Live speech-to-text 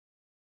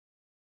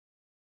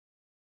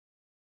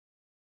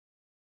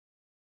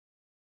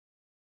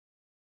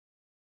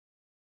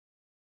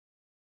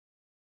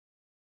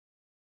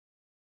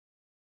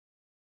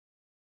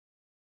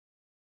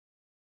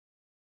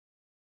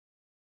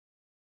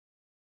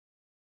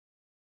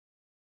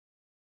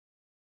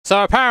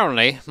So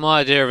apparently,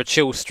 my idea of a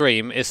chill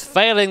stream is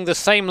failing the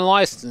same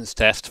license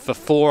test for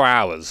 4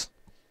 hours.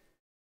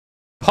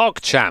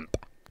 PogChamp.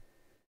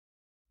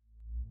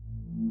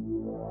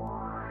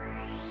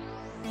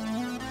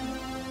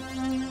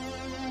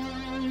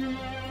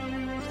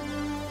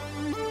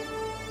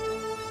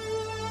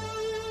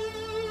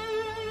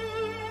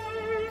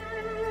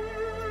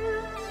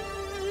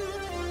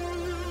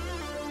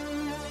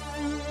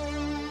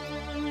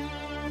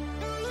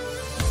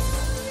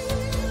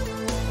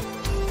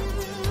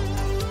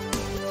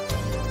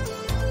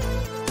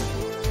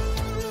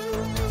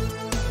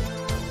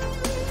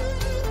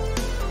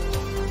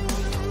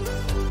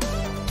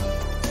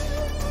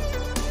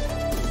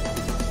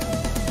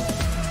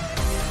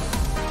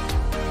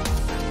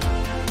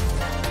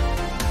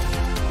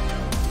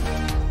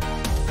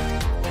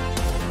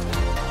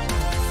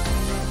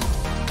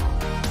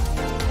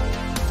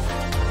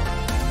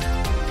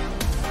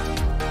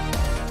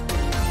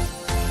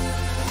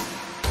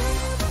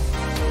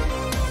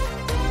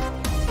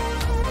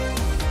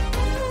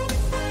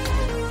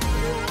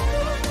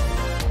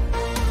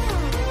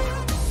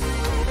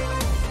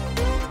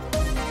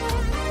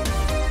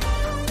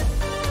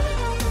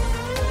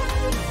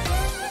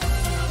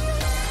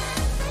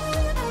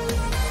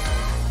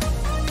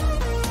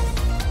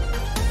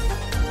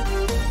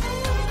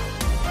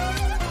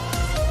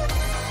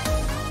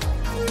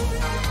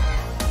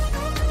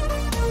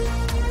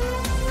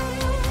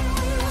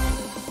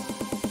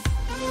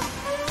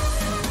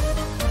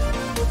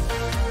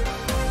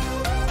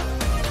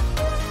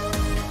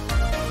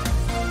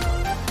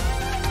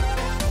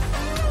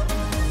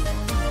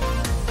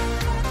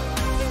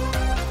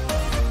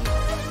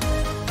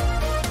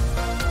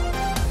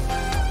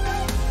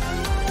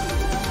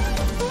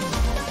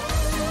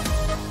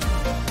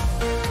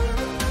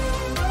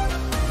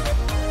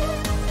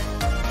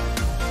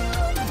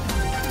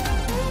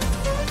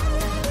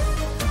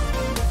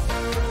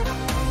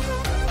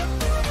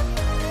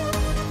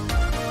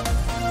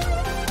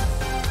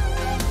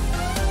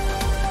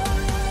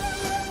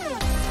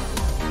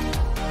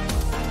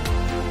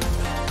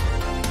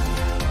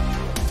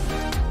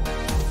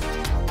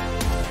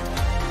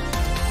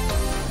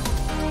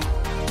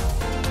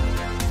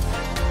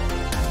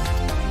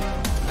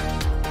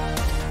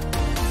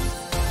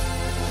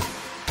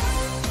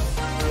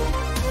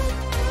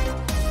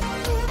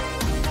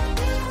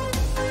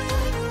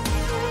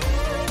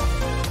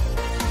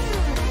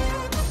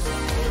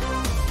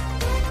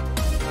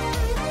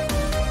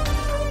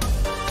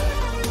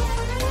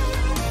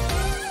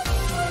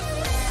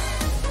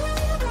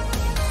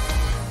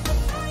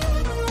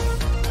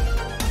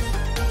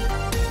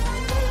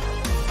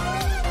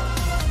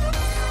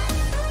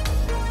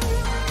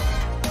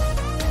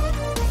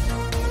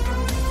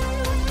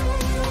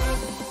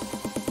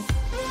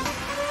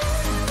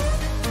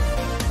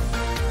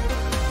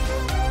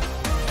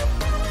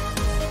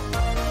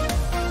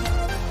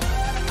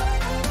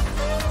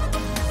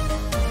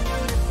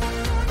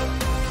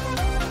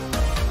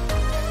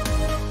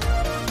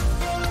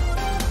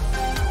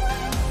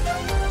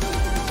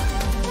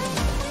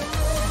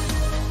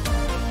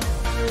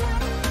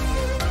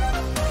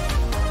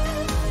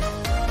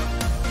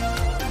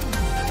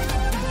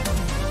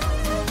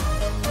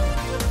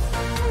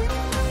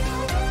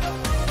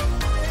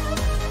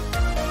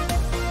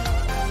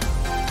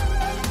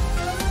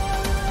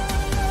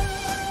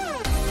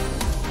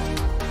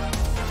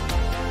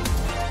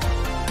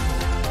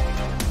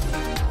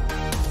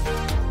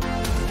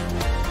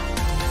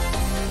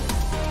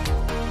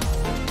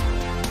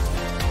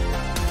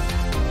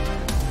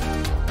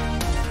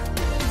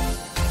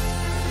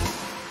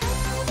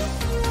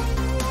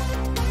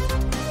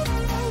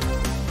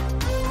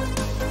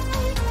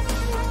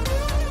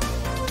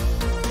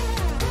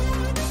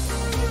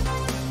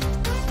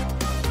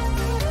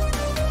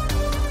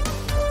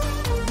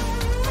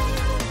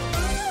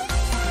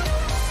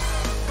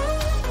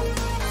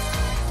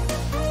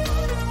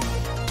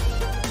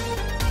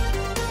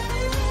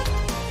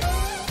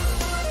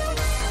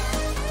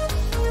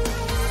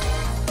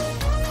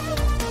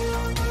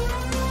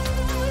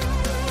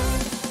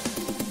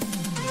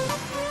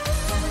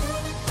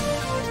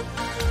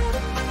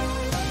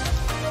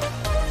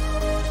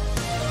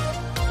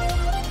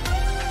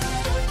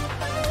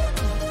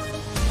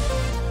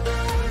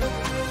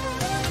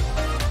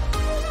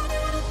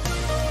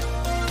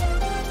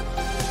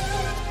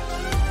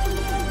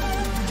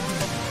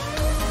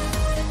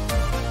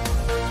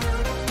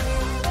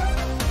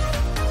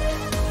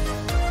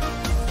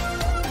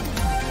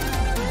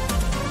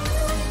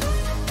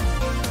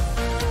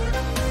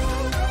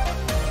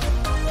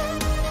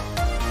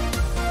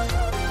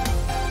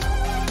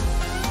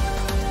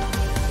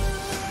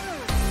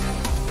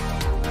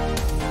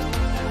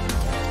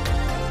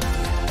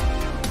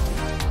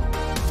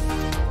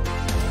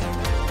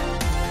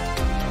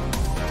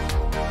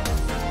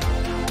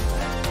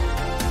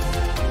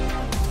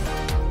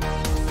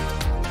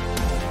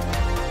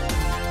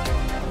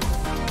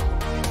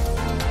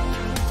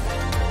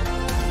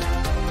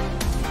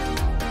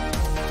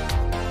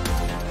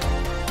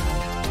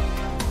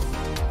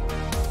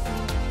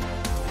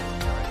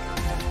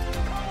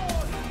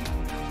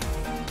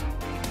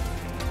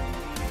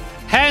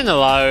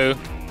 Hello.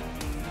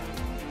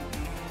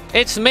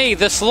 It's me,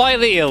 the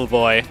slightly ill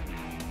boy.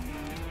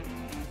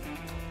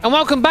 And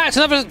welcome back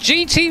to another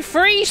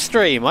GT3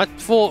 stream. I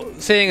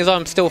thought, seeing as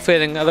I'm still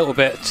feeling a little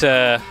bit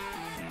crunchy,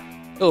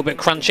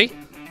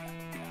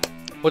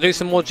 we'll do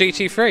some more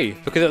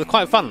GT3 because it was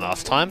quite fun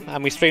last time,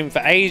 and we streamed for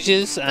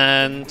ages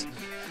and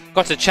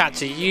got to chat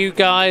to you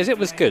guys. It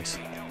was good.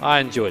 I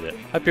enjoyed it.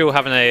 Hope you're all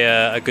having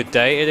a good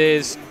day. It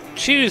is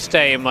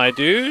Tuesday, my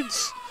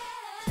dudes.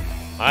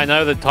 I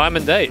know the time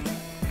and date.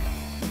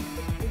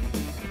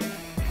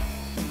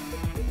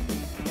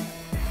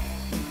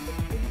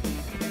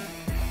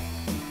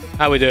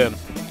 How we doing?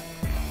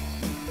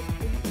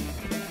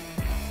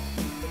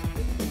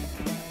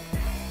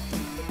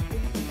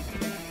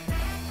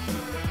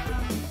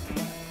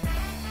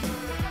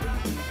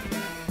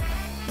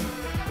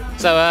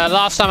 So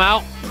last time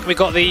out, we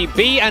got the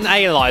B and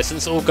A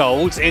license, all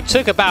golds. It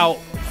took about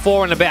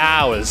 4 and a bit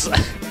hours.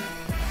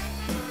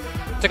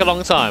 Took a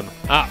long time.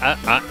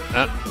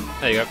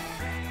 There you go.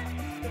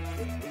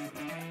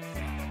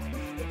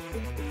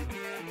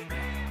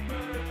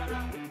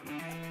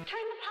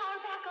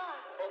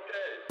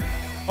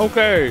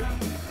 Okay.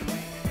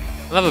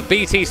 Another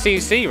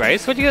BTCC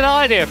race. Where'd you get that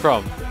idea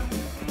from?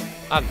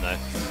 I don't know.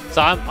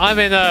 So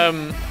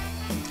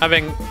I'm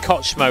in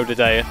Koch mode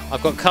today.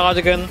 I've got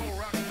Cardigan,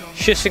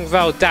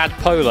 Schissingval Dad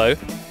Polo,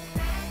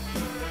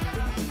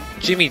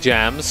 Jimmy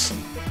Jams,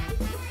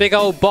 big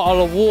old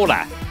bottle of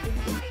water.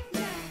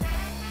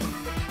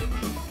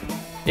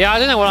 Yeah, I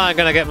don't know what I'm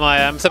gonna get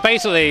my so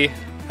basically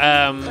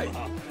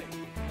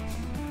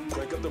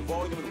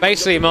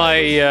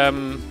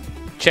my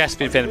chest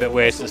been feeling a bit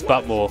weird since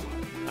Buttmore,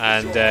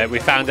 and we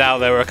found out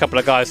there were a couple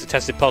of guys that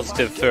tested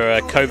positive for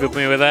COVID when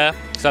we were there.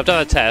 So I've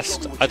done a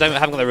test. I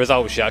haven't got the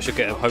results yet. I should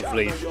get them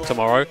hopefully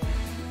tomorrow.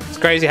 It's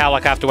crazy how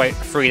like I have to wait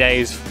 3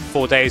 days,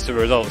 4 days for the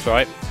results,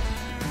 right?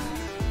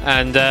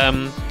 And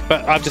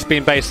but I've just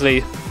been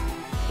basically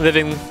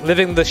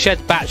living the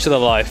shed bachelor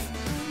life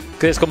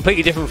because it's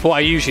completely different from what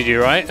I usually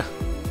do, right?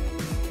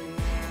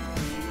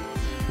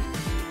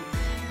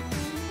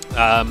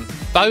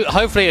 But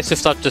hopefully it's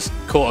just I've just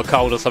caught a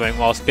cold or something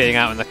whilst being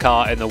out in the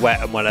car in the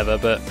wet and whatever.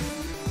 But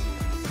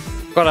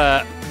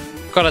gotta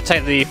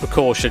take the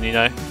precaution, you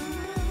know.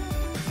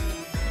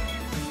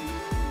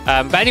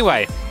 But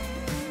anyway,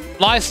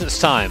 license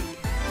time.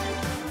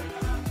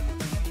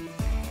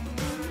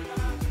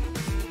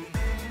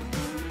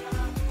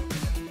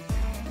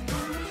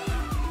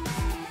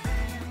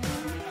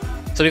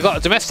 So we've got a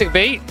domestic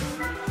beat.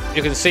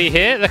 You can see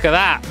here. Look at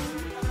that.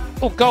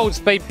 Oh, golds,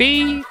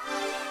 baby.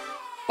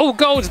 Oh,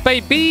 golds,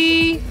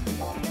 baby!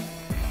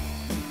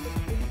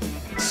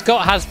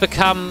 Scott has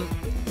become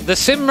the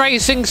sim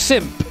racing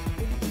simp.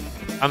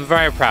 I'm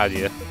very proud of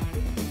you.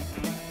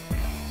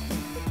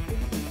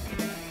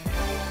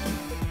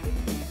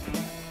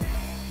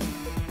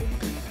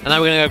 And now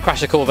we're going to go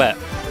crash a Corvette.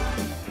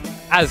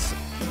 As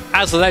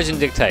the legend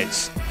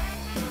dictates.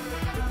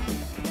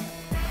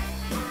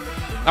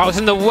 Oh, it's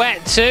in the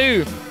wet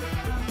too!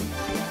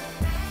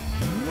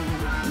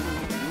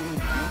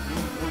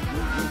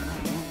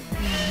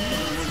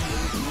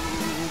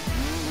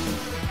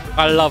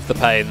 I love the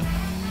pain.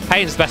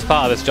 Pain's the best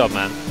part of this job,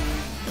 man.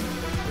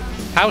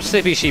 How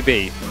slippy she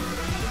be?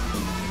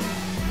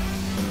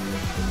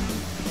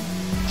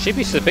 She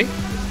be slippy?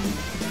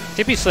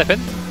 She be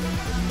slipping?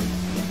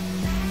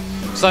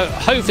 So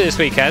hopefully this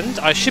weekend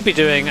I should be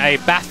doing a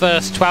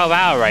Bathurst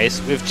 12-hour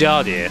race with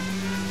Jardier.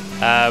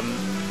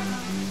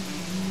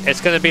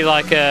 It's going to be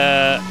like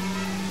I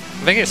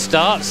think it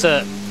starts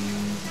at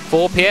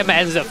 4 PM, it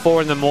ends at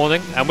 4 in the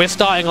morning, and we're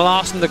starting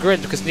last in the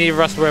grid because neither of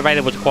us were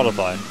available to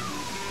qualify.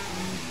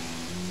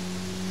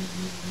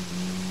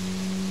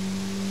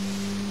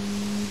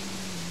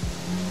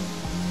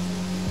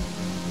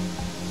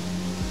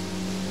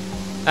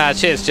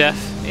 Cheers, Jeff.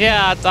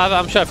 Yeah,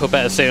 I'm sure I feel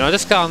better soon. I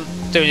just can't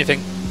do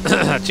anything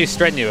too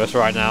strenuous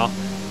right now.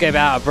 Get a bit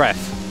out of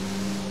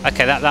breath.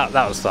 Okay, that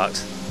was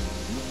fucked.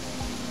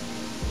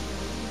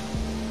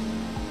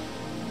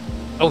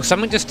 Oh,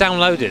 something just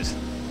downloaded.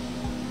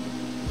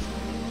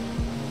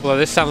 Well,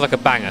 this sounds like a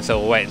banger, so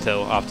we'll wait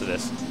until after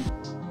this.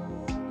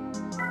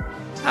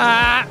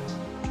 Ah!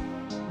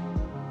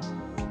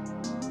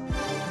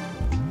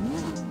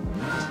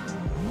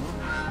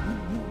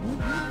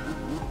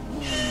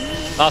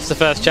 That's the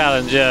first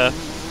challenge, yeah.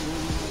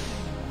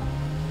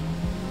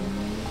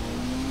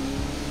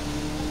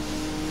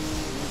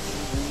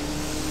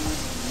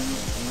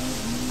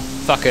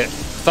 Fuck it.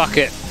 Fuck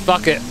it.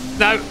 Fuck it.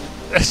 No!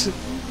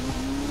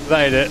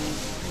 That ain't it.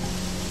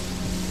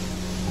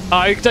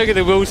 Oh, you don't get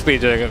the wheel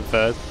speed doing it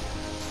first.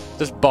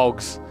 Just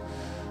bogs.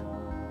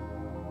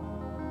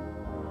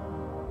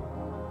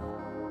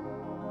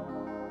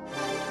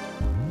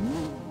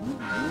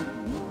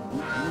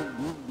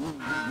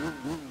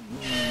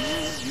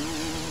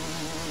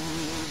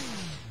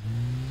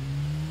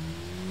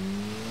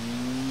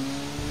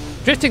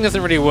 Drifting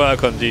doesn't really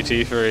work on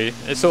GT3.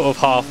 It sort of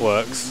half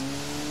works.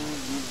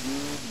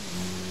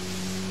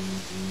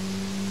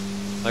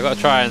 I've got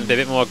to try and be a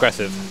bit more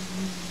aggressive.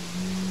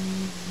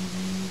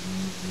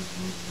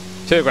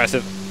 Too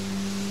aggressive.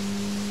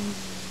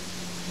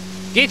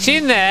 Get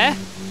in there,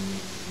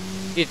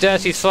 you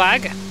dirty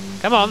slag.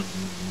 Come on.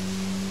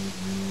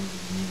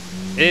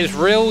 It is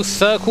real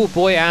circle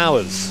boy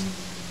hours.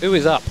 Who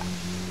is up?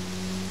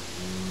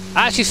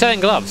 Actually selling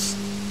gloves.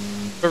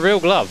 For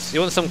real gloves. You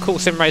want some cool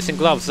sim racing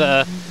gloves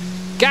that are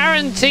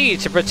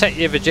guaranteed to protect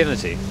your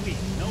virginity.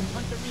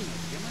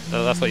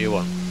 So that's what you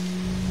want.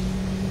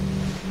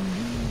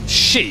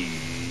 Shit.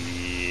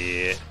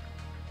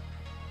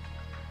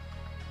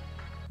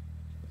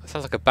 That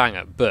sounds like a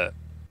banger, but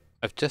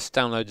I've just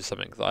downloaded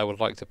something that I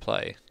would like to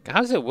play. How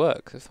does it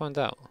work? Let's find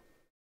out.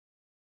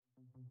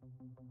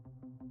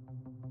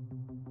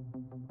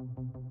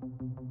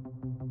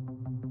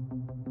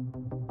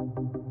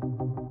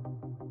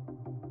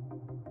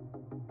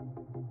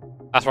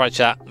 That's right,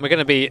 chat. We're going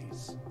to be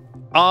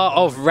Art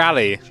of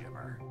Rally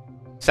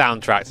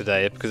soundtrack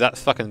today because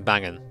that's fucking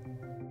banging.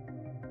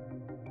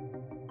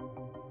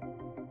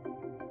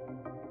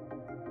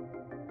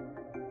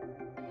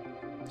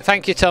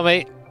 Thank you,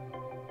 Tommy.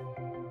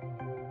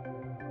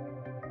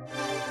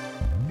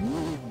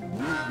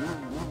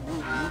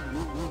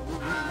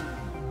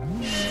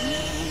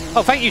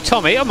 Oh, thank you,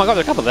 Tommy. Oh my god,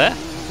 there's a couple there.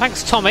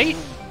 Thanks, Tommy,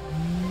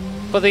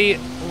 for the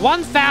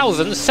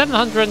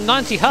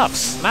 1,790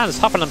 huffs. Man's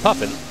huffing and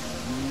puffing.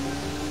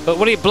 But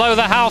will he blow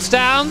the house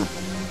down?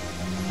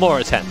 More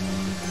at 10.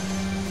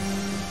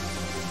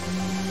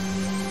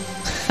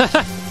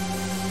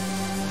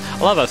 I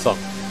love that song.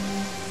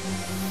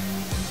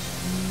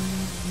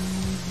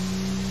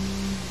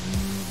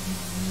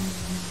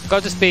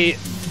 Gotta just be...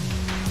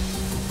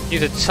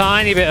 use a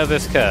tiny bit of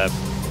this curb.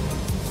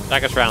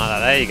 Drag us around like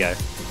that. There you go.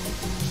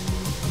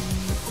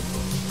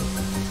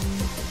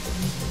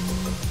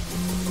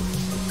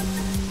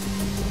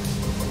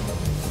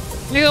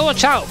 You gotta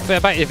watch out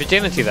about your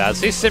virginity,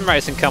 lads. These sim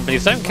racing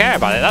companies don't care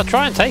about it. They'll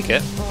try and take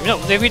it.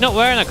 If you're not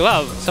wearing a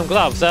glove, some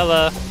gloves,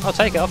 I'll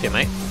take it off you,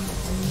 mate.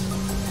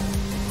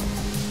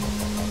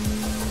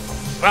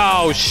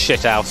 Oh,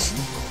 shit house.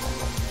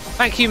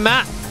 Thank you,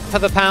 Matt, for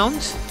the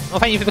pound. Well,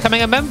 thank you for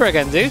becoming a member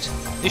again, dude.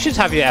 You should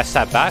have your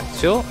S-tab back,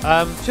 sure.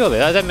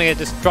 Surely. I don't think it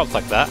just drops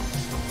like that.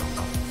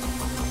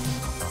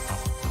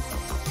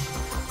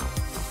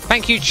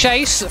 Thank you,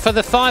 Chase, for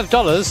the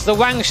 $5. The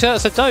Wang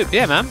shirts are dope.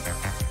 Yeah, man.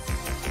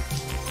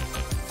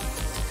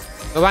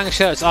 The Wang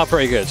shirts are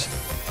pretty good.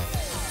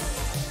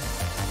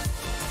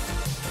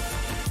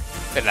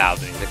 Bit loud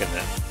music, isn't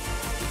it?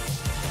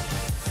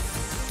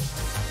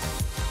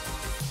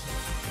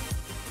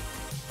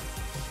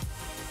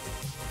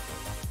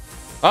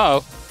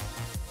 Uh oh.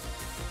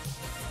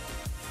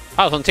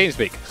 I was on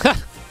TeamSpeak.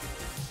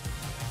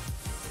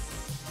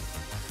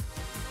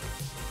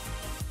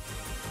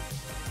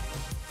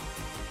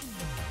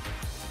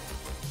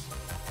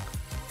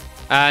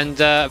 And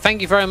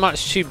thank you very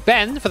much to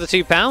Ben for the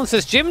 £2.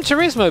 Says Jim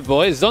Turismo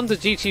boy, Zonda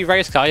GT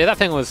race car. Yeah, that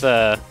thing was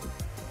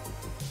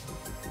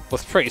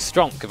pretty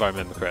strong if I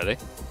remember correctly.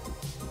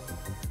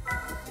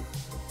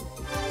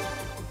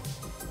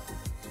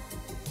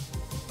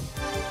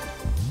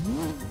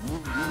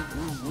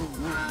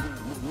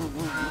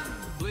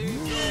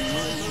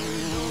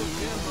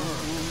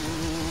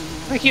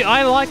 Thank you,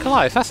 I Like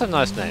Life. That's a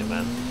nice name,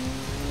 man.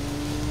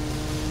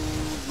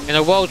 In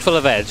a world full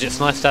of edge, it's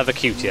nice to have a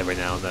cutie every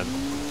now and then.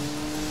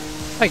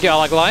 Thank you, I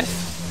Like Life.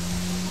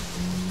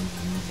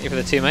 Thank you for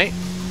the 2, mate.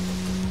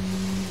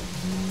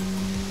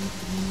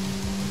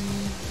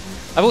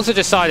 I've also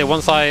decided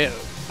once I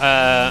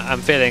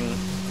am feeling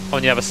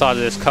on the other side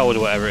of this cold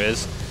or whatever it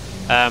is,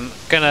 I'm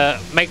gonna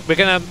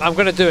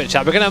do it,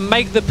 chat. We're gonna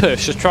make the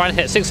push to try and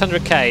hit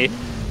 600k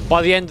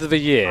by the end of the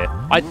year.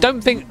 I'm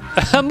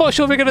not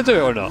sure if we're gonna do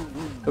it or not,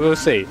 but we'll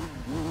see.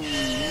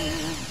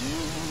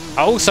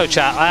 Also,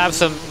 chat, I have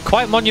some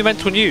quite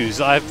monumental news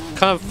that I've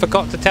kind of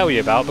forgot to tell you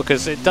about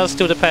because it does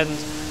still depend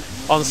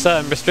on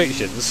certain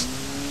restrictions.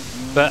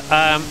 But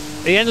at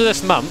the end of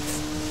this month,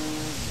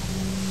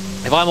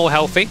 if I'm all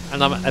healthy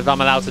and if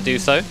I'm allowed to do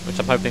so, which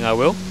I'm hoping I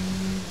will,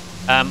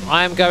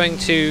 I am going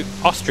to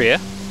Austria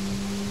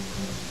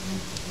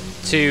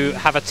to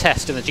have a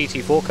test in the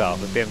GT4 car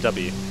with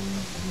BMW.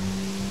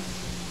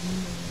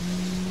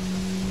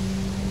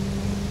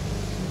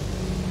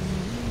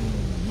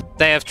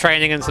 Day of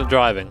training and some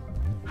driving.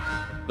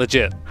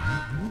 Legit.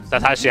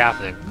 That's actually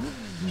happening.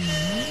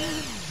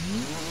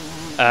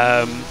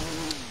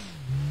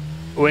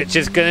 Which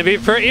is going to be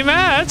pretty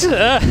mad.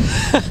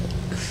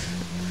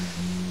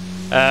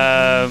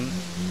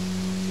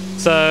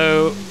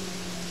 So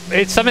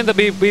it's something that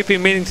we've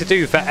been meaning to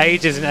do for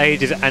ages and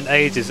ages and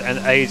ages and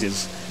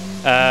ages.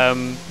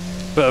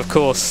 But of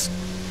course,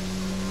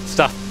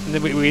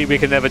 we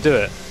can never do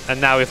it.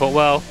 And now we thought,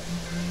 well,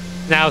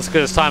 now's as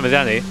good as time as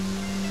any.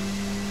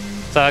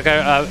 So I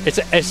go. It's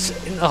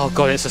oh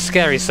god, it's a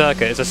scary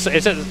circuit. It's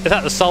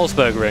at the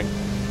Salzburg ring.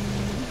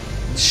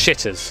 It's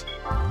shitters.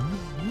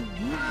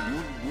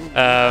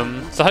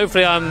 So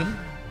hopefully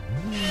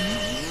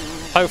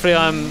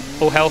I'm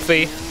all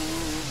healthy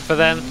for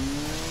then,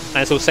 and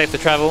it's all safe to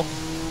travel.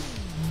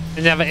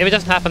 And if it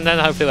doesn't happen, then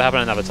hopefully it'll happen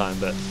another time.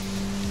 But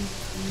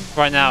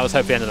right now, it's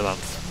hopefully end of the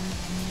month.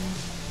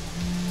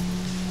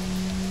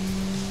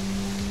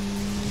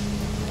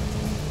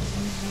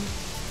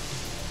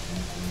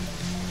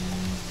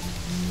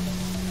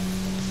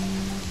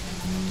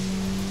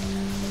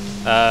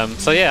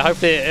 So yeah,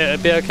 hopefully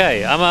it'll be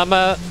okay. I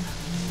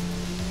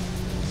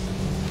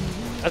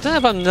don't know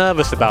if I'm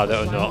nervous about it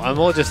or not. I'm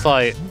more just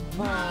like,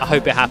 I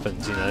hope it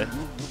happens, you know.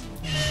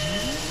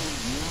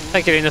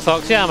 Thank you, Lena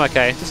Fox. Yeah, I'm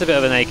okay. Just a bit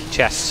of an achy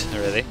chest,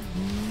 really.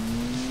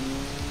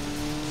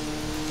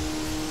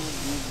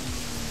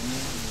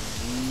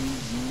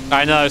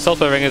 I know,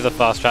 Saltburn Ring is a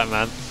fast track,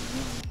 man.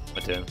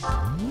 What am I doing?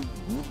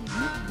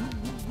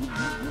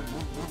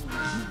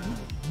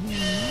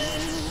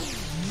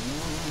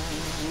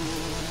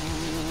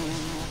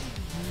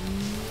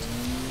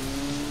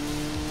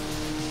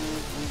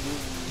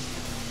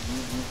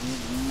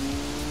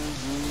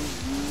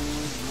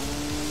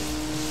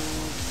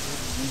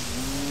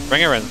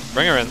 Bring her in,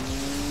 bring her in.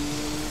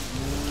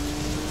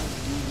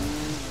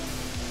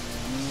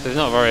 It's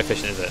not very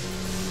efficient, is it?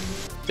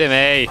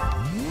 Dimmy!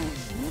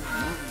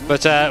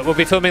 But we'll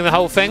be filming the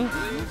whole thing.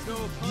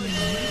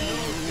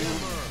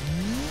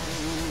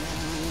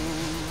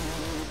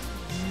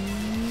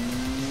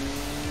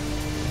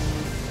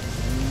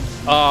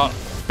 Our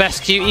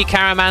best cutie,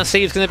 Caraman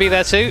Steve's going to be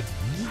there too.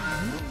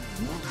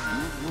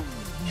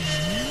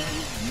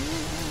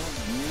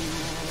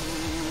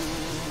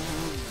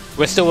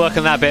 We're still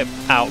working that bit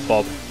out,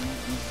 Bob.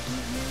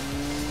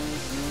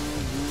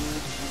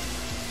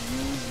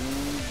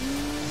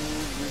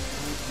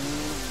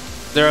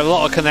 There are a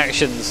lot of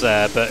connections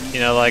there, but you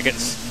know, like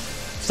it's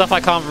stuff I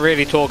can't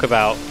really talk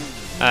about,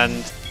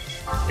 and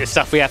it's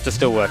stuff we have to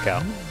still work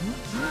out.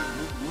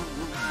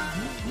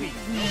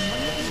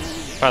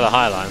 Try the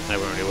high line, they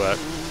won't really work.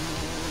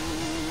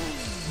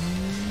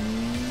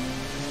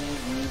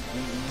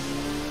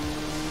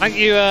 Thank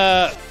you,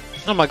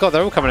 oh my god,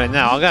 they're all coming in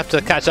now. I'm gonna have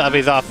to catch up with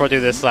these after I do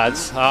this,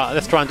 lads.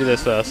 Let's try and do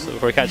this first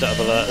before we catch up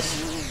with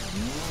alerts.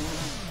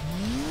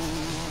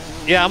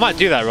 Yeah, I might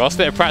do that, Ross.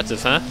 Bit of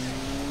practice, huh?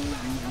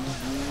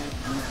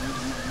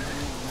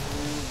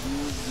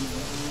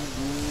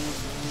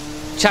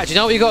 Chat, do you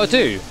know what you got to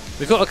do?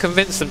 We've got to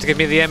convince them to give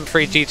me the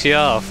M3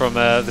 GTR from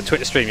the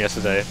Twitch stream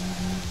yesterday.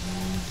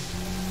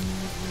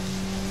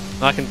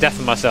 And I can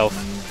deafen myself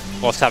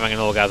whilst having an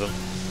orgasm.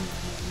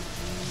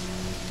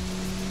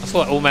 That's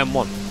what all men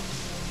want.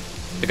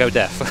 To go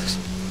deaf.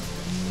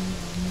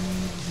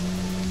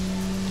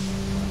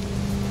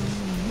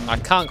 I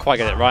can't quite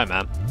get it right,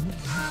 man.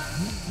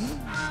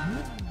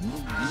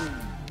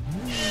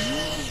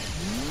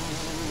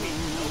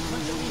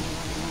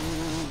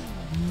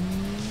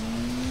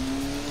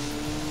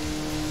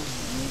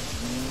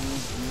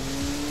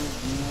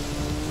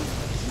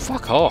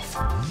 Fuck off.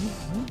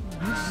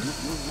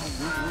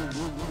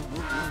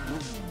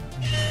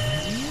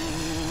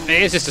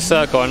 It is just a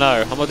circle, I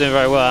know. I'm not doing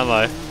very well, am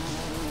I?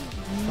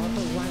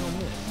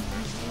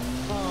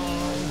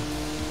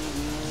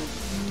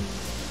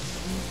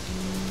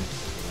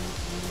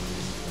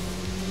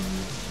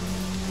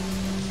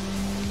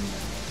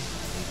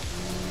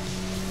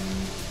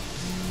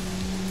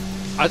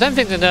 I don't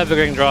think the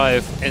Nürburgring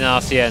drive in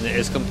RCN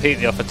is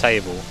completely off the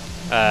table.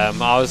 I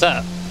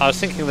was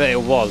thinking that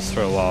it was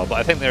for a while, but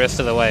I think there is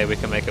still a way we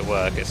can make it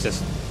work. It's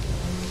just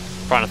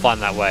trying to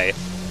find that way.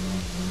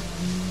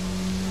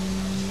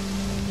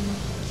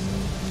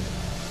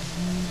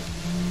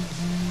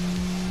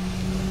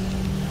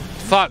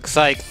 Fuck's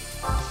sake.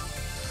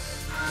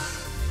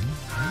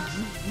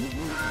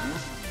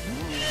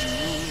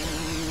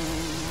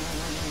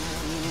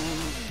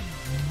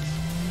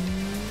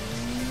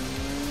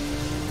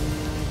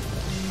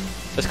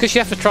 It's because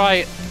you have to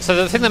try. So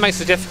the thing that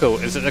makes it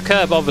difficult is that the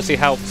curb obviously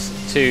helps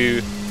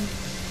to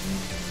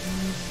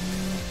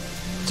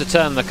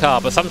turn the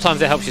car, but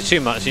sometimes it helps you too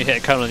much and you hit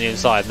a cone on the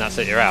inside and that's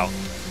it, you're out.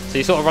 So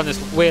you sort of run this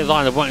weird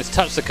line of wanting to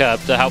touch the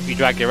curb to help you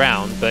drag you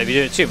around, but if you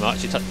do it too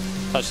much, you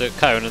touch the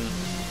cone and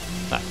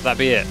that'd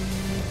be it.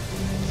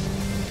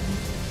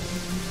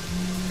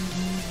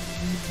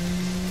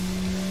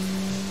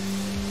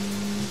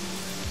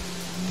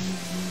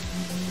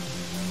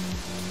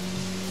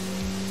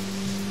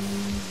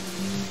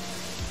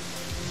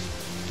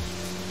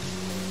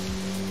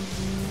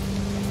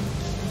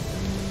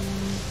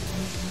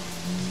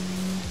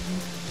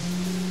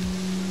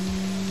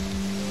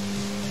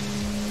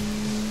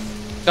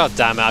 God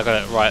damn it, I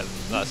got it right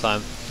that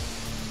time.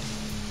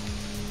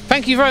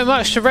 Thank you very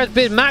much to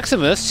Redbeard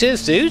Maximus.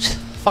 Cheers, dude.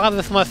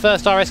 Finally for my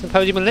first RS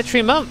podium in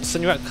literally months,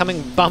 and your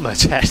upcoming bummer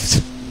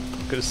test.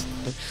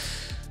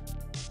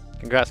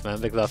 Congrats,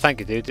 man. Big love. Thank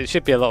you, dude. It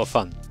should be a lot of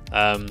fun.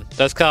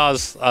 Those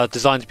cars are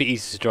designed to be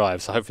easy to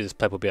drive, so hopefully this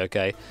play will be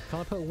okay. Can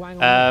I put a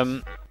wang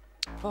on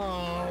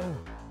Oh.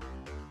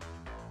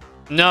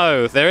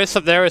 No, there is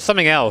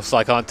something else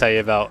I can't tell you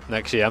about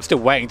next year. I'm still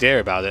waiting to hear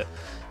about it.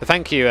 But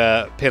thank you,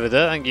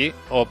 Pilida. Thank you.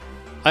 Or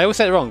I always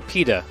said it wrong.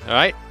 Pida. All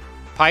right.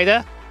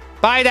 Pida.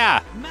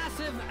 Pida.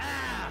 massive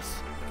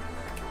ass.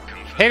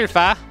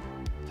 Hilfa.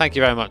 Thank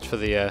you very much for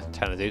the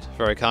tenner, dude.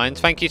 Very kind.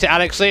 Thank you to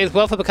Alex Lee as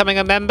well for becoming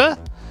a member.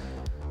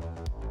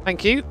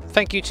 Thank you.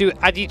 Thank you to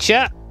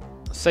Aditya.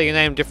 Say your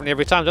name differently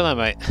every time, don't I,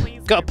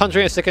 mate? Got a Punch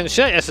sticker and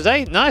shirt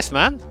yesterday. Nice,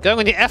 man. Going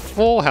on your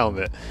F4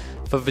 helmet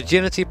for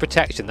virginity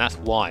protection. That's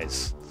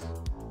wise.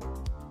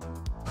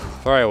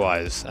 Very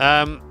wise.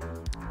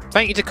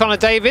 Thank you to Connor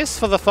Davis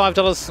for the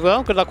 $5 as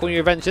well. Good luck on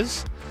your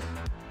adventures.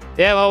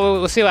 Yeah, well,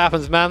 we'll see what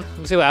happens, man.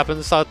 We'll see what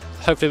happens.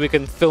 Hopefully we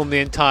can film the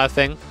entire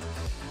thing.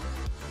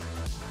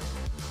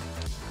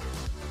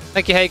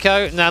 Thank you,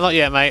 Heiko. No, not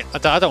yet, mate.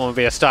 I don't want to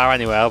be a star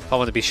anyway. I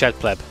want to be Shed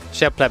Pleb.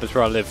 Shed Pleb is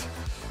where I live.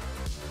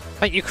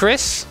 Thank you,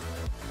 Chris.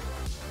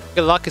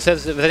 Good luck. It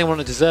says if there's anyone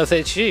that deserves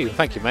it, it's you.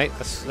 Thank you, mate.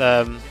 That's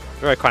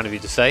very kind of you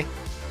to say.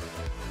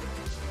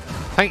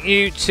 Thank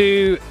you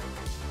to...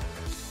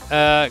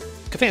 I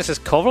think it says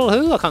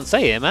Kovalhu? I can't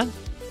say it, man.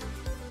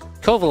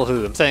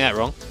 Kovalhu. I'm saying that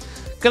wrong.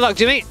 Good luck,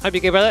 Jimmy. Hope you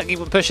get better.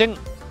 Keep on pushing.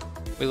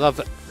 We love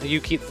that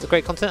you keep the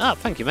great content up.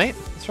 Thank you, mate.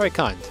 That's very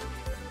kind.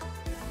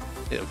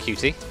 Little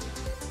cutie.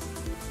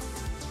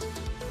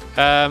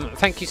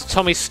 Thank you to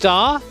Tommy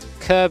Starr.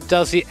 Curb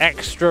does the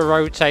extra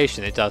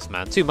rotation. It does,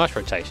 man. Too much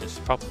rotation. It's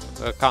a problem.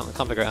 I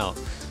can't figure it out.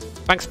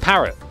 Thanks,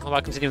 Parrot. I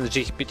might continue the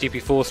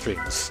GP4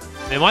 streams.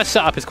 I mean, my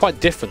setup is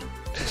quite different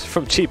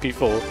from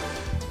GP4.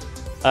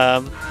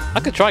 I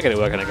could try get it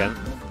working again.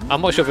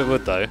 I'm not sure if it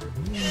would, though.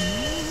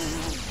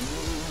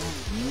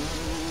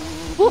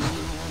 Woo.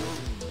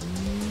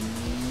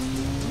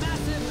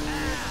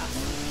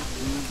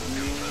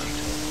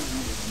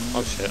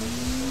 Oh, shit.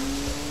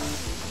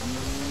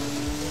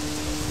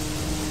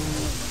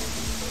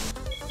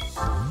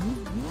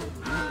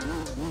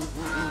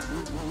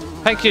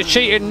 Thank you,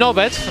 Cheating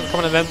Knobhead, for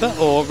becoming a member,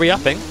 or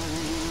re-upping.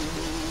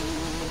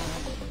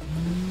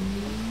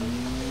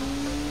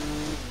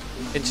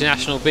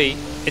 International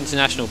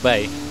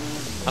Bay.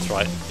 That's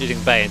right,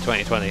 using Bay in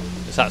 2020.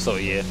 It's that sort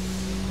of year.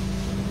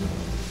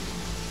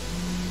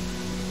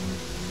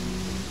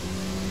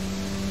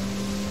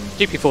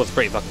 GP4 is a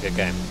pretty fucking good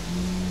game.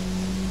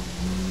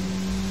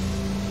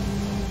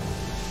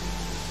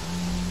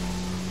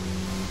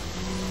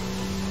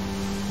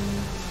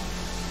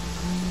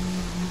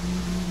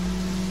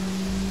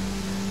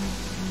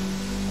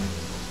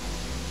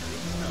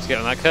 Let's get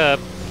on that curb.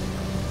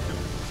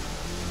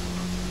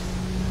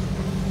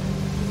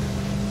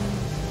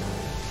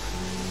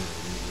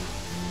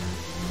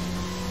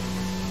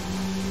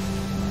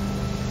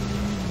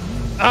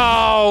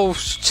 Oh,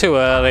 too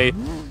early.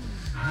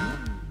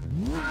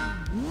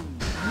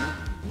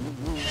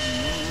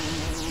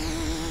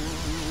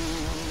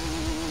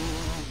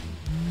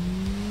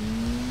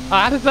 Oh,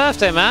 happy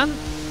birthday, man.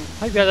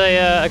 Hope you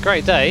had a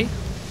great day.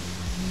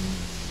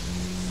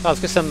 Oh,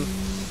 let's get some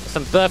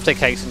birthday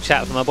cakes and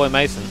chat from my boy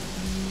Mason.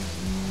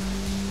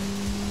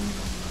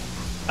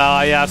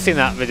 Oh yeah, I've seen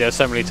that video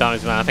so many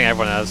times, man. I think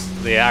everyone has.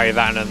 The Ari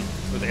Vatanen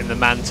in the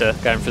Manta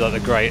going through like the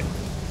grate.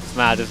 It's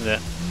mad, isn't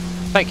it?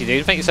 Thank you,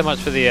 dude. Thank you so much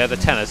for the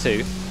tenner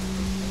too.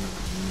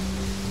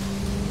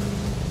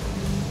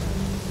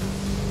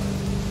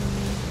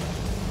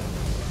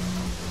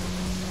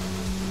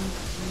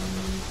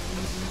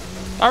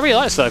 I really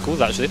like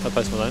circles actually. If I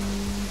Post Malone.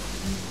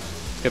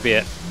 Could be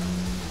it.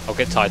 Oh,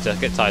 get tighter,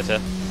 get tighter.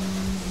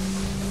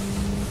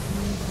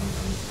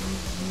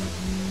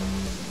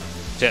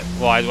 Shit,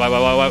 wide.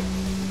 Yeah,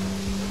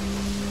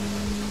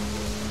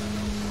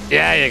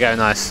 there you go,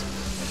 nice.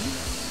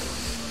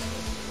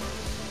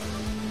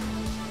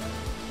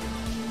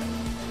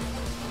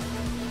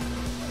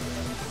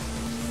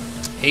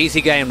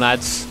 Easy game,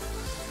 lads.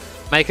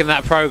 Making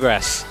that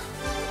progress.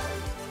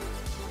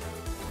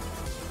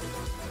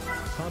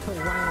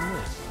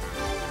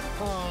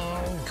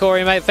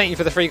 Corey, mate, thank you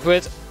for the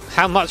 £3.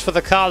 How much for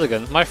the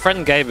cardigan? My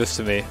friend gave this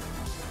to me.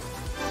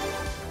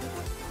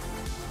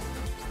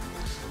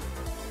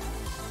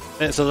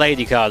 It's a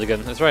lady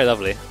cardigan. It's very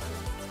lovely.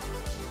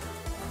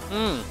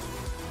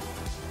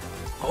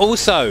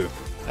 Also,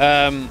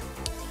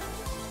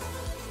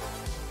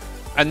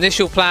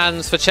 initial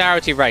plans for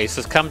charity race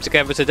has come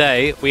together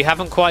today. We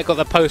haven't quite got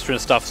the poster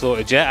and stuff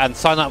sorted yet, and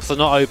sign-ups are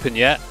not open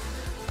yet,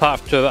 apart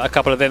from a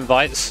couple of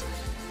invites.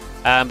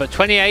 But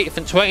 28th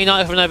and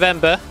 29th of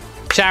November,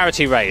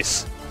 charity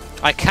race.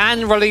 I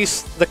can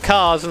release the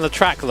cars and the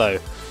track though.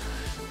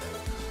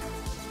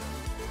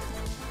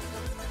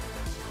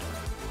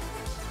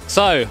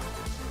 So,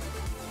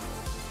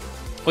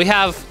 we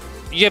have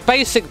your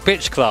basic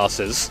bitch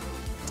classes,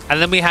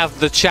 and then we have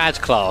the Chad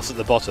class at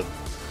the bottom.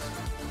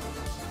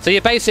 So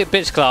your basic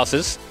bitch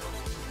classes,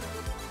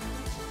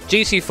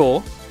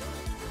 GC4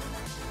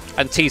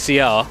 and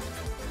TCR.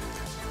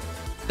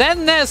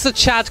 Then there's the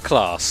Chad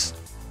class.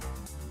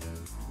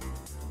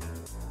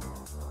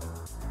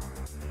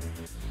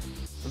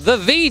 The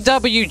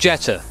VW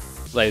Jetta,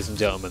 ladies and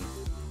gentlemen.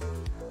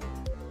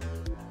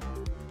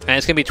 And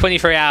it's going to be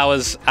 23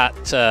 hours at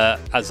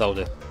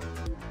Zolder.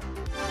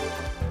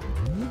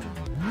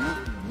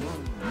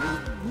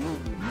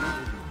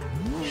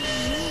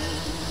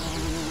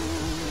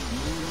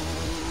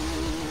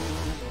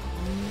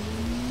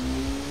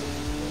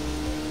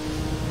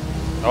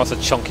 Oh, that's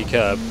a chunky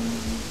curb.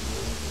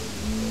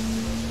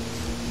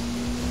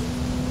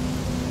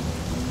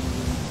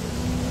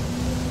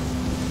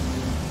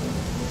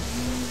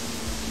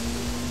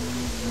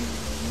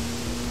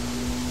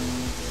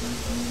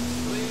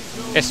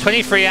 It's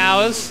 23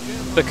 hours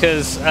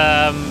because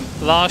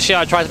last year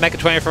I tried to make a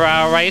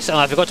 24-hour race and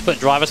I forgot to put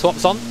driver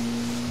swaps on.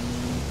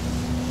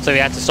 So we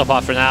had to stop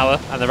after an hour,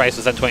 and the race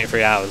was then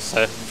 23 hours.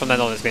 So from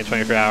then on, it's been a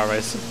 23-hour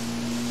race.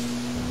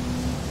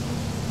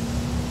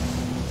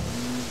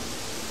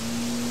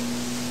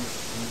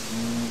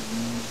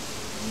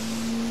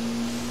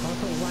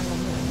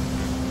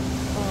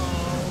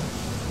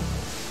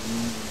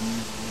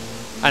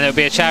 And it'll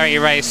be a charity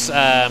race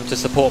to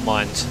support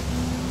Mind.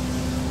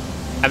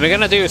 And we're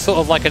going to do sort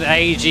of like an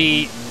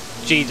AGDQ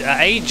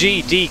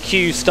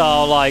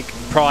style like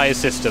prize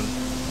system.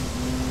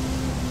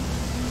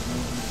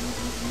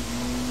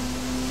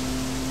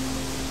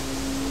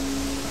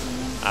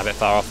 A bit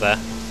far off there.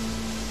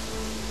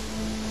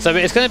 So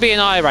it's going to be an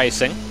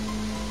iRacing.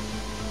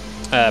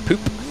 Poop.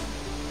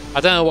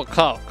 I don't know what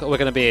car we're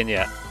going to be in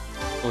yet.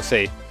 We'll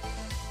see.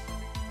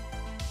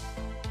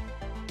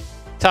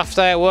 Tough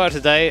day at work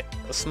today.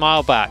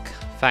 Smile back.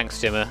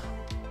 Thanks, Jimmer.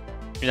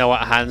 You know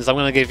what, Hans? I'm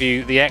going to give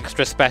you the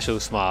extra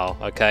special smile,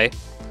 okay?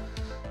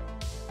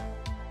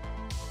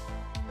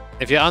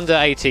 If you're under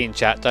 18,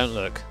 chat, don't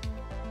look.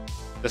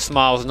 The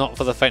smile's not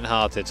for the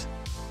faint-hearted.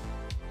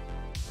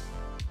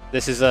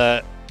 This is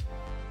a...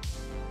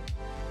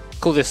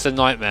 call this the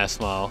nightmare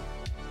smile.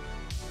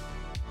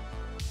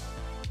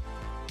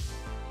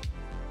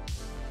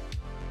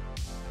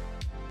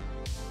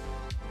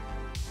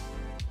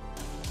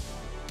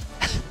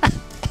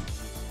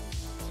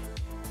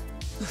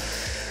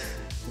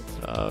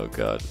 Oh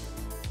god.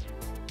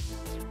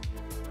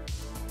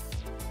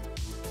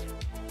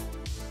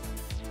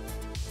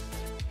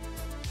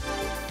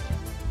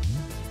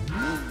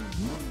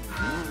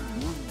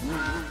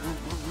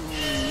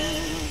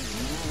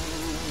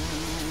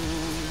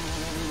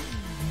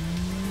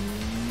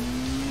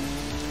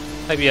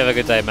 Hope you have a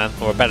good day, man,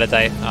 or a better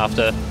day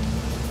after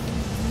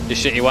your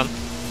shitty one.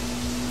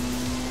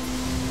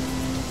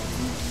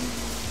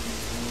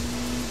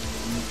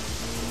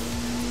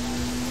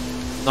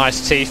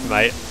 Nice teeth,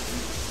 mate.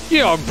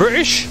 Yeah, I'm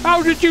British.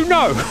 How did you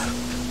know?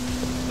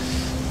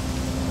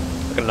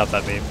 I love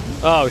that meme.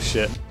 Oh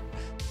shit.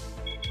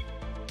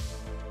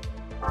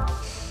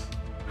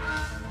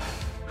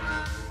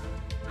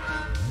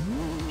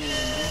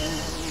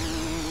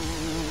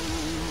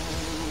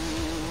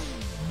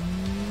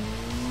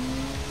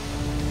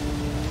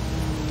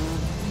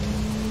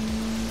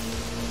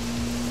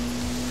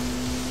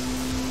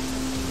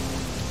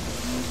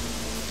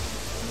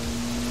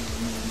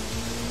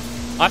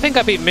 I think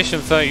I beat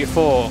mission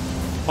 34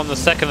 on the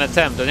second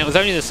attempt, and it was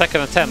only the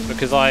second attempt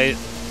because I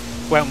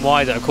went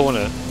wide at a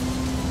corner.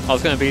 I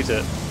was going to beat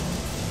it.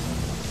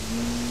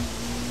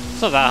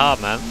 It's not that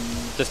hard, man.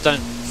 Just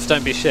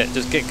don't be shit.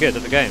 Just get good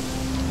at the game.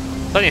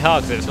 It's only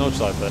hard because it's an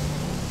Nordschleifer.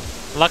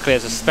 Luckily,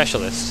 as a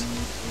specialist.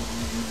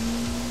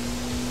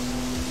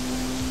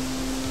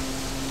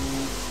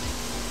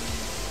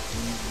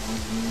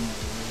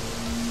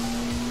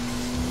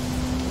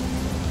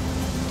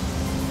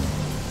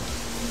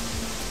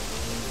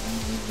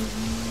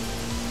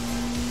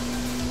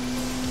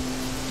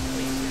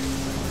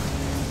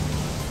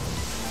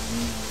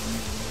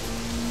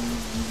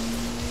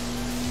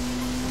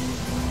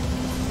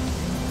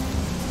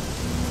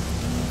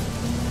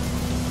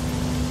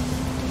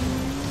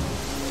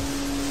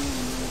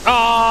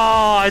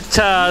 Oh, I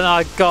turned,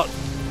 I got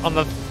on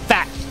the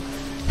back.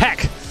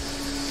 Heck!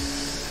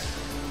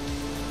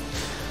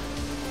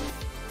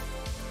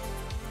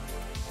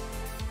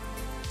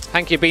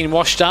 Hank, you've been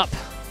washed up.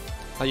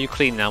 Are you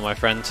clean now, my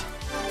friend?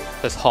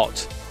 It's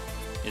hot.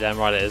 You're damn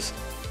right it is.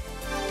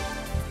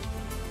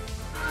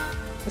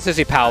 This is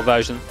the PAL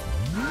version.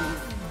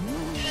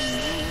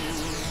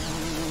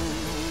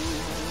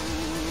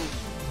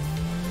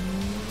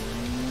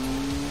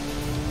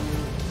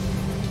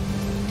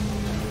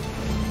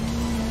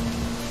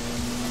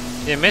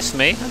 You missed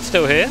me, I'm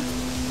still here.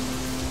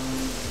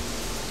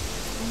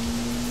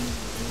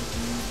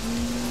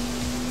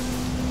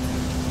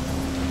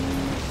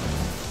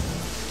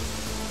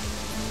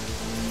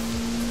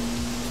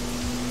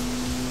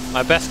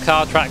 My best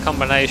car track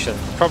combination,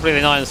 probably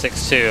the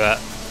 962 at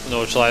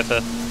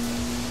Nordschleifer.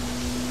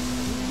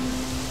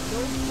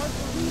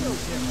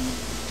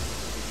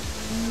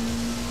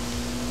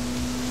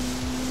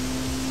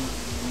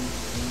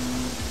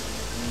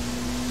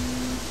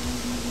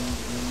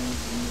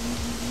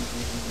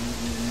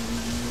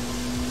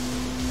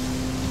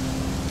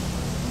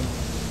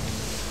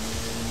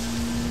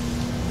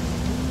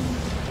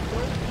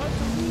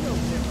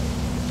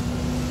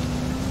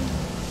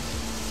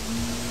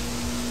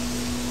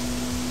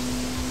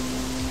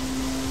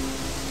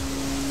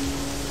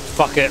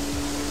 Fuck it.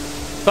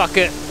 Fuck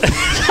it.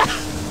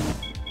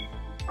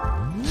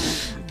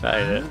 That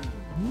ain't it.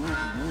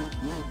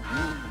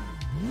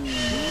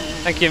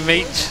 Thank you,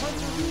 Meech.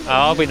 Oh,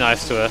 I'll be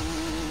nice to her.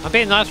 I'm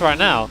being nice right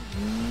now.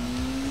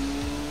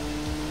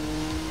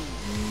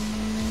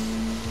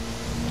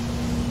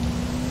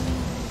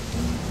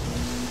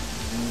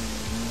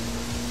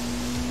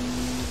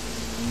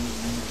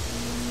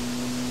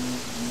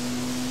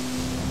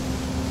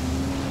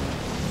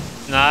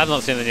 No, I've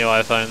not seen the new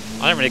iPhone.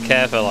 I don't really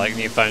care for like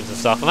new phones and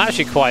stuff. I'm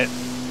actually quite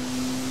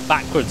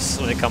backwards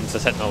when it comes to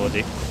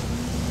technology.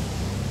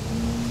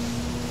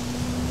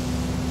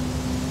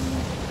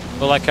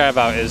 All I care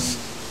about is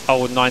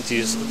old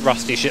 90s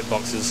rusty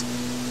shitboxes.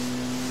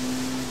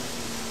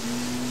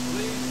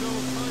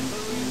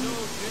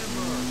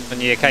 And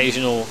the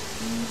occasional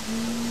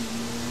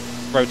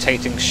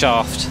rotating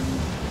shaft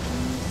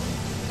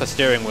for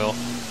steering wheel.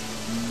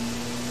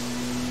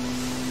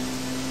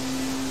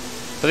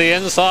 For the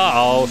inside,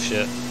 oh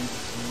shit.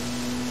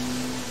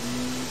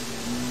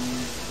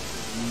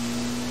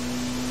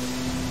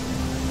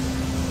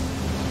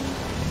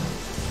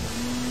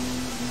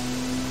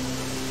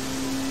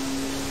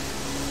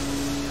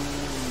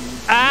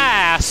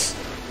 Ass!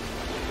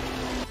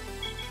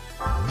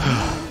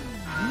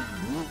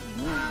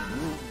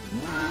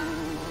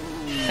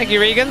 Thank you,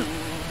 Regan.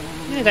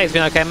 Yeah, day's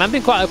been okay, man.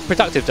 Been quite a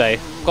productive day.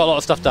 Got a lot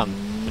of stuff done,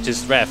 which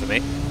is rare for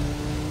me.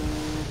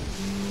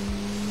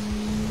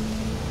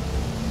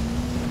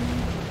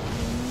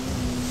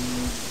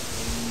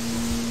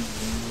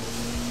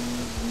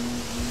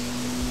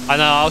 I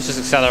know, I was just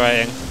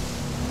accelerating.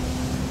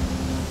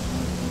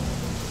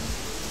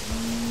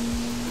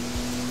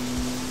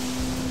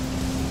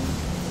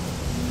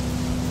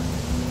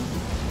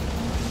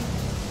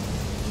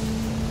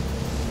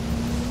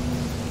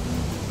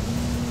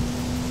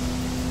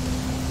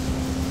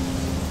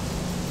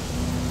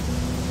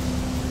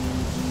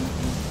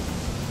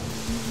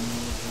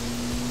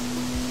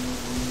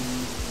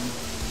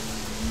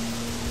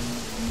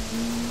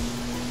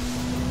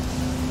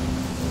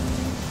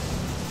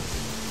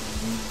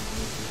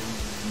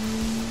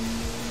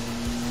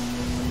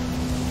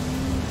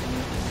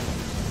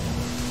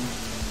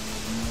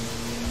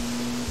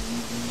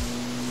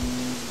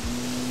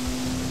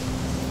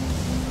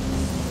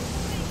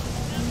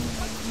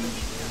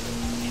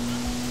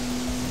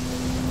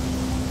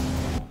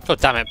 God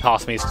damn it,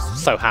 past me,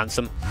 he's so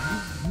handsome.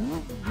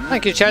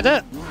 Thank you,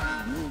 Cheddar.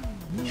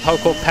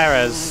 Hulk or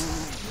Perez?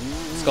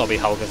 It's gotta be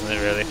Hulk, isn't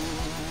it, really?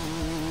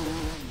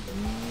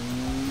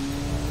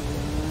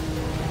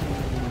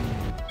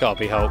 Gotta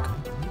be Hulk.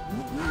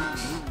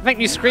 Thank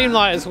you,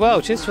 Screamlight, as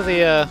well. Cheers for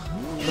the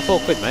 4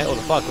 quid, mate. Or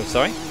the 5 quid,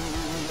 sorry.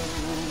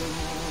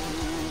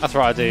 That's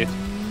what I do.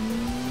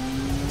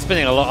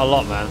 Spinning a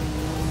lot, man.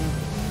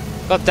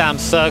 Goddamn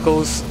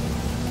circles.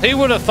 Who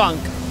would have thunk?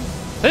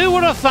 Who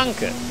would have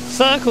thunk it?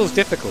 Circle's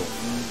difficult.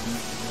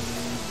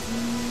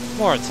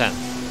 More at 10.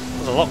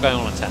 There's a lot going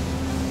on at 10.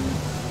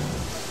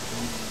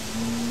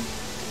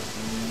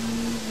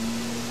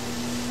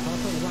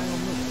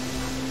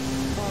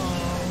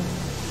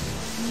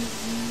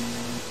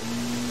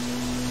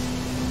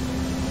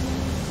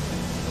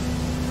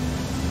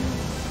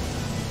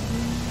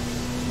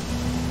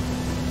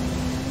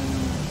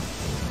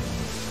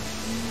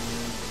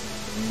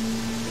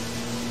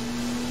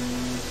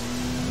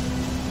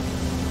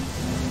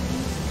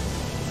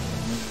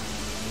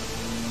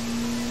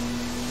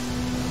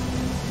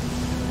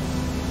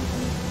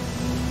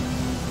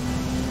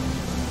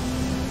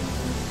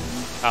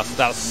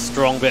 That's a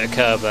strong bit of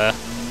curb there.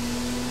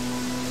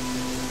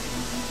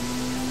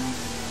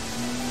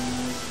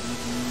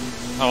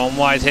 Oh, I'm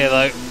wide here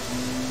though.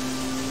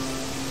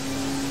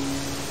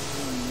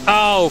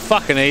 Oh,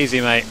 fucking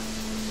easy, mate.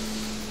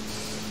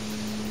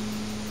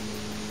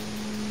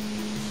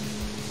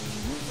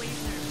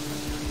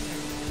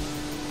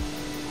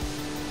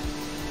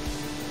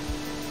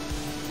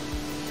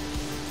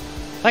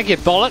 Thank you,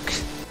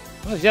 Bollock.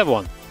 Where's the other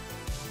one?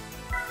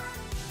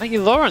 Thank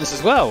you, Lawrence,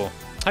 as well.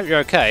 Hope you're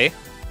okay.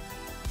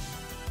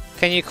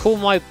 Can you call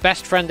my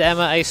best friend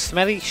Emma a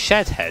smelly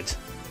shedhead?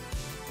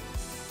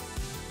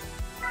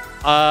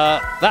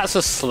 That's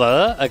a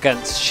slur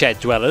against shed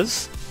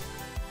dwellers.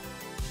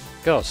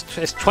 God,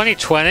 it's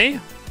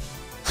 2020?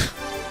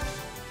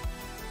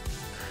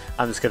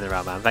 I'm just kidding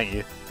around, man. Thank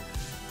you.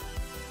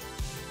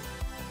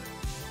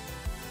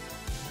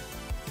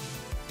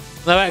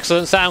 No,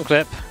 excellent sound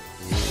clip.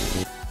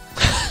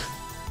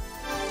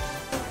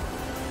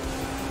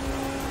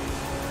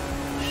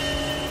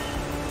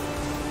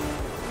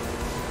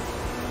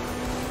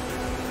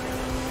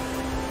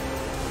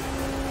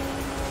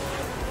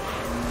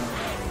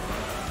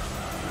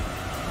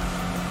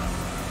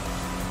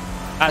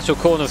 Actual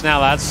corners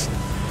now, lads.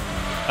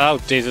 Oh,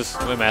 Jesus,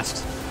 we're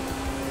messed.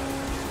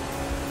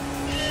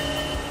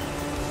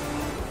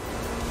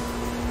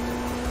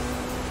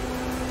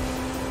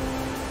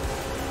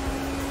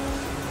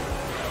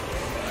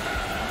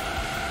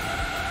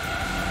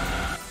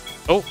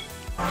 Oh.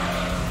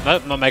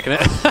 Nope, not making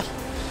it.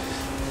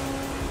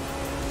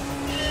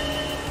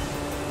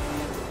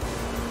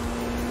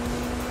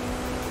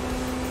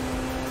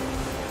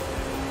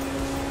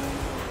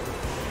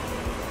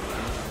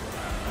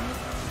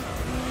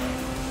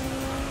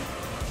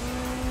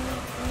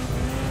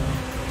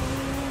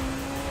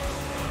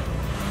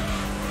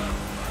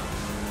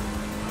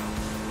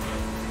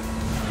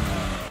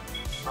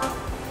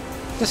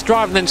 Just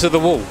driving into the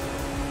wall.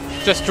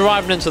 Just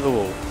driving into the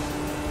wall.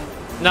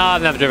 No,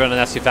 I've never driven an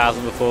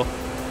S2000 before.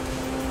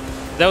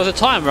 There was a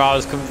time where I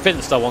was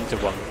convinced I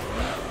wanted one.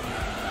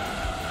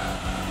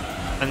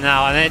 And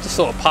then it just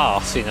sort of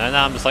passed, you know.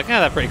 Now I'm just like, yeah,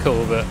 they're pretty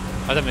cool, but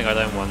I don't think I'd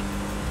own one.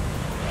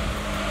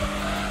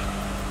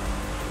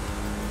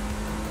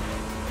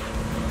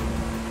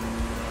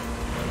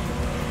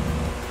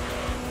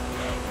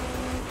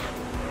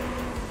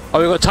 Oh,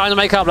 we've got time to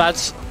make up,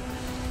 lads.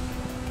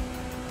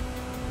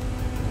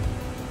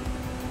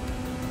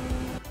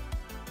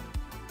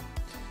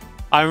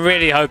 I'm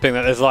really hoping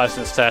that there's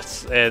license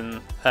tests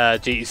in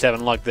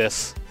GT7 like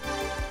this.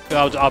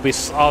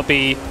 I'll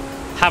be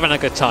having a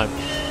good time.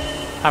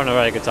 Having a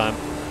very good time.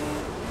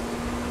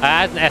 I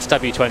had an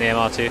SW20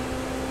 MR2.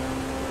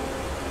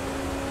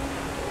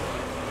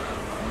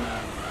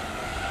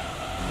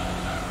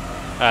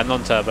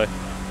 Non-turbo.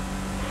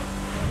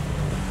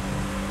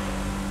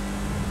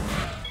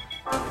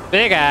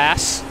 Big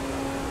ass.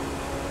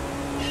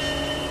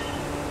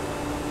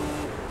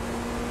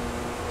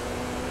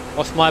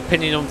 What's my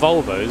opinion on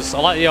Volvos? I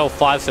like the old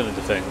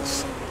 5-cylinder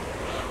things.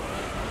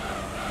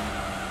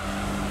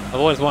 I've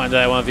always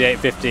wanted one of the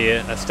 850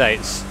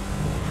 estates.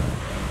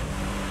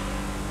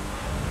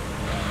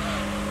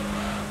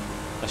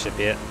 That should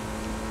be it.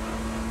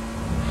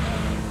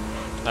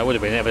 That would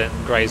have been it, but it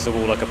didn't graze the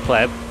wall like a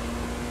pleb.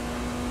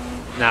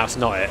 Now it's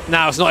not it.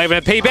 Now it's not even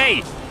a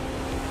PB!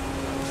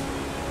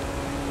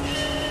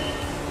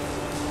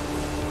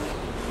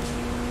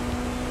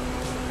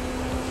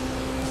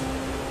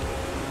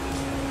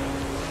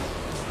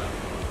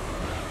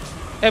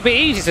 It'd be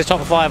easy to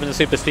top 5 in the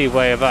super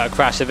speedway without a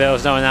crash if there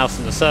was no one else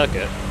in the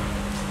circuit.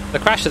 The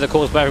crashes are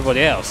caused by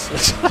everybody else.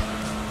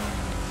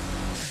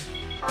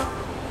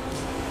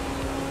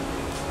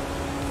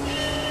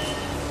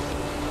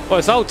 Well,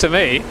 it's old to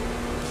me.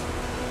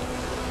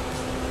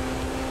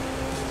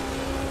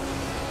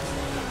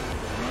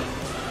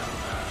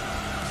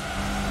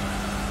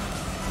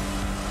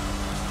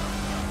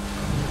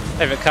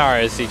 Favourite car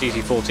is the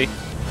GT40.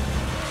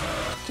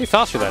 Too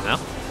fast through there now.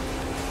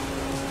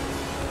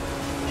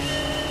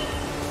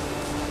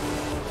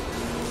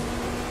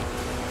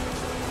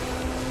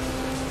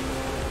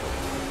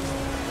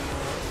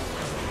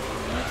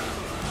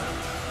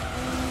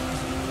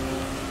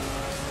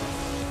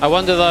 I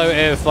wonder though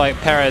if like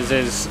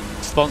Perez's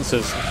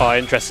sponsors are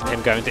interested in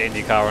him going to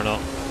IndyCar or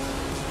not.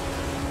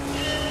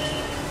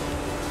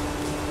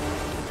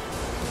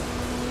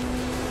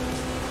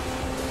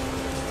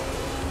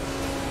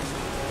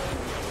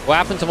 What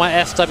happened to my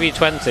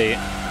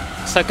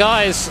SW20? So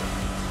guys,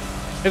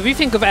 if you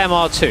think of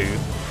MR2,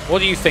 what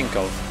do you think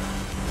of?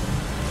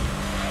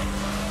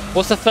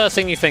 What's the first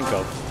thing you think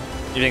of?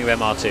 You think of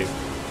MR2?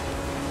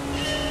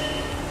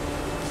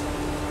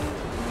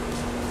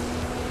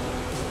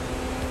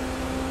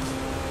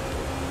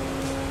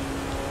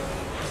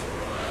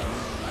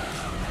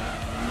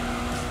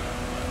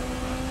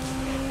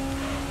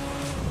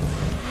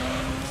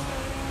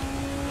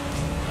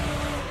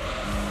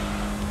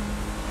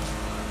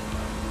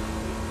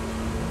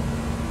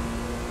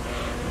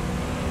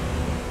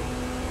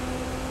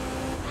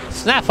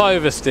 Snap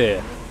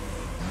oversteer.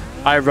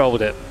 I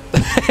rolled it.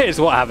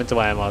 Is what happened to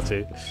my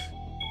MR2.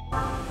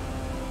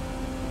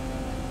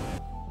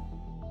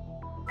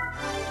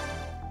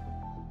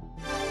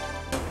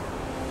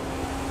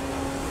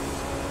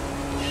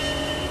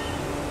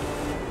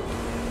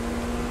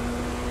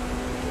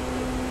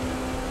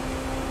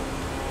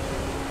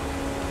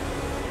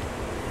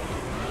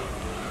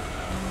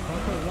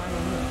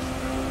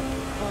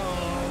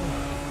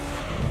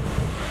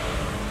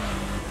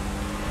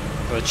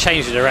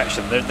 Change the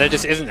direction. There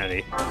just isn't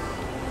any.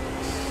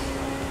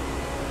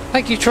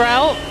 Thank you,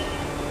 Trout.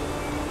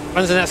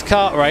 When's the next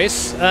kart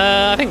race?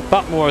 I think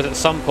Buckmore is at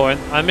some point.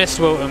 I missed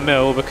Wilton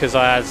Mill because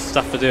I had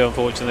stuff to do,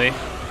 unfortunately.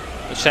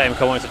 A shame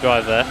because I wanted to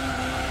drive there.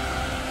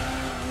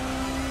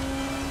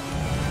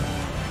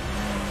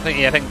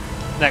 I think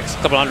next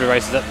couple hundred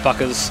races at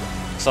Buckers.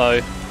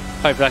 So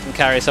hopefully I can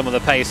carry some of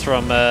the pace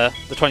from the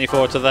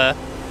 24 to there.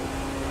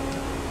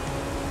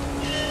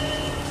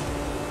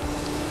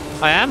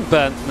 I am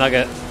burnt,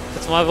 Nugget.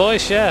 That's my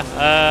voice, yeah.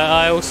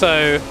 I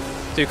also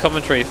do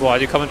commentary. Well, I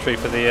do commentary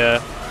for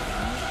the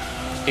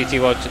ET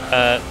World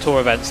Tour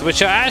events,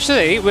 which are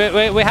actually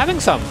we're having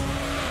some.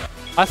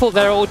 I thought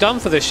they were all done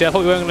for this year. I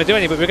thought we weren't going to do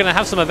any, but we're going to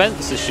have some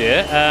events this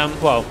year.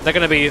 Well, they're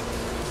going to be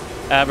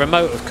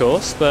remote, of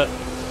course, but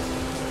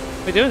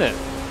we're doing it.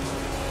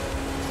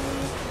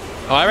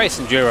 Oh, I raced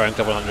Enduro in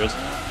couple hundred.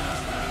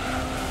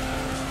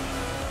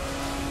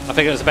 I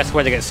think it was the best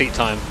way to get seat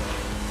time.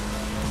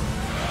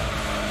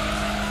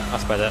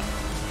 That's better.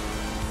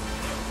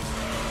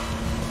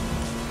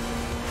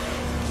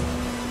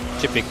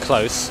 Should be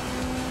close.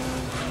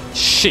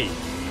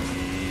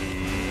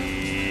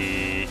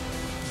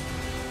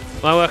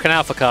 Am I working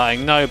out for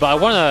karting? No, but I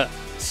want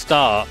to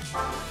start.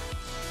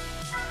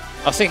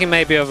 I was thinking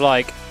maybe of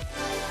like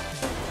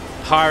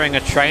hiring a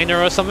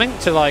trainer or something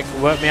to like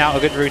work me out a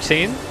good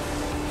routine.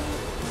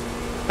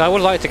 I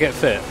would like to get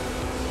fit.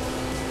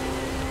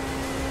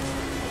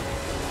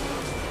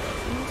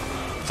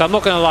 So I'm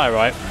not going to lie,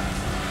 right?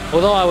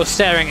 Although I was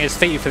staring at his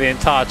feet for the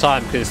entire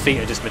time because his feet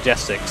are just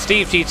majestic.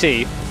 Steve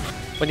GT,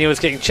 when he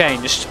was getting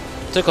changed,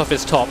 took off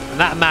his top, and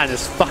that man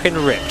is fucking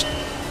ripped.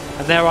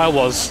 And there I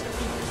was,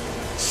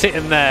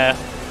 sitting there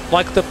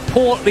like the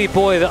portly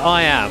boy that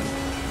I am,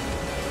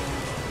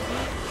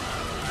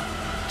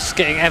 just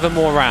getting ever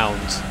more round.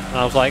 And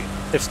I was like,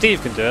 if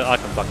Steve can do it, I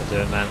can fucking do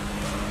it, man.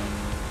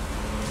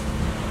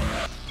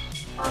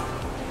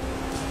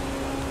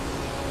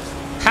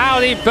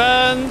 Howdy,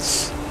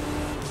 Burns.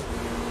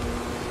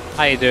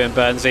 How you doing,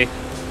 Burnsy?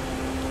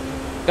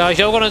 Guys,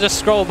 you're gonna just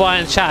scroll by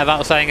and chat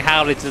about saying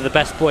howdy to the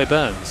best boy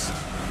Burns.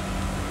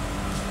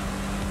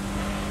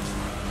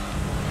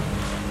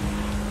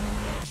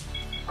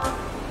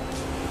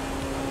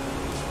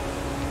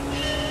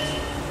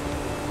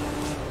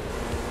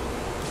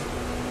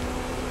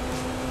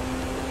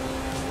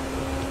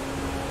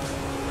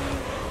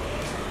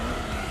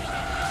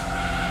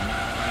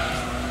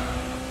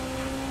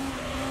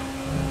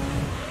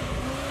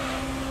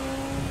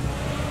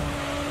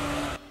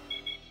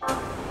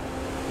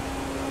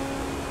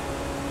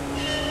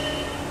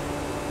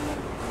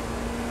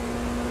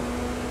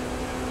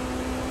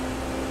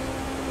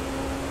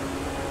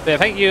 Yeah,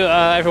 thank you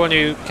everyone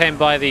who came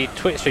by the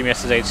Twitch stream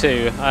yesterday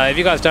too. If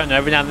you guys don't know,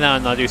 every now and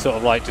then I do sort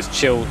of like just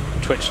chill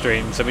Twitch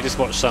streams, and we just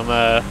watched some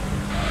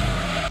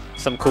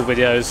cool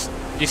videos.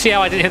 You see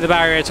how I didn't hit the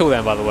barrier at all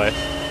then, by the way?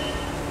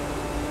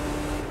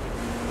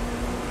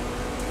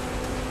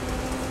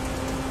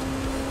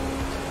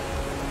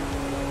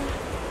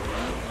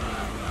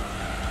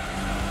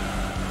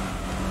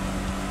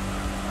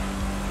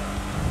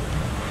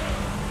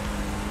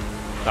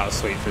 That was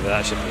sweet through there,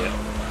 that should be it.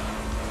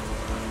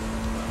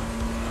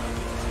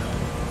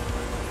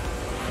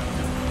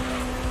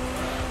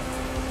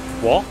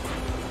 What?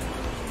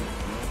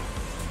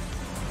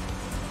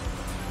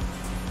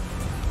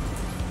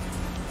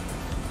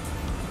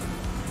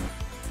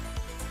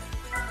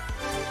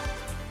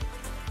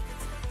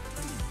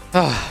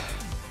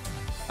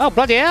 Oh,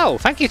 bloody hell.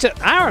 Thank you to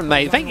Aaron,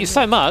 mate. Thank you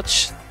so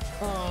much.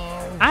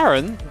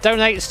 Aaron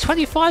donates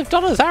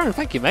 $25. Aaron,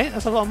 thank you, mate.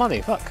 That's a lot of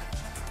money. Fuck.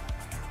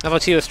 How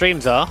about your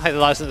streams are? I hate the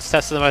license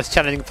test are the most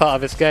challenging part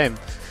of this game.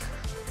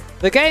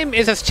 The game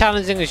is as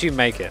challenging as you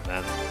make it,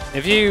 man.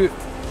 If you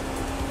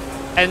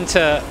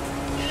enter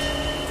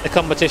a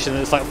competition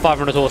that's like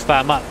 500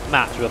 horsepower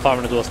match with a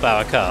 500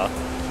 horsepower car,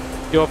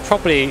 you're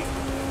probably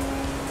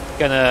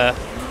gonna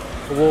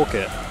walk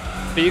it.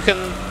 But you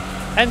can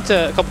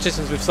enter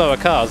competitions with slower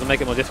cars and make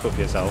it more difficult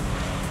for yourself.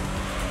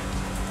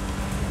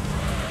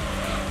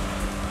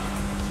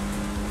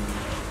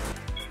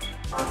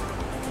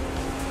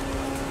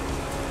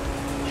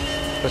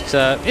 But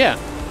yeah,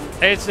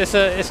 it's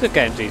a good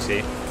game,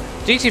 GT.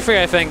 GT3,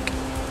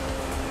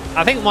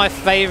 I think my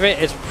favourite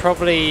is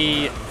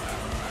probably,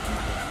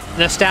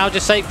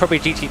 nostalgia's sake, probably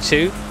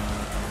GT2,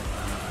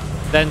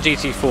 then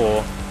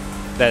GT4,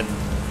 then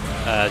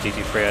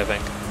GT3, I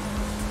think.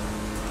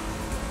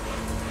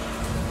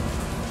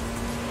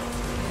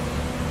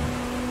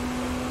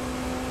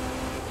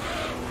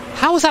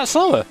 How was that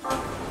slower?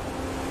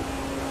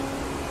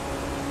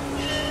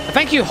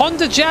 Thank you,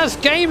 Honda Jazz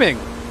Gaming.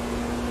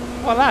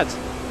 What a lad.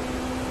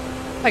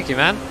 Thank you,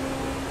 man.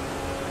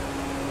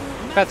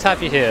 Glad to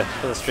have you here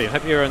for the stream.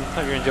 Hope you're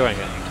enjoying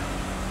it.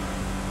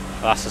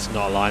 Well, that's just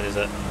not a line, is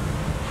it?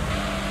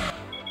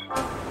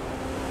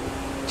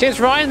 Cheers,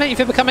 Ryan. Thank you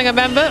for becoming a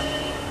member.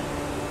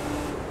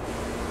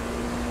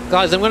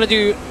 Guys, I'm going to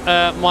do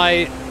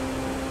my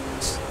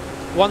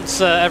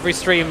once every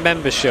stream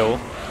member shill.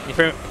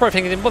 You're probably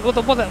thinking, what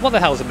the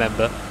hell's a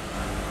member?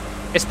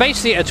 It's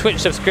basically a Twitch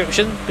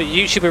subscription, but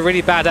YouTube are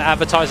really bad at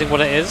advertising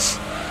what it is,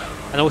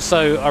 and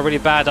also are really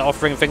bad at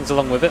offering things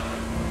along with it.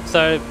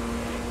 So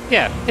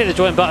yeah, hit the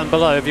join button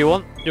below if you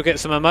want. You'll get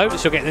some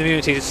emotes, you'll get the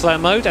immunity to slow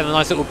mode, and a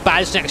nice little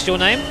badge next to your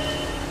name,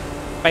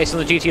 based on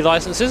the GT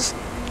licenses.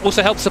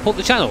 Also helps support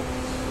the channel.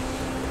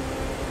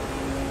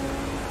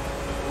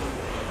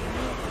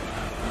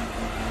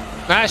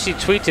 I actually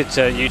tweeted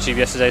to YouTube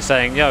yesterday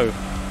saying, yo,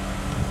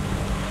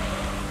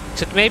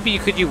 maybe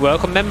could you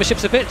work on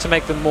memberships a bit to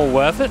make them more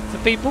worth it for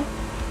people?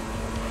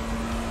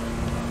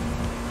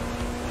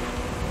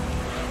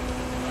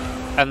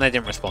 And they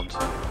didn't respond.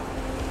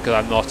 Because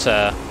I'm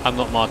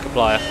not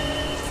Markiplier.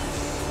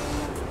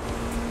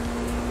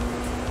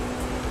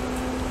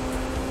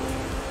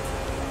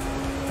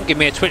 Give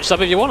me a Twitch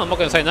sub if you want, I'm not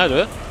going to say no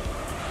to it.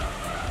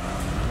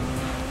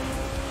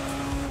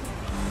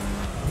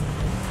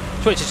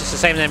 Twitch is just the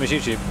same name as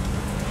YouTube.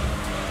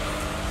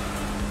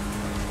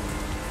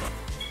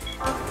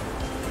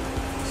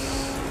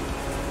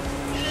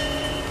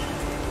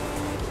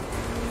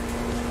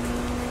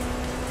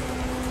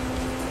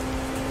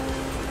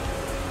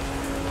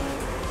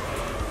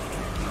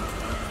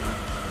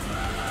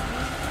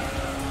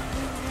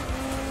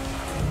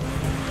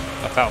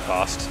 I felt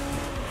fast.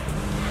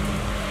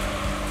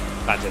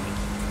 That didn't.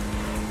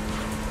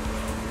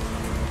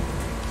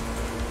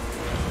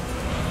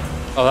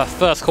 Oh, that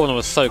first corner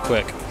was so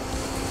quick.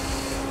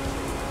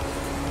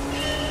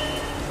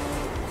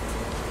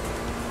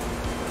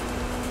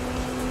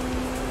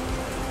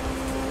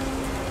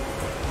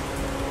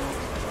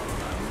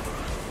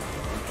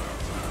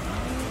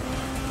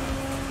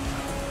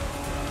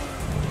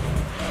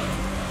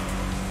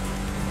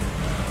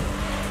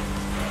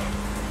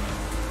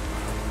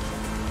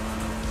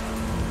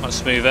 Much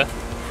smoother.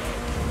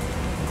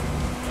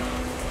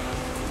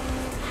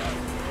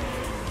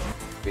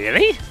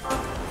 Really?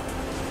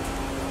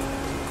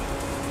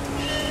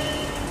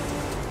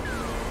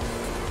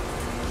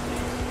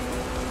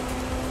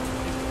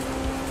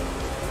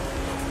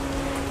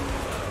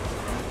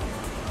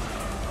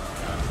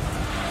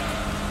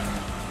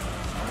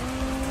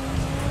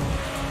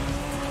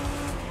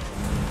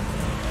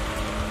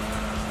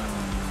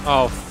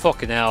 Oh,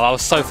 fucking hell. I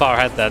was so far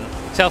ahead then.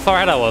 See how far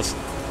ahead I was?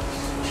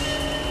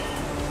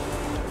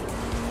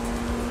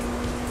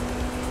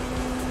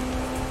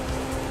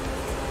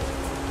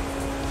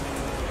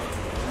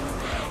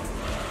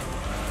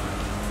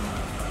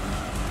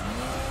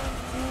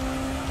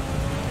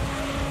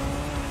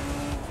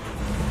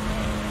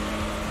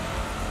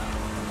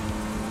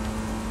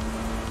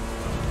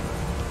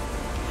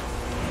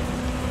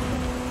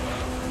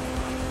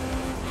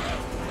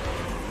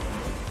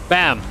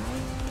 Bam!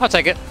 I'll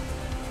take it.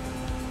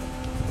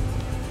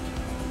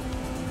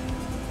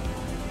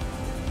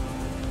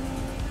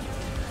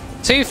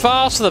 Too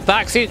fast for the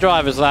backseat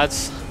drivers,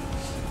 lads.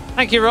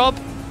 Thank you, Rob.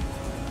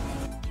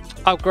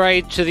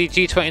 Upgrade to the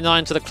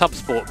G29 to the Club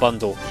Sport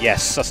bundle.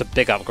 Yes, that's a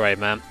big upgrade,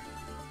 man.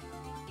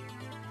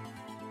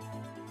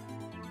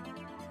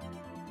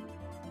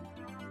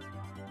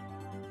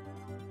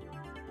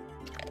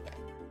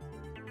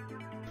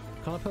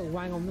 Can I put a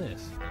wang on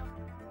this?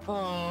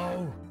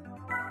 Oh!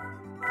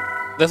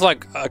 There's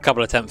like a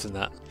couple attempts in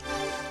that.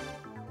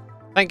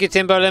 Thank you,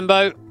 Timbo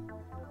Limbo.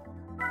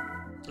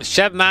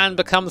 Chevman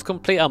becomes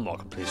complete. I'm not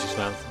completist,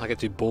 man. I get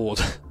too bored.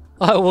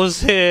 I was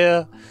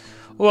here.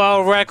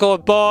 World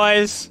record,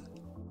 boys.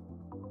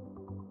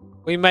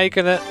 We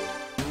making it.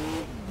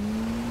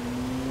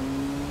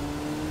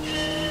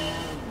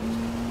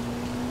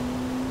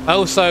 I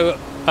also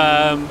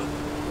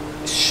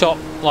shot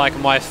like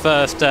my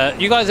first.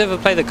 You guys ever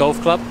play the golf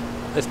club?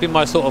 It's been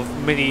my sort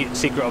of mini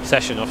secret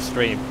obsession off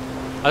stream.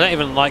 I don't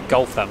even like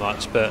golf that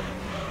much, but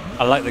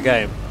I like the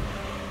game.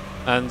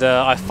 And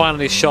I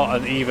finally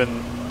shot an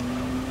even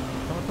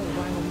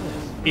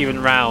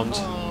round.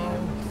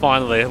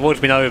 Finally, it's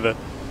always been over.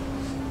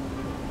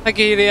 Thank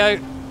you, Leo.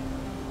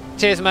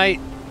 Cheers, mate.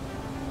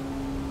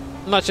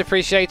 Much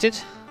appreciated.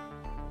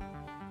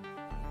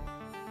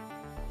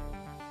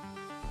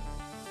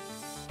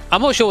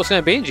 I'm not sure what's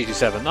going to be in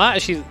GT7. I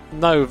actually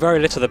know very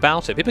little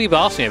about it. People keep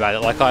asking me about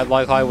it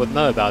like I would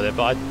know about it,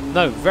 but I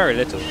know very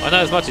little. I know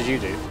as much as you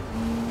do.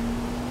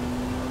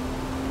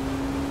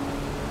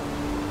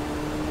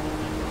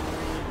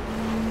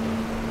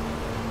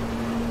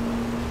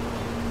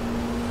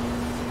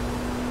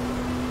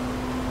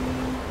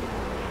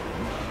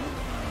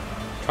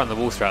 Trying the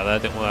wall throughout there,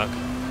 didn't work.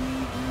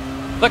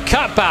 The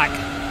cutback!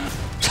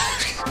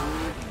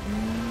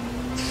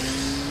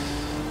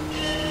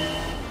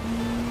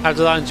 How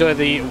did I enjoy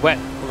the wet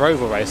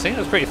roval racing? It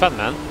was pretty fun,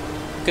 man.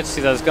 Good to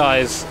see those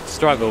guys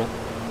struggle.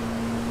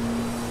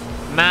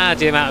 Mad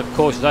the amount of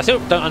cautions. I still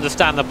don't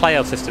understand the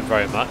playoff system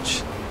very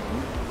much.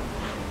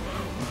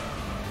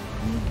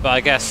 But I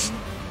guess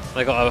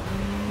they got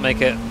to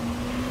make it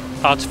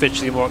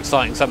artificially more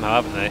exciting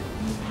somehow, haven't they?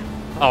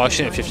 Oh, I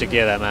shouldn't have shifted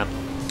gear there, man.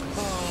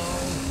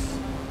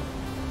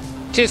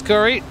 Cheers,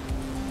 Corey.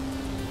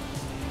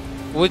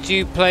 Would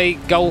you play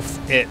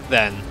golf it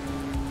then?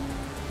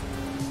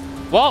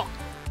 What?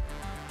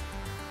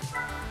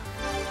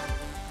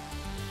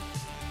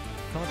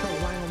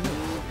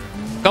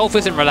 Golf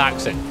isn't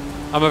relaxing.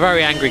 I'm a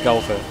very angry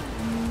golfer.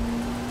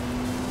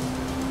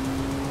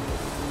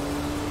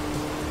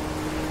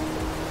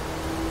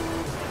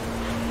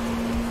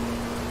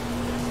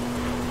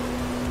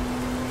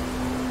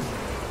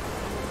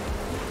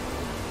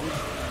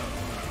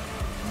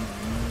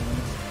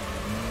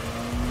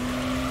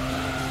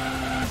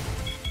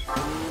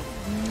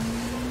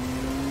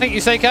 Thank you,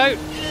 Seiko.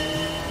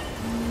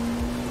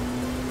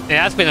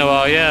 Yeah, it's been a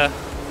while, yeah.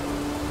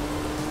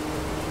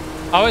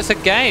 Oh, it's a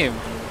game.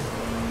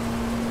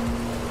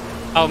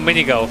 Oh,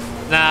 mini golf.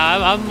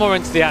 Nah, I'm more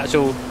into the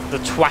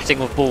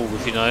twatting of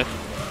balls, you know.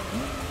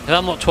 If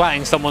I'm not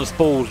twatting someone's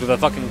balls with a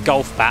fucking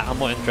golf bat, I'm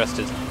not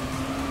interested.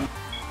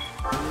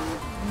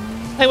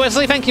 Hey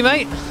Wesley, thank you,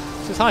 mate.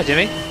 Says hi,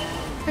 Jimmy.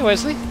 Hey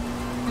Wesley.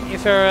 Thank you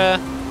for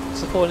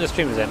supporting the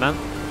streamers there, man.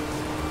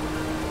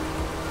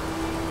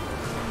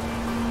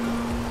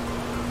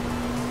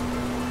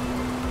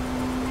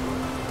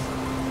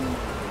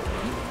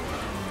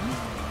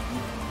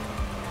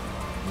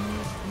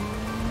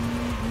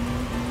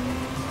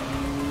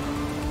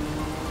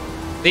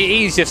 The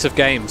easiest of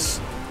games.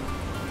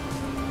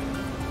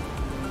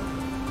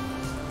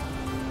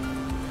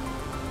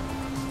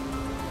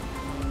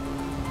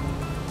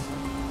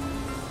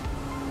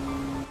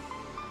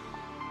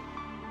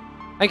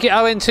 Thank you,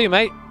 Owen, too,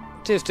 mate.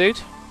 Cheers, dude.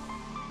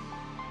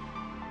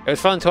 It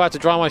was fun until I had to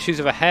dry my shoes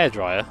with a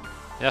hairdryer.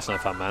 Yeah, that's no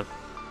fun, man.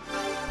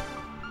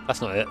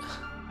 That's not it.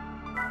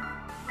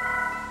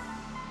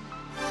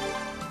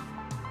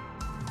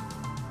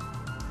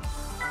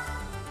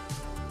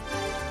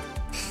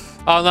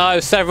 Oh no,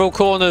 several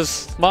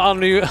corners. My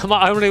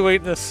only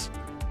weakness.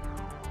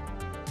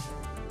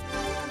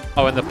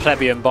 Oh, and the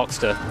plebeian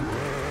Boxster.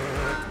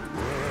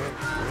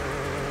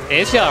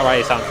 Here's the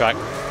RA soundtrack.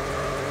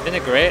 Isn't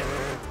it great?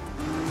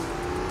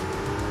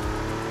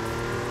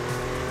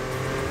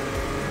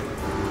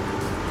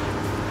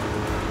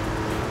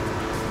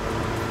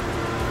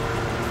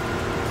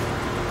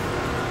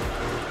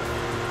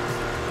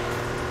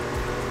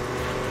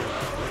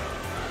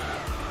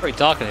 Very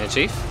dark in here,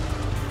 Chief.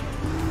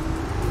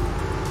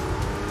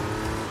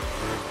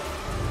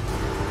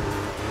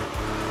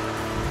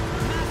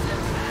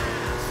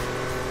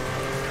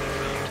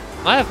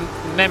 I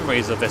have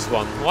memories of this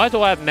one. Why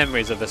do I have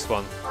memories of this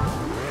one?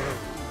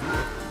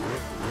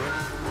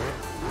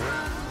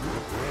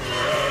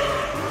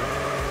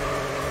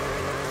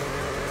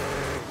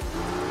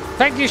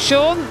 Thank you,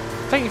 Sean.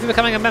 Thank you for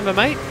becoming a member,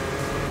 mate.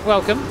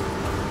 Welcome.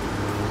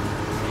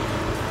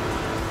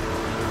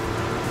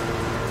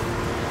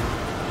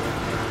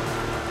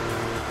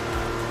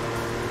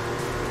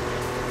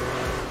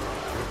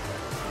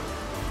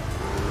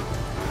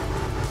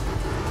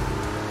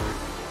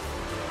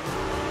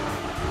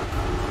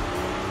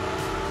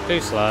 Too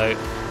slow.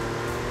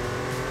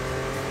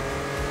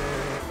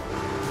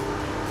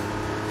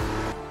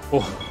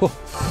 Oh.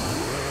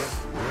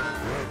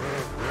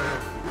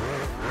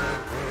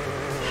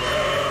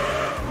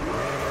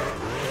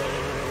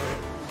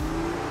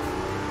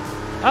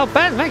 Oh,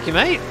 Ben, thank you,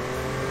 mate.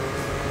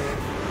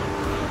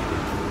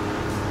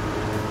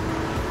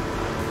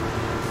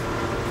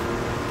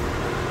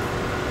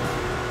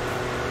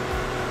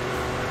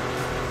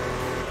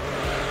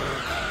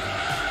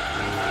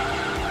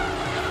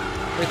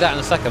 Read that in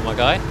a second, my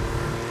guy.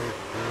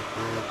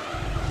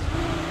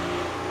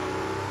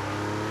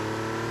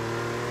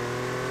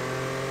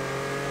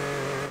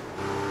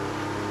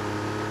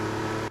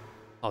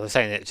 Oh, they're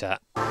saying it, chat.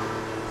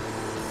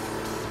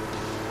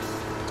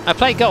 I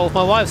play golf.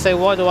 My wife say,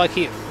 why do I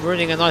keep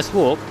ruining a nice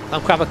walk?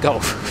 I'm crap at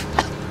golf.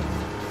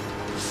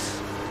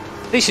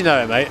 At least you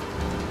know it, mate.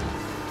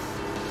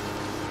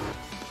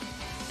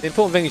 The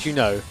important thing is you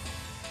know.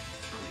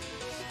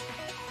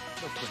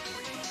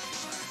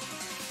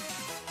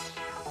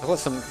 I've got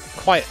some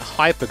quite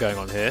hyper going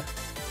on here.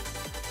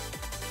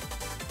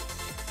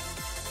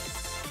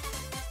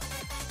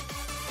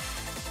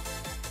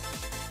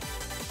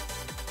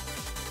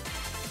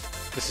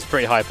 This is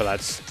pretty hyper,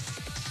 lads.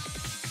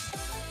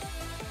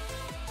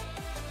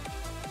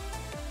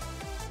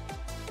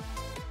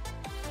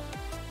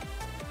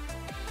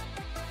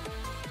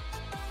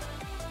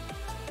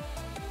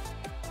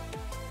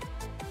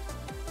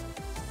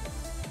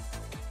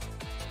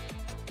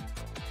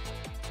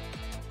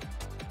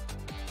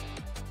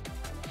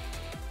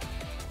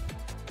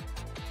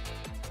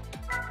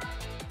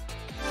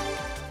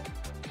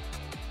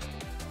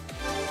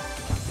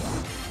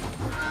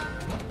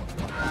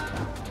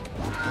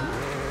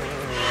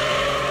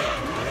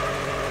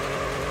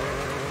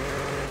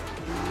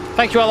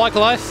 Thank you, I like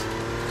life.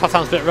 That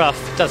sounds a bit rough.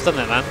 It does,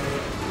 doesn't it, man?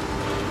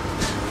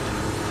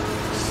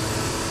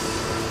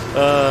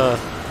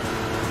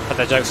 Had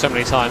that joke so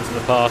many times in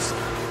the past.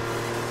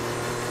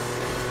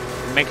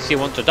 It makes you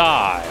want to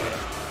die.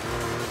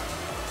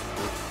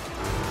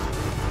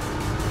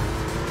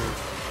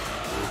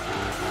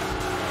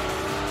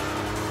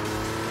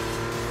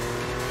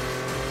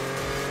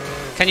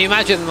 Can you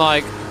imagine,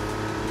 like,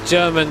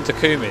 German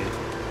Takumi?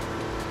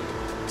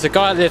 There's a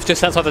guy that lives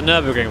just outside the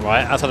Nürburgring,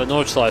 right? Outside the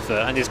Nordschleife,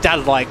 and his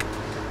dad, like,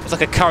 it's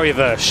like a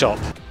currywurst shop.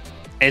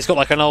 And he's got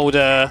like an old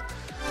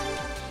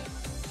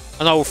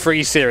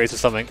 3 Series or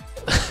something.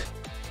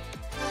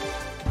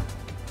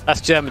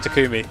 That's German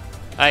Takumi.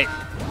 Hey.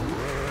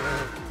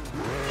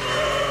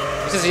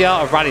 This is the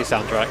Art of Rally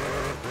soundtrack.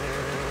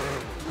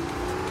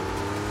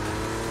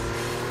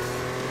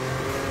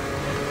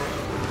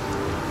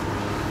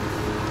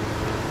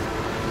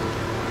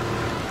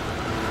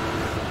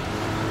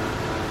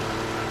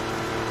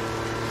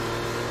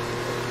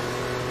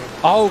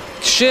 Oh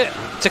shit!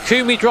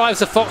 Takumi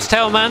drives a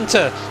Foxtail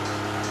Manta.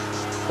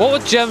 What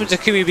would German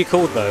Takumi be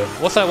called though?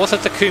 What's a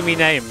Takumi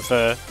name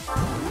for?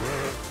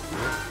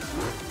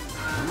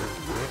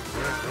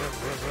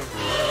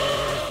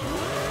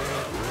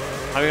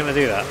 How are we gonna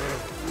do that?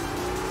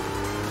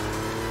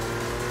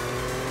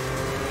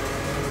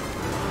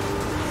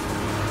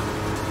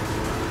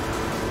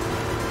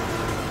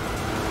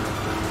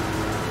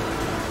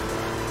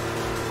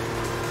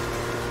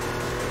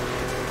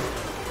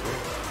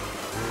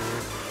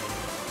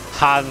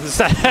 Hans.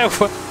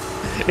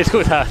 It's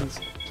called Hans.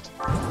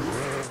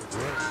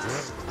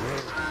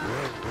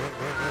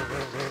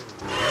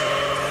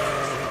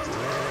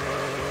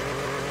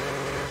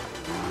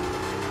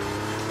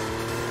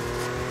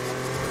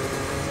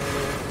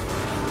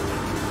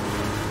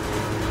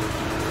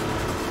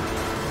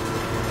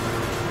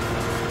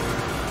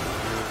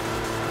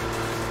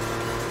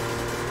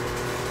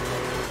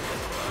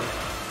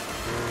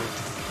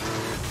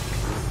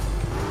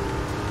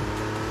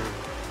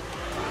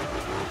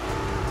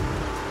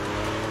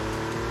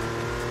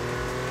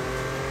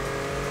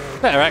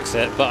 Better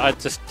exit, but I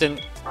just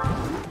didn't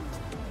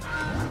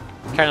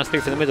carry on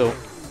speed for the middle.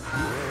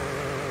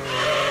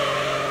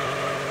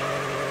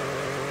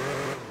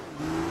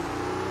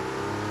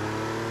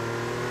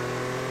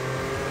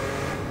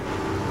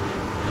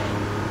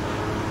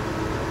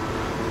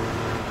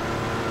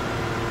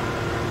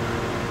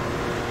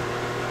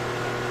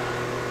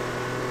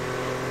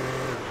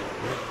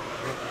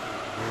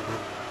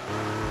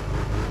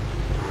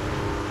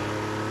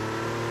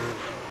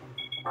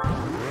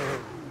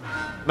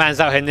 Man's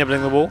out here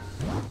nibbling the wall.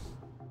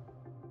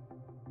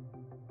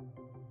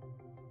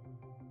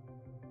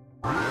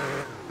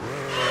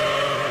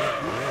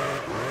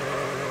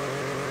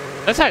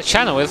 There's that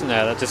channel, isn't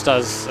there, that just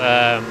does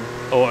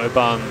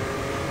Autobahn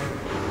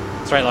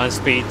straight line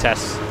speed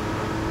tests.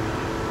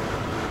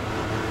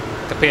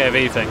 Like a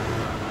POV thing.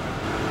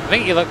 I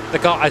think you look a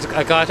guy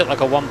took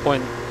like a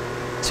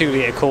 1.2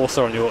 litre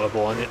Corsa on the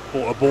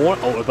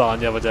Autobahn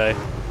the other day.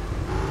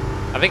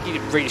 I think he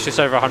reached just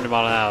over 100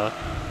 mile an hour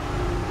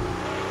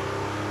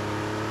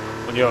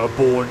on the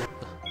Autobahn.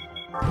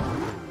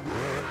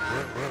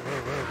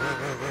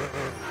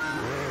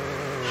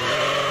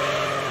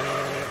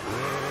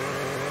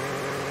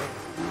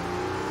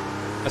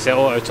 That's the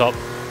auto top.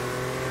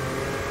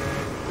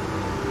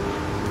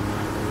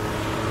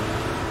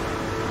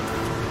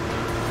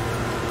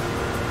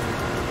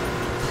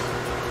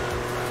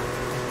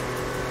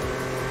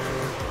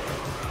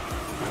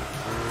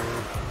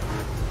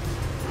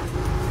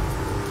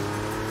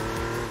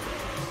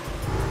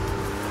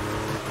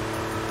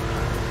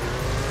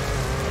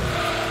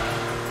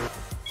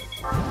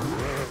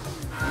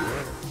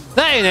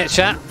 That ain't it,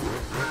 chat.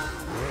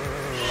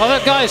 Oh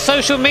look guys,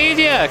 social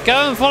media!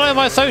 Go and follow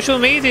my social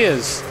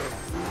medias!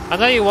 I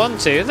know you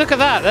want to. Look at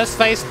that, there's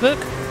Facebook.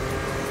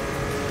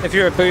 If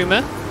you're a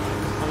boomer.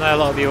 I know a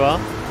lot of you are.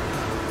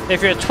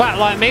 If you're a twat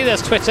like me,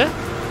 there's Twitter.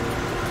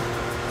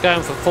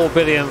 Going for 4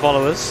 billion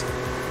followers.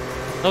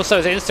 And also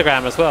there's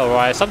Instagram as well, where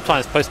I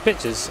sometimes post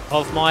pictures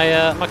of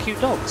my my cute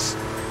dogs.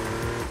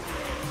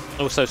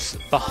 Also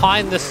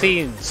behind the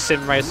scenes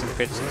sim racing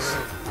pictures.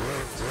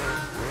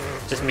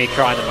 Just me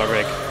crying in my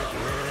rig.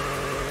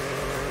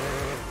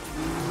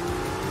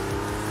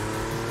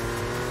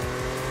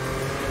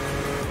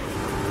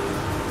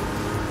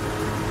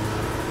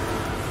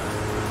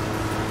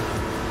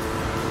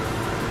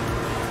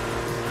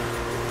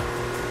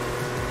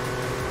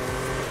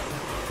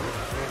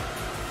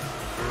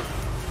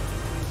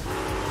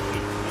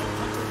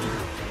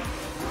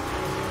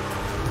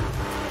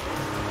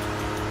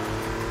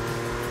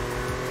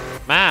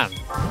 Man.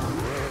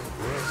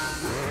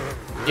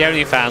 The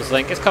OnlyFans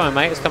link. It's coming,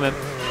 mate. It's coming.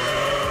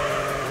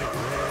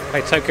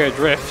 Hey, Tokyo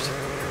Drift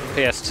on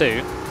PS2.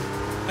 I'm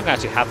going to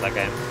actually have that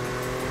game.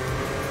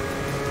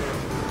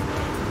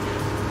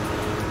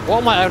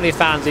 What might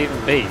OnlyFans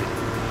even be?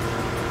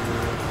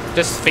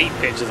 Just feet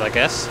pictures, I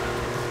guess.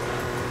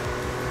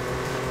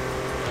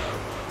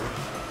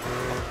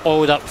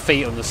 Oiled up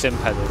feet on the sim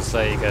pedals.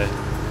 There you go.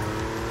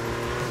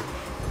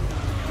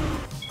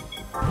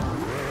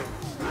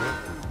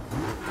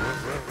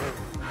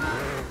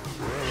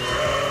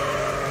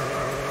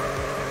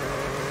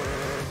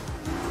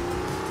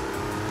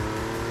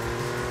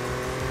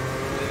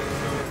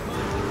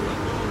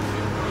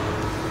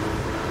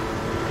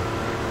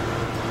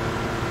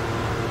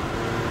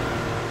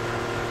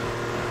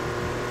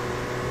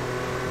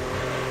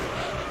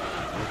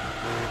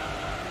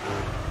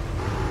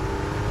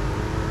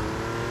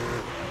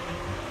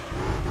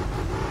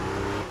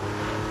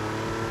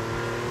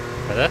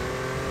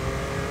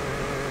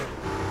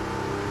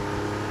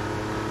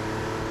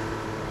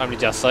 Only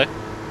just so.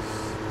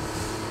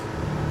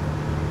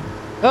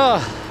 Oh,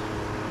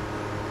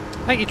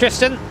 thank you,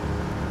 Tristan.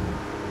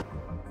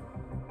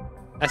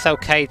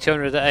 SLK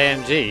 200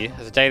 AMG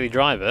as a daily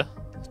driver.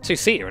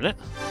 2-seater, isn't it?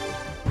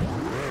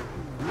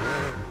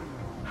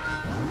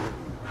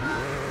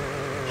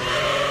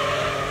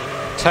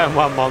 Turn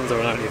 1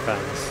 Monza on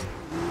OnlyFans.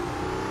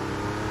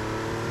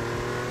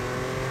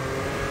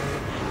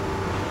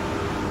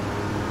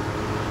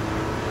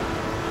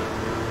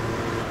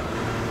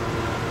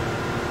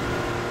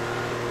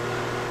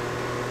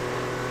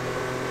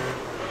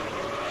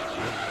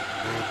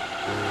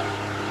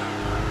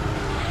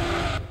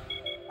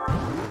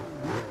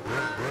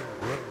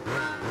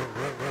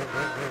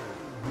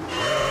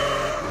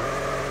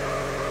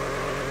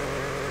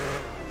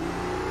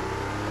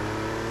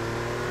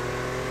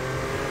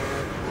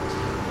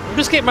 I'm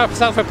just getting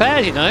myself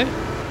prepared, you know.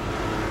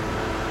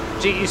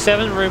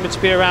 GT7 rumoured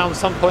to be around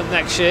some point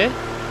next year.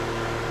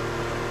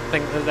 I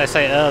think that they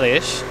say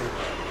early-ish.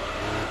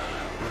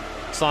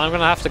 So I'm going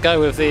to have to go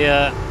with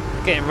the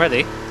getting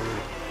ready.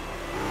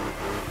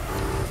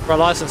 For a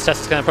license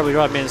test, it's going to probably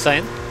drive me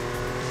insane.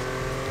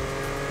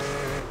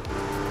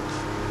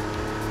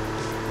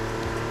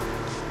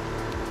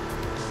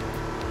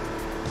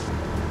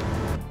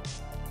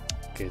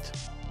 Good.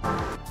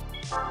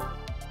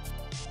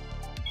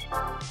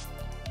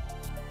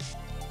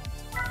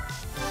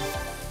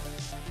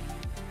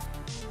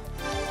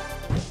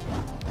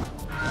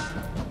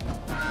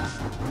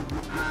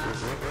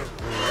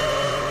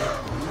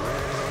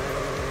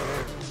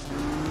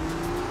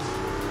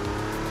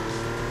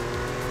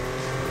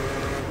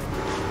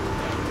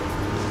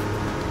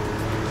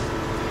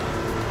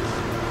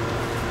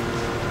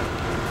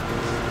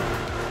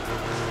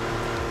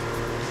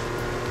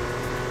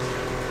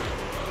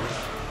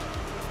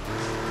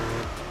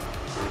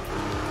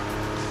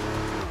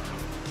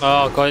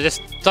 Oh god, it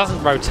just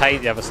doesn't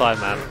rotate the other side,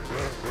 man.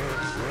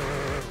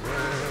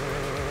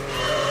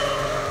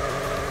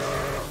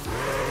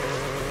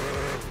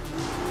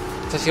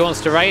 So she wants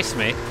to race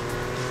me.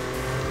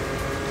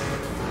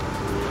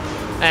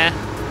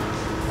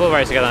 We'll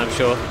race together, I'm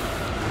sure.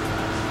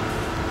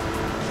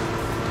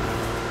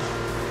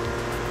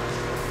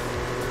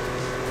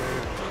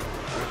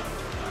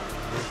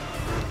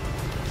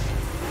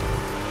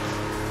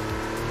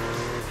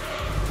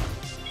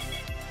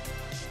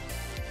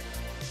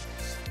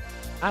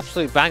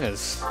 Absolute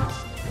bangers.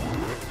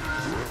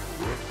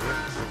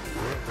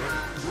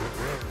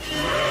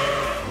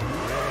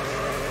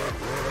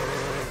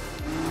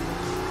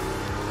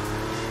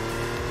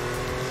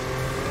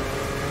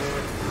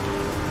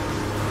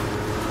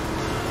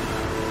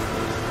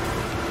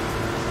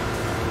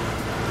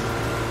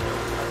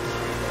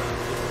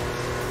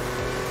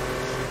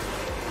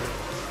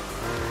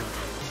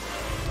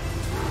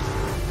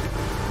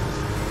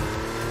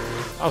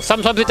 Oh,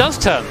 sometimes it does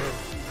turn.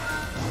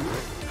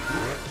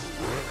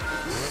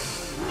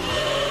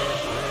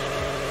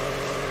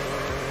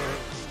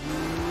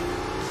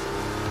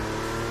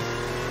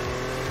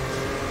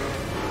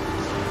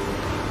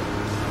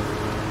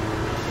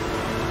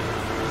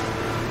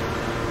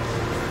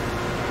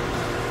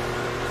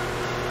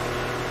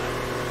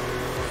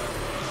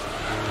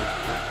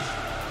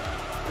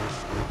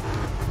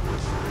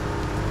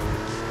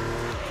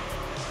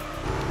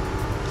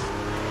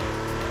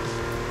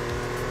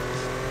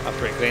 That's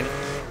pretty clean.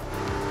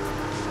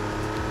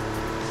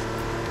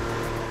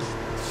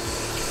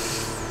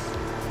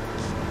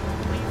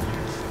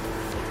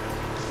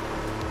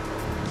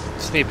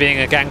 Just me being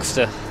a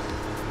gangster.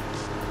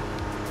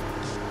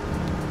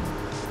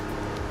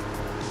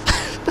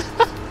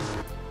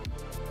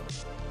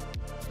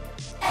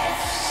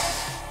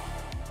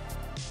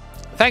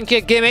 Thank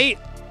you, Gimme.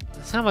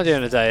 How am I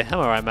doing today? I'm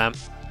alright, man.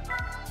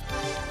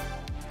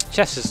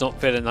 Chest is not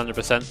feeling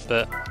 100%,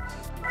 but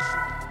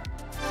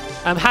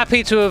I'm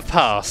happy to have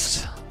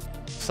passed.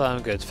 So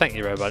I'm good. Thank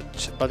you,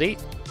 Robot Buddy.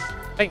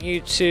 Thank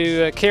you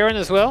to Kieran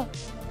as well.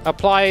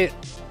 Apply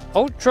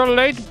ultra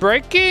late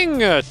braking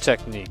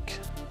technique.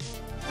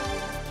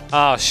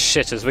 Ah,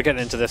 shitters. We're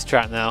getting into this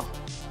track now.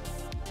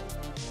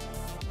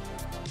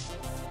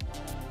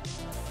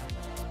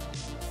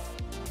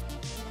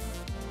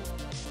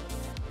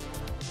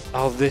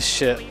 Oh, this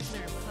shit.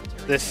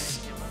 This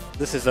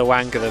is the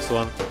wanker, this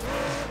one.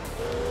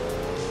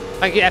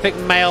 Thank you, Epic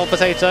Male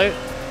Potato.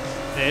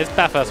 It is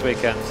Bathurst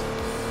weekend.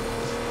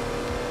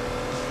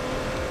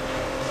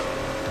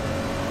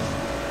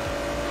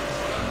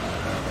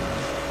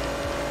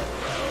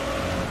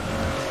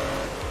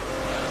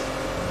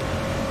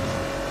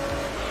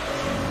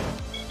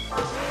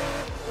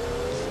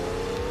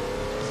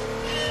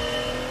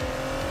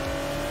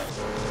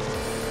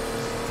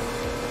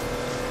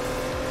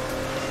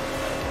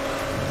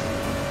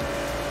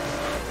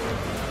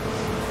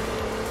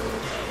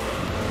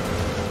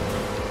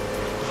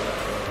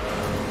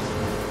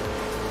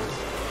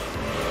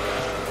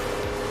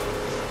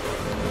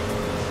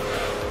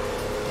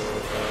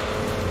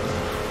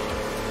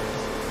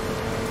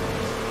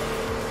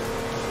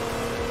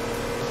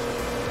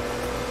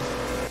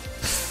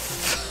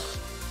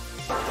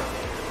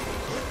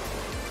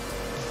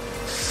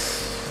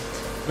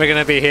 We're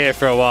gonna be here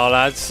for a while,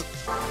 lads.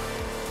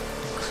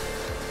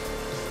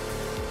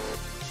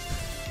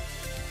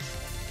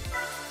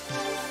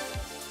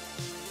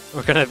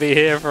 We're gonna be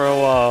here for a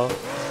while.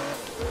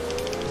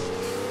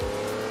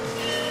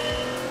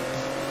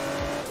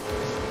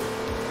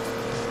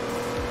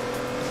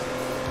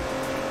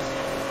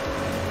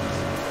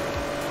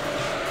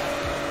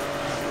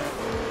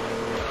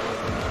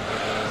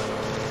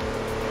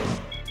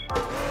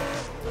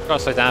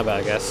 Gotta slow down a bit,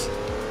 I guess.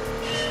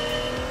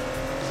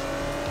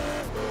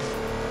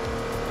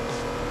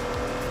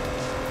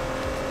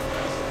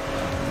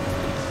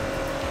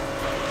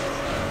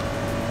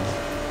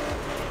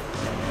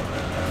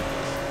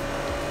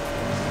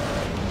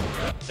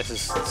 This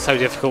is so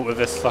difficult with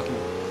this fucking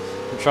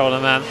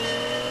controller, man.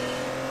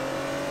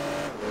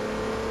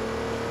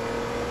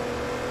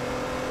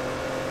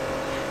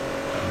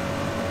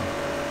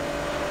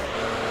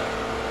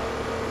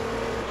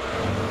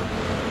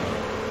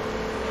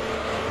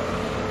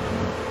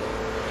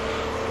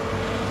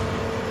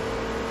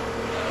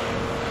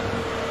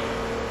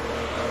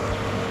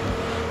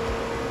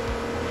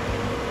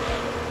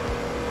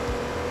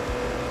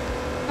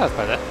 That was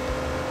better.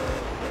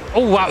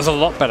 Oh, that was a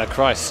lot better,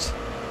 Christ.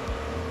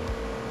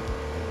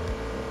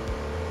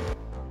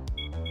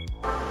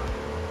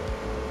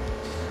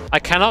 I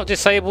cannot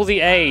disable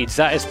the aids.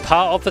 That is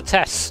part of the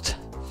test.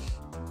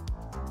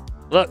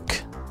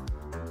 Look.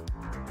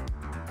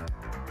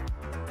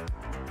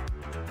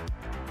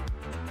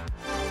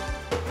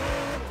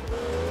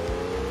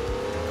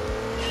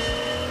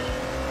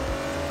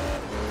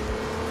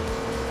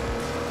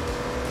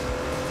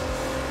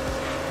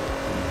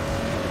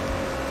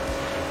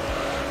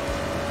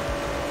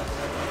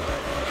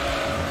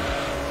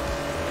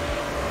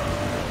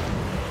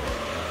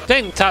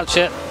 Didn't touch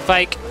it.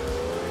 Fake.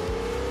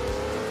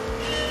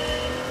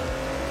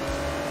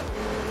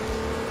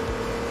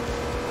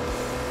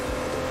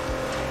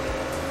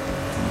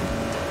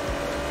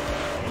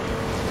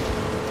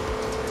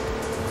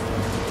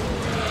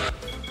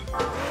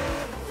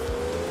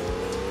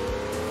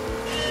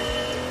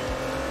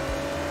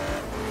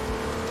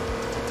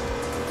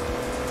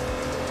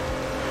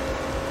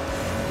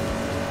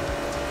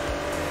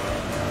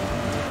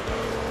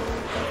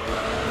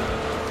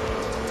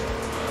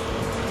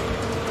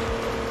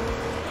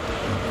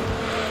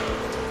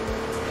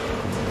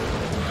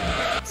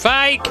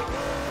 Fake!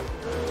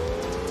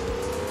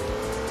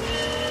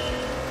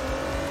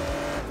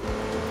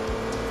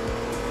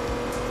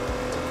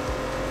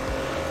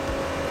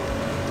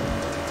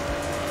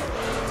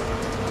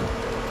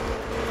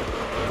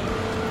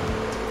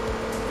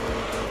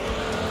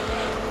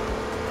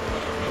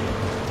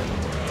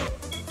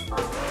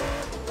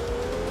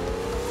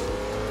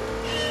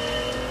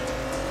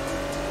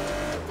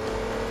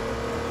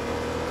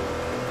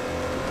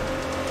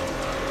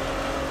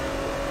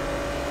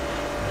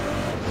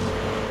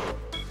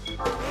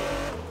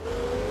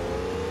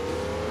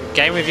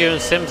 Game review and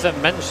Sims that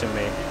mentioned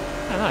me.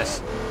 Oh, nice.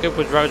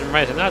 Goodwood Road and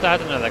Racing. No, I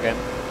didn't know that game.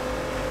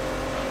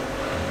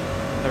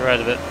 Never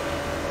heard of it.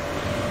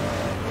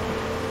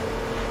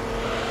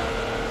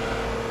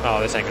 Oh,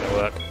 this ain't gonna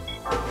work.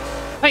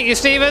 Thank you,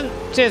 Stephen.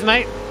 Cheers,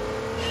 mate.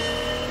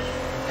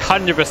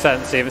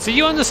 100%, Stephen. So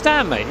you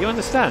understand, mate. You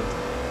understand.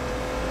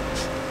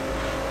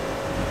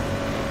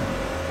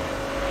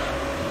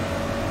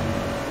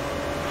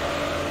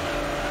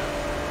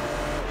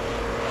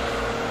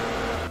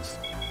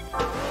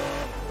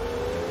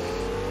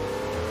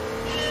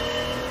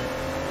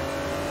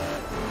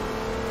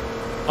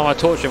 Am I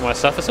torturing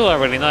myself? That's all I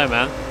really know,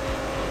 man.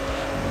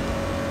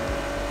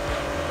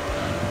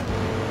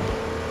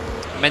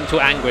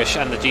 Mental Anguish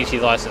and the GT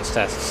license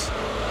tests.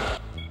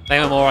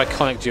 Name a more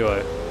iconic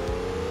duo.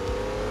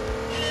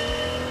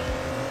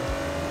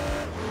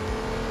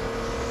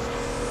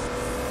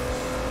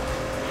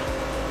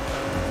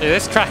 Yeah,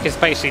 this track is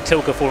basically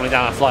Tilka falling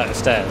down a flight of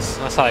stairs.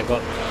 That's how it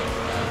got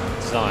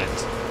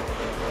designed.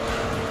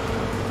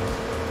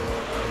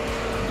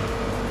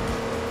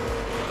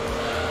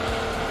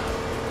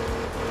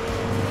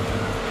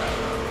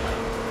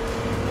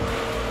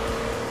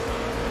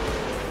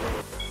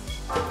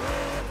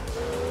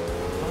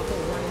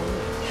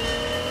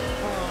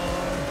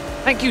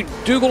 Thank you,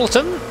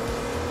 Dougleton.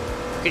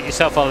 Get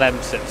yourself a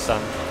lem sip, son.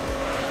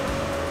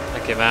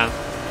 Thank you, man.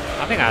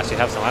 I think I actually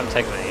have some. I haven't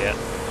taken it yet.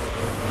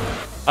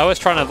 I always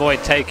try and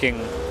avoid taking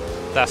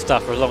that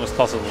stuff for as long as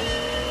possible.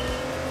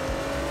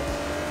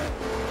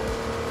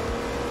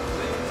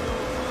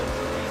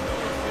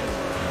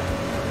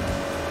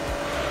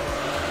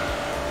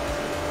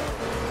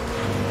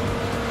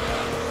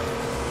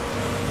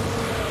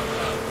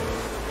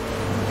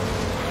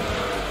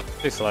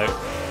 Too slow.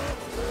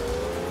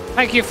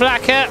 Thank you,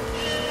 Flacker.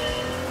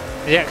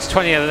 The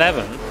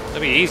X2011.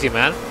 That'll be easy,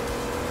 man.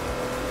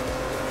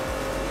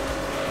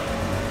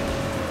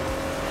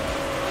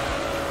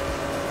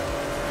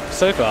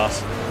 So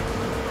fast.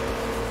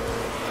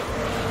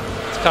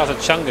 This car's a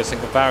chungus in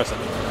comparison.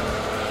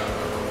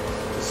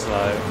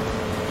 Slow.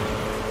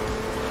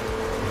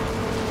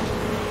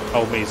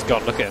 Oh, me's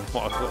God, look at him.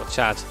 What a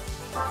Chad.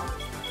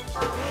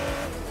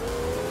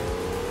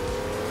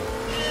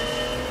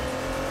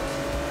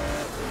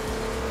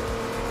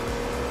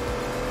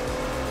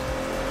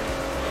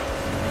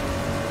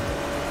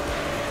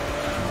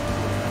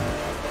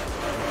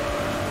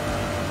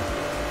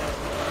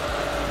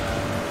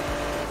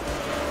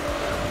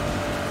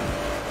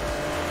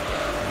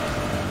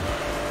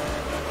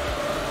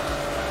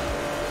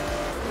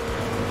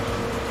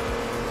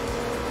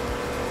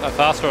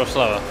 Faster or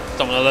slower?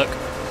 Don't want to look.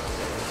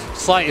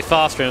 Slightly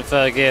faster in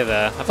third gear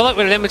there. I feel like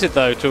we're limited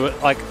though to,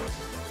 like,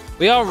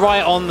 we are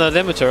right on the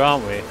limiter,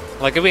 aren't we?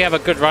 Like, if we have a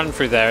good run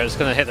through there, it's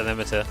going to hit the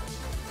limiter.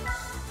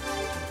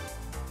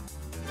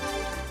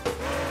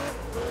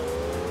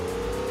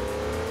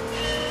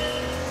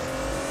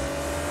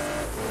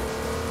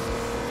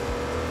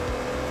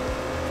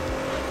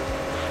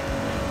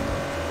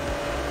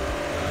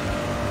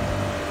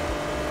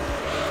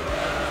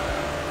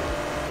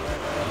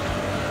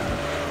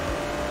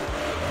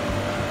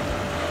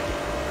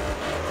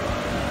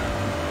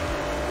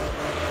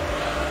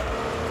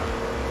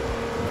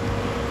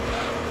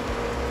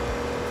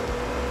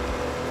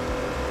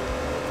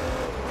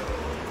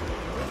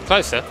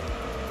 Closer.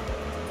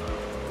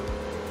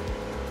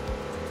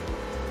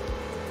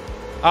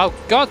 Oh,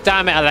 god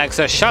damn it,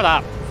 Alexa, shut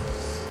up.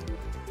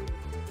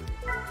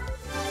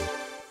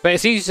 But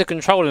it's easy to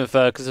control in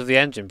third because of the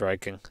engine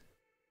braking.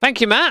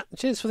 Thank you, Matt.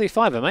 Cheers for the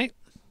fiver, mate.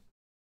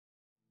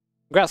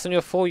 Congrats on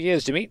your 4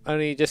 years, Jimmy.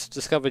 Only just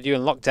discovered you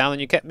in lockdown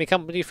and you kept me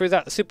company through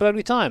that super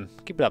lonely time.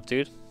 Keep it up,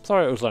 dude.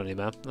 Sorry it was lonely,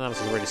 man. That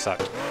was really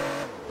sucked.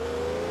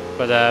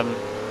 But,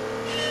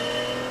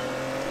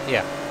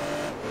 yeah.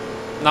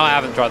 No, I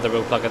haven't tried the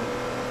real plugin.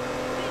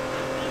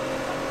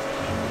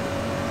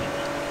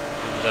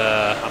 And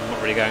I'm not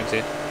really going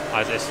to.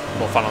 It's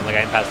more fun on the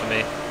gamepad for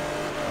me.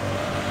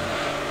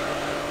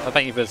 But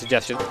thank you for the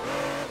suggestion.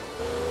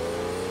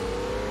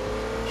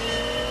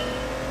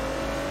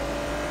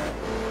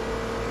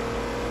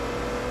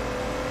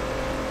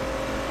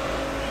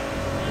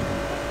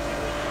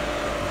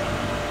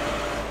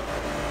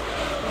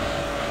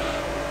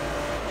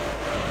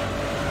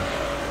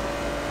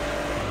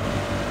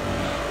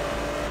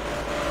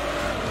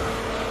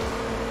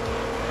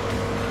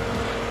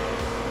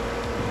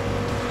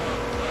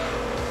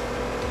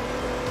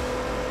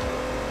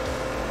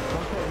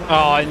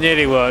 Oh, it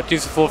nearly worked.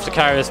 Use the fourth to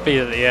carry the speed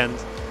at the end.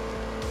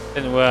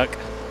 Didn't work.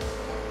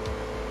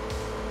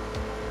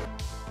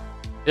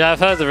 Yeah, I've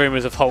heard the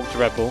rumours of Hulk to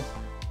Red Bull.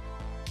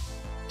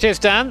 Cheers,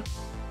 Dan.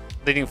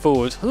 Leading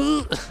forward.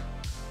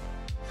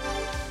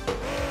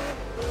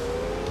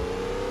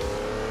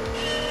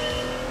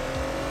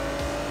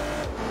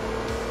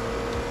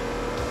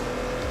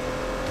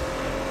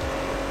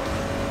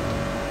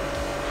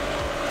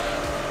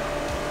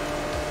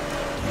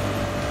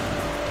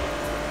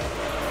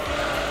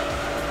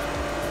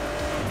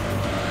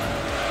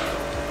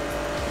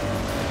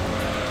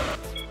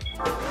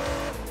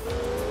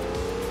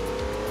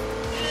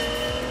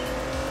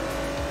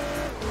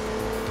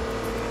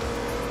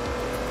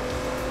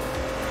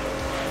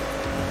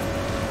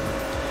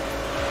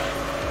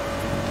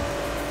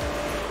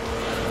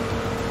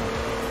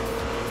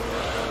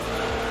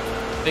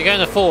 You're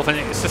going to fourth and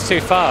it's just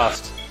too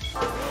fast.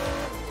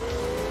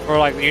 Or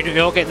like you're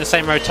not getting the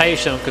same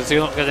rotation because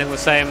you're not getting the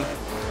same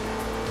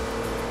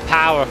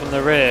power from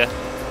the rear.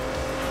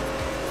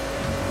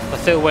 I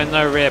still win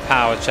no rear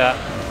power, chat.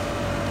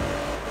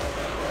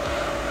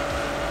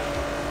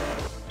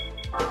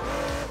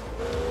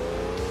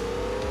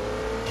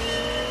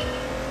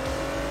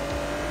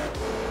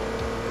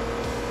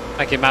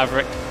 Thank you,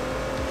 Maverick.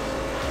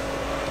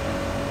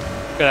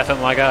 Good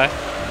effort, my guy.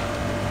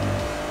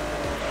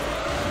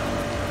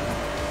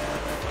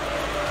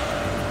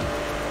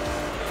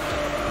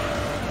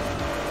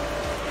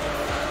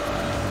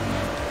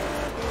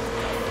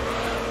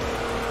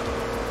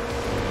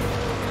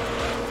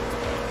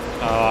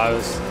 Oh, I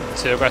was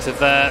too aggressive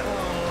there.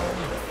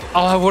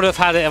 Oh, I would have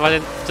had it if I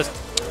didn't just...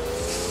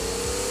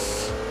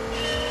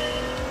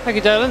 Thank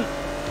you, Dylan.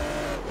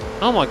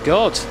 Oh my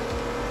god.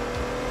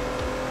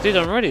 Dude,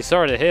 I'm really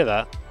sorry to hear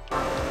that.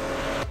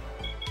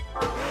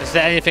 Is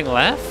there anything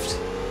left?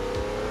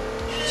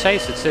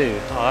 Chaser 2.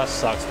 Oh, that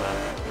sucks,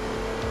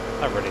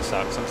 man. That really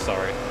sucks. I'm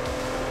sorry.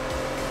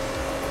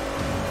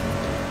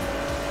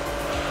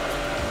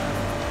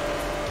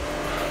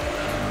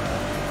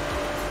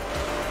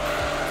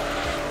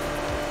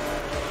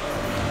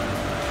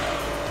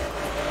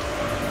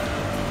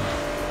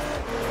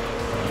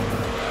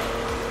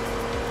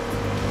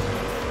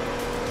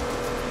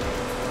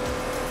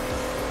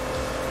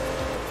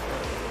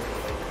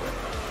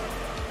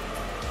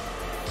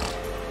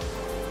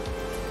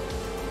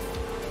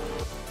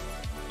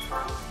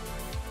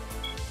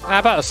 How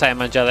about the same,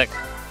 Angelic?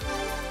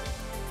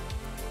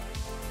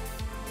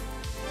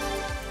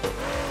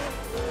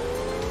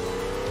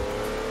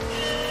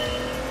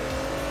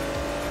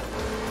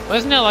 Well,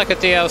 isn't there like a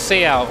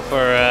DLC out for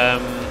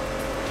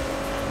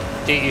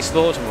GT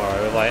Sport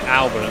tomorrow with like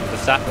Albon and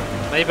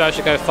Verstappen? Maybe I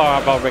should go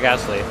far above Rick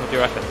Astley. What do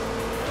you reckon?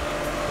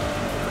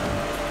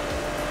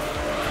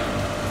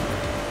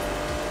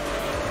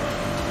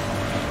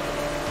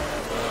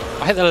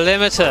 I hit the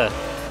limiter.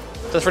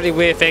 That's really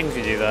weird thing if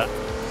you do that.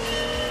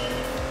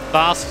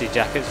 Varsity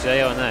jackets,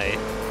 J or N A?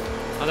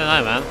 I don't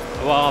know, man.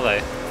 What are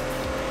they?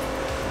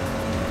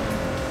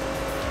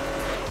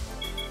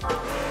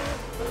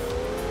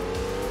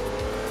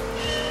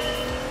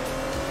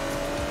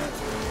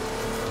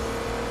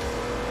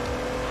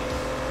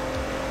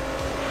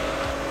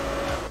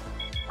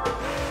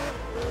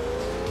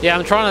 Yeah,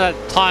 I'm trying to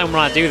that time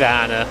when I do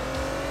that, Anna.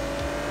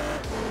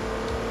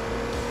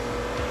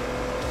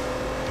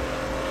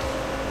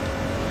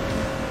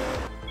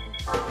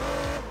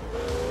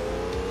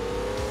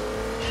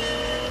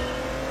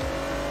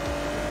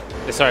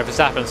 Sorry,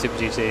 Verstappen Super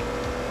GT.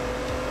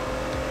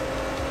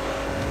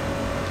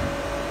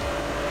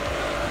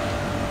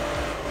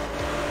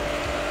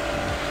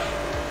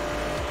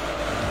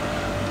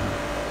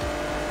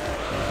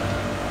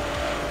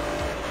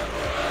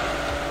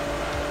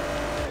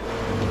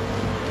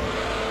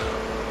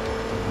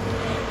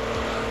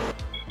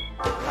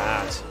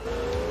 Bad.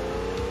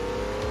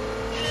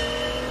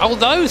 Oh,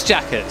 those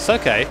jackets.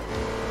 Okay.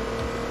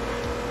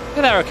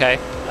 Yeah, they're okay,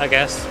 I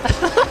guess.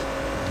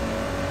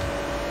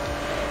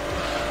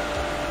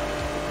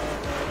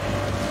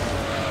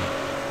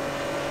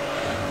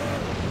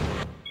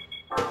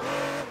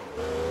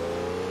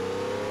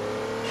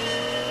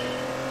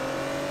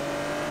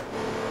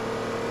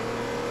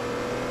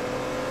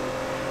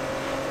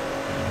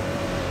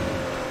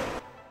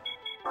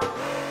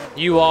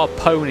 You are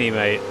pony,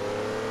 mate.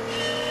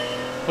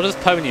 What does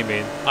pony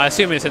mean? I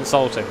assume it's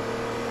insulting.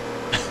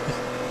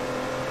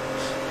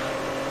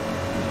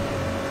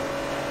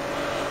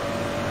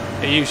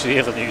 It usually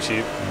is on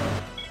YouTube.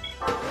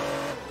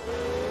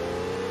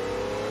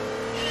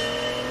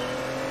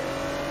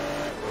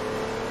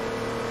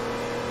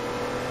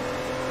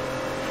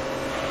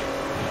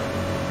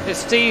 It's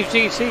Steve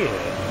GT here.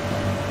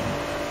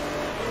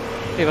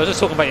 Yeah, I was just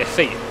talking about your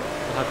feet.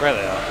 How great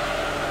they are.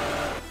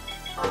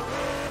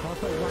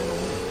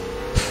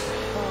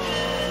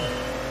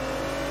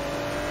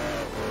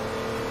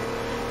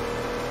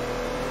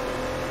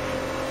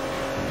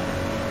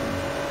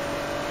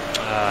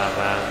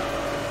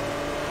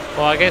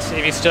 Well, I guess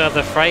if you still have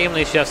the frame, at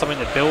least you have something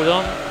to build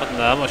on. I don't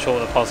know, I'm not sure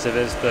what the positive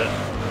is, but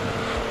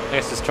I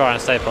guess just try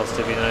and stay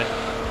positive, you know.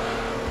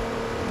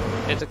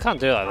 It can't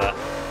do it like that.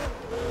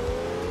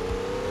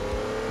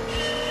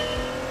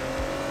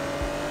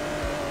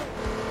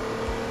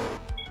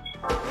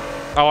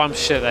 Oh, I'm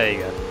shit. There you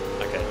go.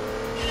 Okay.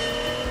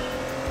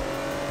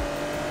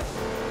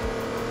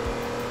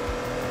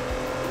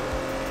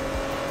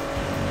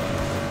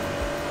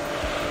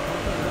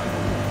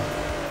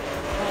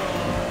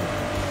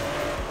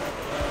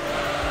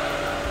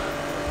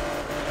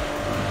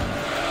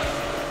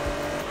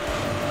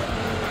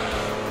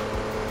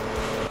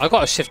 I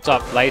got to shift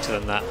up later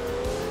than that.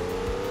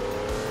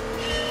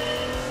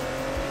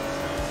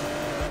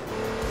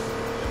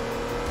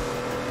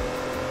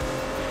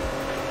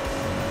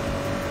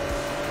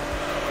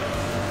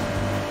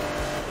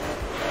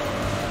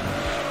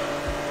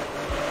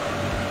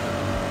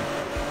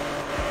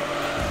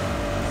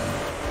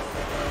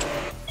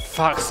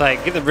 Fuck's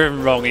sake, get the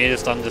rhythm wrong and you're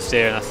just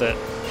understeer and that's it.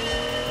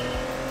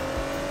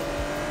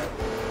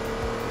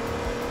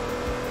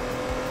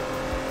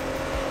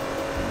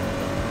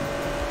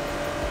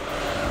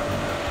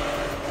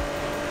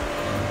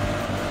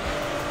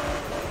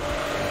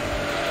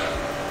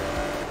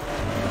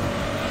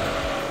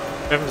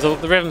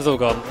 The rhythm's all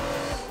gone.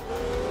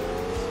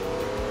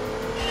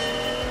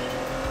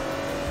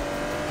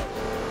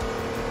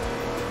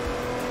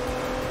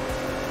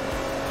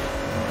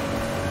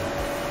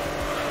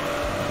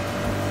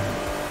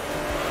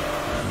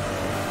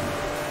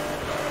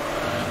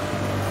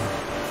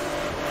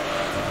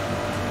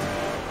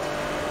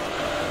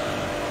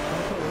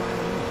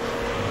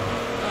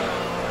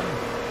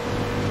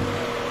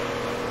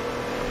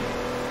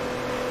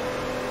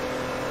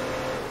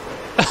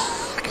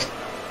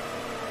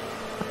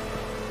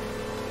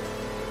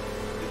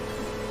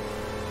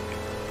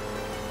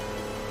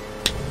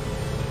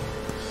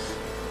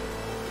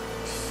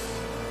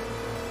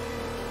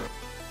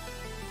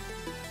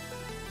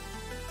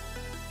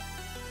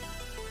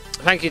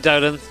 Thank you,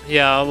 Dolan.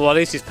 Yeah, well, at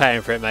least he's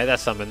paying for it, mate.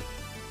 That's something.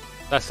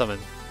 That's something.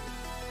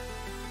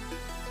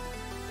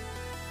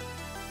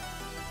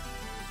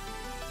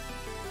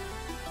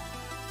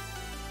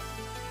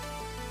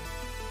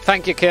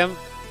 Thank you, Kim.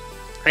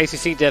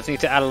 ACC devs need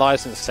to add a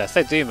license test.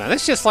 They do, man.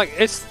 It's just like,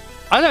 it's...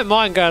 I don't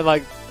mind going,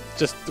 like,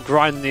 just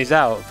grinding these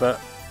out,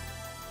 but...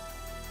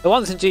 The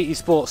ones in GT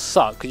Sports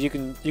suck, because you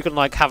can,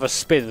 like, have a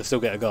spin and still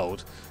get a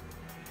gold.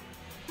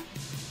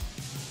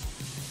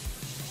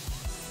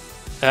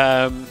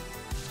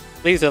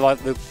 These are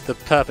like the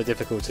purple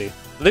difficulty.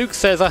 Luke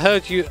says, I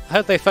heard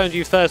they phoned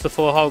you first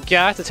before Hulk.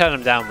 Yeah, I had to turn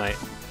them down, mate.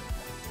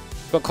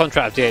 Got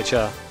contract with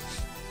DHR.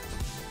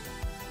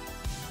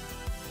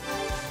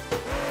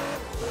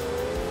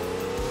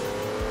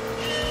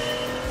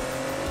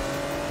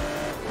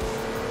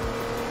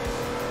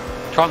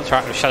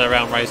 Contract with Shadow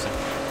Realm Racing.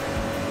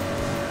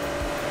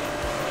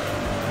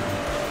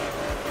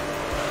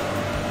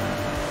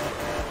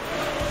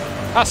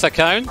 That's a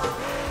cone.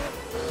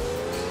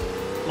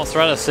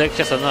 Mozzarella 6,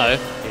 yes or no?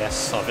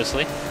 Yes,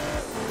 obviously.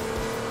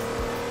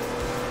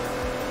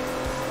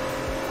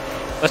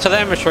 The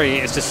telemetry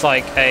is just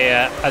like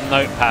a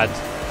notepad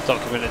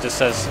document that just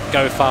says,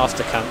 go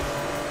faster, cunt.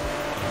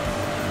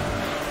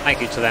 Thank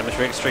you,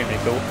 telemetry, extremely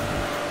cool.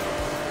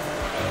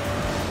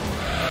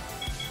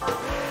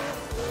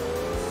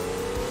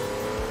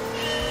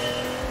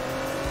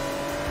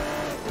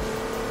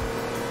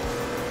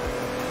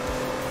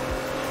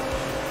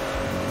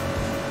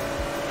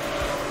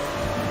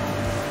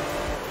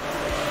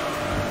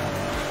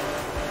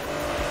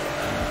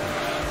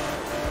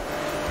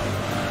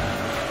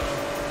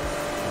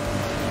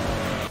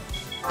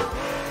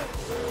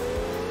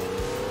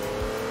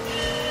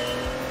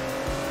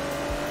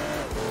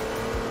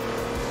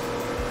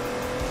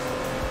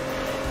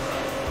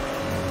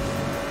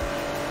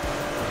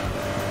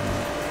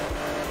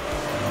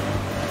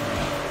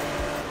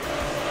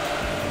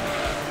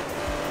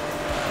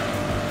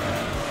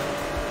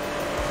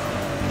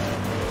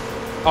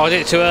 Oh, I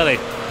did it too early.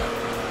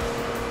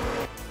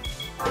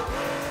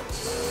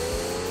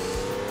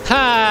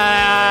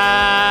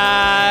 Pass.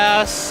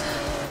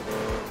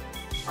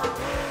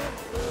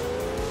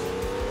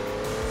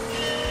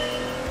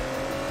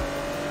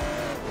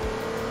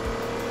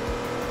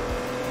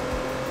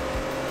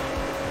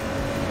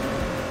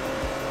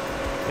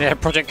 Yeah,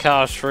 Project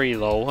Cars 3,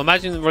 lol.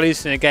 Imagine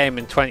releasing a game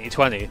in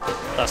 2020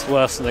 that's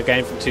worse than the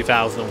game from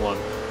 2001.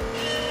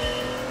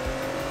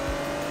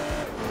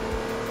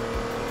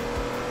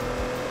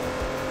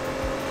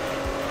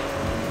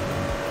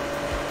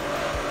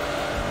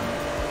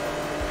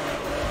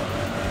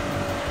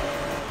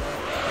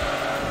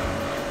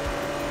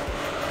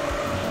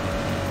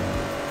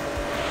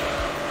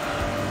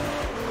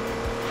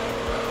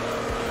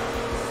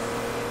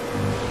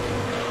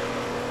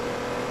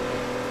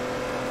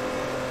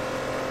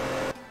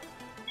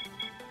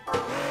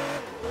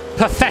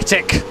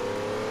 Pathetic!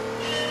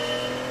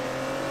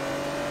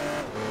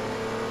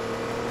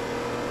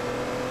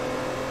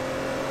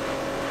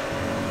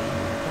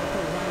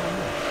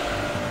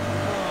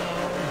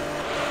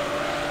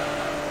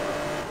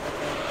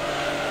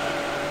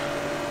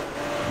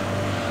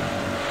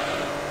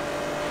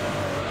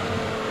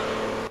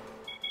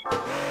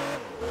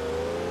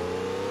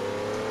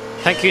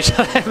 Thank you,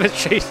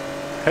 telemetry.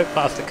 Go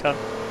faster, cunt.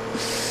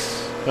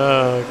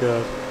 Oh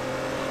god.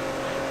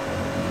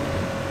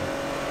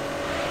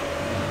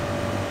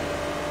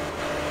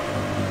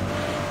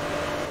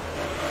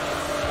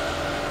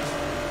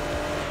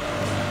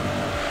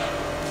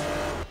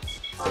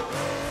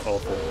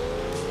 awful.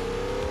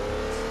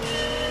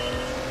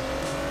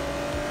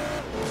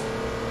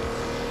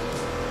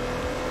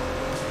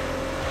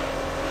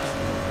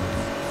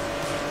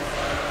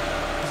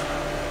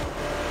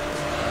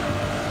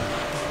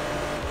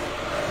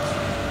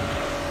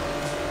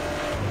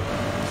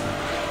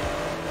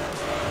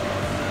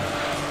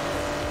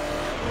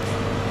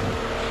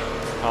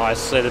 Oh, I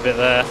slid a bit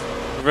there.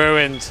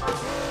 Ruined.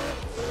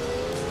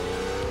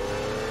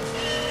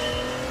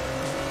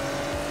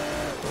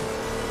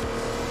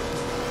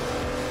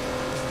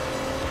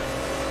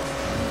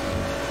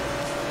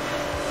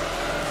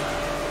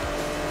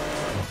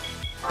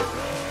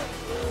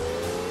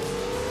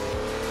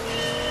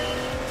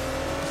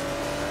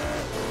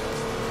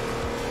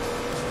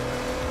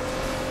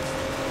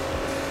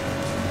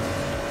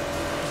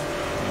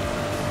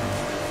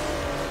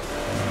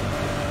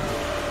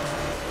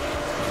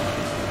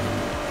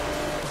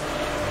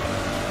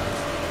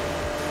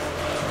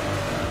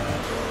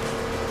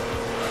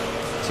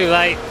 Too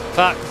late.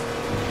 Fuck.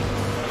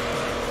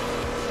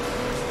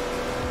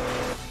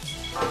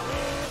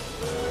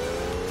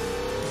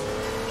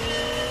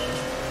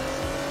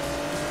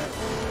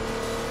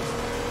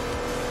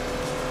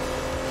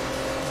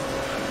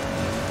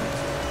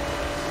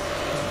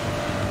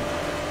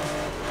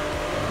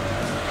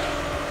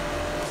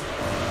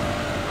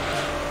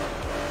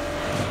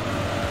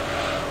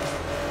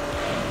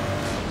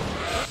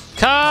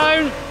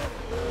 Cone!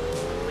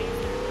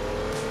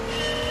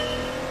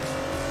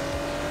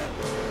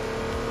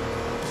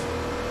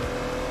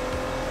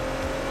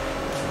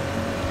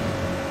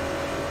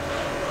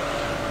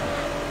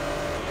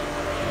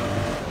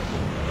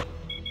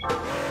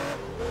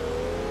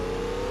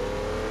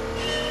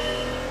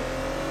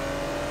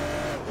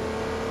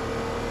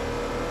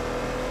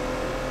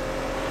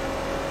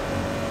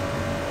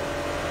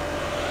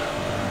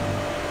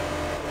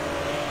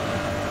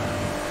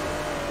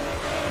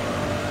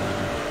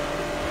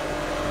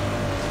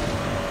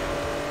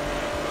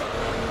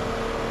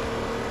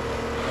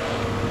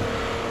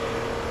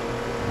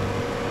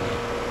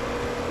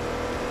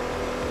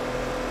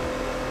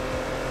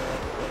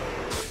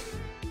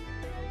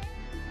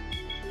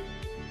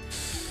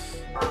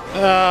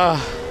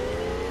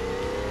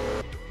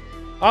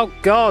 Oh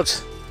God,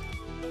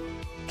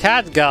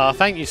 Khadgar,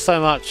 thank you so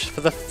much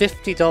for the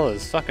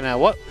 $50. Fucking hell,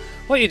 what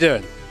are you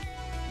doing?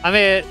 I'm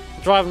here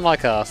driving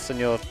like us, and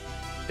you're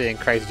being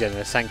crazy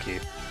generous. Thank you.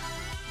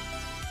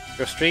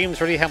 Your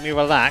streams really helped me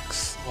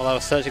relax while I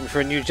was searching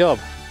for a new job.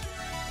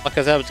 Like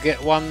I was able to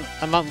get one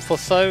a month or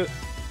so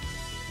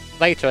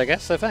later, I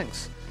guess. So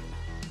thanks.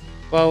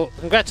 Well,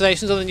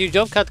 congratulations on the new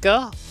job,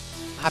 Khadgar.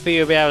 Happy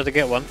you'll be able to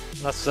get one.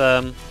 That's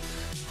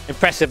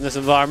impressive in this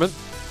environment.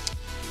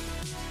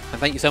 And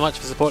thank you so much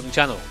for supporting the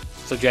channel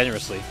so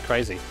generously.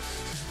 Crazy.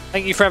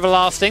 Thank you for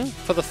Everlasting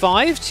for the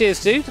 5.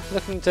 Cheers, dude.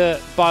 Looking to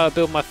buy or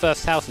build my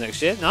first house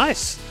next year.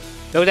 Nice.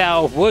 Build it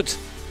out of wood.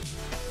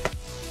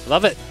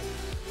 Love it.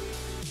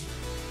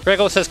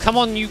 Gregor says, come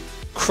on, you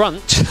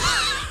crunch.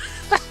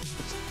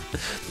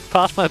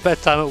 Past my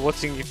bedtime at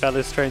watching you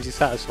fellas strangely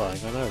satisfying.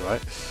 I know,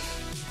 right?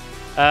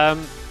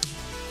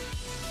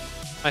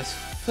 I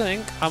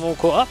think I'm all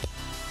caught up.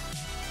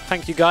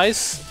 Thank you,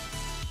 guys.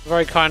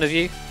 Very kind of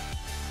you.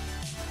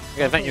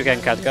 Again, thank you again,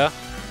 Khadgar.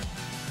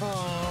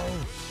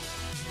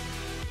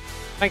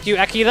 Thank you,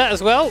 Akira,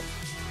 as well.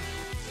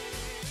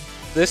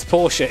 This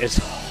Porsche is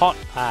hot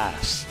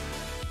ass.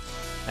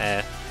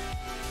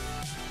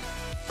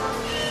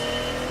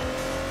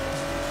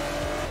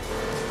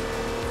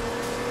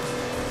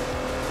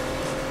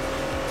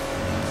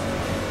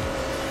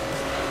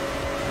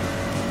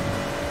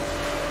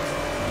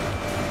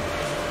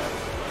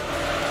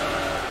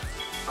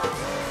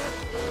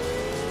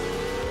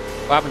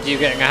 What happened to you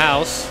getting a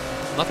house?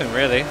 Nothing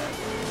really.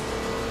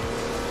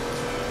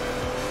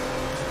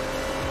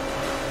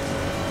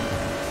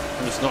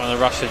 I'm just not in a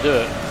rush to do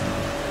it.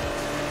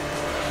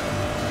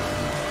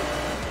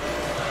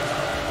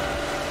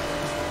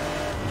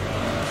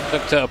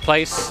 Looked at a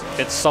place,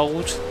 it's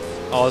sold.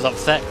 I was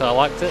upset because I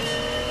liked it.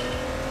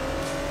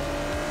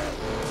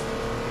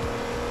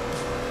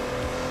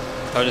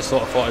 I just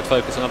thought I'd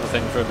focus on other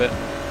things for a bit.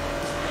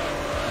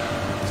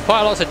 There's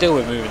quite a lot to deal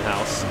with moving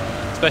house,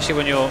 especially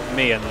when you're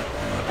me and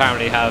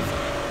apparently have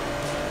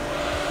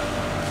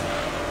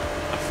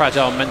a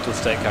fragile mental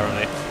state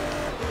currently.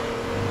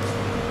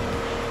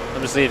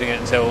 I'm just leaving it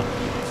until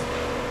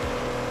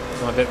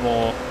I'm a bit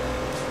more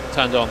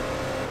turned on.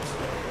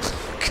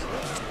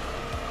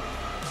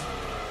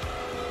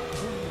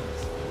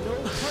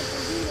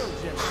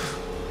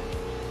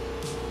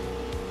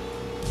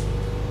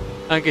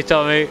 Thank you,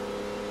 Tommy.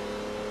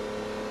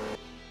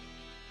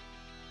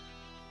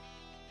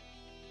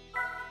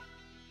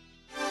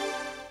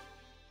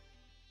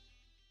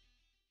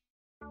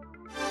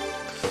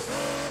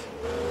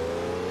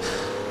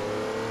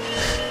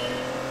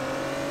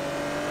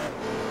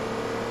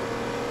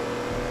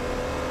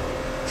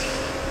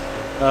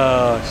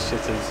 Oh,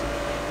 shitters.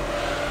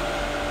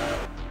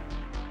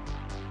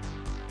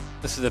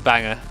 This is a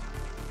banger.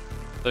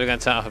 So we're going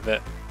to turn it up a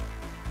bit.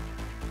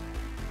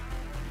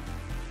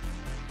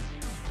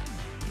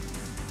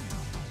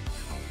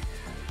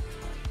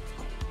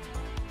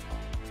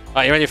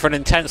 Right, you ready for an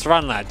intense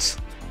run, lads?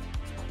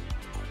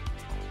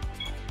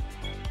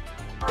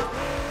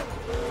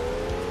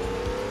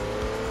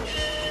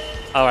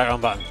 Oh, right, wrong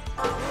button.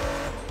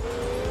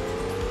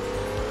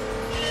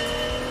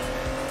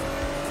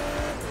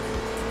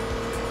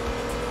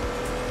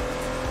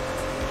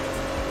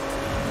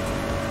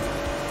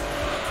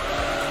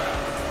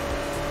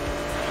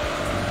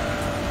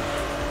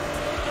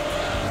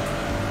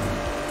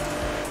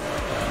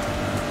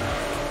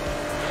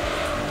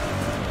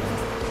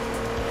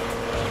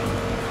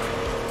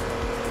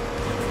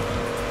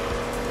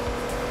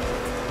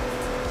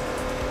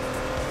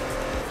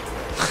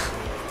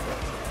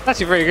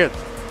 Actually pretty good.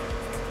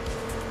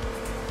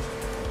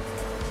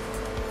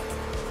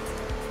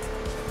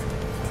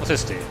 What's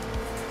this do?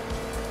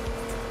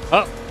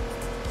 Oh!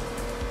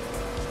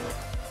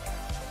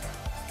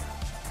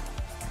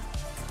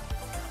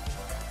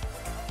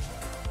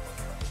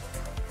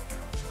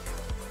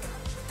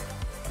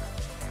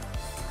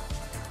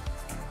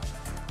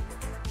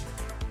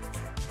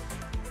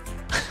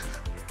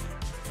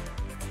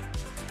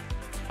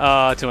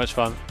 Oh, too much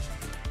fun.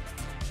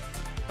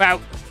 Wow!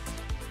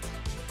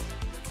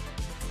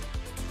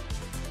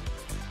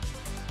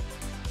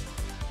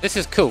 This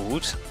is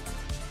called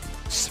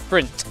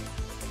Sprint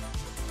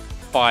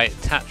by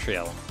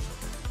Tatriel.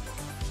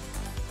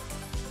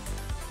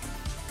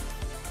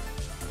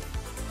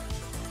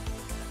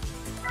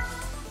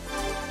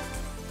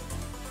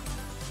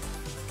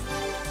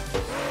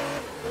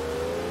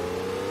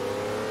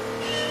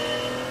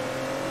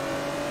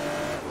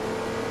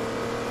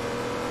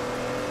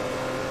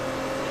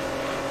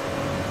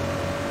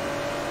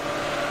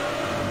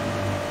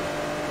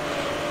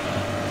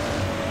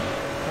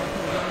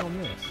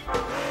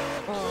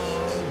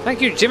 Thank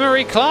you,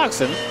 Jimmery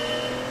Clarkson.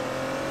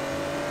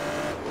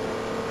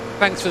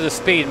 Thanks for the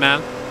speed,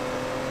 man.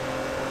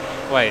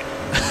 Wait.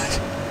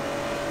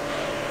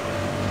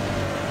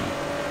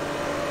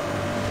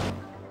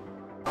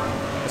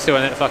 Let's do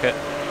it, fuck it.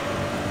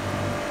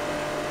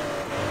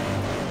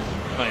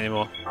 Not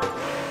anymore.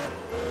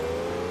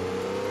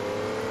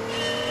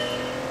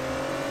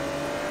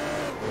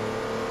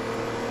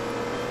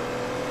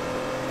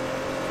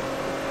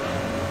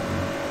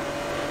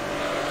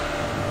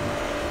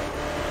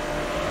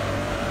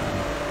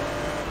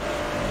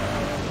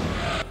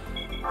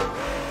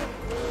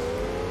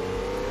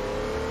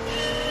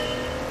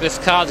 This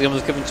cardigan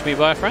was given to me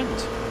by a friend.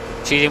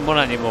 She didn't want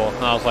it anymore,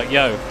 and I was like,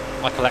 yo,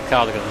 I collect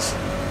cardigans.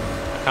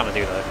 I kinda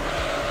do though.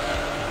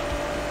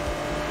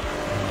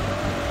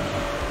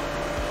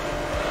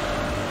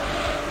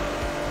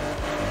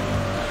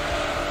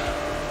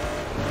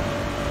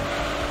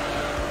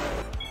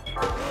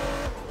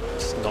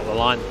 Just not the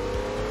line.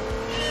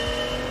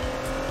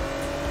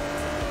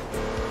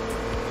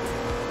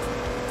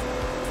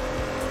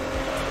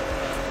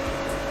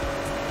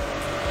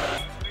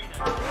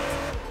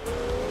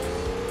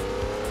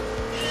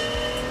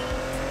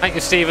 Thank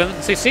you,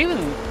 Stephen. See, Stephen,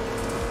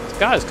 this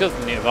guy is good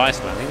with the advice,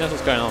 man. He knows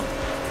what's going on.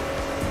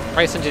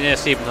 Race engineer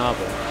Stephen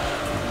Harbour.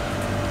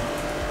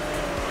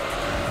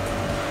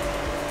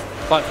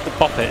 It's like the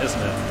bop it,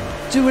 isn't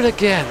it? Do it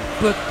again,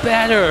 but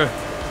better.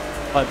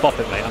 Like bop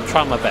it, mate. I'm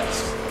trying my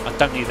best. I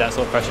don't need that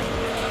sort of pressure from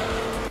you.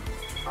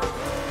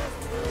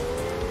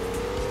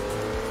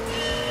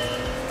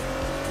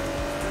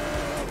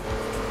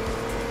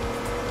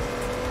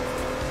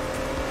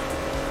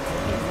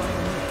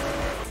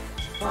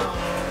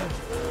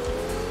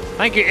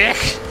 Thank you, Ick!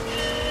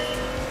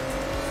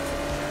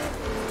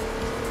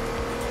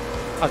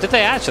 Oh, did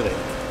they actually?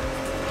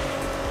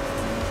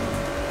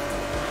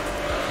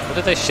 Or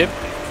did they ship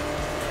me?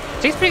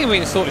 He's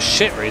been sort of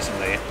shit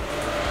recently.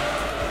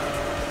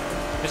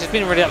 Which has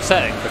been really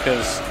upsetting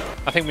because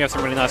I think we have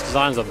some really nice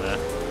designs on there.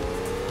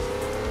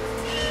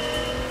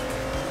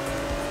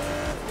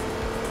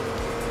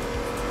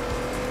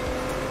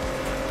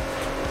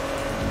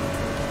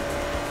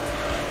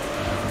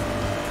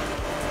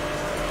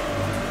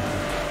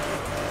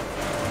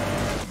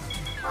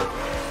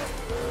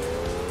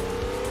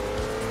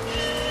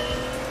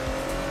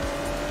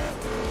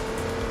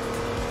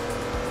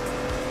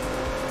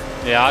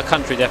 Yeah, our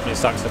country definitely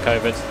sucks for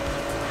COVID.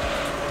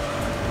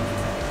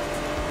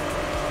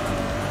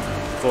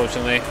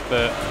 Unfortunately,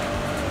 but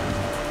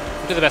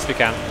we'll do the best we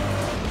can.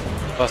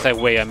 If I say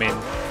we, I mean...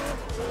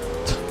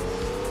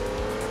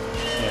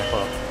 yeah,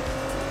 well...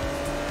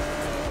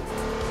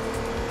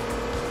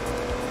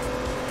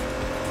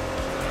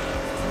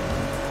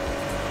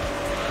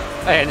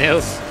 Hey,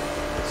 Niels.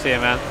 See you,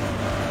 man.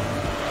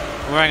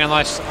 I'm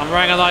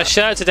wearing a nice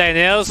shirt today,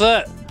 Niels.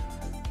 Look,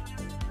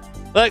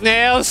 look,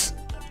 Niels.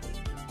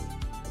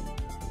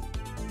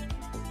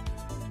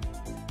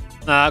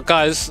 Now,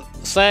 guys,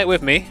 say it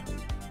with me.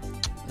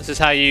 This is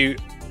how you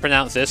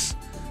pronounce this.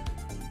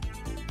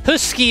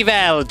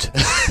 Huskiveld.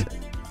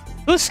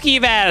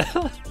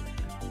 Huskiveld.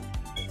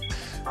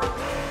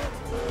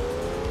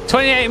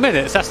 28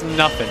 minutes. That's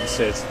nothing,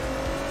 Sid.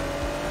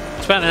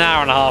 I spent an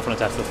hour and a half on a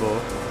test before.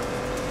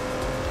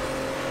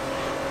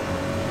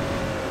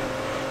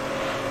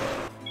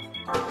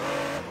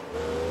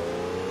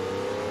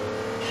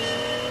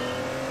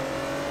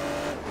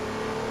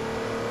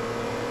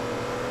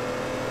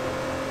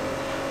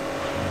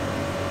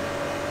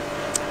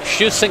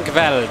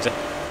 Schusinkweld.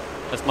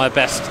 That's my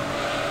best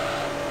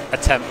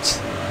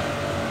attempt.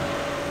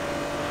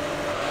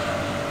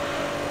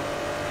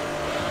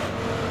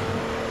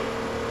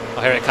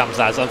 Oh, here it comes,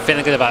 lads. I'm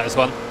feeling good about this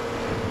one.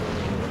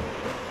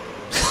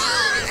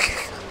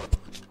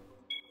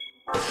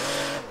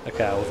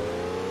 Okay.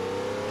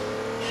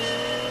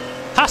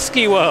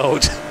 Husky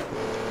World.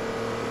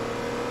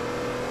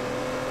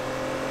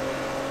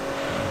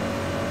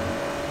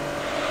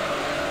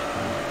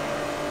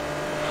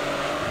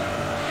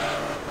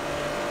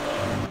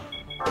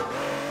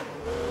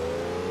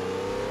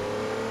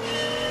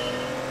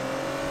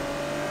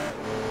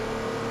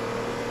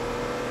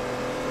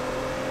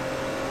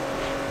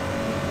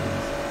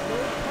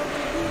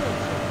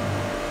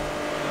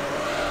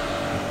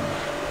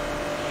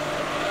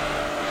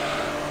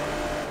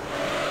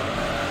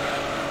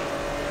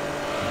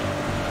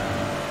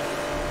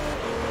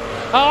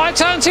 Oh, I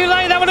turned too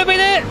late. That would have been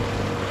it.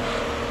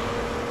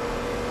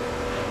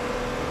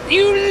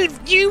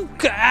 You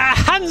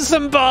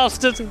handsome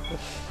bastard.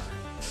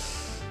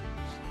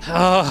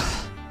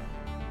 Oh.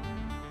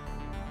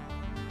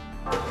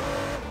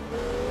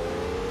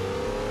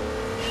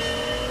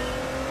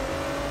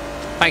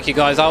 Thank you,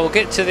 guys. I will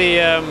get to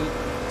the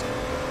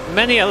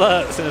many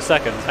alerts in a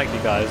second. Thank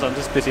you, guys. I'm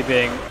just busy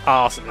being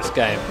arse at this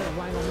game.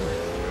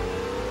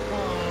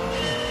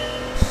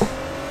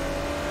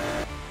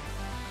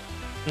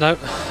 No.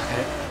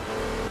 Okay.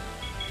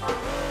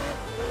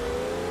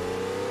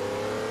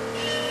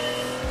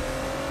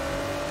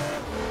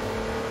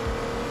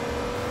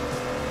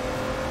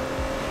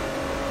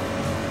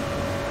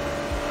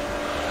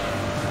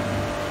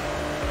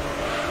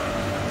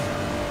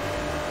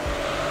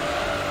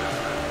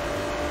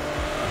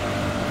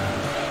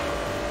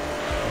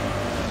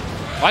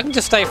 I can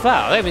just stay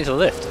flat. I don't need to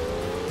lift.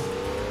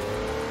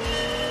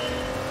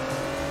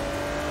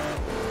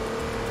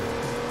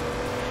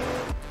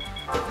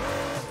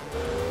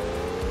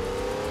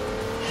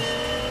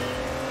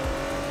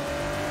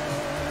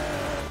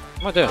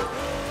 What am I doing?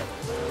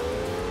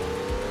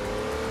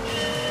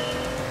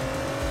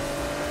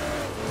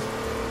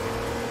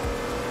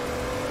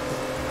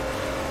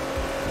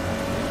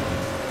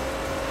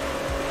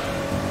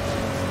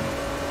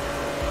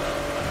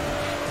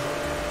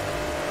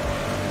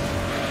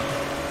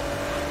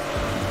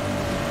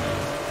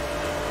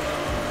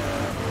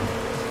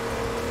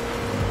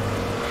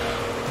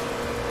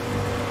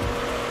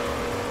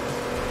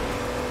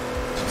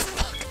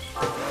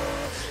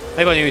 Fuck.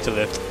 Maybe I need to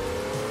lift.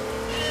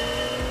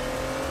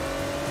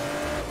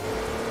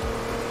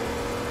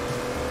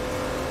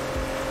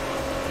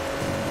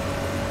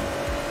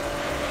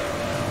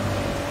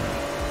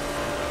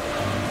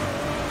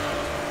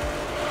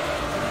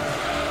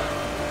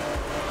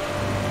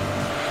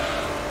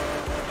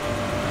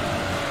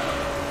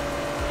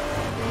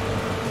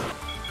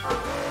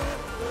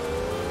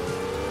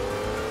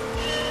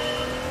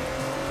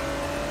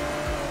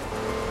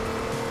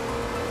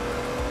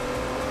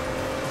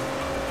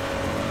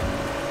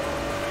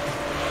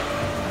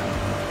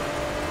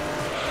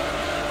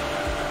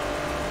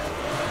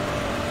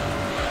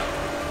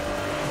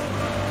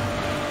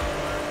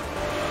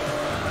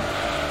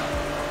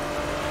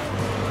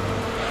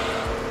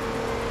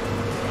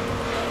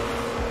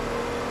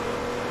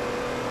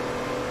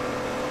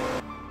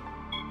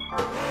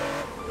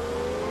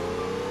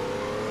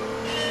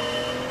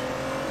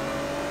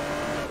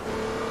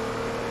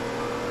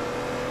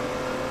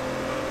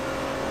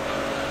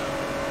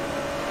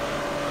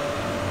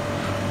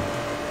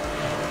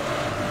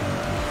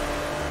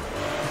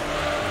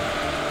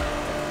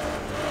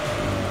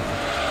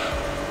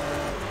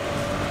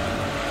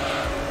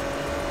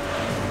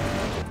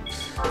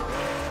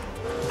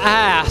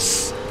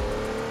 Ass.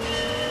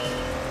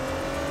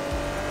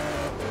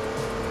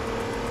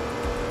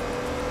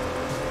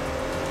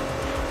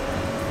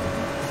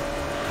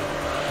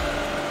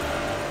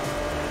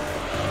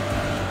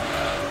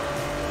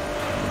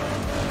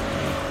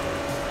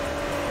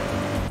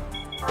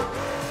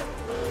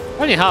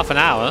 Only half an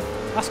hour.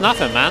 That's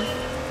nothing, man.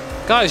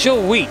 Guys, you're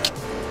weak.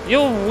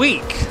 You're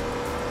weak.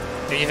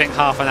 Do you think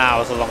half an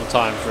hour is a long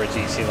time for a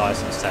GT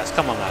license test?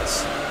 Come on,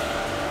 lads.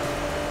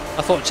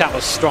 I thought chat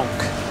was strong.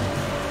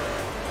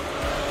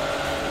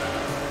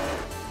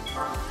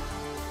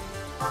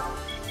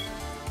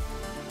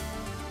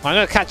 I'm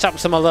going to catch up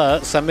with some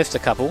alerts. I missed a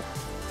couple.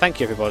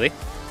 Thank you, everybody.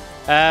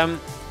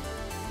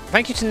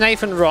 Thank you to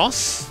Nathan Ross.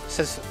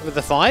 Says with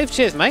the 5.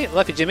 Cheers, mate.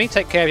 Love you, Jimmy.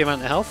 Take care of your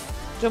mental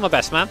health. Doing my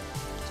best, man.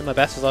 Doing my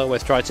best, as I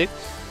always try to.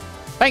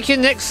 Thank you,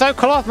 Nick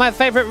Sokolov, my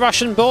favourite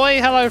Russian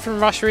boy. Hello from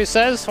Russia, he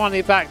says.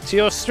 Finally back to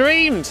your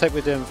streams. Hope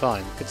we're doing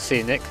fine. Good to see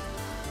you, Nick.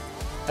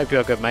 Hope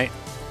you're good, mate.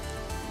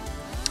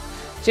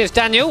 Cheers,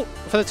 Daniel,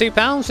 for the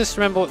 £2. Just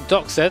remember what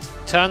Doc said.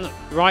 Turn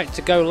right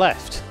to go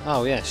left.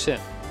 Oh, yeah, shit.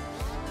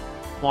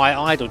 My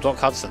idol, Doc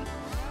Hudson.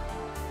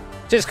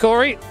 Cheers,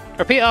 Corey.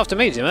 Repeat after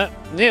me, Jimmy.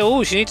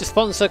 Niels, you need to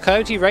sponsor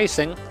Coyote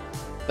Racing.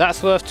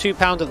 That's worth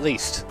 £2 at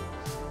least.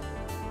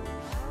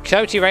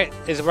 Coyote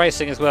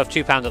Racing is worth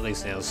 £2 at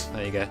least, Niels.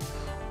 There you go.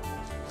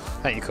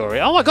 Thank you, Corey.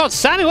 Oh my god,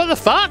 Sammy, what the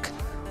fuck?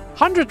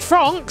 100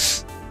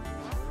 francs?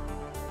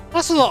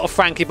 That's a lot of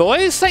Frankie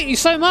boys. Thank you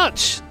so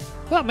much.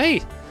 Not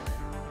me.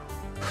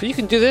 You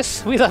can do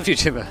this. We love you,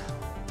 Jimmer.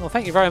 Well,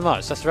 thank you very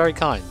much. That's very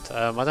kind.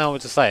 I don't know what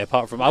to say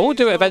apart from I will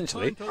do it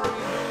eventually.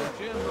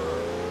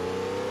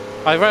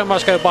 I very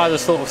much go by the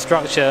sort of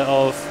structure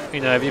of,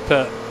 you know, if you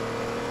put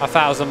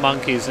 1,000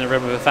 monkeys in a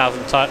room with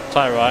 1,000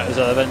 typewriters,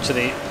 they'll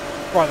eventually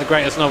write the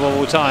greatest novel of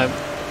all time.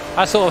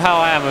 That's sort of how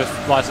I am with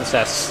licensed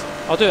tests.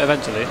 I'll do it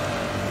eventually.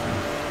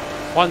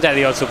 One day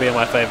the odds will be in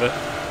my favour.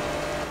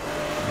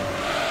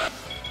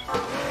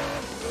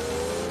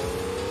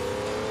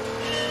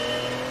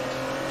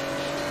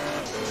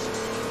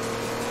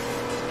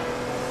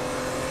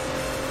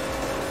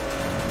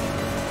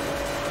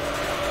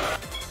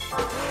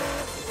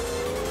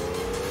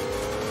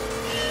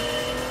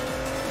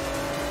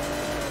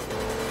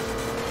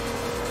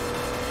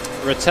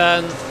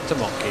 Return to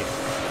Monkey.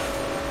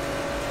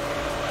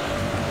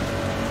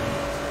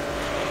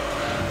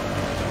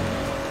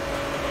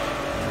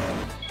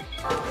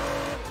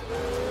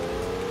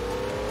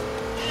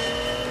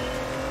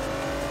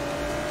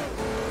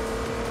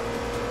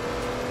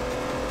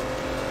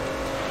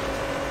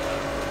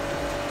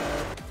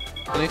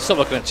 I need to stop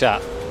looking at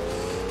chat.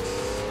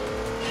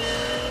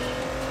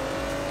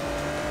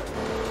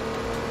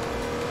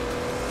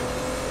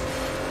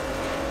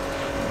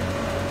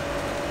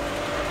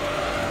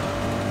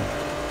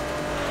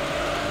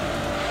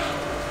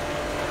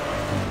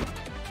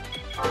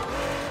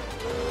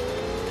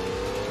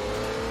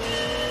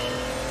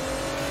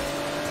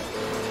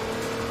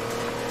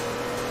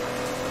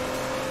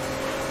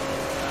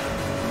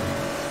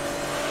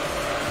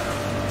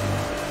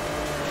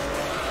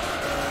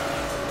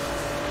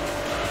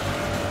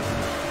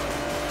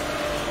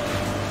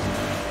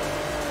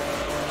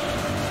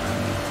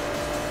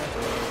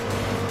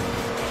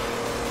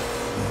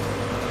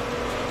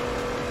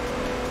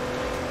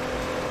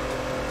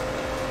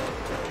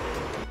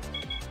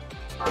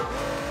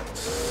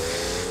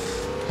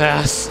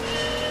 Yes.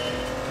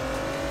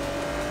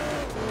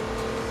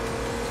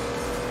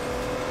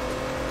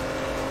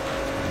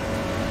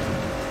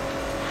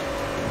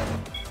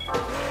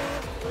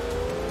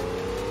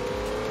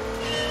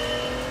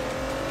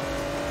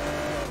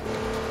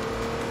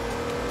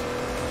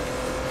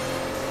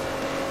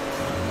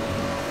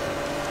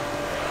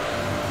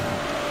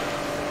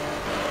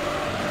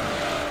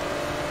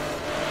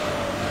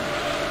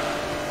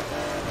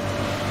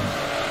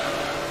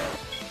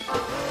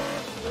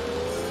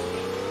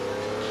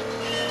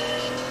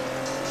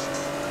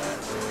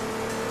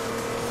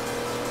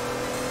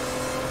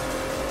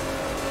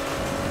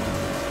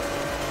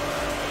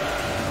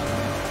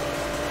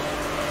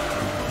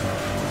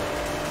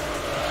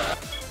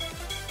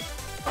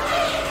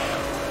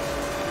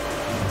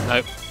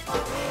 Nope.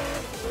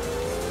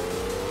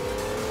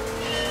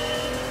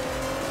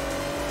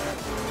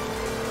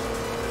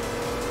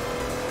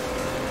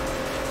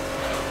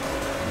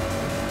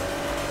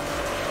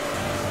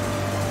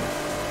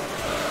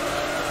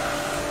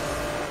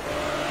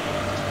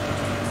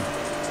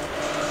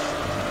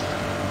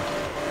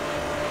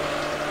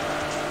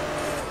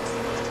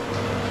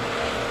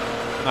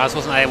 I just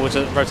wasn't able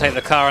to rotate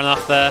the car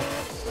enough there.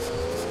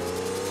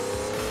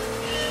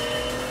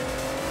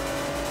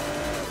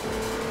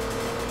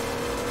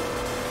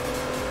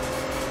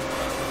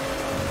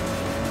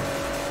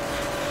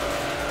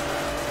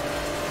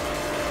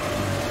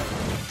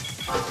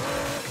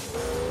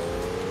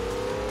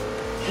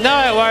 No,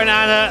 it won't,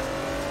 Anna.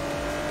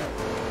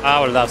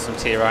 I would love some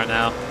tea right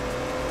now.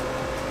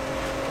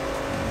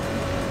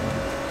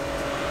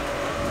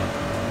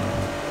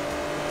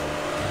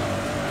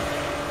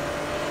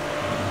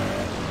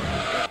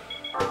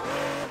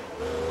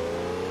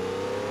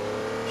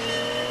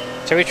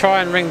 Shall we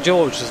try and ring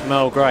George as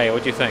Merle Gray?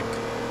 What do you think?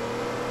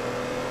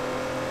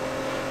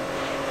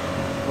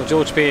 Will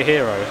George be a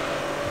hero?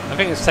 I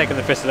think it's taking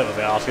the piss a little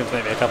bit, asking him to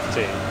make me a cup of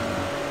tea.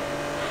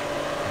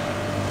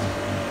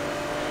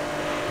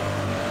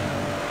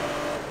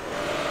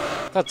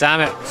 God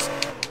damn it.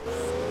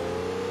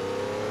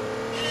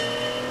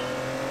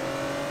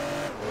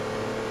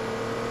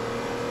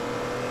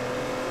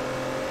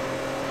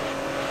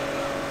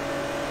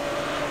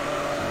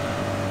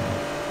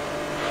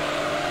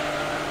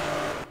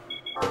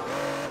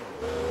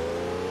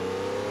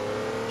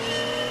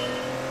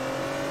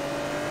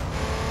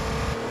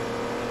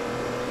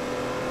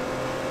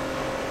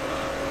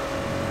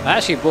 I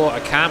actually bought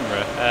a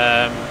camera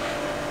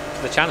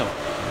for the channel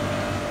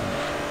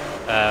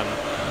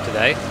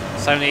today.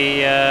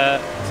 Sony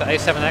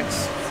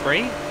A7X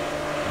III.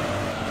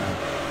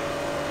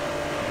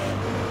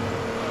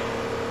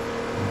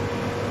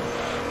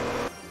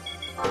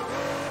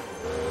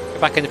 Go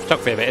back into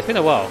photography a bit. It's been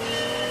a while.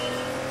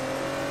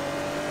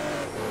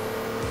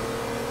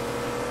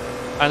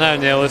 I know,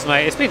 Neil,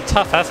 mate. It's been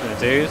tough, hasn't it,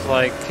 dude?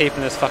 Like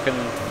keeping this fucking.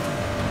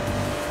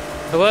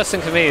 The worst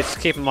thing for me is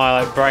keeping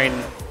my like brain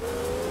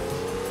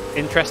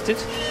interested.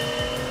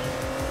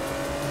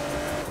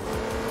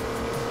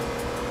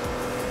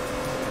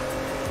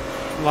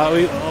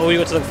 Like all we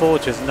got to look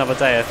forward to is another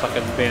day of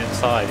fucking being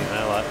inside, you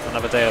know, like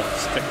another day of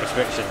strict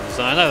restrictions.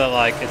 And I know that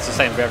like it's the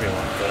same for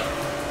everyone, but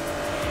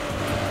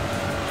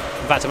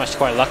In fact, I'm actually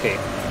quite lucky.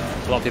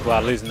 A lot of people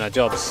are losing their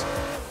jobs.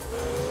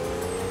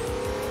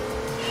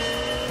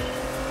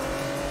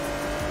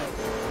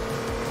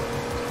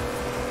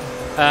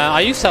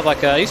 I used to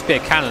have I used to be a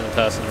Canon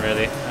person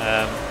really,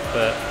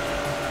 but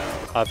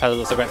I've heard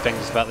lots of great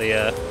things about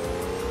the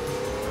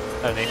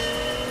Sony.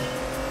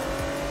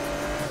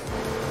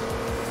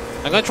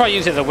 I'm going to try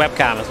using the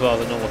webcam as well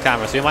as a normal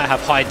camera, so you might have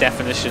high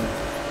definition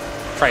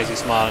crazy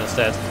smile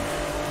instead.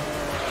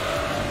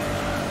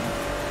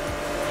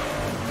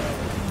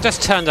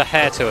 Just turned a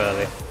hair too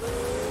early.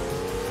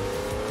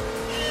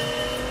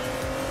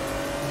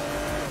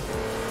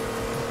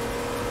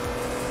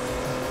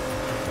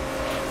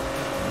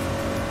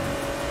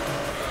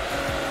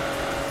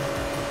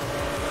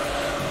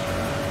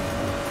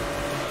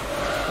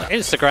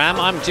 Instagram,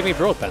 I'm Jimmy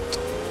Broadbent.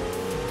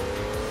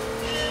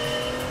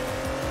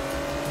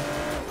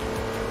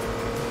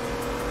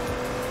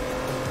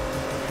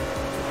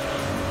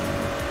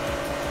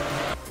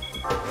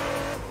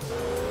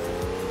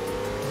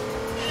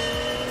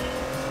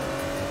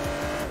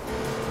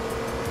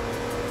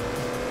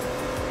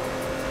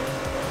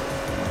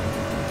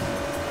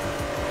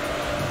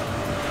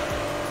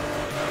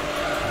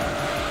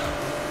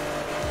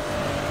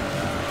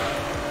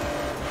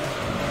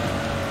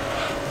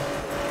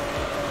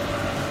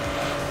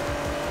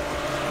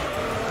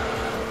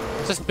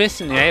 Just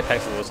missing the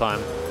apex all the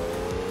time.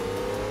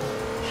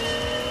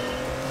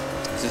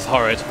 This is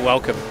horrid.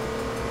 Welcome.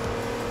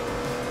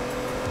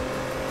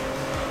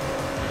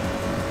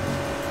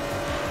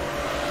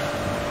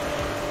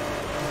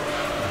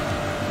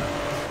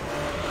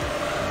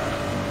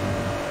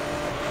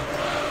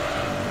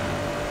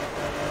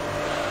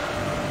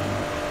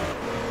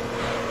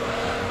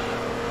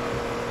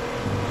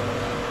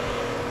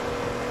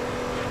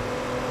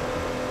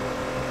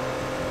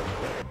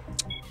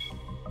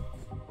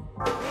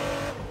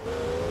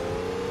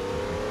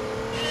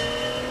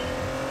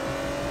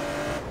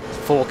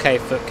 .4K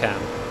foot cam.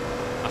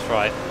 That's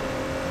right.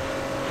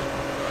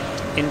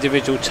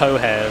 Individual toe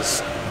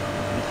hairs in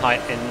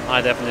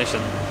high definition.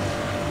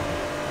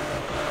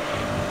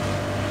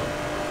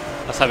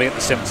 That's how we get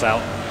the simps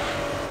out.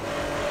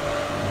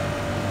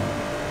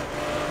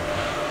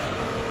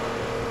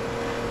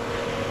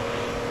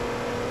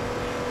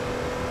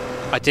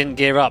 I didn't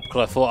gear up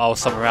because I thought I was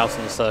somewhere else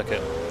on the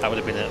circuit. That would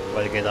have been it.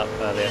 Way to gear up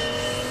earlier.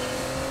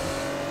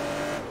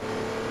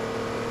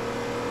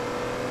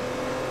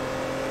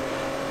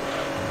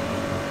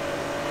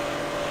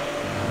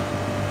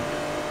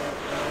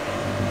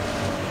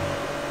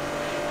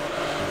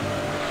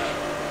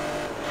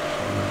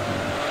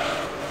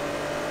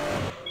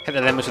 Hit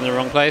the limit in the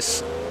wrong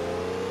place.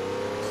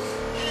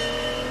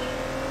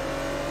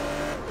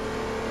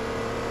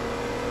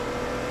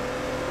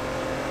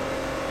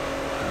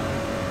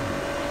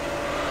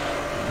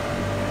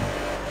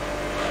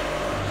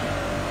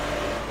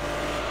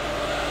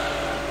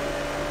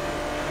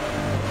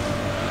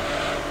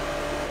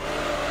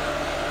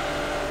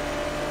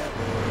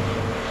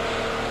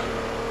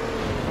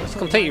 This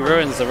completely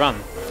ruins the run.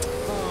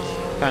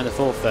 Going to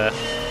fourth there.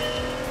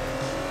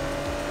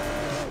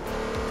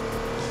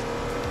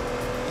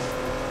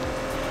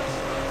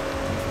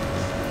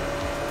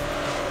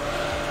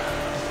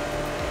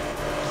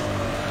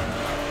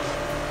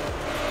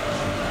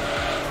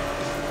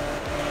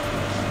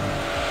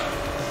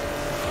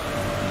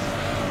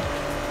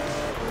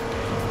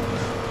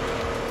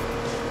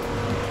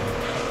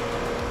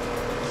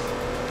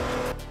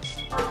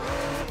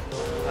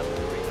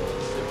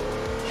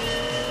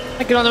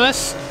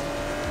 Anonymous.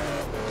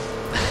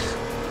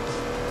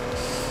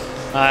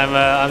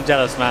 I'm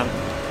jealous, man.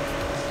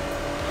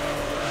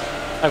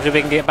 Hopefully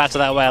we can get back to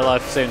that way of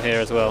life soon here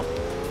as well.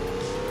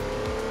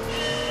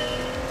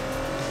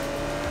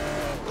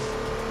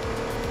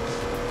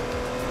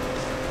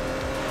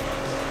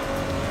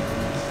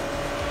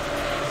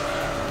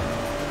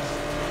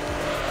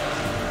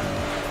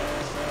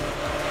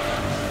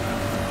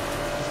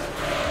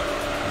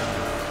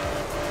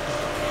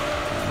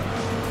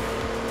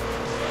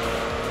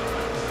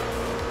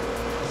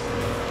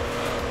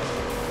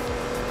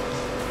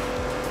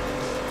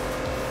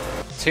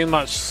 Too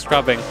much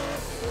scrubbing.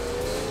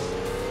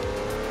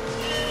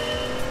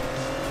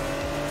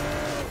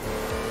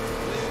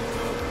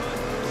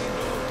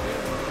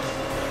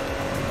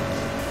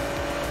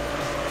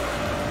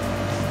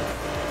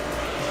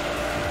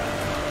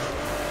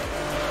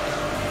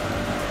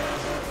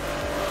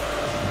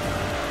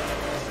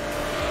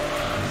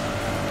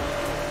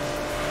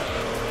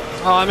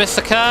 Oh, I missed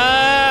the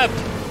curb!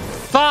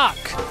 Fuck!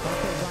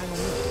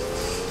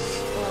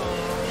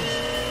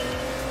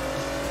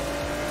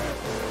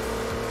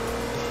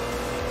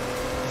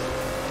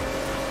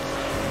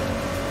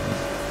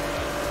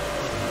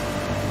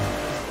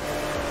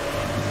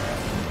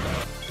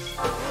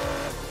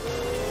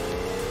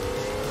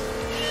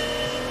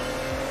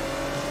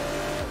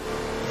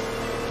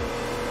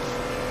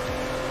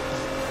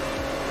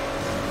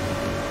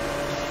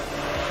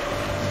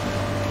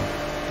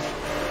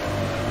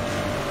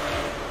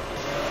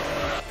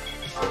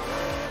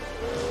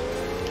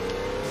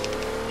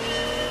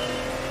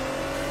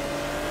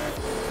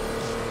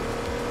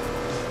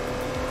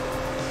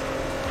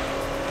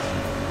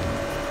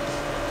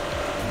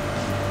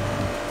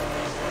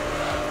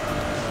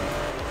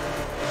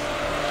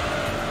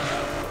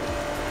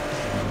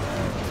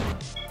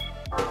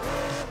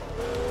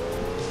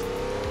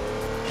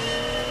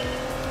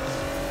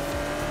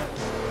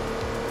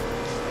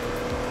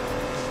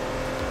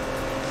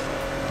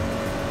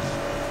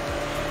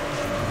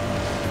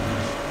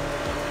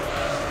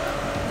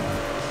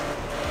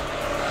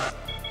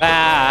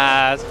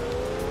 Bad.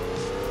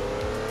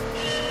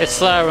 It's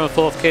slower on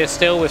fourth gear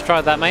still. We've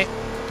tried that, mate.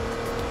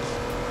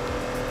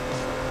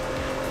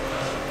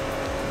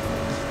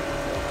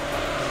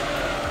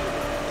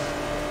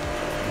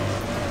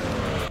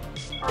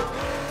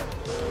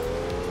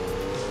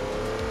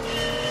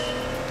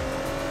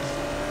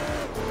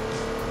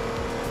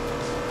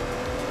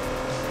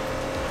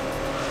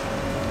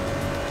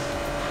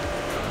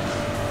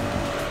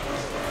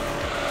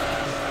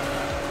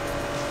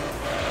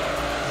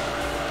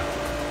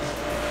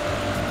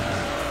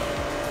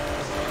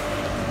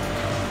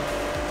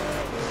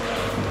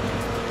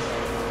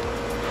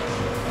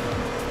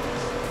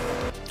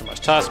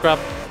 Tire scrub.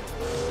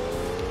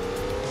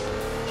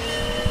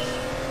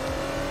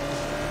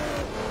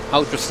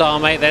 Ultra Star,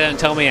 mate, they don't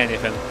tell me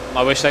anything.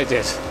 I wish they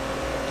did.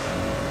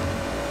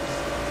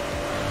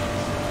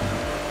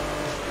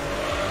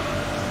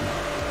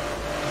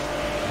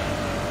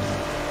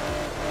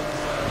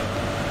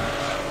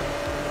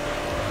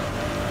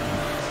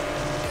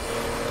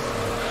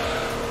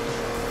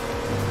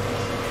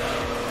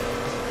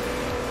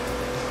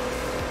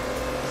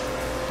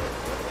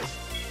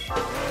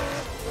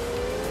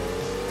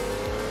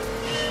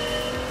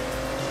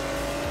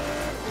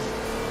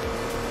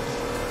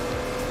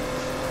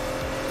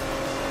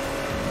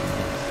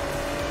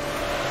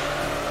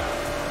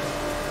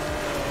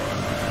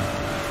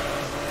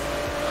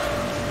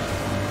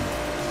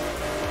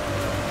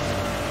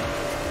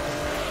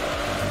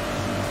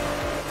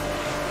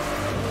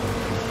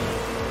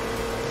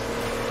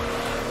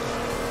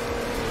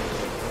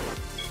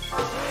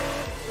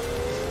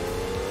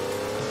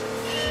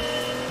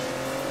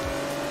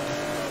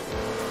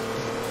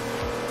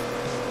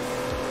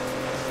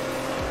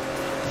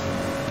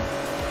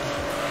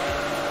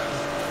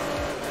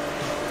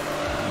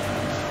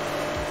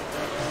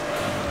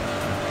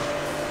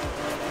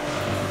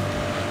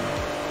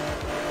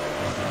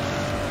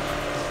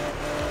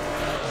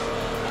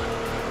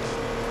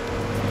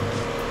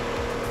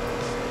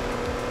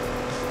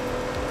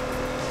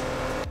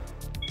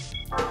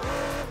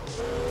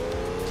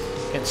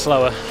 Getting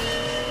slower.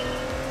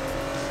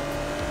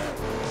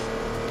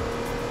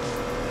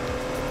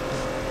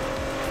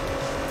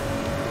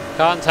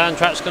 Can't turn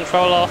traction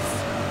control off.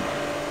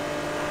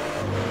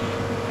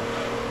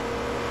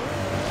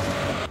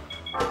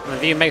 The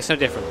view makes no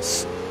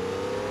difference.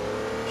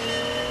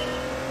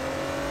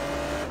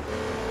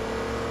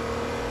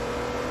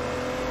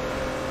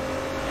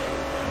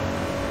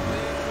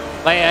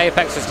 Late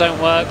apexes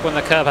don't work when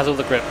the curb has all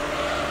the grip.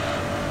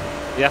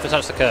 You have to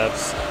touch the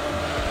curbs.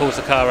 It pulls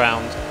the car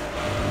around.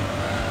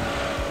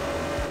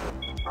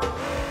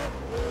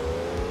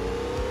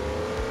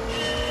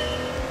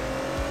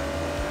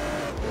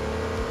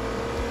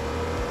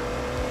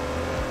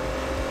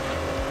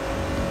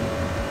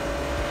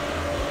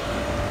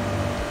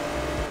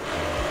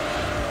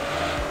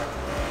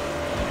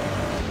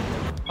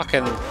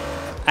 Fucking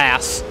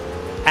ass.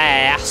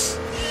 Ass.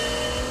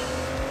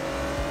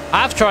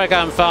 I have tried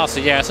going faster,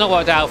 yeah, it's not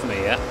worked out for me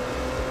yet.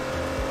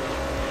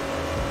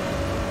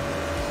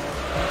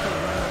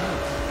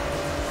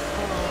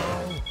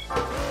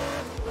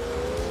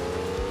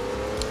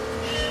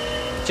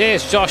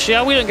 Cheers, Josh.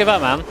 Yeah, we don't give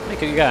up, man. We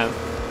keep going.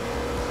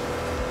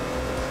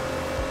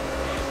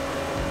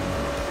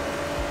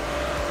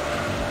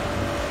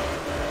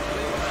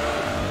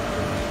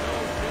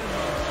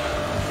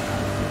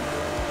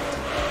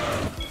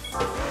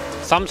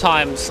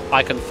 Sometimes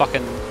I can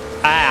fucking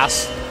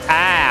ass.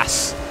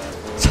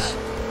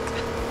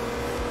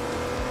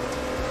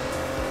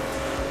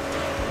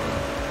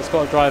 Just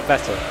gotta drive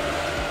better.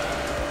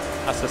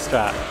 That's the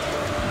strat.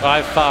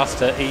 Drive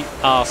faster, eat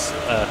ass.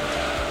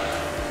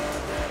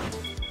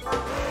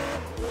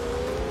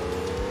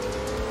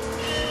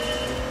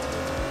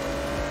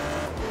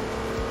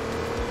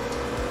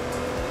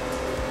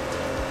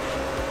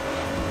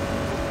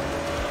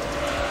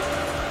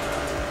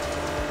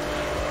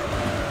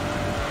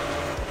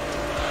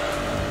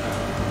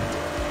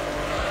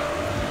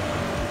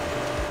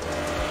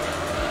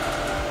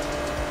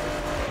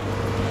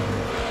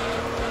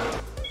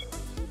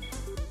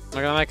 Am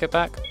I gonna make it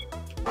back?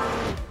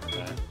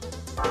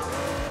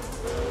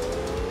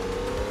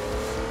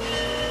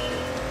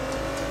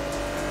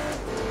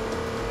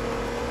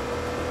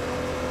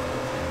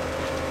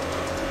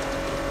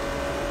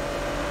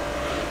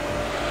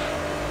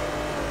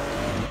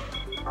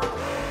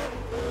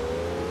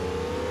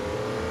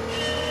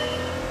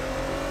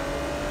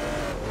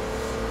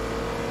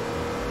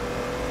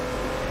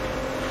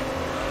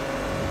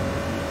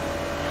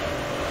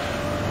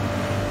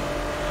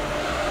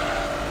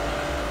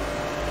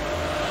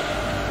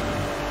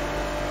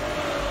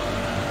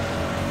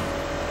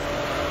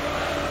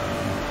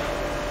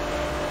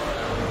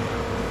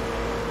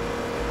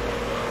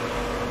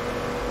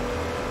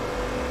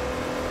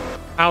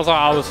 I was like,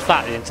 I was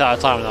flat the entire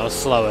time and I was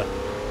slower.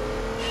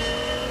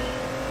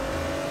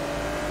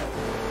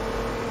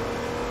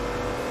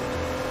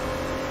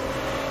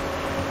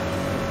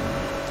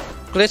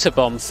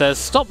 Glitterbomb says,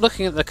 stop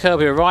looking at the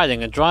curb you're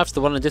riding and drive to the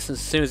one in the distance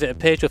as soon as it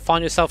appears you'll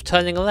find yourself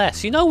turning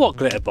less. You know what,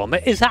 Glitterbomb?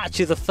 It is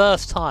actually the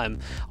first time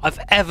I've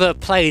ever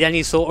played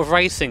any sort of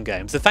racing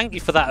game, so thank you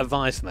for that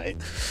advice, mate.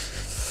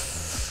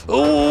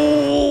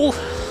 Ooh,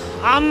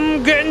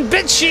 I'm getting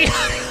bitchy!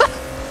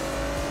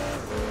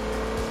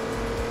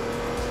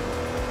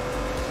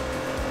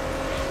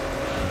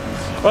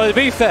 Well, to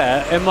be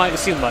fair, it might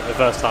seem like the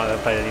first time I've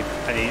played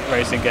any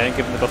racing game,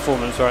 given the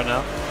performance right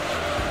now.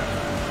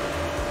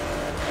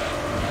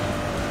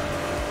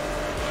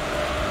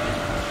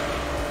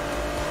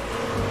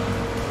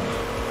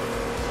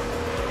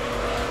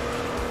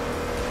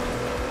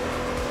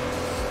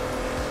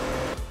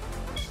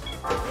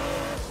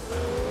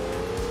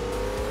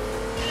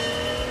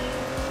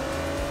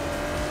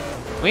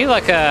 We need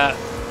like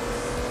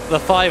the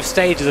 5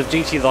 stages of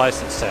GT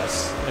license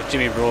tests with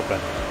Jimmy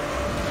Broadbent.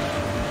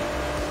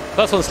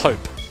 First one's hope.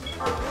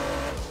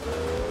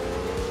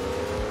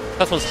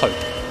 First one's hope.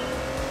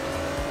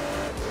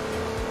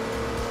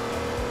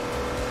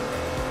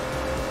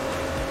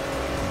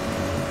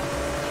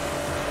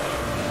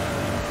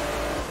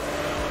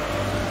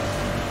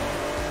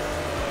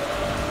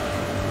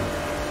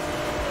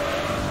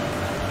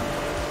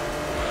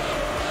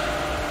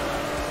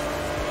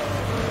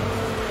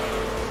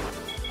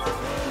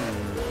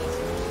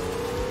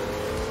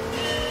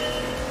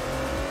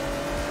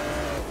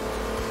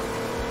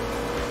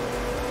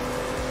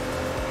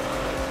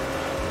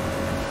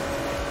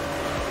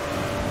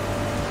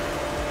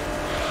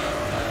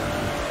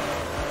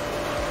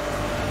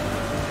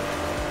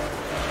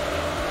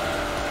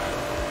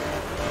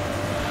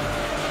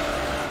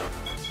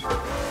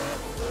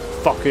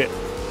 Fuck it.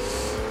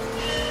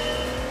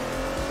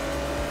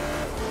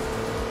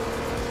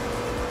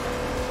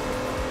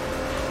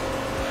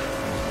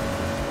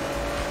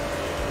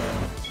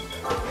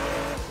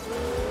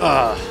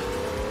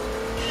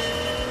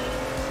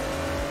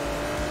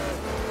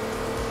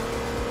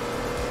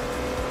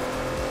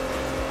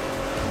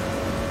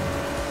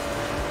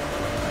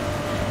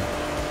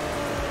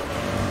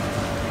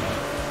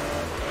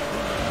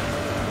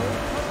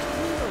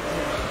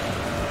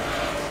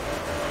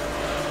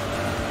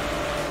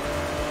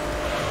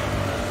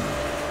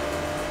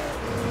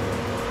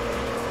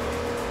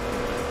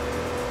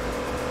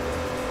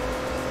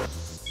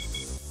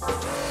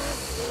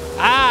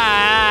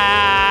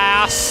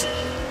 Ass.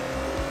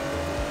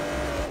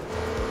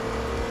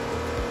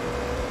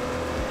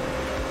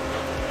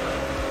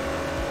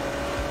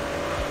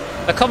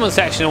 The comment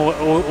section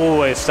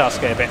always starts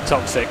to get a bit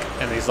toxic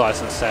in these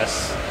license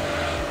tests.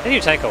 They do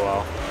take a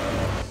while.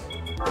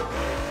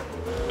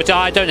 Which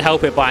I don't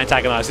help it by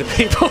antagonising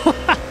people.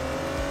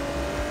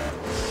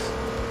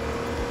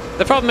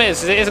 The problem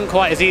is, it isn't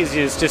quite as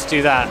easy as just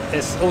do that.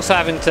 It's also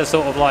having to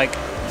sort of like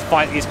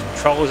fight these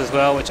controls as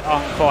well, which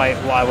aren't quite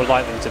what I would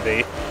like them to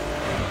be.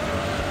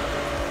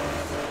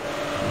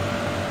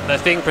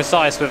 But being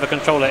precise with a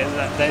controller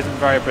that isn't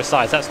very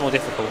precise, that's more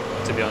difficult,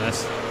 to be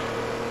honest.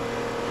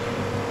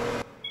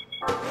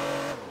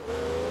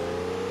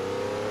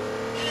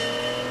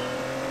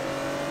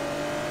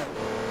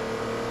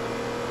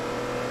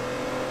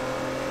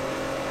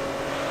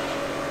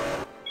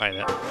 Right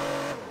there.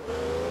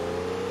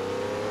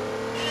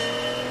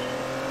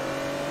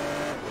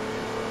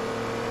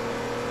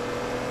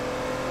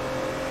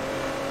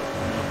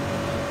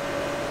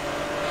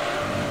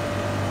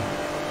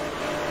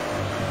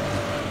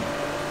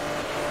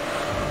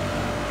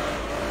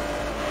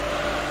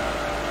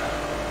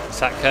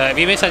 If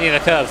you miss any of the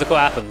curves, look what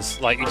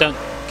happens. Like, you don't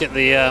get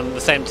the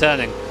same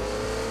turning.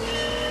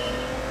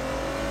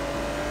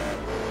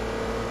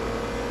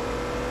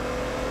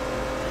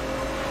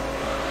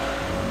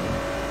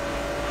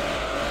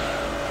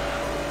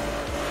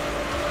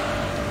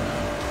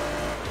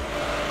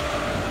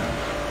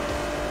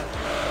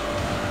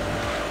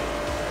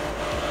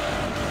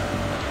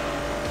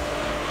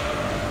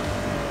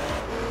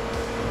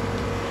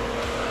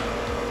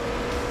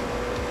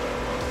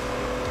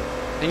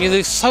 And you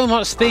lose so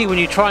much speed when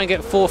you try and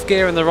get 4th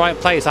gear in the right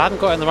place. I haven't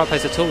got it in the right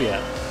place at all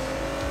yet.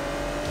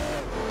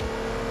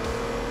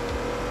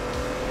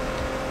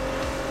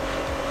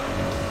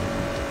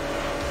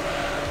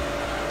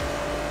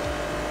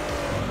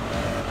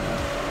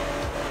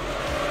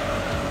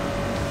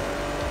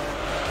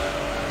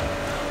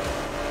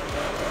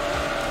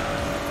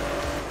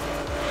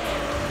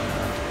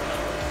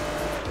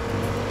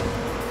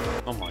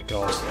 Oh my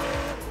god.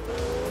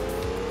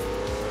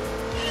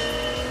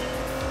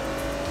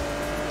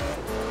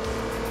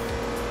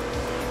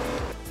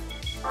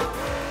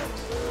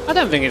 I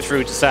don't think it's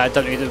rude to say I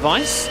don't need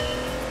advice.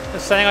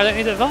 Just saying I don't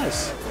need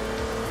advice.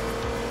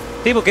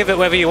 People give it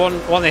whether you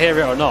want to hear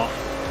it or not.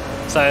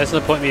 So there's no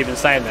point in me even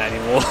saying that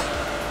anymore.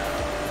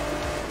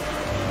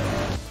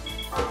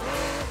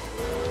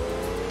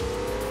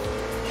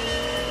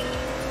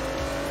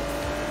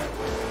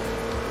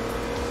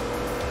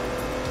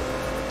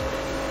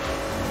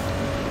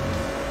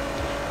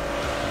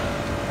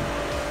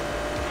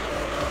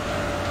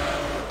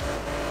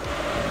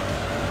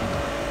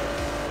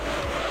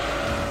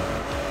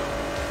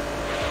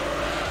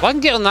 If I can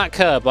get on that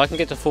curb, I can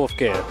get to 4th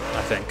gear,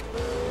 I think.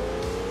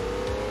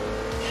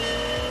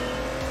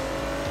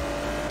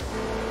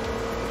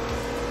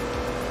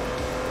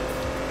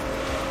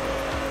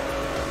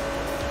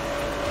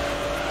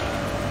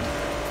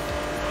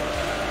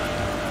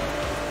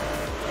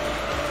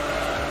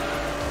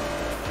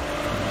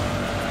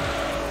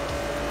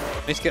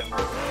 Let's get...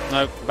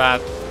 No, bad.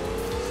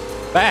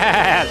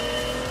 Bad!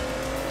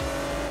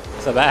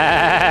 It's a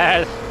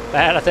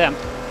bad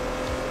attempt.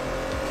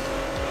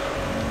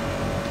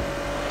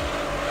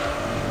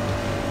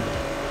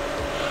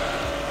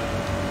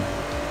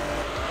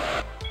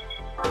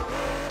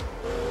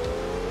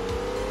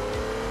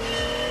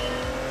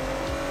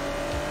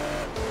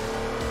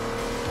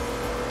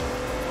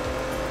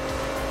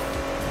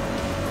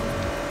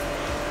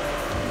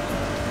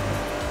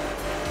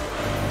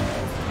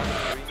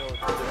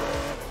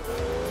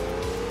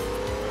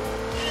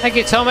 Thank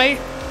you, Tommy.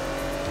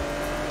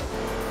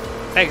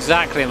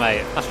 Exactly,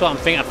 mate. That's what I'm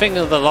thinking. I'm thinking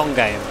of the long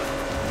game.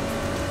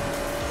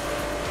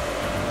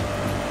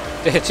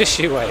 Just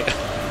you wait.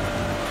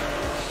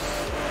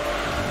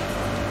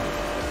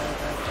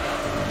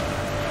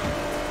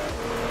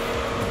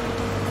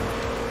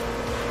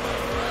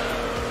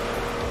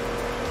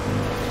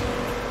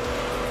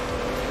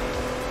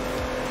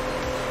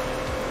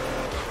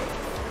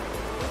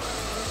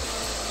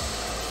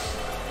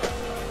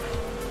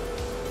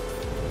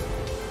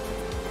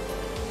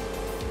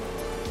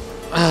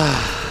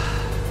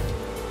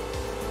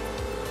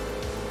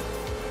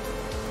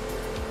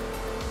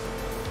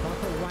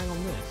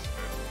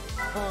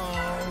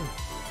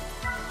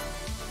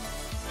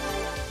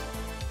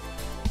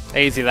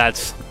 Easy,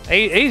 lads.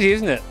 Easy,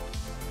 isn't it?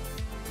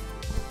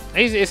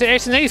 Easy.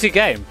 It's an easy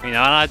game, you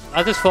know. And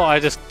I just thought I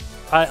just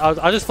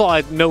thought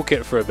I'd milk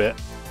it for a bit.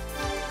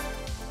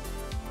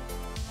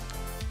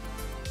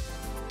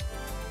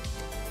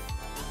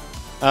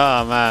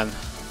 Oh man.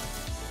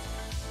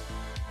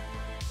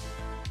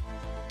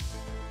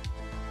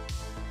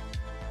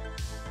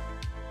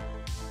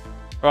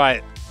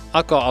 Right,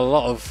 I've got a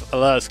lot of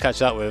alerts to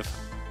catch up with.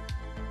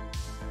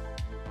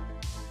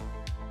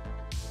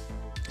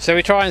 So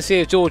we try and see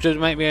if George would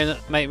make me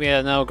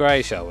an Earl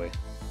Grey, shall we?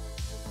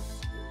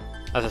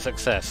 As a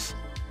success.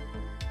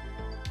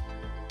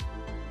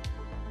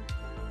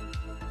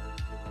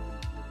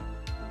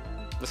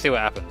 Let's see what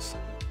happens.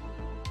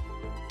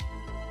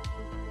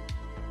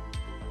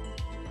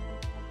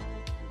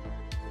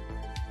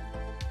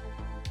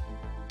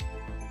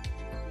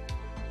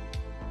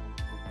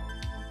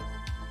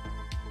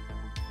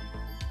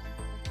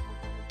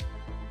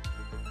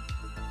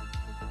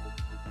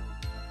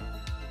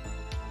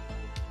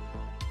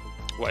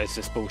 What is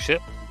this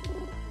bullshit?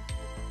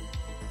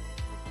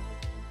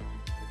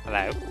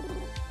 Hello?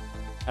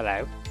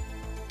 Hello?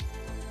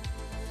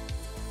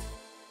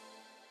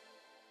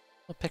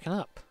 Not picking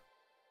up.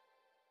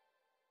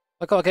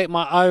 I gotta get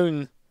my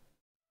own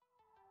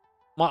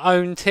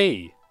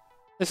tea.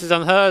 This is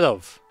unheard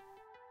of.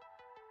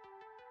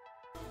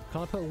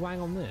 Can I put a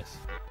wang on this?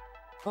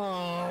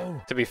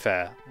 Oh. To be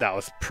fair, that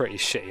was pretty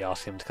shitty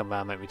asking him to come down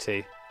and make me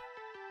tea.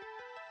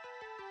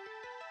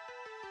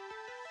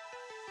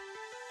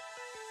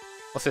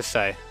 What's this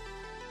say?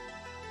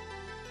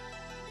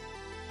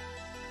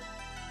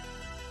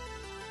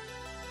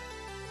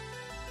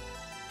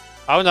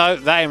 Oh no,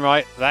 that ain't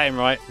right, that ain't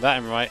right, that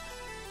ain't right.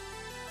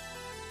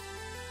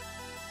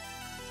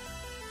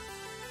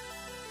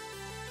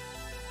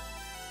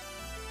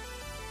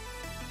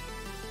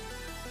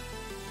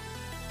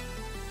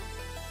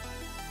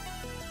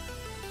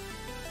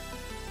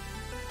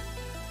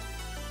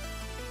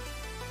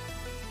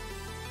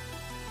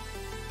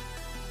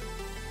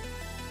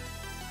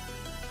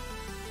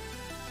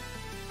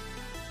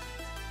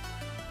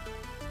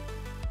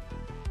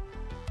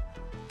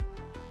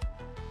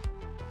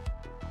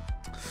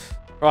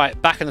 Right,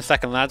 back in a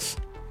second, lads.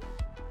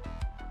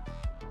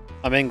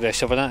 I'm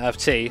English. If I don't have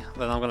tea,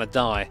 then I'm gonna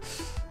die.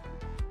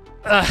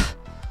 Ugh.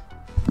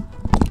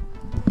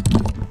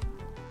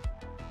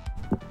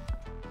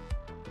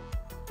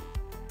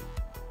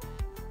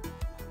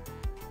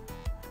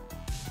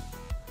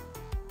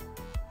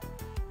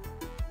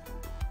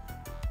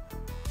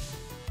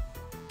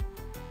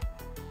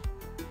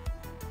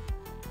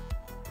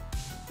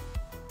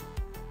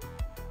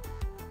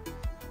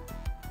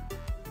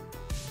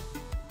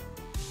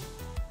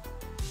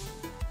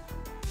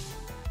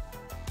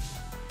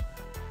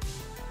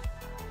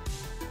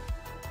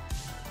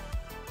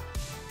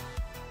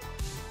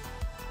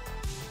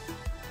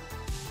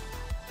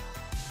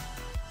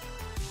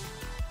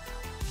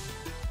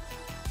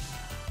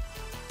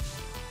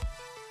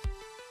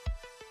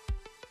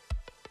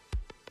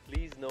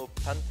 Please no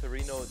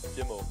Panterino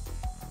Jimmo.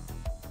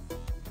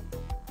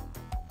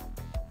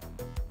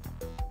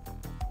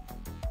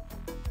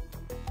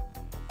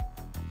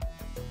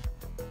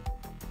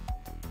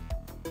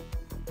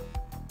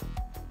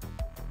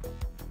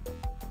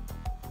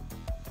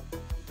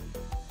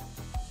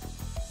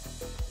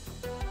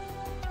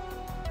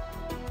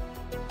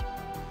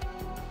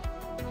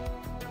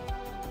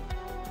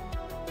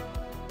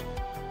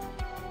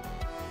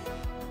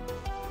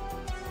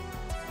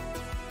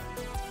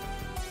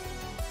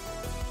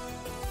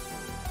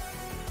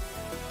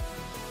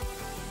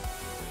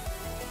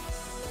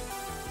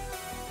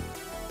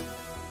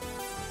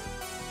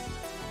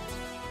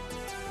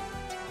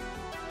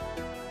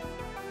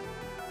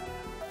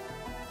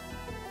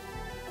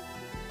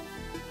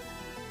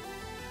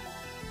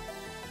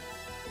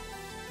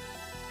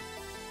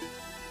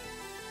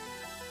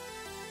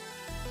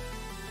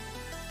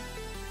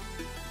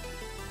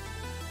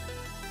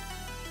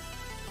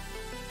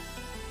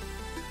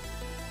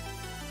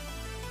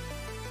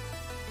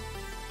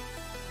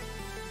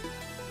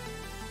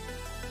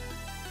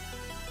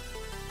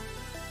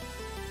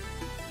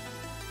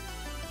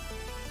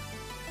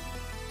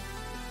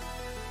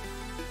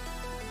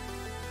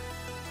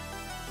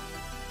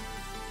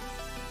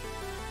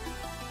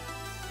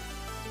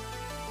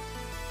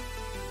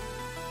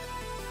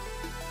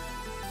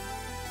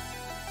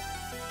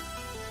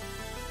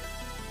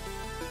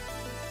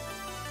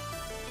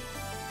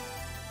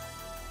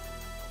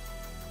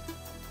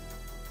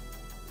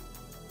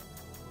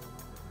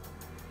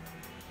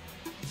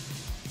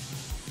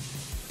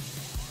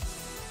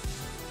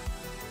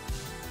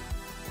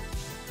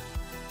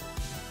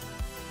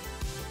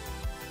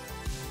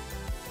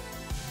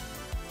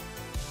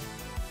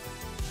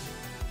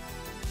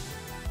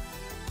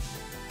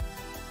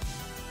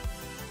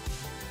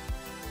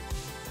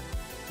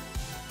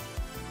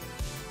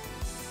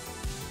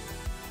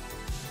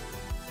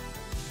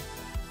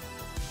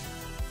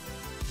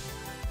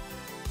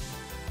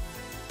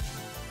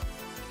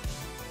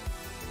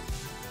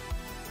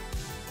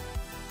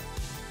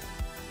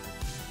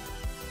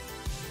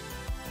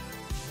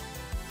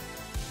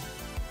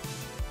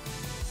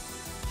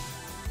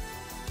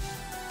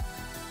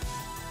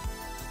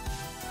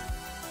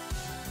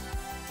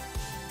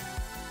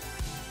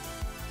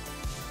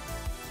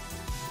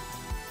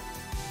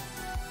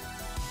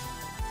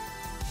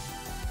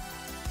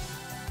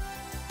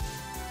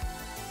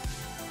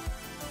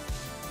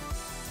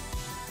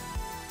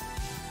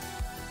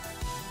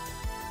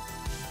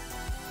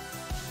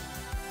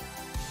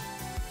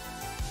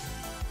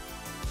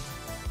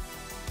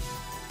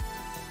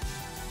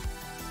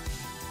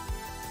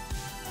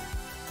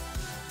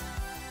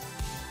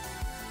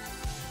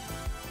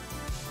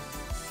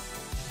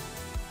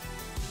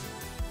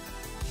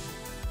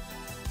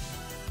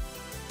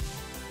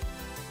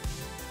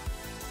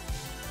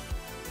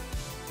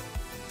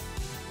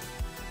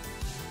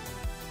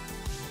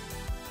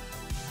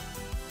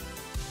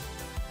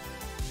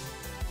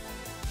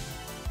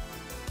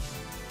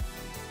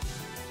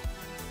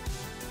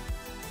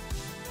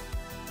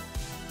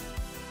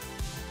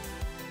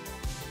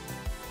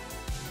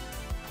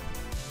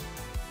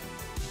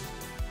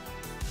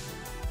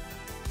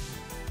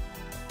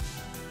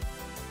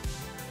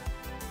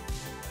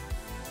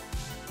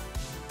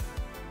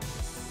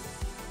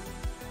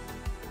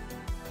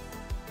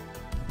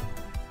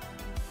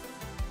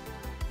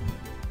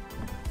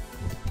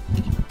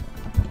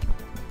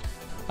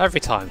 Every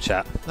time,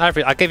 chat.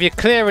 I give you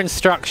clear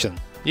instruction.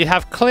 You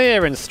have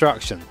clear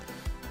instruction.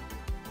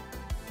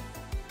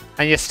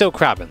 And you're still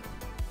crabbing.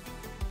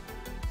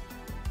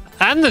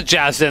 And the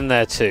jazz in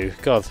there too.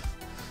 God.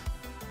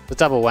 The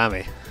double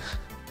whammy. Do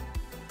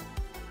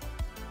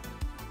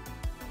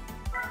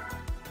you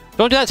want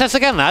to do that test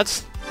again,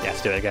 lads? Yeah,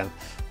 let's do it again.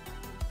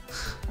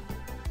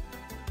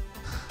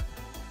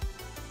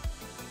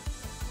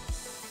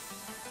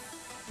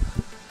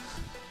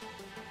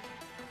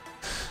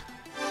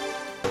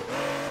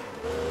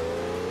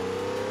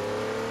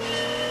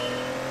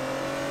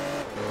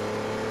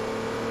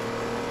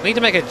 We need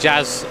to make a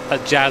jazz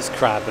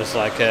crab as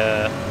like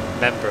a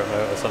member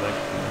emote or something.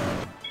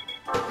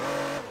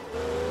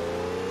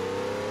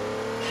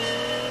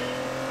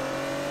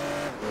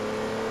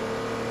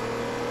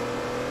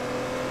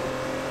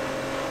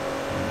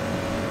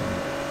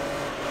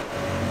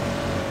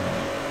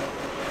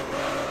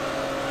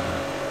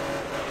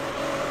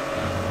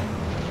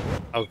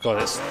 Oh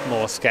god, it's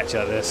more sketchy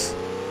like this.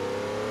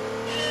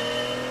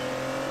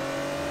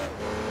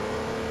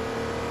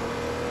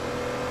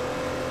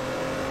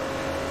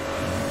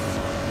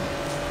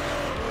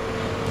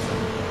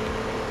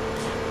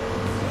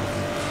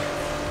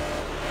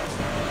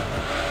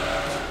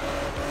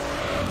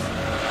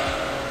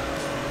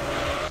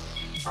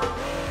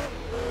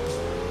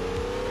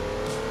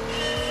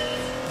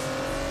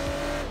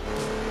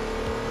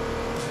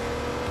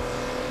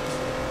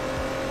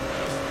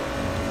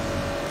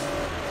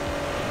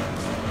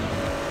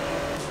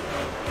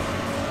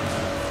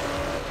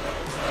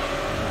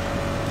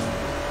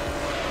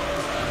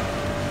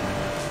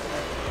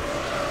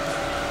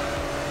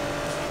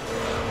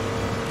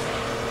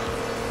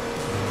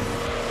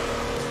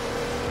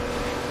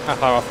 How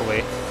far off are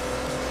we?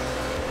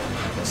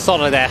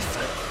 Solid F.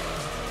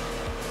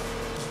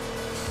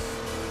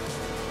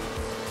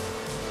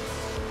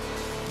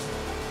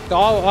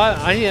 Oh,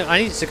 I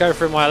needed to go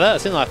through my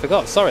alerts, didn't I? I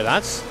forgot. Sorry,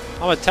 lads.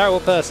 I'm a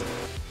terrible person.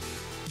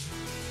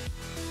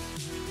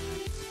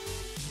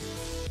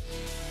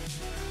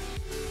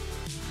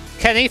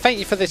 Kenny, thank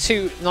you for the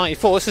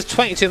 294. This was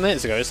 22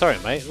 minutes ago. Sorry,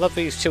 mate. Love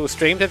these chill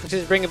streams.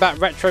 Difficulties bringing back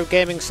retro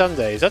gaming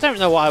Sundays. I don't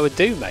know what I would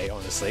do, mate,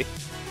 honestly.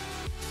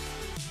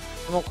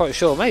 I'm not quite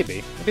sure. Maybe.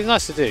 It'd be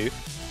nice to do.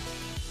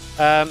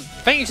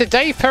 Thank you to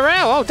Dave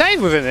Perel. Oh,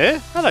 Dave was in here.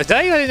 Hello,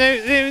 Dave. I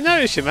didn't even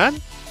notice you, man.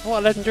 What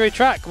a legendary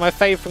track. My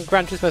fave from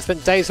Gran Turismo. I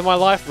spent days of my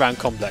life around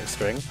Complex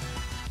String.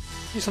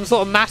 You're some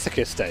sort of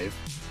masochist, Dave.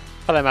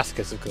 Hello,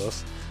 masochist, of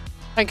course.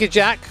 Thank you,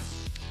 Jack.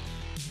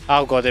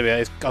 Oh, God, here we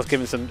go. I was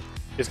giving some...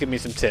 Just give me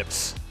some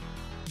tips.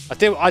 I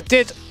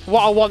did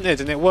what I wanted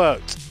and it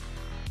worked.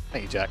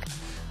 Thank you, Jack.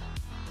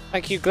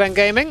 Thank you, Glenn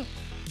Gaming.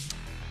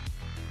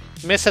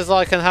 Miss says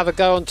I can have a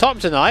go on top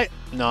tonight.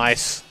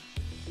 Nice.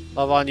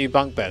 Love our new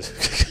bunk bed.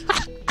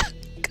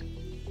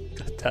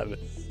 God damn it.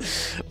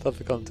 Love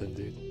the content,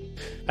 dude.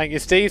 Thank you,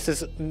 Steve.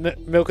 Says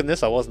milking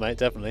this. I was, mate.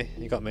 Definitely.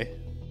 You got me.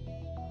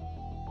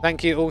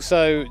 Thank you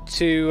also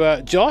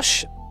to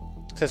Josh.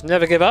 Says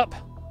never give up.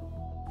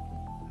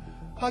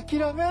 Thank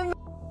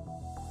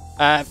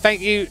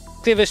you,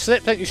 Cleaver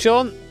Slip. Thank you,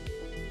 Sean.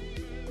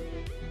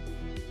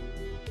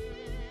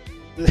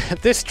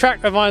 This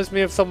track reminds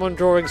me of someone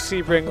drawing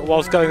Sebring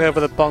whilst going over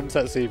the bumps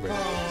at Sebring.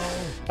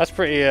 That's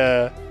pretty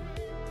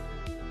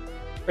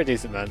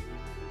decent, man.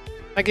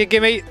 Thank you,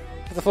 Gimme,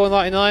 for the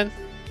 $4.99.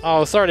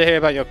 Oh, sorry to hear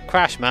about your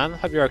crash, man.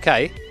 Hope you're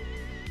okay.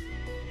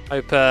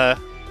 Hope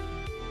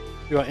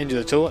you aren't injured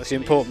at all. That's the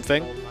important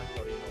thing.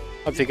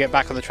 Hopefully you get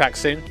back on the track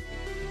soon.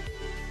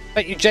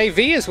 Thank you,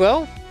 JV, as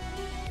well.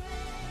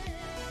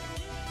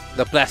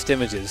 The blessed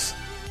images.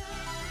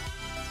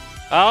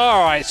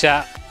 Alright,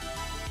 chat.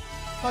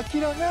 What the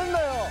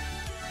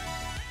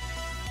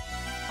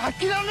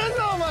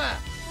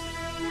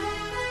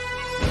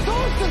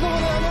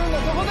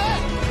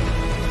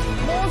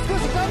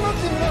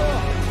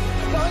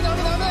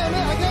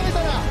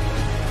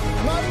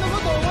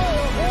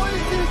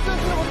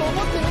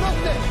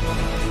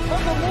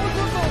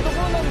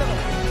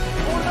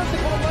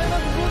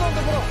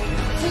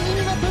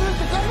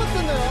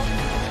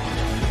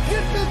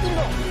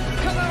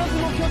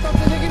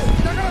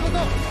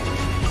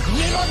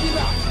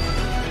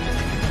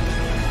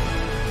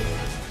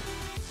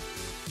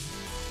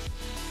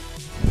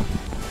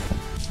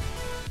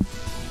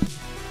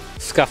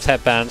Scuffed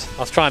headband. I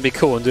was trying to be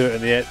cool and do it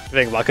in the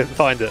thing, but I couldn't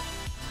find it.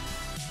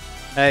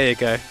 There you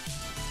go.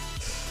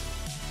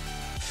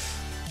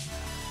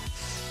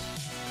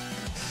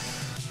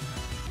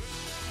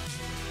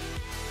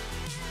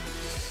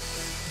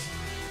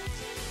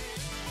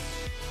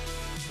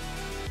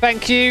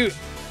 Thank you,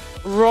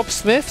 Rob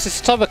Smith. This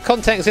type of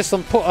content exists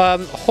on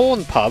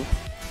Horn Pub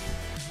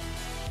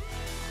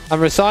and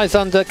resides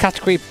under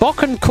category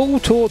Bock and Cool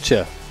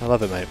Torture. I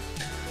love it, mate.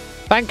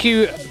 Thank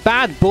you,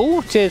 Bad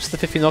Bull. Cheers to the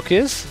 50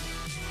 Nokias.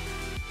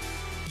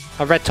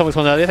 I read Tommy's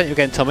one earlier. Thank you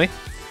again, Tommy.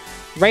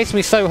 Race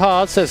me so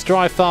hard, says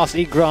drive fast,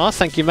 eat grass.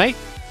 Thank you, mate.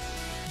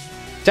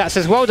 Jack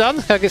says, well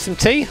done. Go get some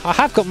tea. I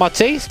have got my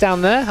tea. It's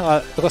down there.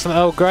 I've got some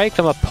Earl Grey because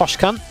I'm a posh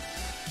cunt.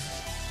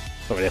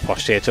 Not really a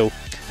posh tea at all.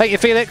 Thank you,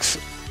 Felix.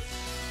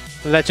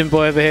 Legend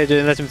boy over here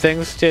doing legend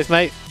things. Cheers,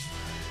 mate.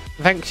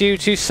 Thank you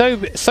to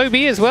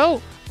Sobi as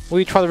well. Will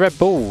you try the Red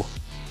Bull,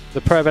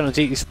 the Pro event on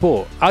GT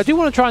Sport? I do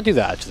want to try and do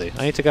that actually.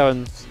 I need to go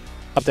and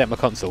update my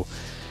console.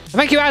 And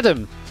thank you,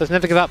 Adam. Says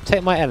never give up.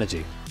 Take my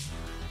energy.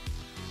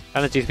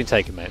 Energy's been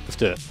taken, mate. Let's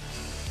do it.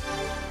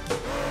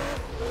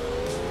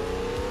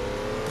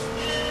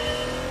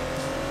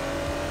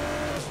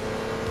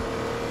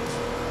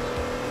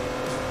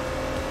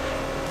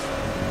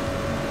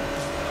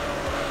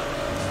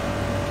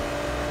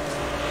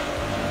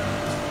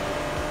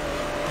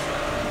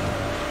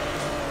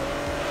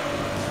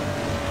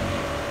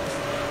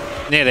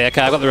 Nearly,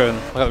 okay, I got the room.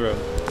 I got the room.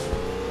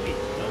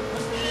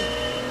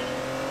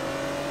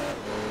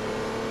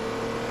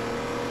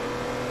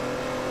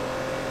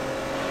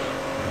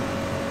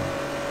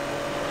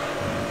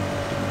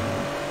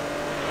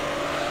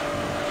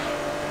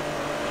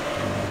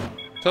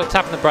 So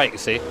tapping the brake, you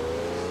see.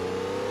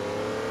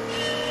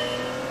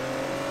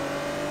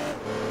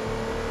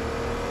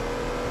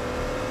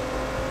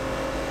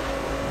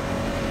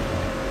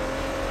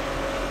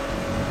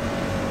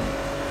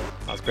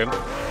 That's grim.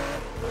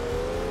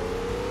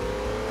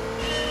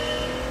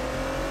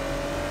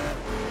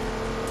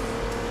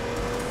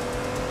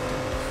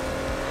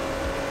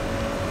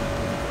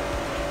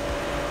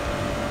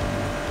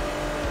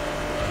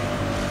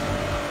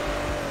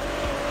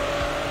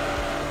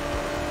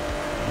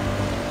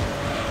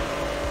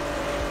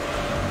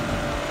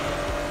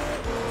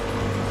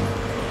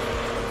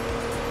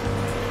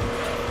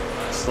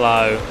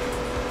 Slow.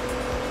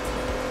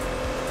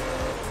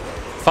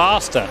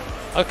 Faster.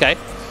 Okay.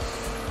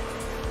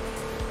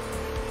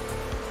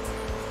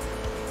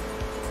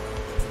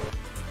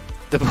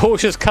 The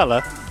Porsche's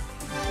colour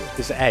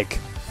is egg.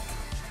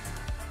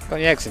 Got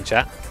any eggs in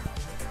chat?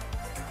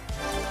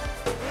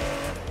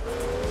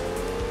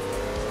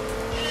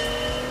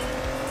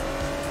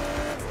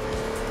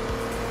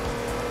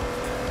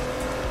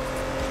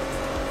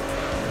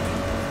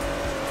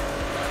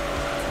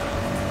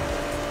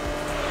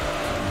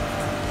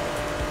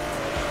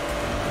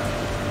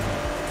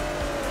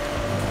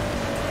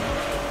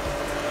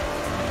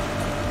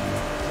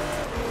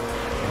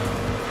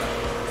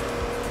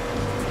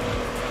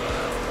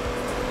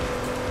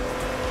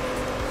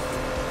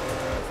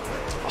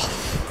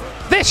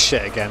 This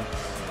shit again.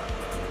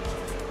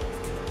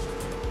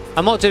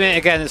 I'm not doing it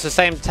again, it's the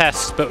same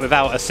test but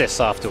without assists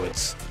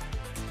afterwards.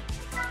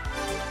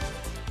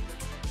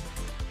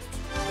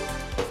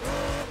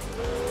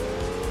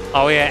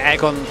 Oh yeah,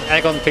 egg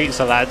on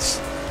pizza,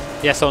 lads.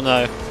 Yes or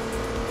no?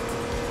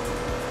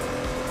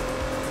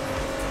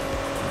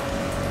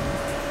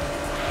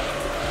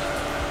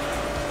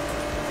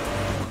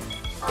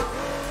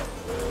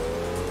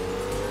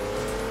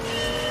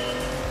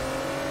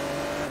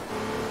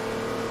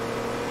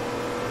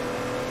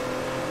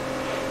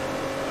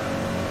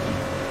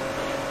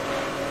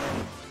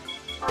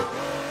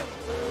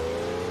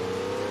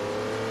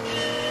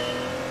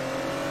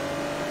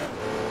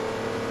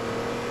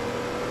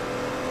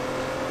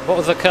 What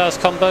was the curse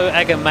combo?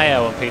 Egg and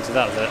mayo on pizza,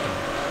 that was it.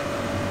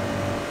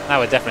 Now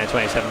we're definitely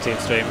a 2017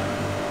 stream.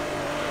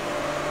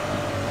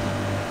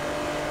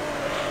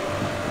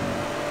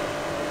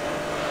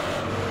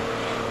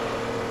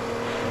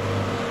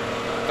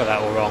 Got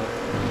that all wrong.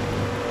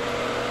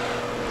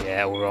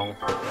 Yeah, all wrong.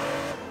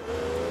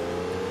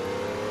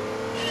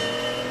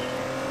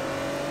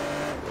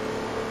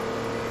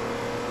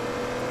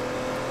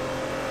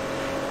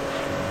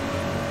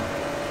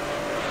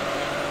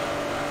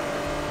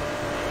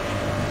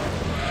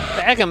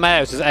 Egg and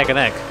mayo is just egg and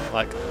egg,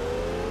 like.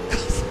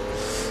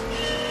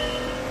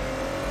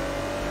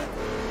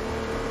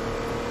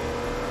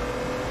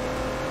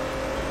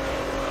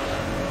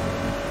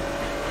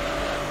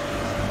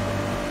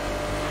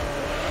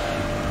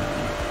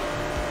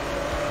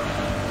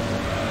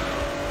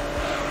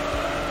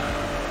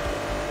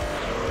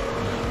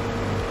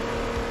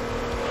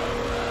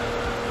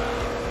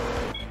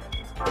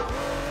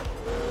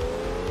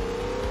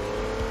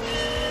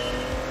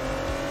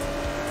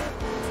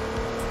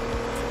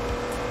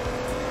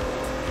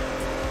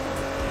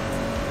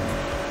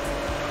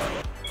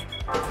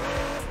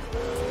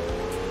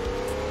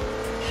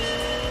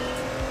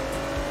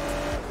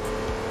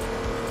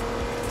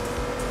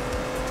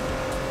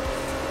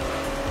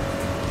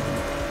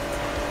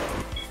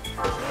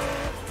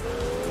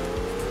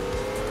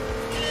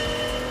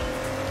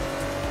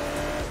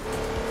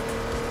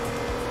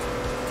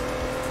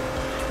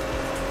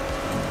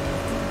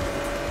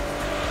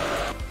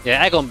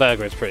 Yeah, egg on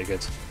burger is pretty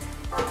good.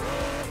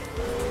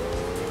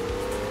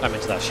 I'm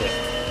into that shit.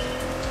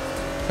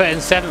 Put in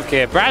 7th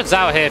gear. Brad's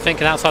out here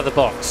thinking outside the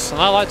box,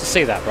 and I like to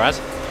see that, Brad.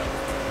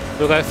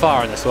 We'll go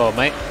far in this world,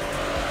 mate.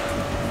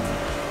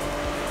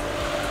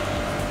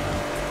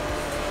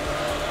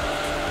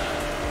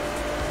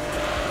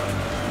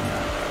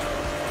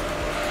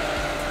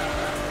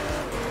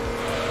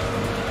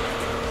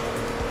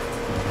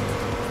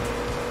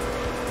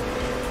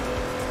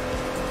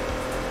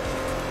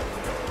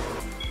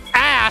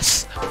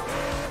 Ass!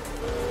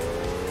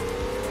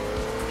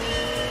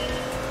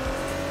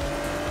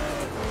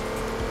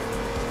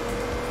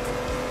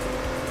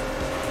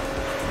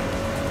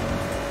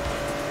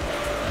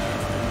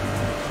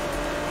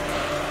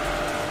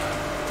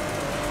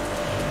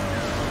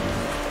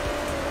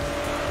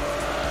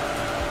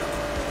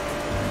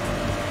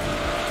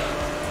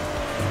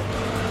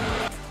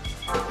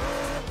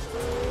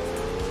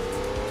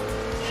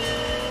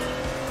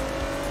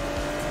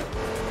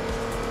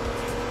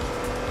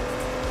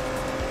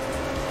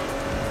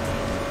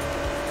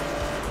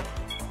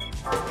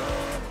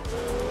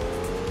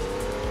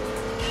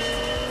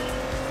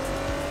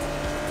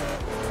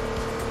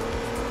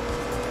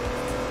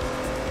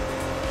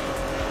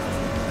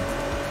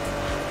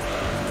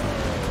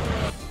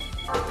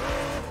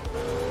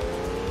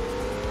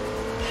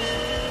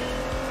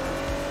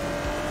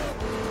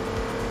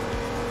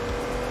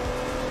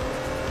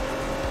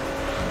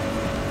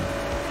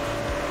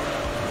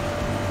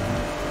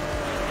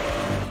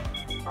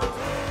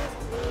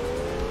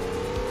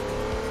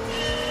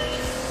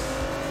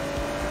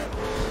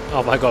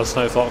 Oh my god,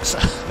 Snow Fox.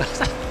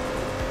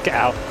 Get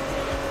out.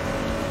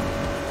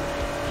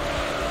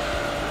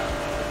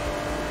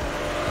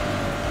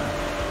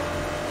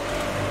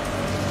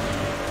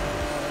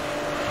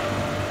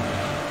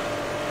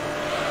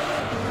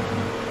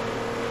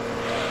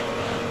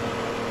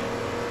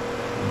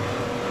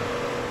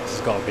 This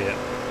has got to be it.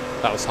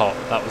 That was hot,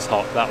 that was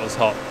hot, that was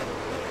hot.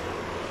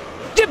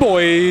 Yeah,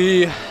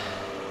 boy!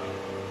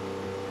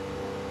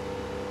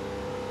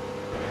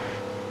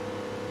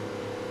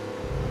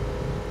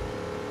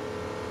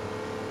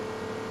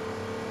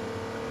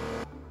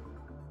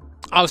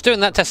 I was doing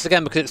that test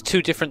again because it's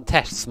 2 different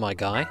tests, my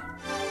guy.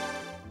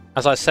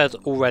 As I said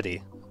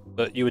already.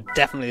 But you were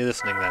definitely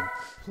listening then.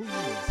 Please,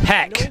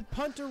 Heck! no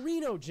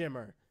Punterino,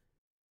 Jimmer.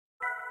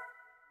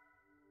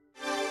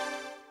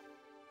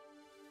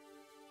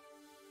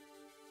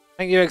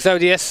 Thank you,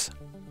 Exodius.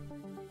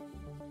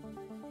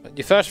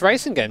 Your first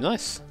racing game,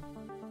 nice.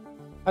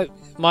 Oh,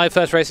 my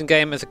first racing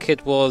game as a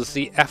kid was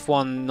the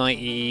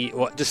F190,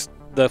 or just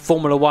the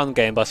Formula 1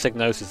 game by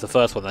Psygnosis, the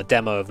first one, a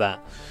demo of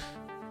that.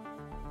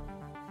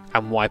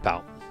 And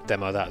Wipeout,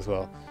 demo of that as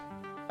well.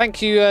 Thank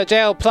you,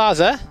 JL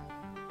Plaza,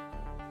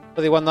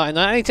 for the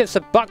 199. Any tips to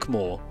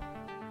Buckmore?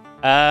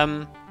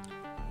 A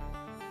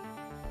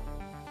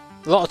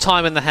lot of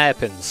time in the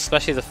hairpins,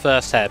 especially the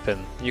first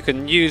hairpin. You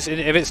can use,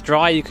 if it's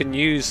dry, you can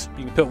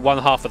put one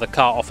half of the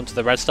car off into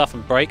the red stuff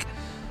and brake.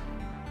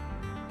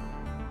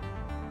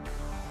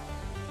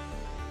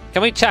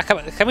 Can we talk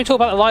about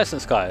the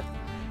license guy?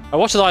 I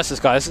watch the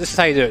license guy. This is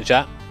how you do it,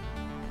 chat.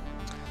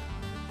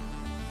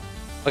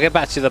 I'll get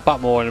back to the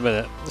Buckmore in a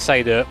minute. That's how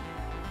you do it.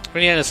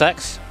 Bring the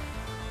NSX.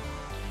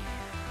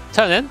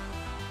 Turn in.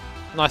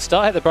 Nice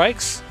start. Hit the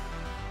brakes.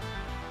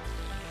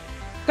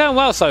 Going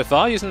well so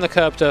far. Using the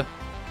curb to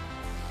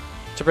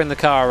bring the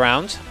car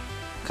around.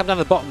 Come down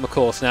the bottom of the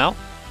course now.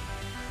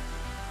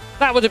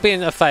 That would have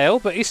been a fail,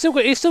 but he's still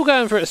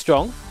going for it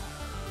strong.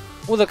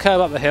 All the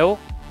curb up the hill.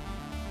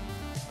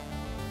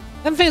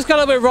 Them things got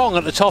a little bit wrong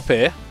at the top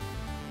here.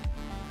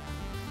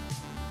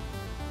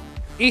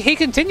 He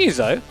continues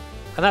though.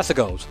 And that's a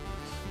gold.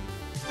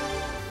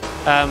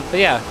 But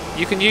yeah,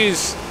 you can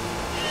use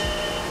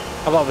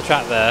a lot of the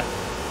track there.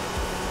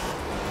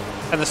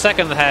 And the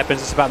second the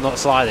hairpins, it's about not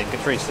sliding.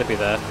 It's really slippy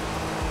there.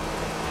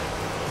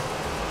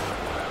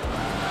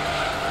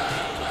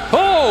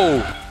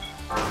 Oh!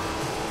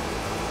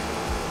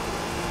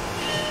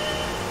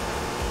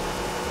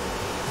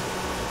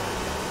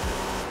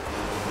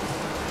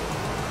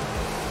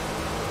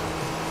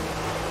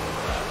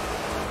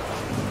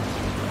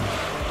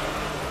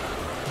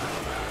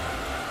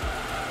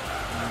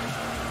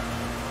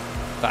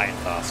 That ain't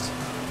fast.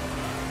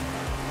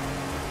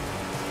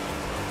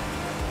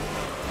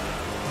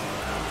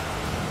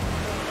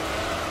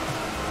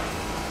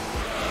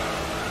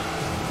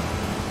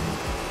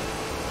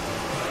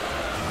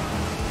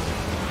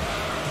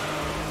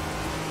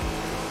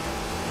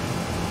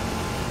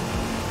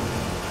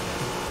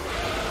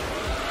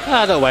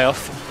 Ah, they're way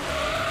off.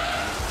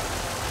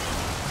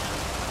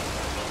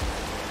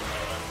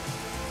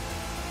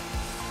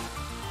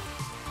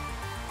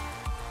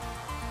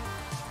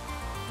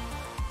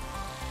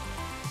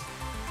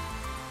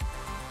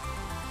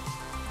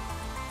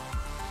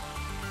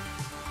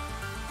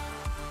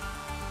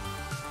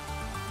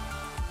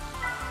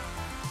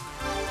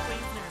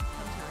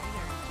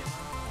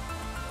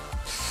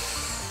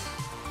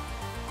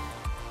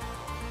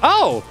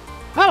 Oh!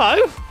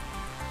 Hello!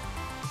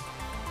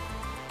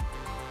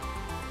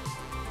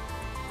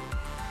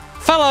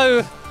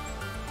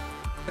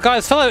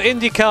 Fellow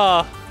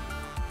IndyCar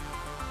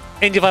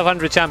Indy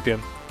 500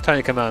 champion,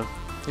 Tony Kaman.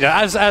 You know,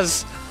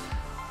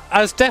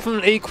 as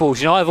definite equals,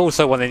 you know, I've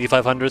also won Indy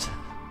 500.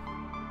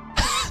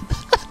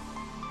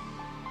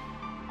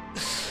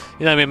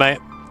 You know me, mate.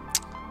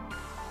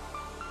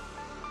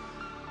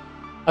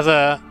 As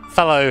a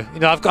fellow, you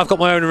know, I've got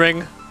my own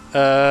ring.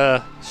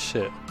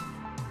 Shit.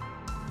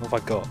 What have I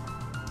got?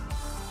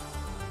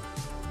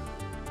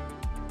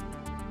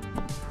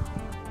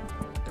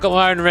 I've got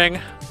my own ring.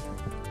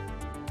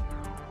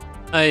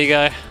 There you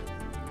go.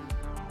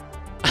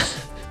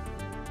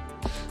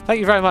 Thank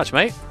you very much,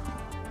 mate.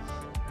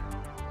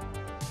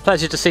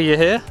 Pleasure to see you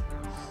here.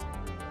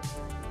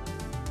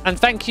 And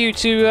thank you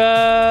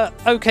to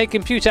OK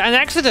Computer and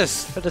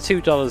Exodus for the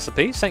 $2 a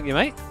piece. Thank you,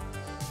 mate.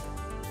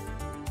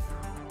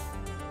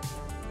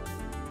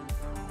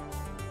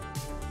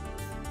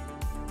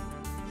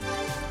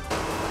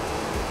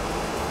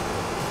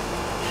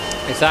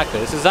 Exactly.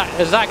 This is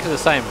exactly the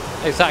same.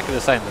 Exactly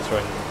the same. That's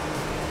right.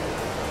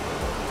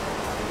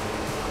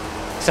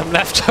 Some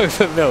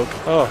leftover milk.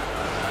 Oh.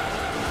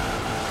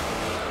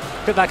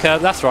 Get that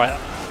curve. That's right.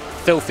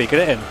 Filthy.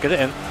 Get it in. Get it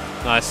in.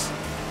 Nice.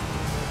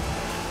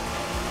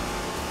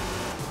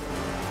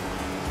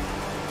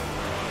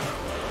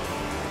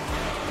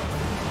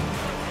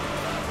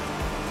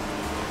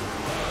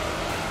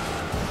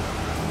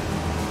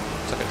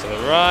 Took it to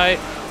the right.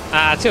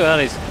 Ah, too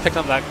early. Picking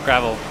up that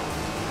gravel.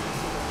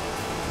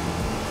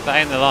 That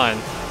ain't the line.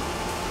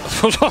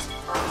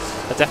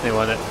 I definitely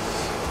won it.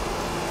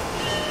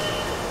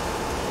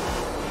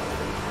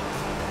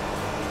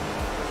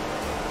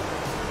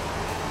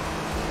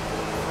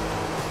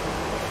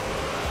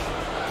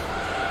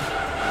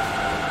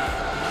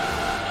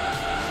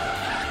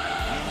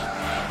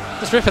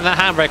 Just ripping that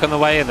handbrake on the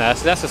way in there.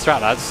 So that's the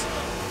strat, lads.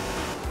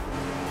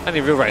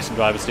 Only real racing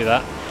drivers do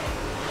that.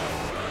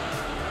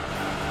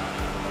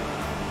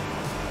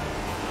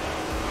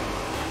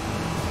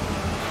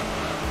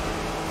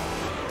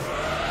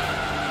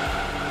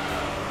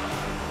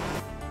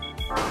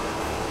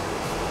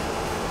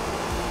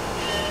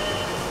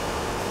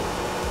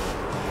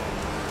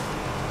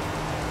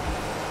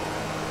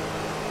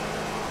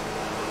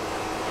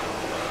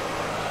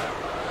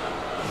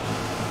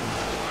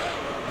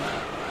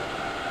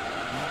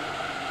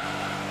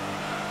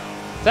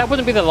 That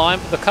wouldn't be the line,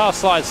 but the car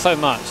slides so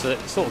much that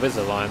it sort of is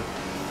the line.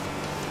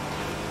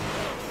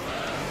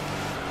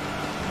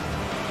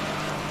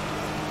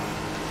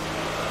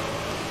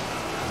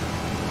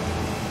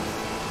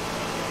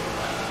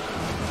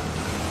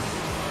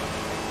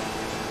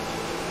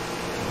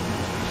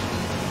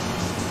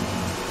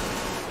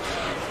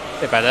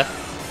 Bit better.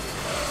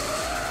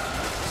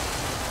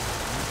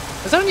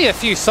 There's only a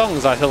few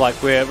songs I feel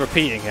like we're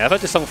repeating here. I've heard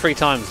this song 3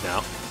 times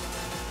now.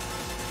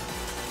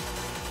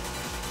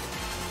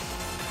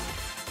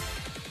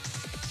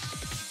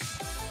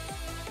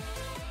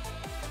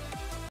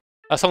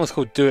 That song's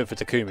called Do It for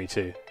Takumi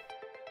too.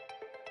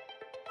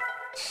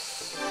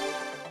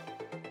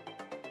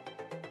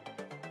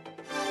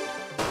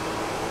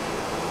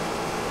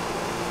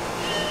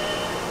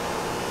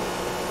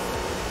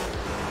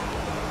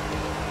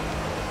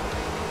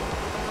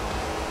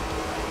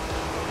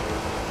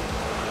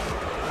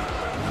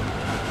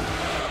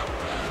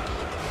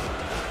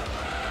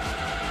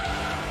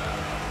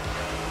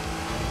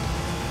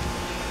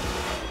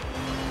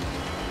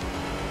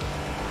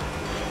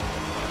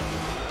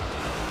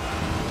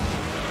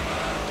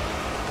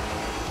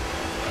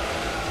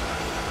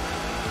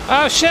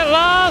 Oh shit,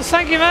 Lars!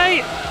 Thank you,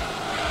 mate!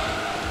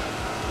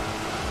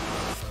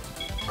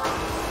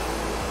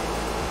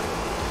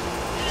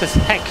 Just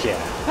heck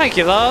yeah. Thank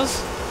you,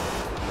 Lars.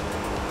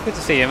 Good to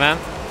see you, man.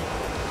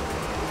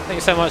 Thank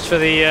you so much for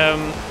the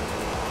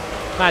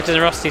mad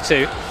generosity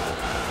too.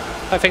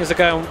 Hope things are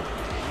going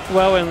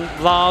well in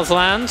Lars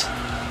land.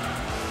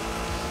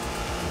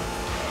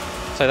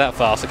 Say that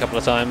fast a couple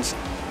of times.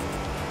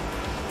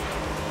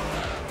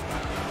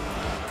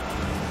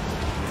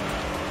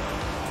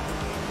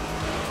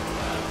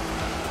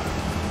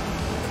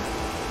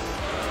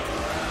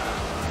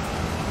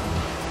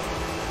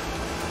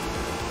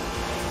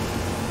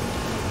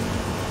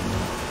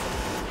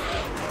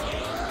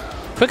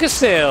 Quicker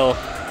Steel.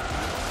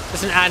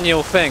 It's an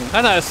annual thing.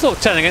 I know, it's sort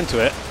of turning into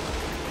it.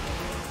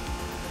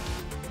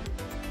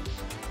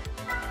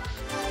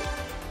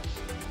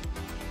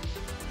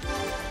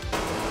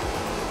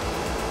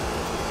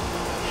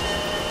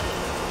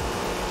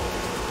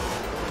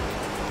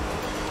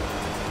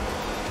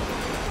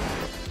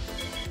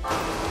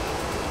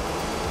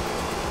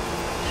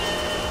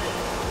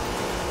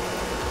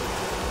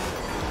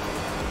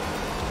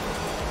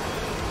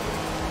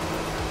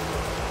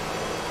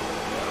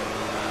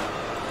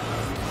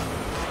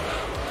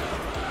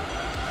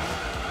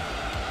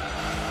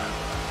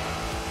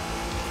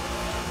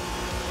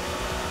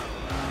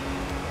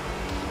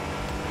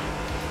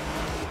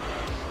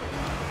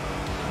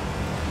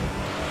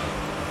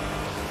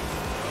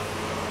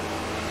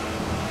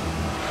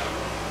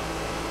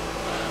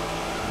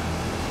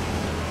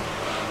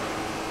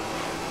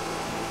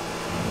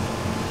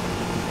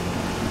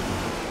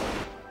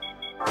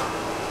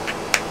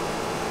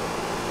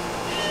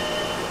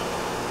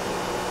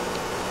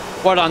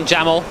 Well done,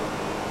 Jamal.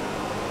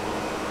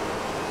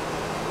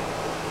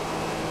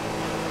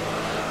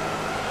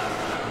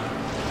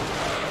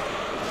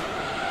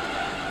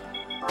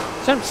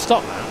 Don't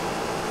stop, man.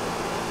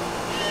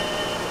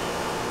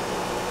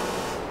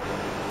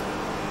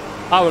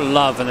 I would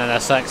love an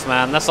NSX,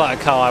 man. That's like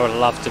a car I would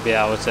love to be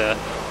able to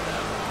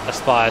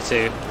aspire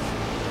to.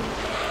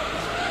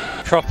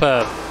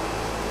 Proper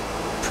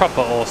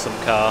awesome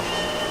car.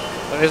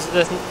 But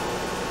there's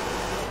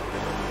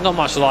not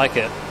much like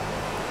it.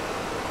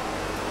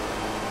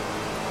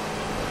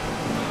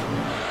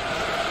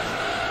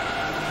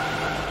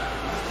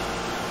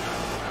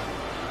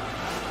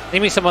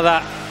 Give me some of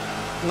that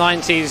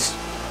 90s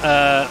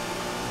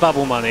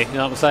bubble money, you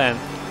know what I'm saying?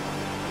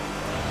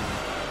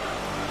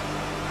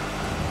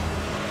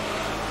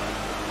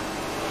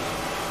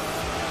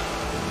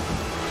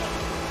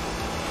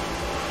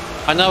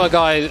 I know a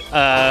guy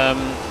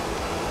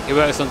who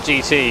works on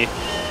GT.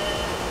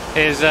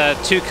 His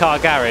 2-car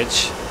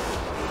garage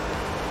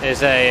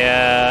is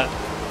a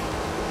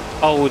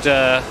old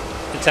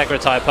Integra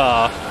Type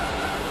R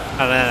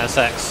and an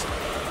NSX.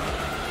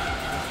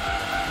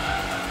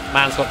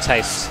 Man's got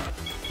taste.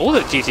 All the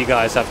GT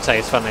guys have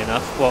taste, funnily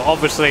enough. Well,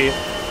 obviously,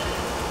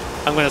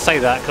 I'm going to say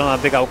that because I'm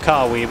a big old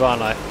car weeb,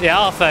 aren't I?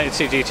 Yeah,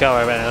 R32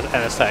 GTR over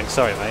NSX,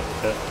 sorry mate,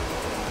 but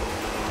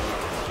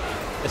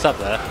it's up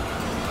there.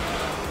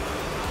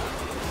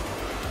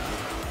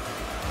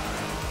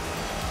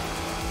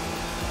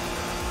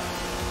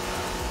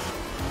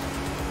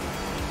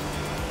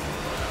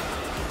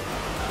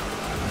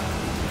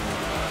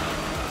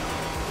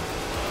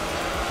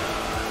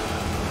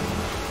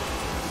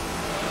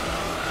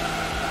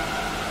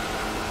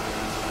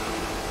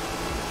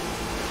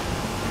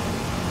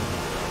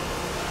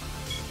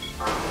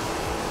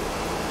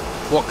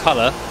 What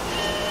colour?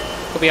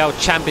 Could be our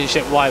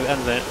championship white,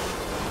 isn't it?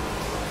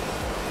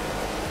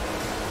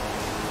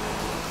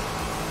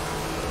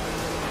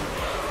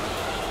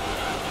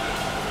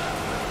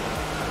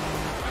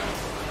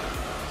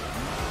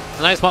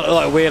 I know it's might look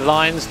like weird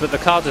lines, but the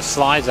car just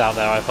slides out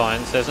there, I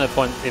find, so there's no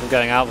point even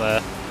going out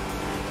there.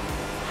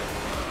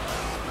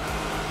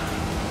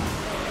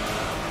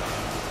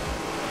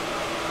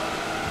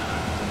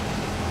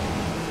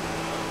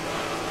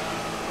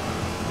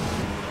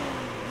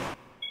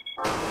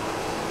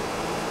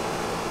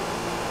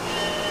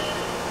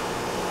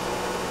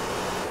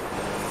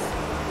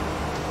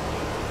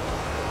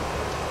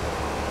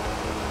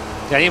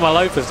 Yeah, I need my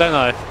loafers, don't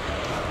I?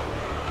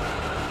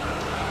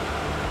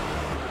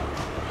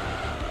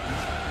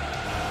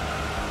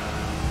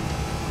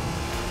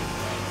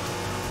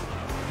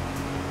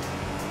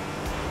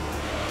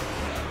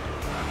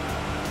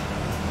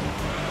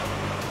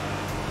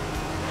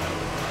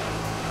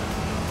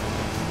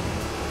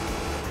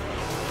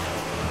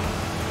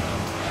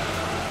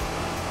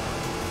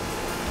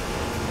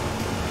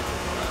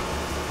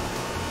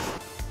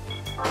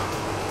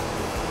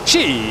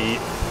 Gee!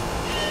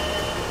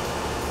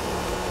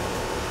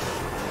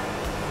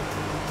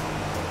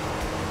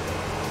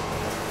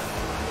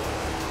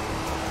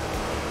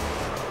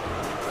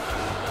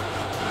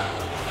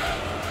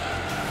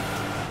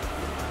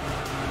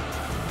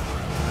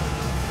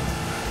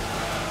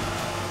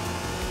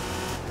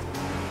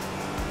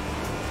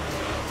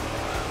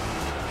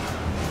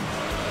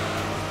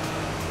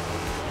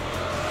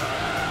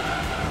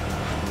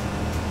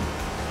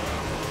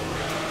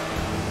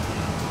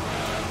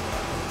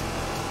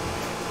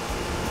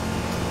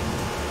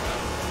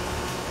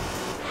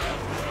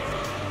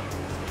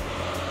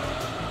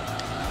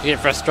 You get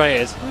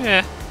frustrated.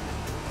 Yeah.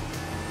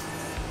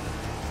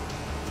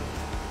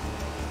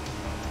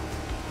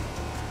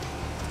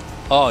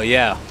 Oh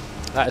yeah.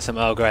 That is some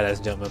Earl Grey, ladies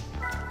and gentlemen.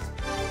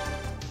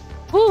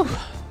 Whew.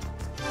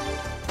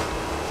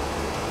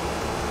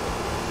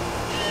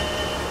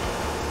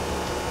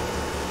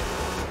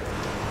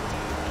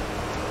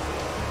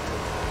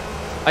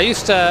 I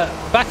used to,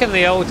 back in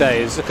the old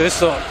days, because this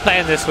sort of,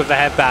 playing this with the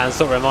headband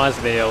sort of reminds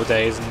me of the old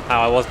days and how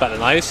I was back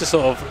then. I used to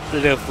sort of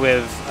live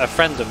with a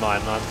friend of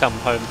mine, and I'd come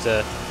home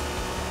to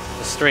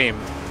the stream,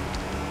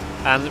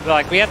 and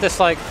like we had this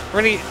like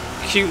really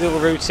cute little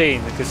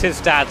routine because his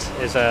dad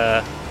is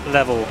a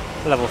level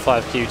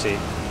 5 cutie,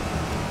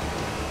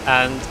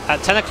 and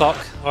at 10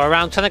 o'clock or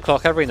around 10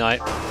 o'clock every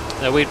night,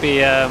 you know, we'd be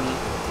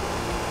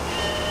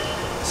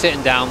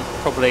sitting down,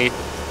 probably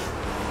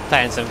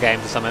playing some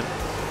games or something.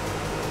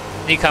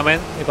 He'd come in,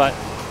 he'd be like,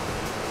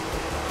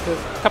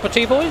 cup of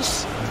tea,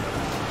 boys?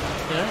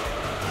 You know?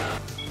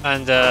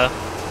 And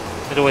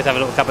he'd always have a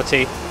little cup of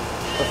tea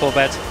before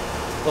bed.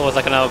 Always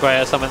like an Earl Grey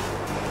or something.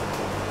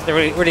 A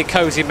really, really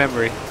cosy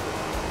memory.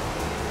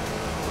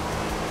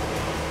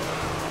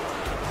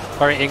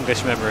 Very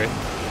English memory.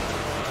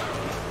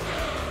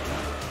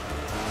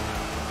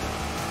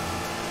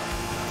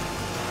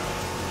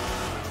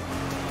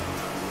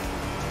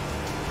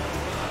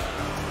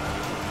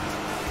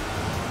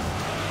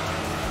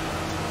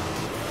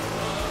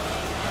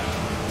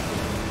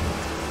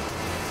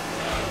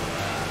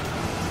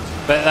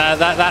 But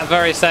the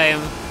very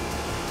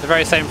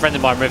same friend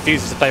of mine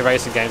refuses to play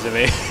racing games with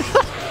me.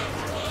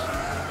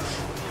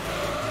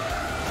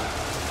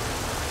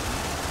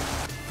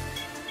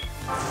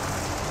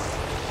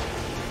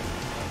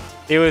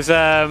 He was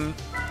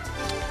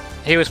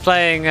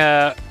playing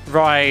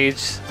Ride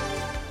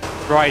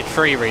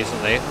 3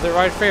 recently. Was it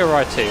Ride 3 or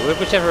Ride 2?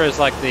 Whichever is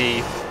like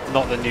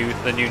not the new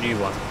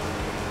one.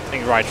 I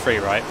think Ride 3,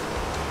 right?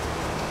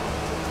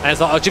 And it's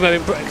like, oh Jimmy,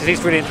 because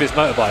he's really into his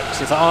motorbikes.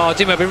 He's like, oh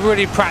Jimmy, I've been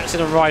really practicing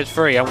on Ride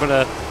 3. I'm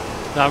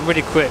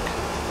really quick.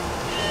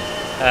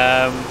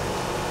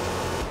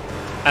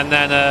 And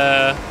then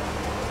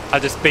I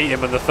just beat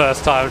him in the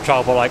first time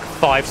trial by like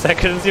 5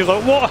 seconds. He was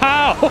like, what?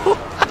 How?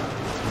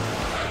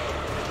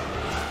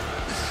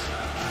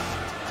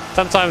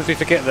 Sometimes we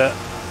forget that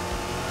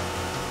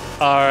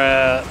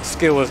our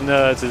skill as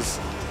nerds is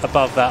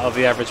above that of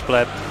the average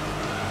pleb.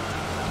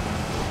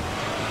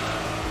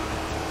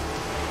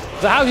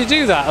 So how do you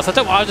do that? I said,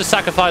 I'll just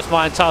sacrifice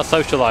my entire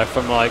social life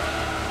from like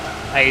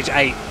age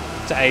 8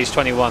 to age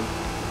 21.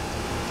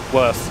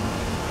 Worth.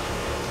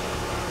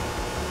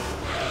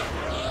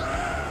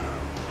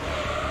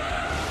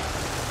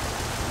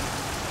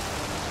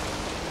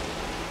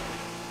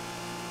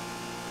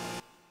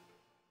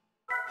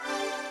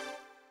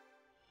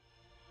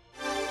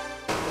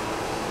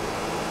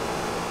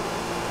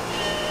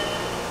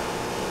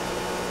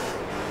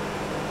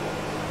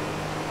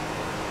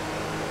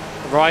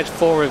 Ride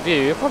 4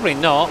 review? Probably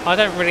not. I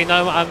don't really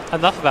know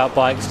enough about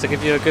bikes to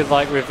give you a good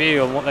like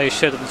review on what they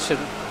should and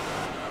shouldn't.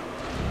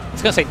 I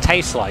was going to say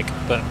taste like,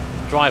 but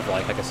drive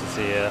like I guess is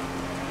the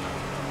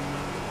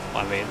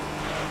what I mean.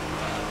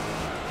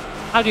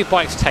 How do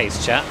bikes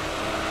taste, chat?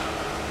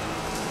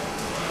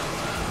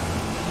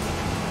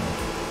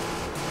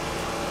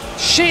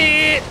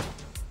 Shit!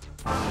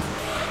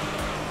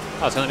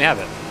 Oh, it's going to let me have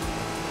it.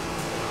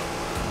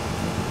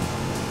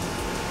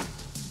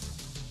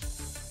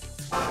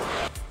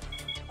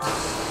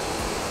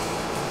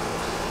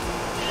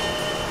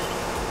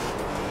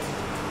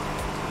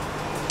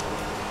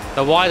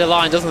 The wider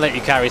line doesn't let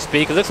you carry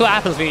speed, because look what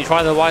happens when you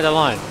try the wider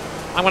line.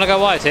 I'm going to go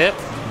wide here.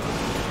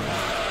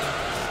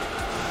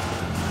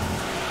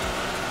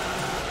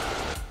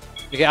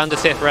 You get under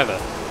tier forever.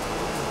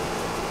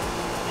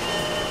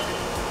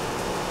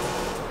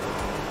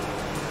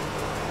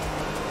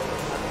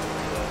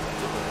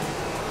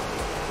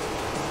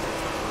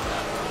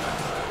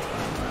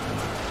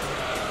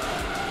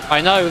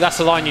 I know that's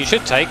the line you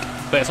should take,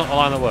 but it's not the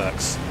line that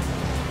works.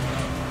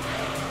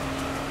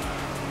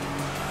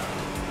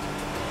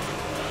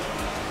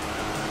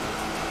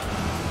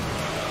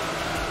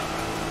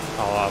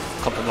 Oh,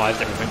 I've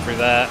compromised everything through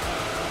there.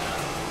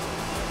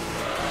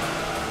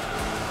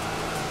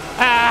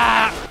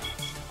 Ah!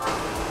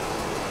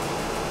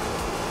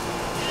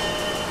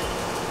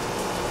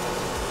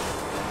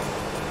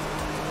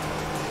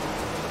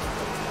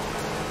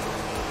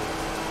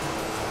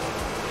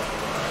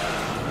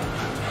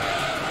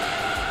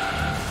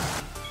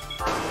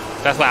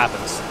 That's what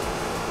happens.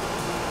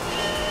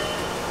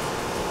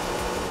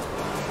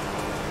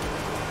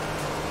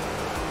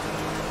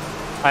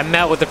 I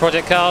melt with the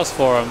project cars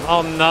for them.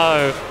 Oh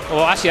no.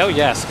 Well, actually, oh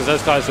yes, because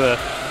those guys were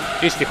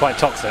used to be quite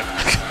toxic.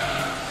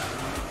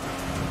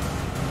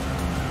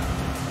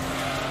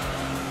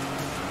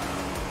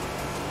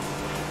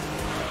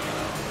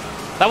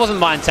 That wasn't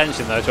my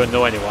intention though, to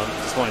annoy anyone.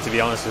 Just wanted to be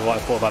honest with what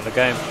I thought about the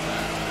game.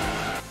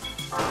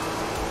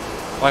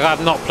 Like,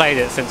 I've not played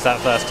it since that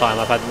first time.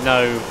 I've had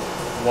no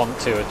want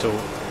to at all.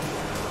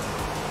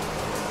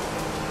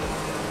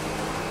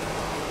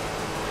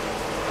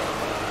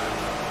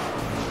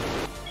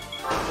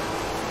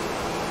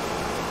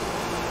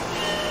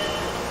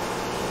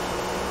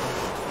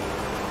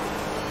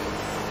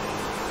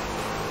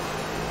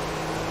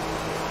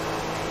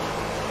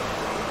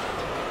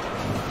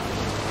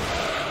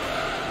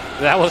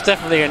 That was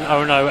definitely an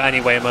oh no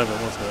anyway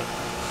moment, wasn't it?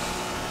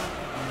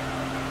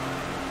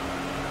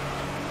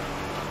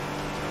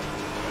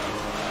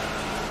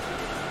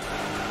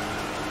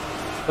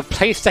 The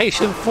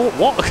PlayStation 4?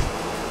 What?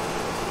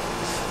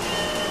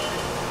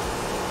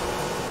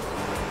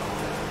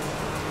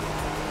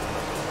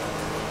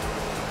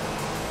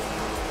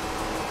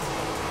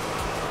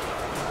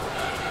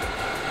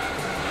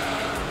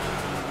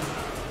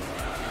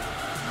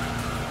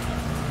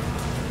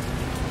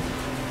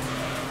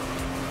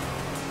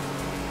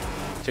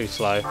 Too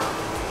slow.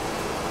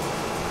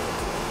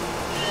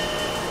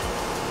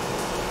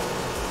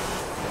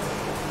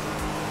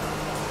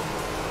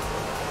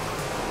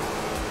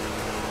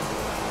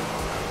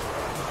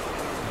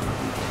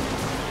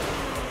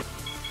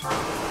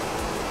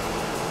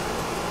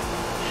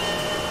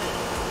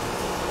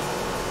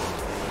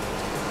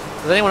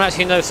 Does anyone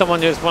actually know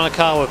someone who's won a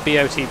car with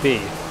BOTB?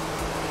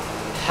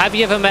 Have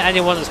you ever met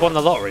anyone that's won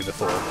the lottery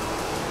before?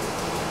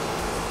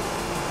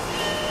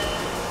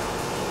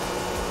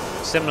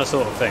 Similar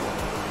sort of thing.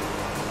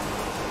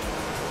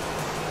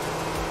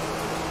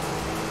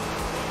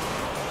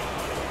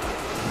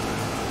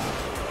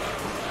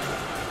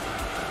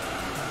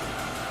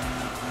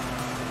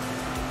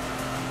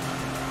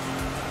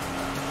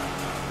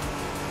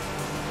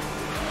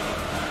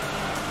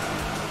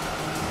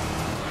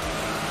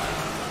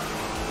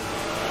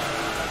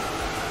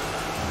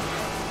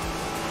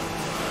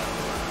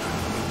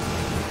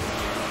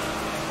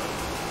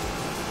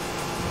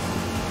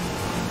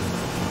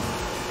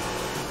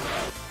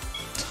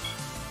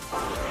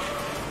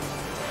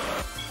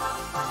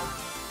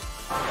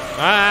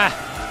 Ah!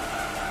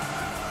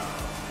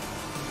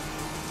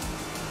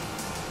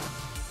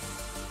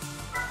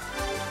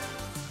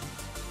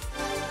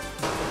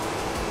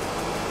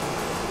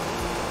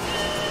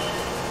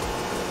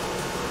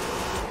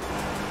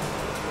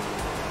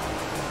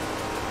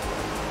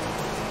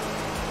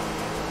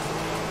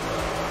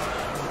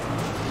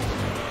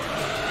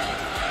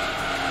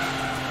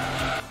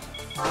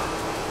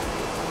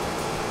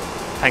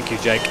 Thank you,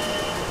 Jake.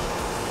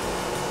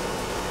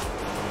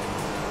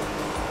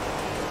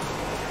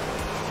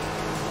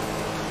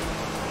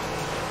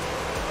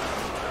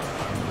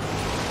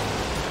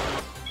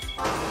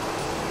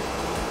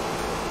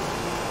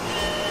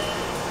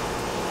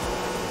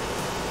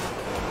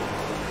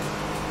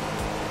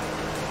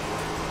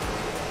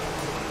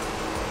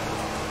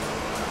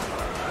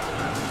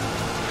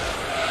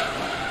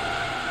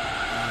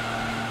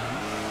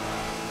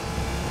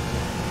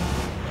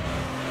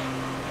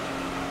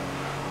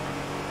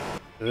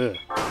 Ugh.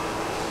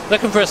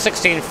 Looking for a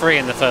 16-3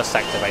 in the first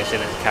sector,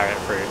 basically, and carry it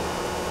through.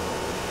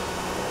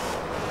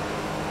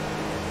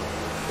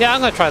 Yeah,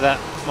 I'm gonna try that,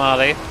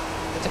 Marley.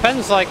 It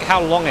depends, like,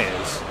 how long it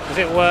is. Is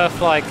it worth,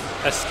 like,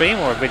 a stream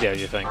or a video, do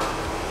you think?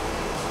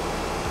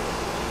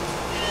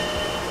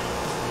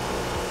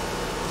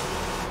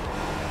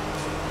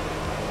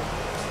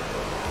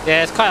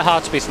 Yeah, it's quite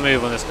hard to be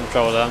smooth on this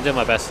controller. I'm doing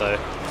my best, though.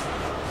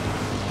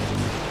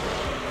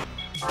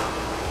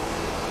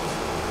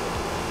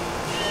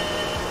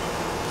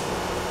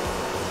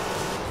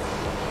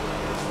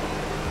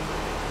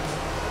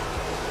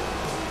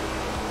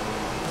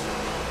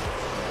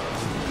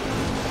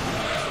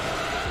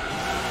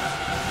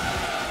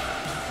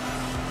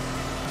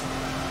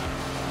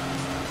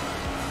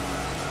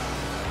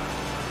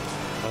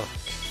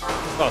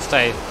 Gotta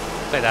stay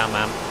down,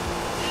 man.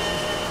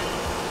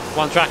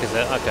 One track, is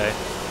it? Okay.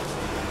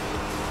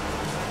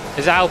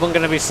 Is Albon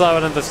going to be slower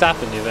than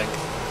Verstappen, you think?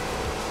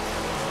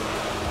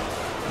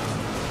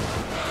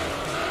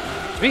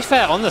 To be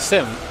fair, on the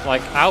sim,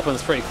 like,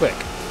 Albon's pretty quick.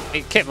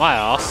 He kicked my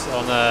ass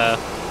on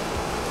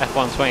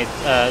F1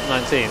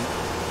 2019.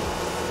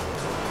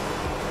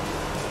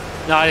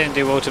 No, I didn't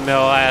do Walter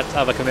Mill. I had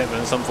other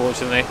commitments,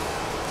 unfortunately.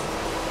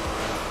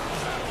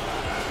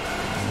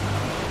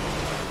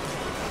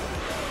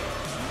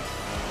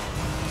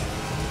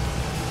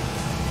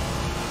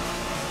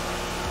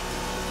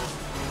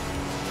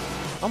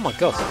 Oh my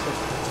god,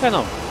 what's going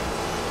on?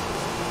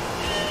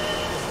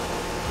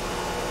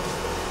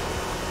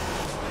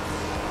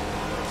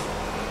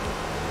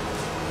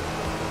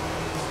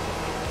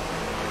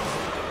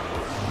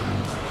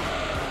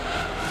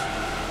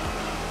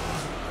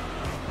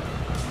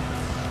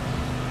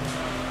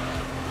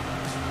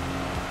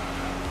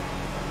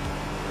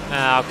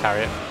 I'll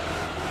carry it.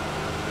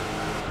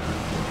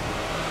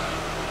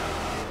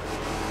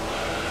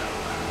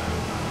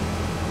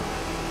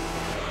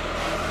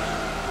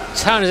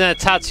 Turn is in a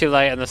tad too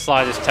late and the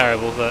slide is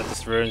terrible, but it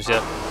just ruins you.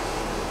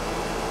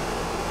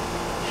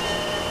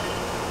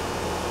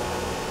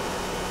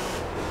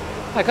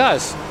 Hi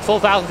guys,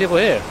 4,000 people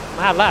here.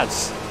 Mad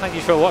lads, thank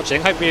you for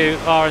watching. Hope you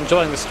are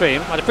enjoying the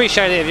stream. I'd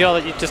appreciate it if you are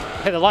that you just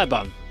hit the like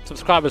button.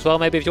 Subscribe as well,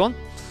 maybe if you want.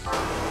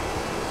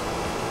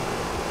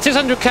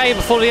 600k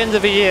before the end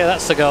of the year,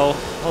 that's the goal.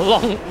 A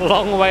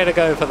long way to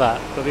go for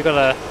that, but we've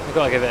got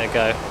to give it a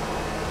go.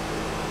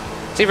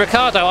 See,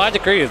 Ricardo, I'd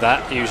agree with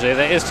that, usually.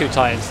 That is too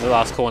tight into the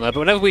last corner, but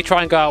whenever we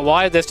try and go out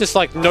wide, there's just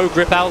like no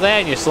grip out there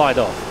and you slide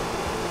off.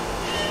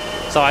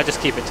 So I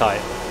just keep it tight.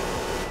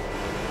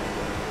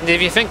 And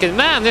if you're thinking,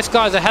 man, this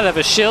guy's a hell of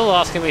a shill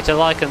asking me to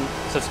like and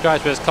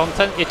subscribe to his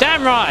content, you're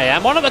damn right I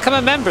am. Why not become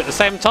a member at the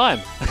same time?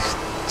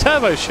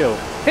 Turbo shill.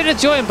 Hit the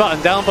join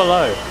button down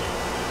below.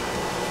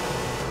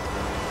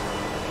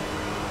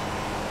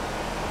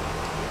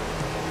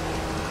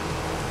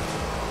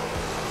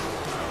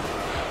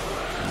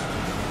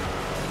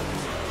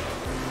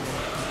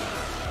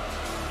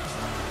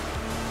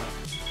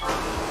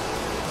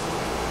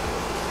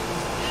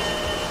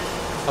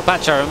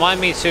 Pacho, remind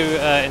me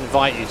to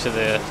invite you to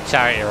the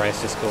charity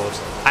race Discord.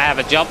 I have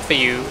a job for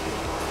you.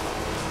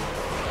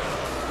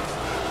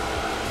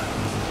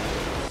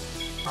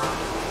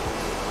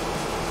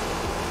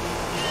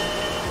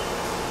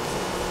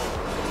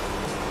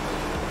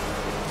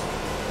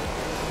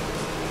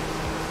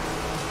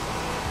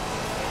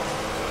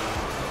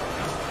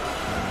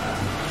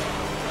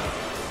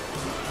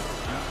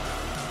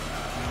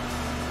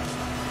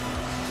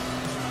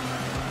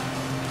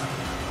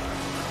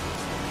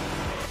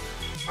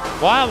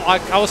 Why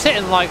I was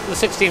hitting like the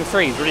 16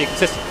 threes really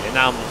consistently, and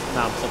now I'm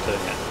not doing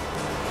it.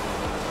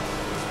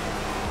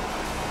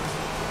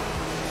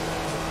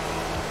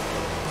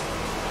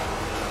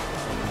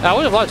 I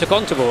would have liked to have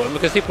gone to Walton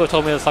because people have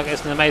told me it's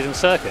an amazing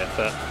circuit,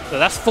 but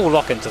that's full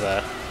lock into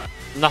there.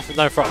 Nothing,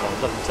 no throttle,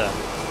 nothing turn.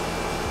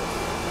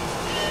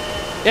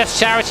 Yes,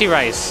 charity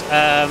race.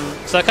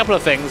 So a couple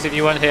of things if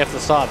you weren't here for the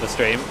start of the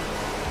stream.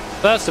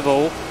 First of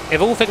all,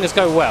 if all things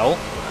go well,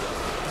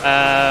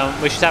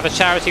 we should have a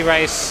charity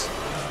race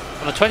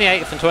on the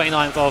 28th and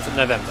 29th of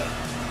November.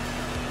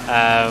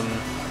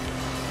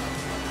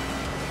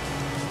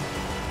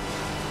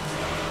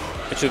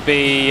 Which would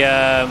be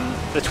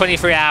the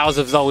 23 hours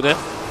of Zolder.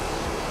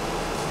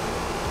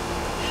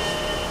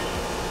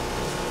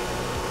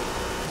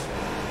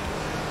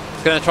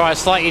 Going to try a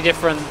slightly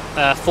different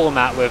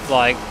format with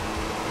like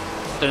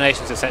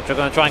donations, etc.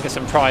 Going to try and get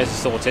some prizes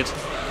sorted.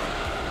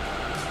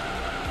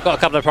 Got a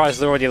couple of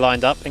prizes already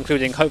lined up,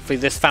 including hopefully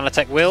this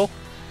Fanatec wheel,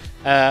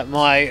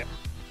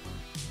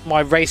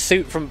 my race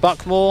suit from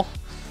Buckmore,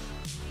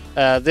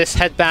 this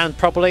headband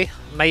probably,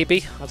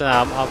 maybe, I don't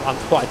know, I'm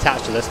quite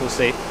attached to this, we'll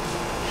see.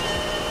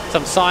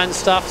 Some signed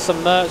stuff,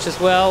 some merch as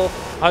well,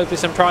 hopefully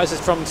some prizes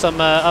from some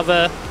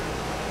other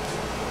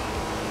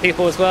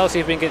people as well,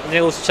 see if we can get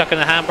Nils chucking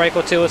a handbrake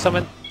or two or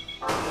something.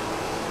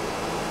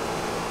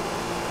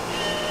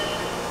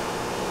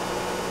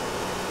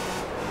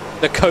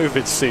 The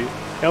COVID suit,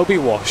 it'll be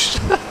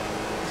washed.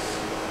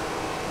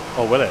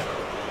 Or will it?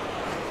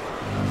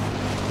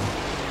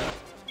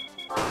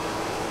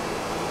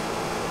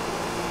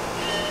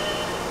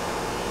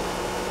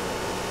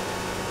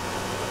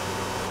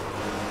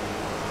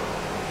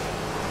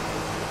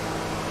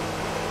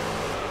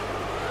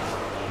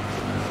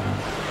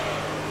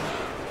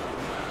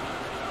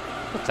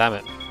 Damn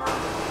it.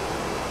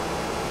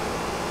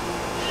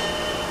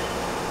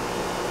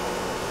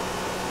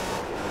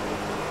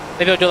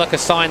 Maybe I'll do like a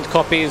signed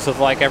copies of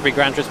like every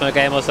Gran Turismo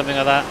game or something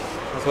like that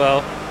as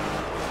well.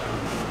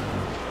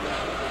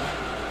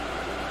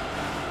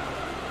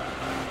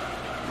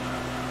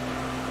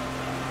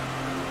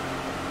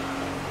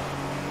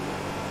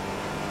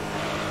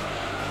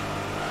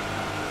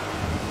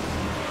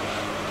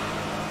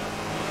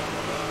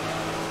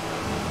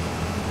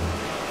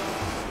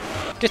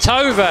 Get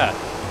over!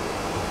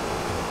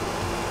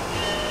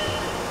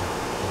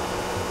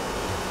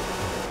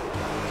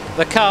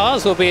 The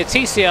cars will be a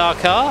TCR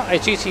car, a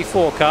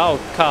GT4 car, or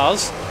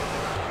cars,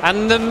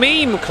 and the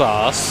meme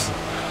class,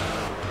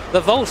 the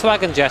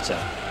Volkswagen Jetta.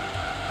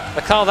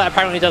 A car that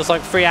apparently does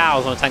like 3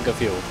 hours on a tank of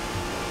fuel.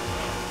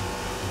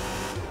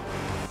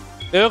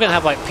 They were going to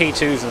have like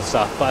P2s and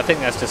stuff, but I think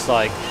that's just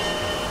like,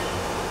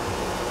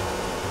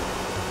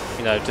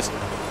 you know, just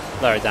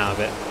lower it down a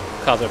bit.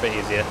 Cars are a bit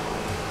easier.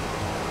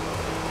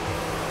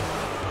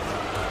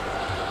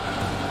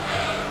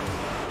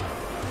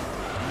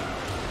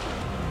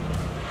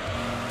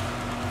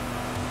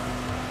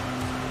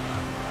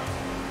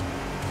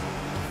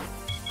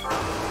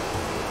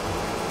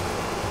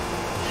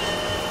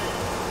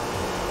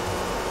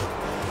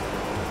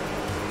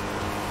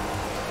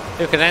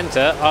 Who can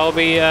enter? I'll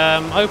be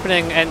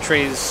opening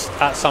entries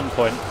at some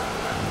point.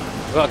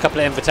 I've got a couple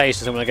of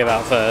invitations I'm going to give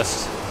out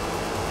first.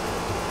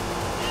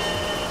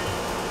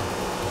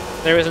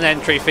 There is an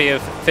entry fee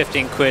of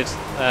 15 quid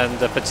and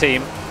per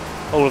team.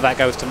 All of that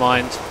goes to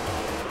Mind.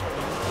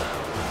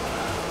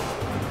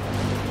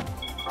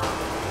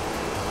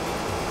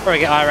 Probably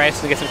get iRace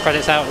and get some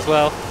credits out as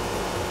well.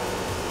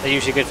 They're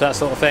usually good for that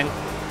sort of thing.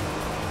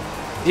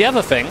 The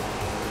other thing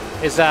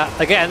is that,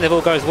 again, if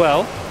all goes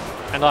well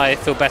and I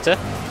feel better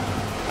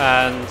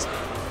and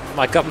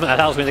my government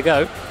allows me to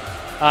go,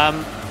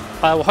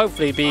 I will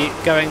hopefully be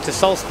going to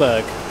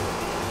Salzburg,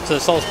 to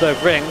the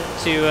Salzburg Ring,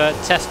 to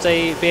test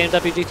a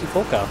BMW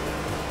GT4 car.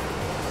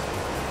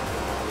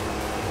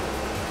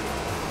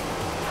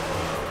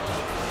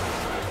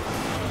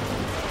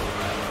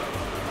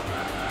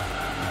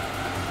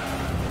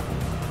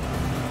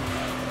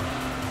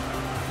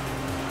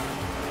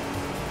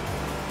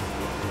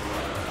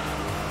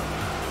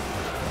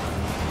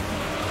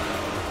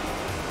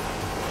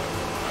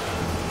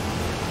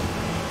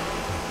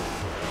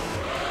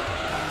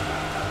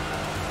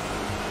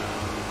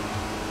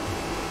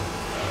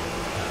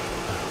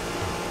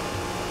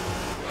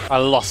 I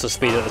lost the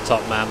speed at the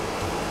top, man.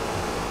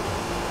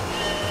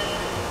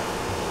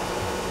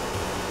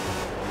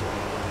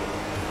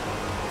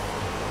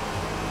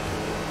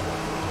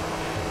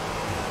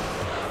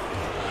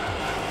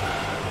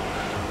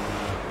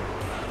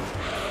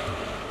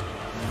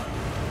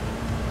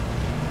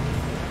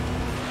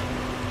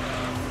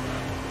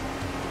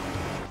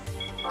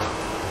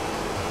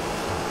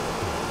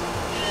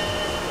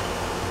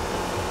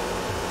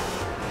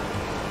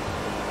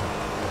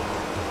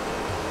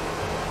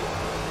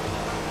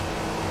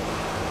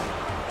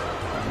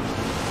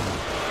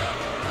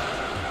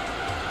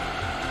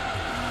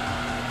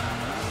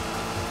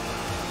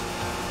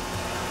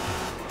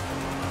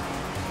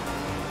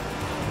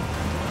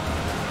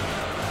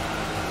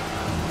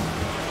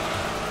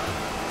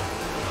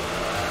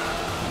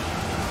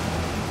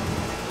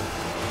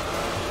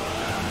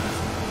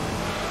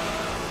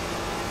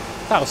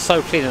 That was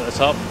so clean at the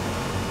top.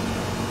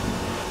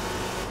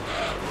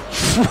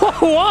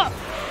 What?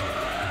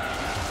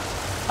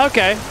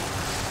 Okay.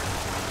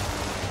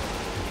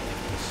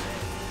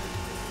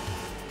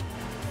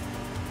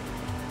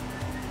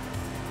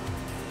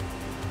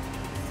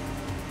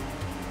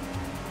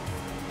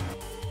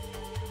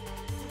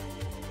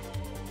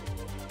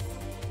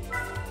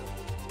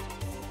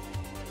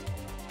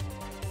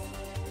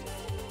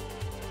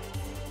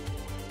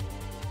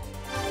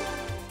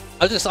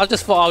 I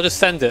just thought I'll just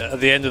send it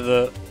at the end of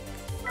the...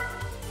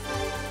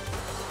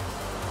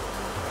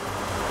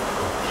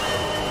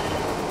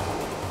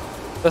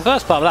 The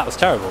first part of that was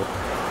terrible.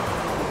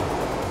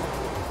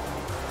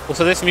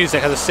 Also, this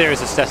music has a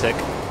serious aesthetic.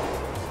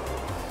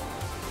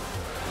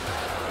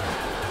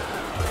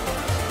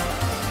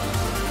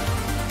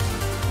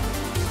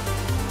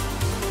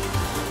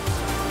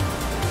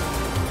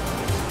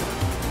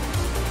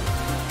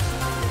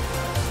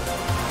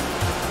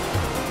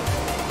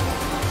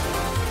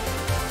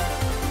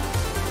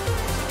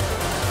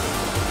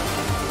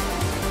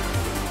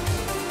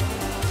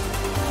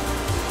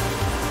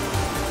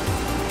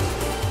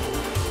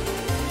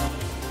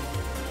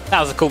 That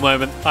was a cool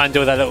moment. I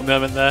enjoyed that little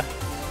moment there.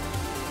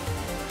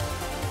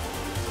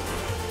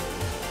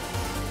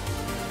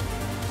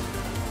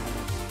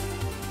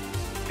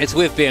 It's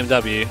with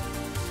BMW.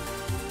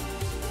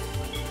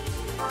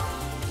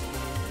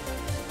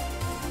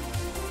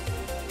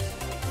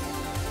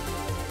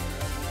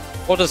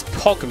 What does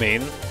POG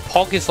mean?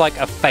 POG is like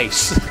a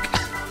face.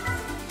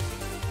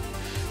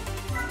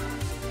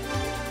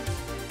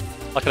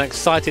 Like an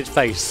excited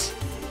face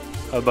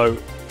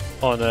emote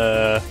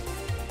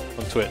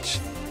on Twitch.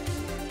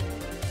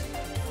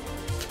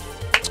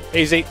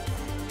 Easy.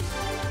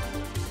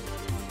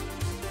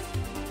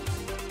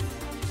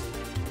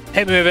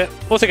 Hit me with it.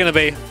 What's it going to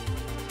be?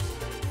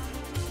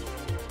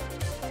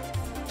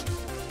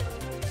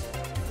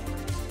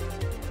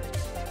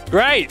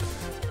 Great!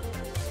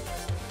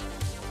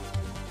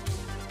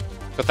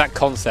 But that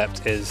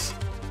concept is...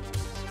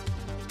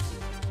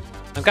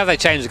 I'm glad they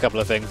changed a couple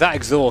of things. That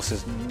exhaust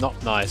is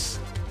not nice.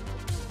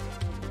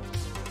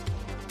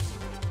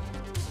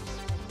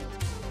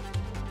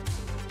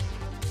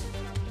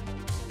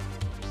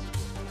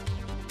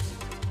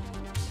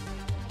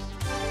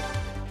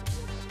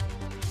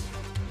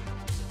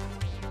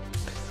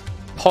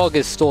 Pog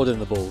is stored in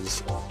the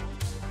balls.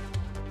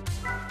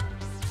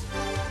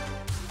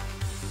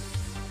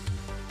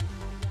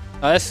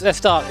 Let's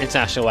start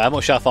international way. I'm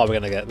not sure how far we're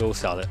going to get, but we'll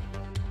start it.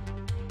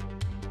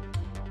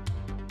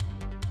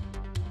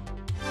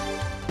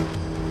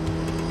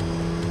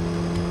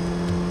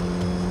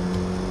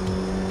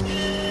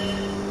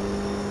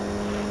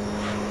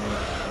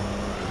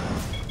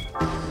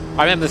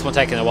 I remember this one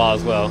taking a while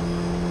as well.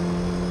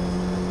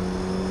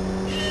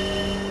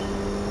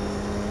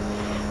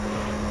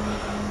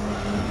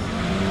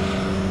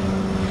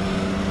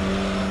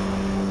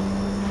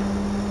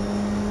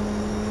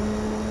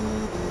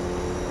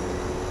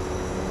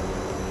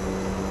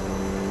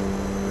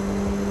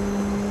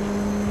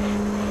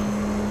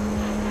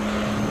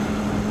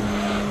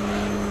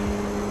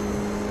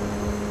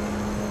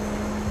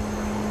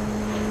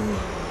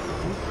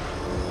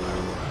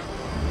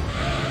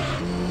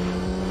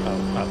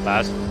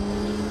 Bad.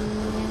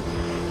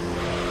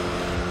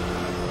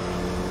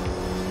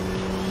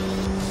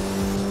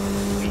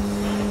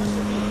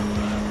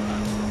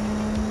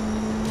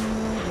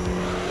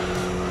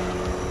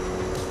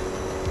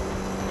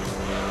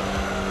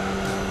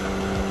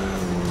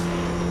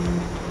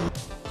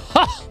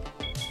 Ha!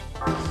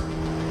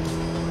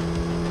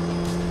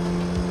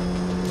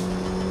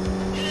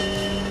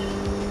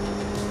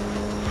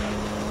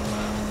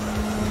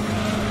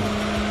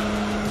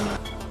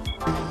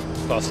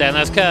 Gotta stay on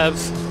those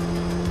curves.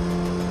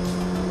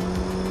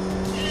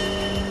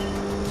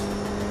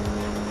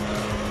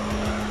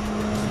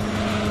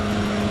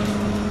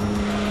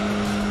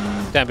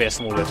 Gonna be a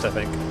small lift, I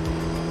think.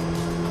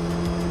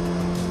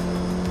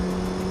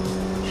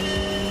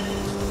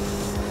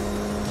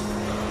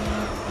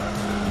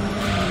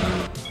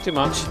 Too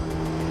much.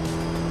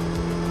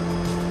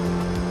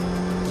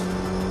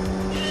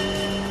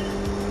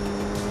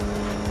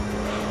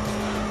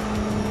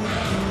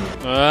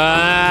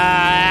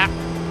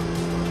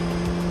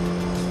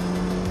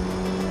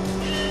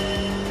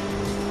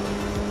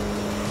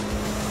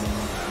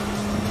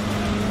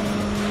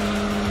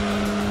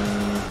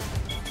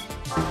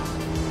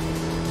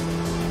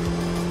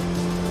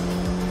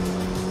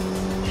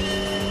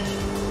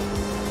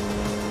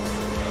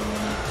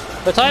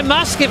 But I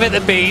must give it the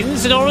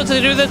beans in order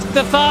to do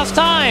the fast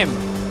time.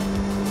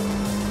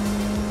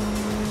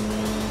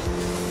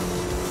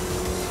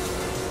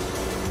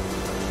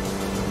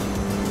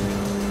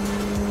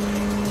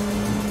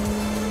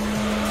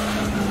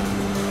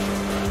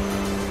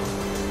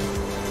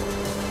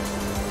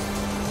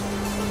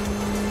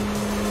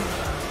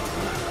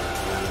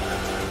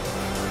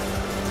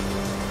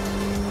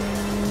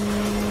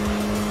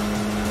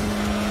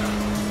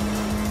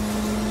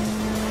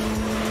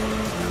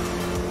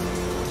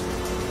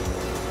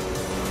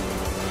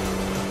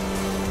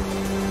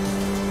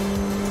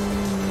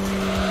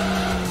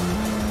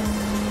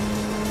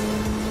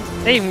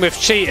 Even with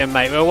cheating,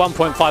 mate, we're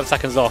 1.5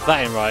 seconds off.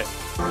 That ain't right.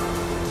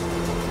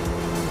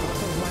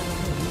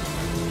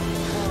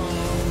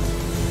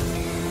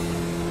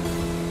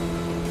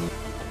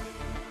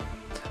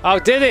 Oh,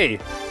 did he?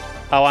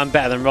 Oh, I'm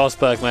better than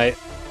Rosberg, mate.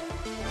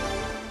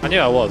 I knew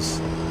I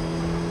was.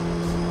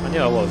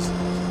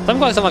 Some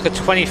guys are like a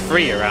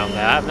 23 around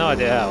there. I have no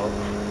idea how.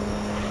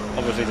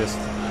 Obviously just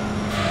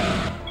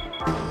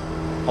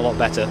a lot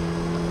better.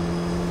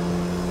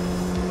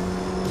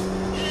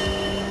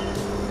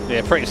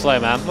 Yeah, pretty slow,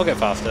 man. We'll get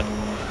faster.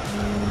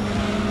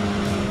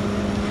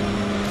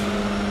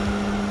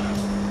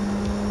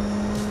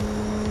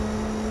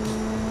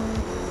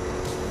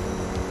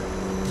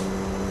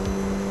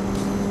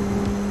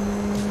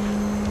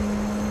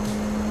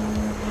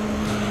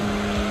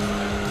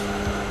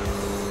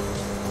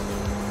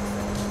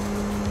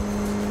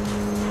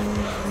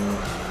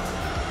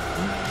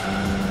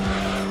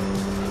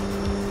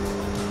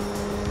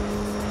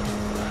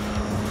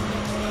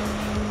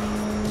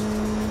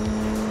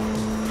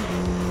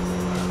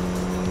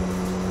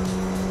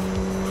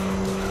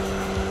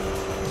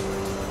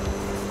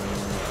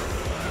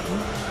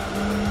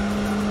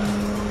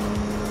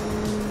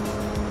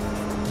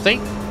 See?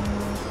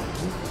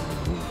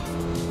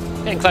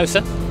 Getting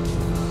closer.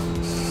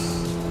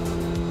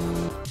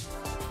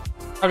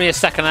 Only a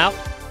second out.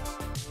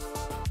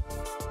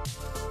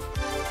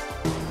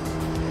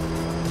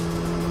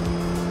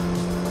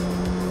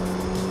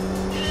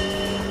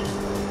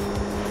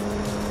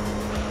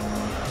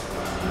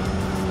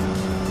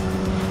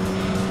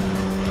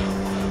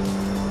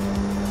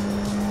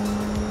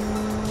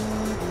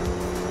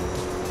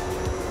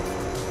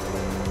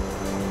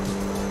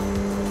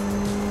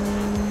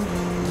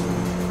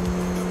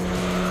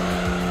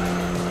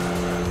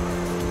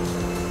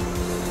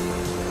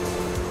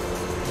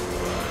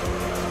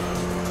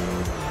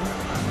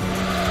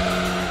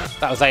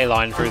 That was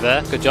A-line through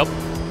there. Good job.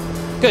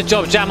 Good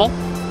job, Jamal.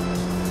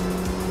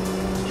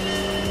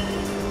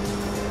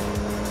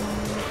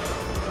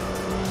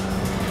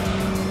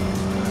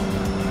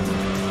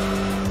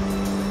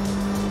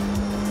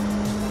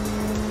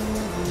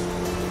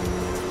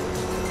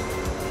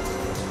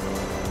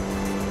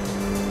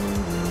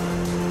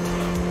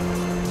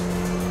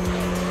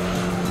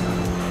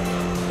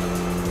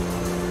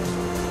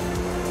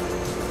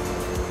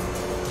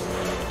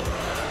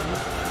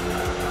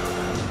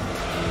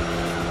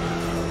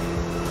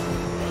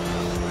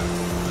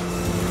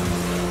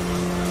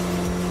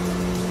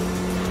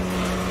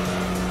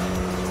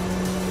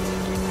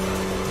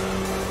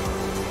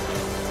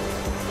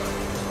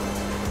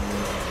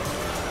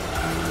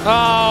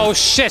 Oh,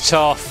 shit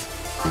off!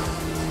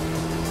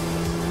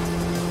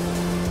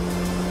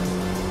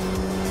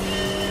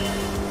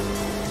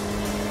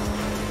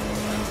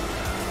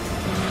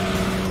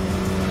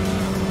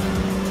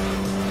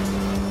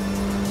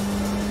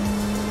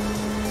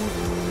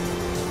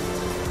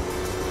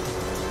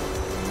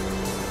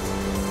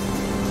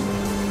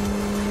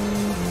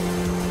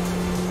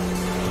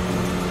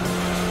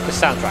 The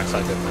soundtrack's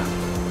so good, man.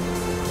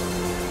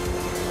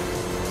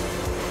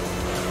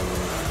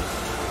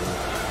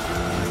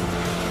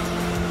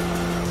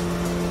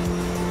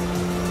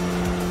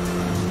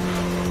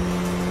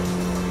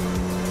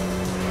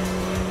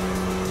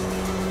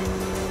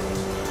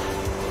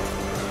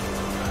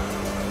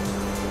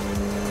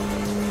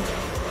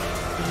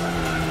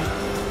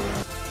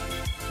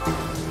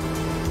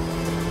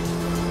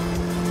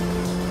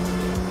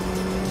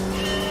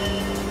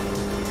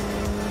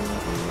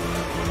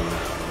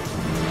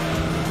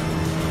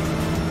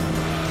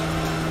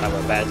 That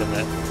went bad, didn't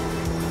it?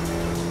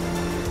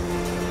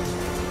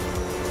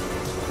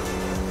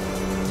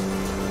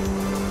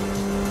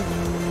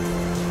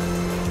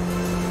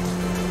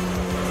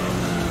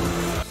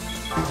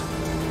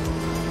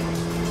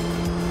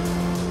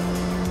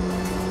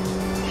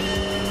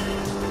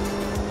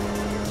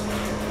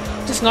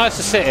 Just nice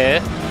to sit here,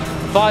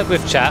 vibe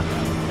with chat.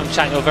 I'm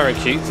chatting, you're very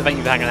cute, so thank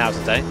you for hanging out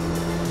today.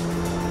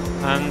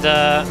 And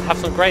have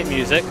some great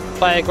music,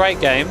 play a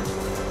great game.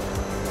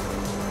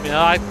 You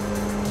know, I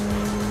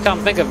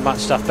can't think of much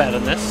stuff better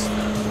than this.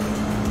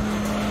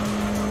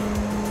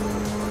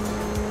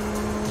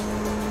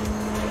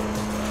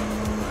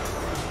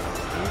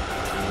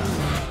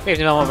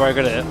 Even though I'm not very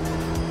good at it.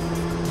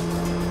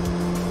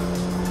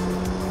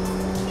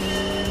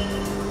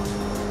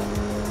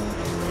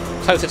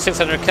 Close to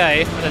 600k,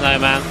 I don't know,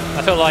 man.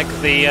 I feel like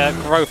the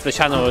growth of the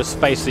channel has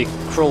basically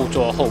crawled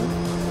to a halt,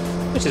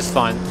 which is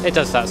fine. It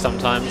does that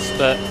sometimes,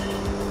 but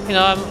you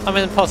know, I'm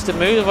in a positive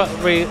mood. I've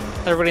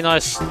had a really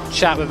nice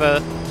chat with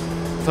the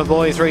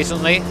boys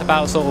recently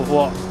about sort of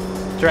what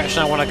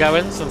direction I want to go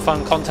in, some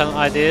fun content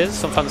ideas,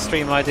 some fun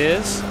stream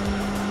ideas.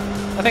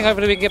 I think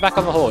hopefully we can get back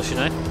on the horse, you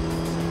know.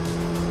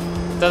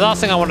 The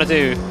last thing I want to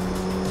do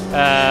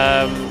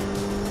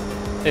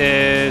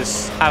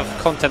is have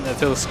content that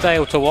feels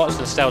stale to watch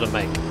and stale to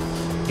make.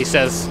 He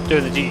says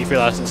doing the GT3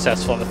 license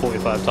test for like the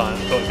 45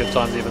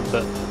 times even,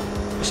 but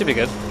it should be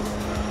good.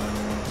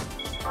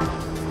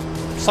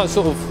 It's like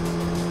sort of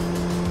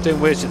doing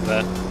weird shit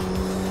there.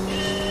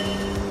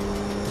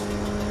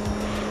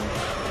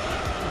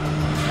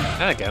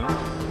 And again.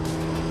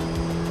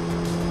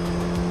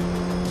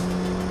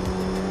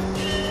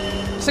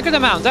 It's a good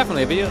amount,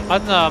 definitely, but I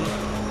don't know.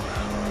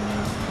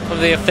 One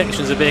of the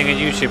afflictions of being a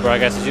YouTuber, I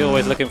guess, is you're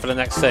always looking for the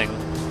next thing.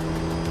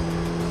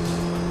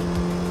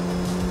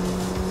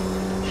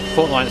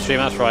 Fortnite stream,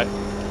 that's right.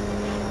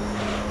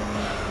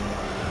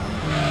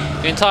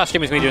 The entire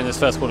stream is me doing this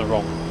first corner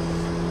wrong.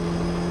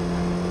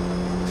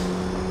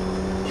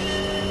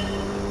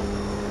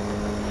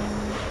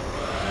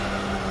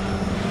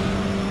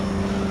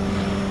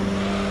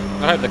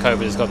 I hope the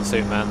COVID is gone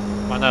soon, man.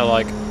 I know,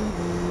 like,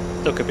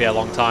 still could be a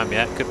long time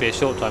yet, could be a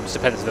short time, just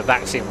depends if the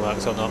vaccine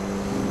works or not.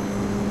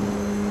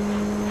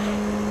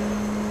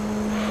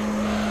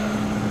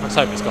 Let's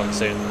hope it's gone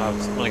soon. I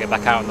want to get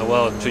back out in the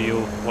world. I'm sure you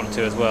all want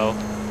to as well.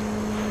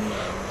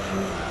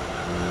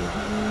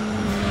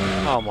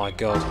 Oh my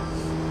god.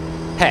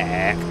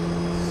 Heck.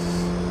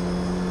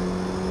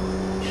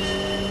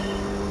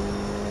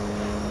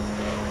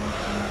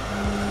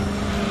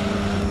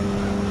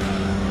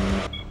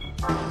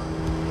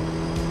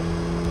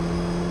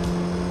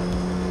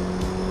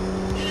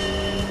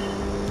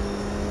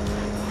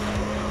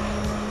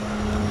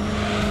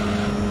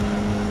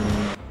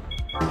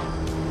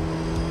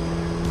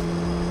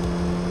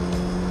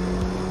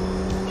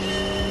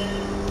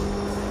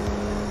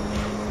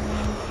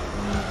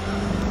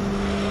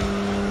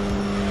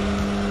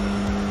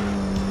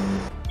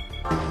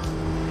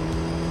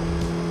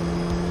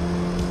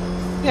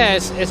 Yeah,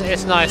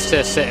 it's nice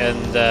to sit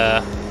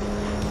and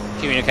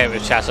communicate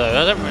with chat.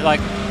 I don't really,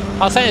 like.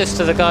 I was saying this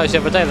to the guys the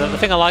other day. The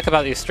thing I like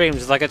about these streams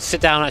is I get to sit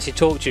down and actually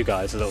talk to you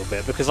guys a little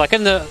bit, because like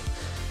in the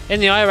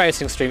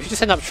iRacing streams, you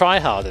just end up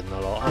tryharding a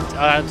lot,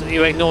 and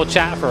you ignore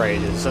chat for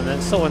ages, and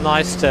it's sort of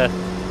nice to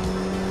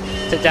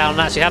sit down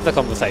and actually have the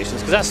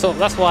conversations, because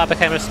that's why I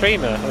became a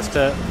streamer, was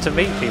to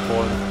meet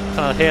people and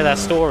kind of hear their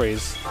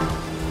stories.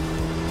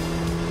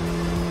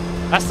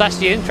 That's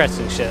actually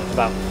interesting shit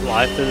about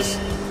life, is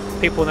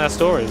people and their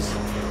stories.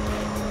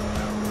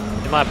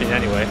 In my opinion,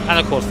 anyway. And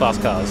of course,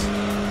 fast cars.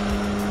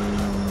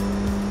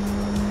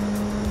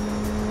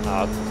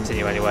 I'll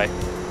continue anyway.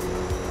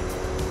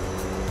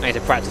 I need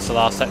to practice the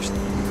last section.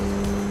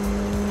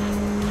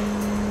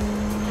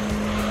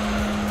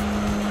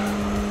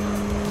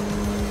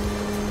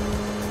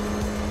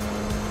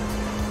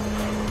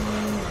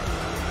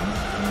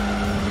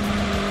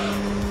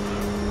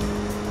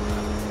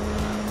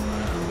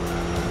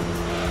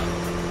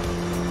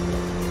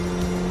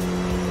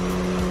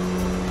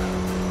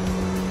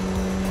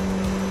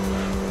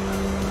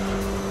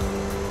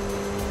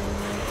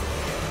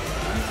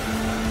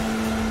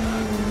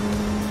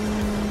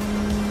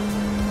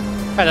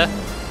 Hello.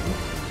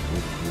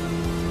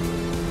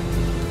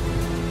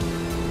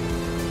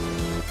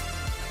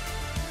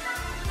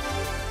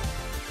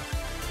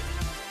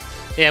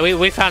 Yeah,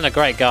 we found a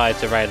great guy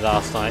to raid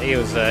last night. He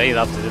was he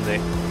loved it, didn't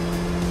he? I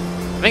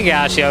think it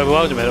actually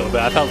overwhelmed him a little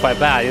bit. I felt quite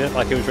bad. He looked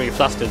like he was really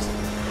flustered.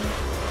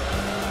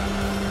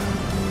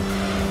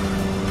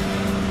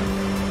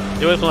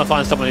 You always want to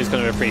find someone who's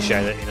going to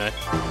appreciate it, you know.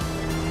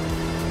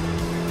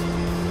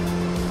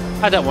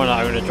 I don't want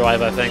to own a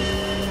drive, I think.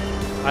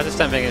 I just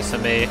don't think it's for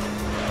me.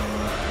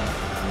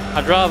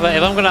 I'd rather,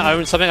 if I'm going to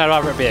own something, I'd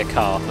rather it be a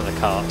car than a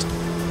cart.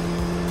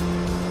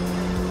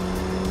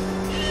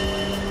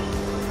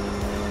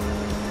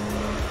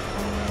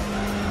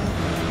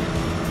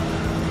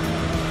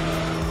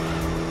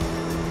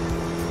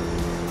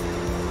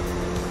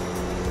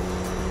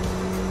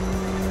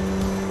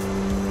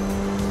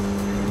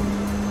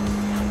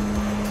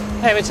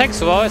 Hey, it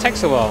takes a while, it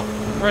takes a while.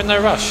 We're in no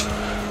rush.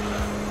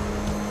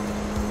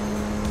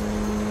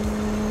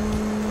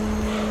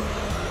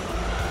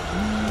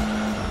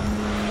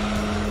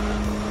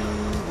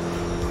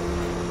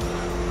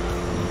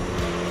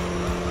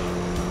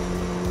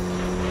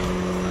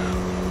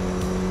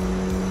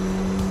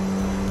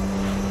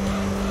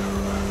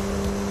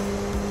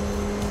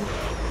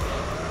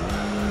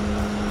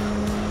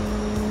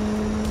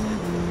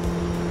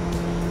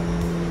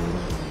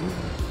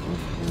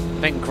 I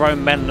think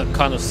grown men look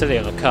kind of silly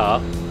on a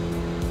car.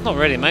 Not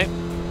really, mate.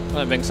 I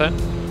don't think so.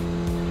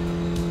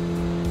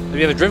 Have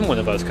you ever driven one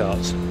of those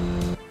cars?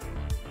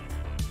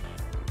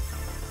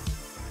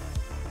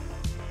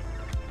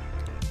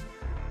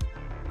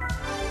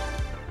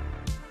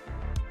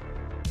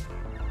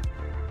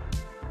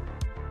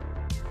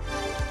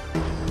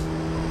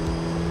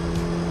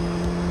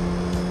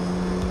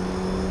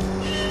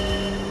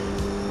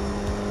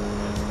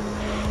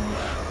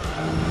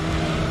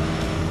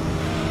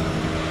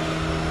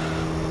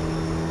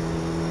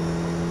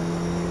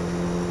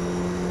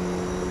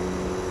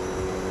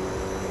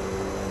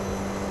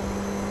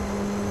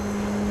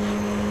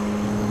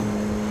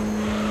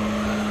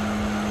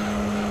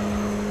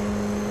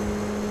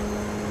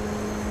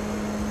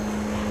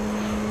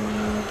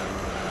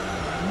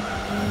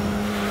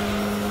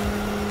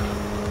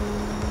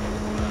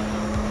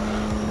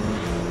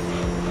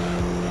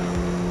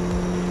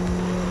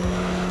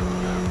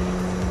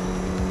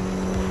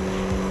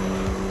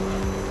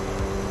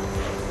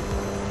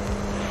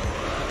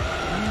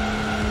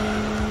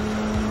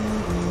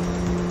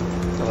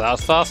 That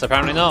was fast,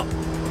 apparently not.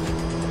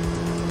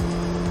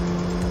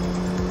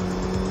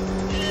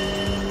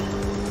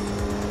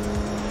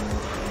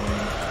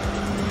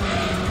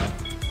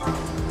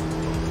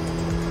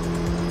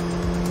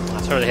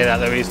 I sorry to hear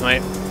that, Louise,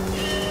 mate.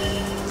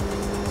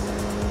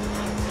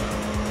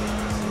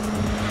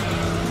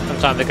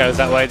 Sometimes it goes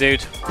that way,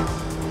 dude.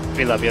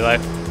 We love you, though.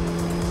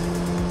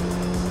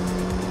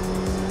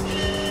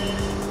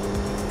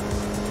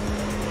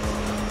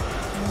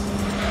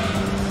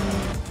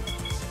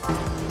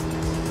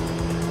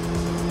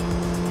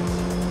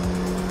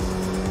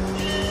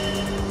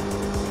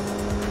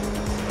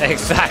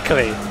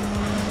 Exactly.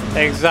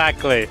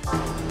 Exactly.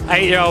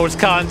 8-year-olds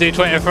can't do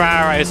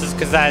 24-hour races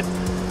because they'd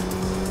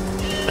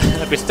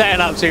be staying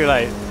up too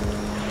late.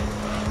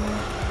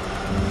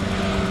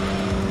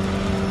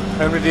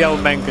 Only the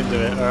old men can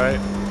do it, alright?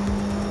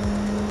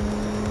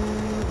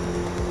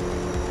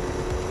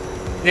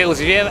 Niels,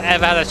 have you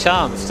ever had a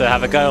chance to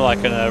have a go like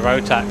in a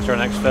Rotax or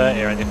an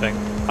X30 or anything?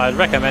 I'd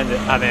recommend it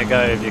having a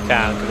go if you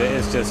can, because it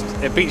is just,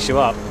 it beats you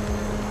up.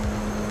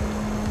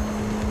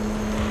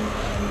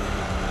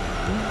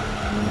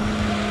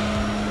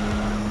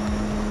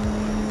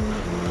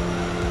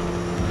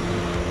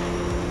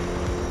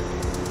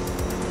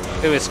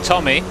 Who is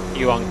Tommy,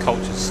 you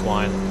uncultured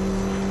swine?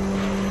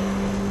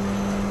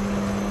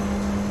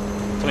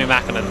 Tommy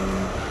Mackinnon.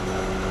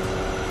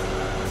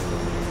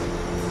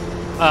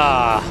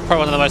 Ah, probably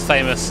one of the most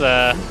famous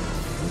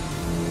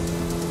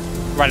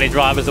rally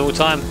drivers of all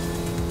time.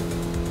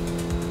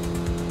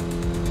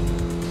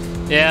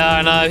 Yeah,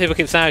 I know, people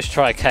keep saying I should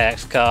try a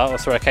KX car, or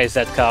sorry, a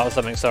KZ car or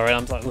something, sorry, and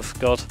I'm like, oof,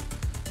 God.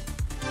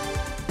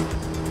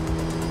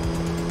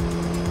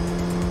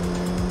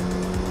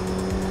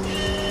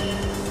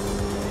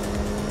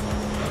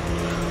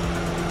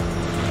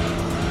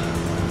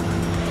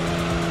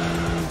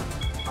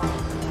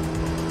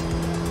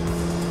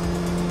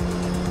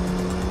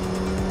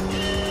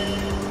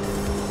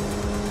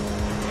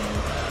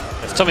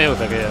 Tommy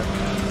Hilfiger, yeah.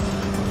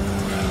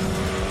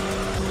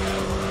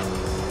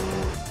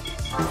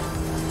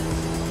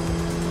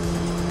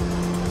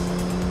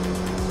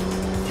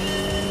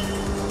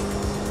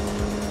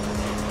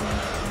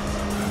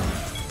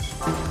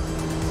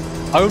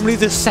 Only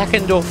the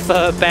second or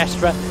third best.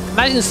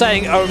 Imagine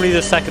saying only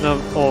the second or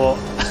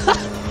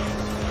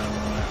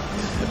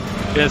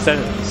in a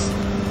sentence.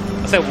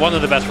 I say one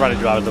of the best rally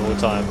drivers of all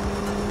time.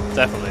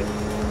 Definitely.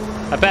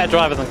 A better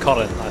driver than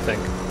Colin, I think.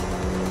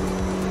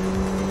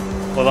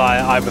 Although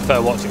I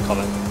prefer watching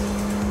Colin.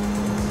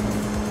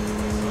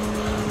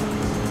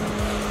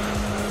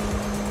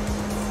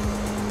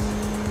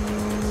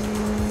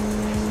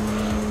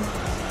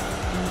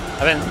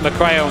 I think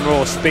McRae on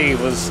raw speed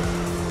was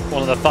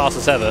one of the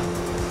fastest ever,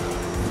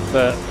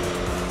 but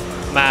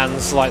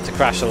Mans like to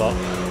crash a lot.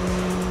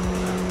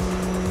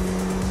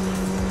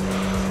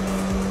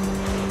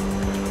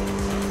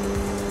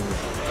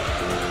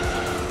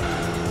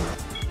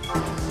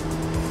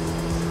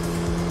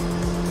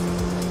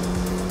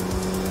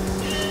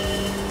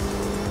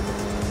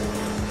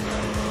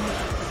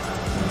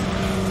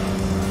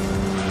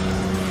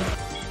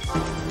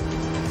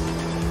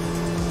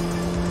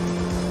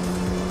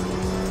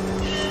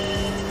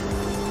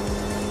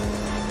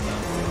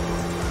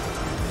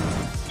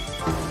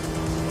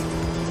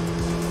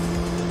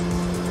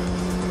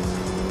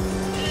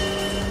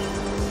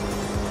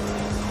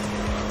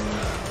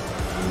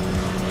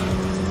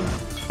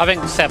 I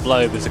think Seb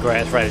Loeb is the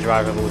greatest rally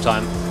driver of all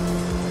time.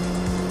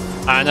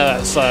 I know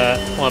that's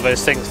one of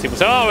those things people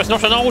say, oh, it's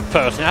not an old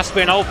person, it has to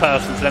be an old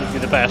person for them to be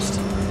the best.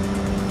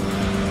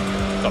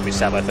 Gotta be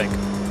Seb, I think.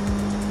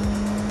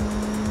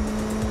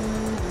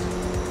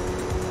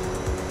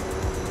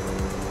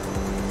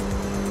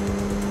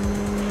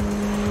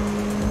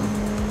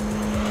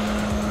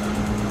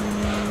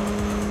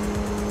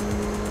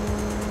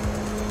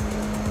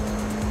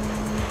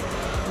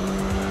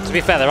 To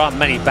be fair, there aren't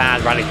many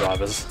bad rally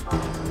drivers.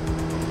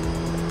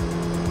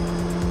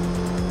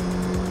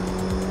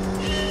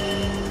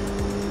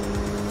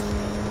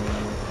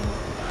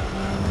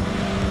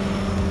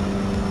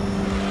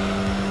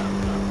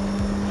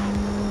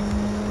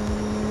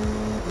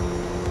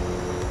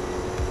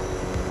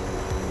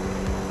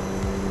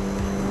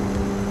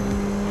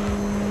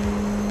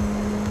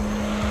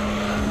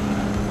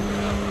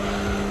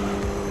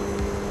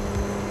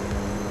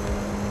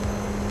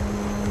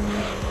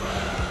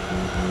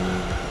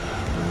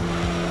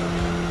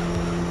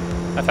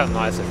 I felt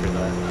nicer through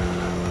there.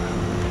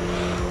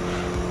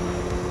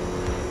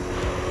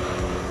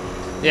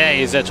 Yeah,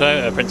 he's a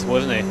Toyota principal,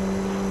 isn't he?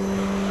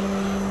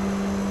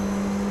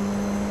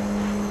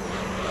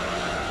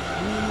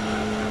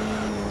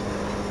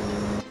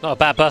 Not a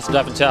bad person to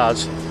have in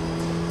charge.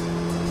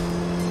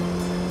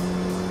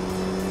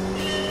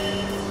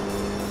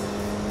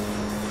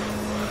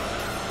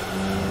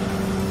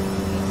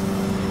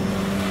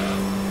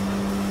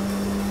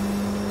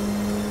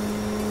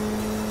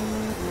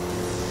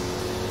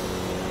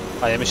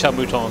 Oh yeah, Michelle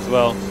Mouton as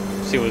well.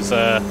 She was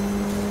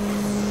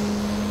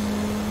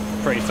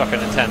pretty fucking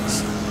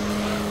intense.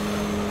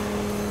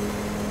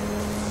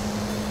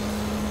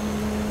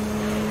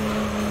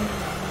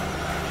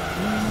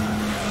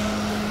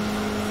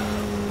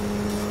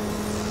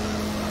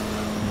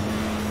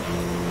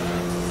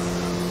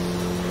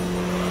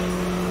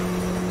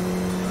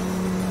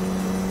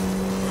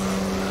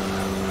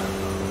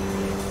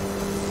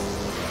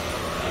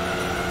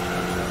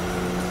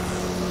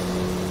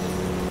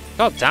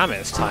 God damn it,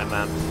 it's time,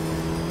 man.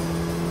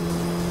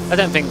 I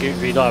don't think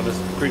Group B drivers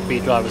were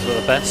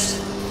the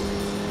best.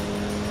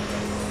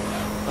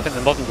 I think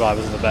the modern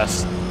drivers are the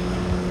best.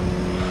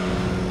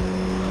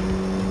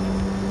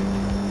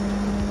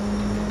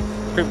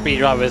 Group B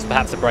drivers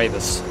perhaps the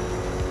bravest.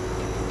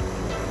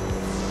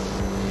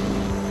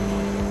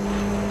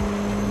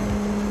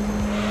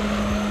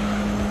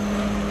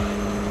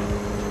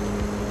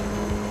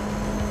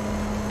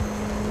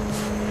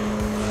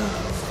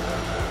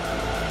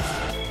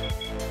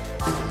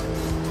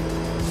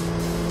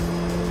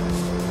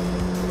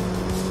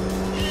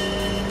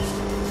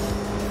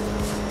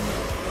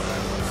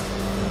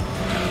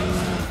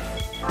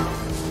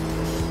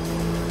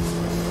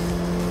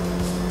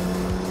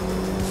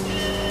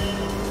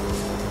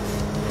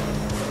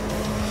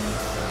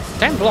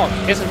 Dan Block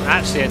isn't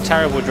actually a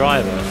terrible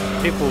driver.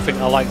 People think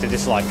I like to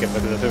dislike him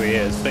because of who he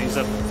is, but he's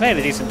a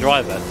fairly decent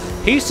driver.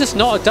 He's just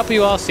not a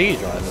WRC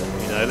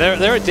driver, you know,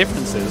 there are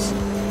differences.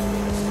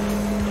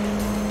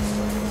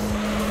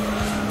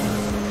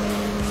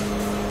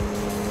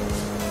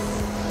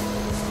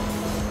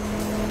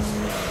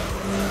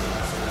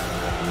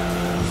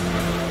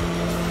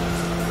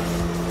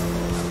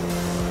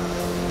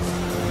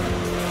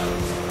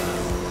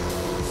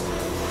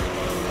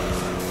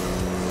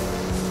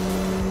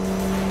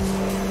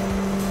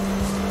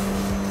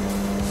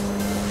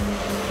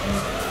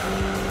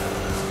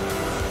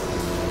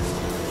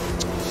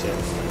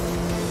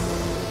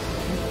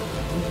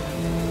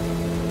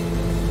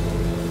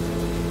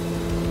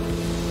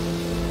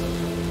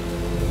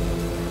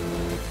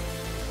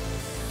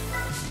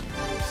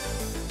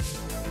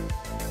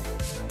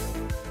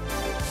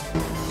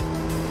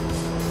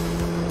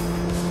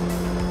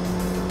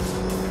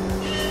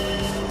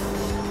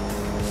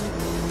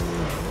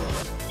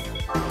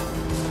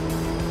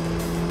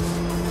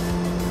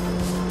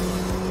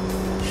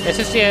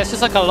 It's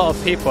just like a lot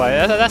of people.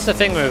 That's the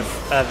thing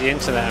with the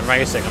internet and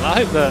racing, and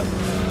I hope that,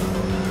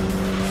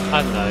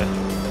 I don't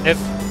know,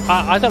 if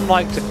I don't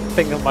like to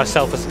think of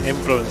myself as an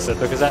influencer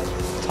because that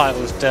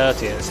title is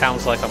dirty and it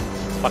sounds like I'm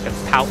fucking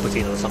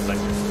Palpatine or something.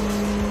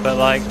 But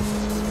like,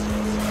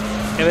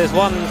 if there's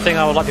one thing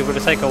I would like people to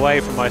take away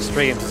from my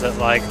streams is that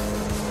like,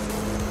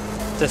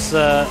 this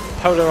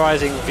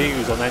polarizing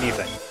views on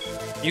anything.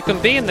 You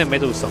can be in the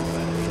middle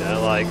somewhere, you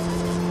know, like.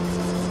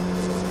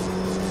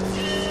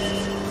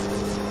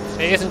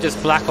 It isn't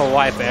just black or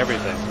white for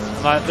everything.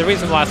 And like, the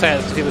reason why I say it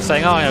is because people are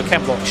saying, oh, you know,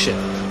 Ken Block's shit.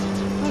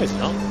 No,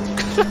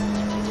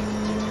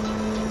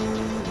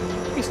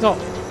 he's not.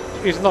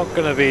 He's not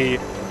going to be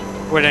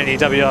win any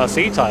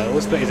WRC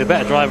titles, but he's a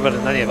better driver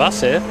than any of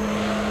us here.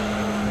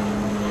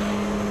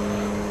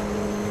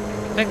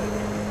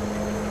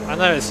 I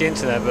know it's the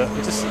internet, but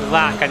we just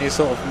lack any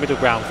sort of middle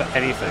ground for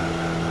anything.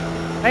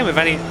 Same with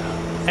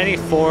any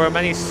forum,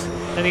 any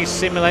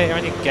simulator,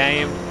 any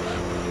game.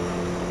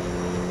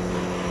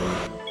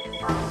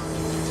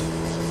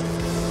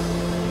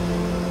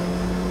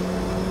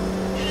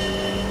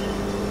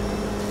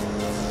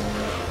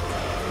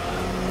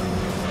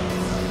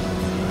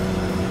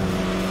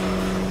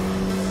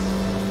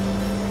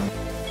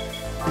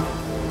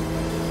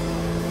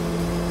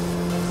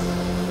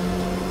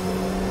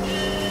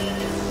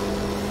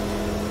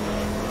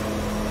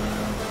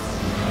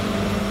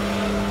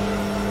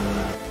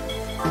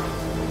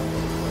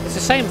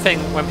 Same thing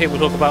when people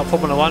talk about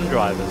Formula 1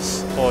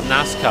 drivers or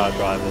NASCAR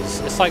drivers.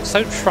 It's like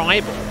so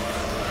tribal.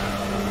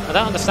 I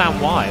don't understand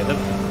why.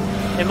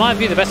 In my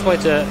view, the best way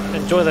to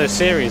enjoy those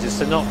series is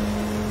to not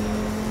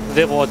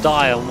live or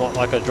die on what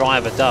like a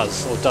driver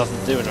does or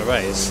doesn't do in a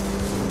race.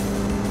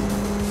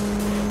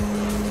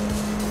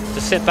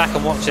 Just sit back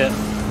and watch it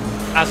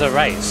as a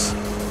race.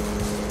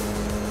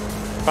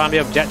 Try and be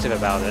objective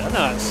about it. I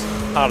know it's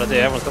hard to do.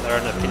 Everyone's got their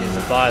own opinions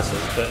and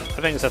biases, but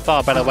I think it's a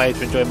far better way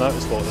to enjoy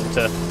motorsport than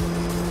to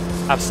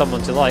have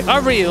someone to like. I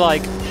really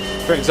like,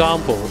 for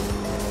example,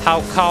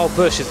 how Kyle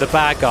Busch is the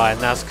bad guy in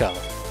NASCAR.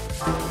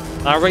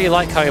 And I really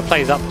like how he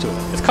plays up to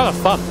it. It's kind of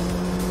fun.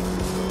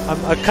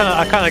 I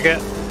kind of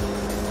get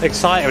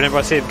excited whenever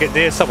I see him get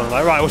near someone. I'm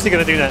like, right, what's he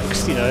going to do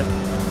next? You know.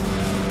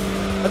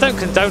 I don't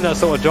condone that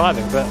sort of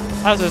driving, but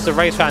as just a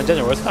race fan in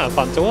general, it's kind of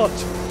fun to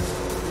watch.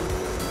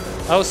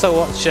 I also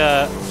watch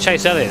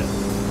Chase Elliott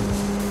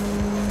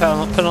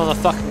put on a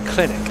fucking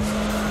clinic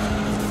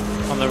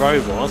on the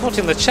Roval. I was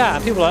watching the chat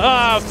and people were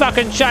like, oh,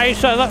 fucking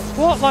Chase. Like,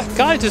 what? Like,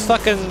 guy just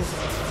fucking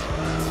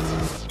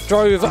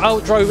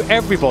outdrove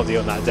everybody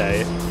on that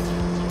day.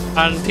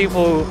 And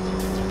people,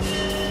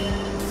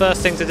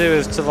 first thing to do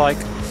is to like,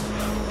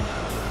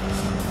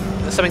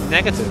 there's something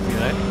negative, you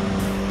know?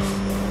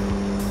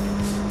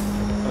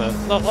 I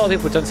don't know, a lot of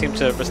people don't seem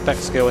to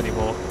respect skill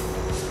anymore.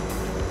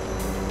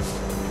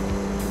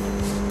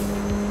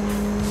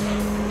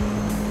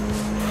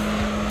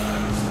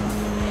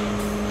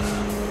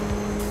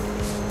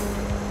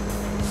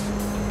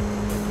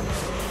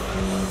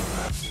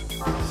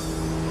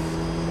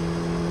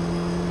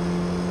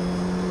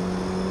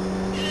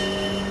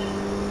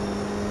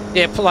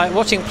 Yeah, like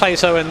watching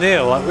Plato and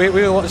Neil, like we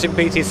were watching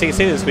BTCC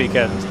this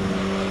weekend,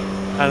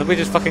 and we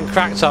just fucking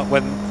cracked up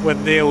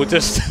when Neil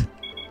just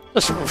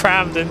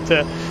rammed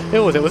into,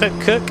 who was it? Was it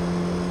Cook?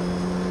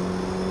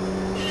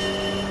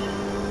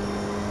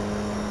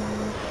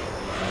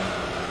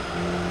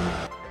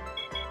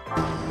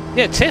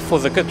 Yeah, Tiff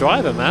was a good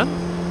driver, man.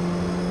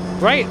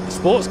 Great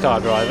sports car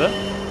driver.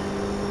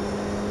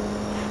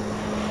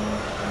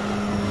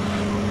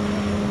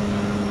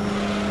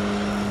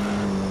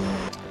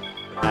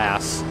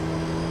 Ass.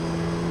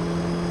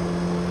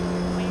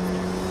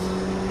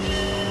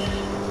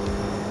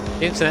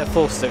 The internet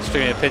forces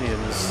extreme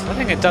opinions. I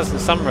think it does in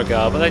some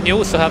regard, but then you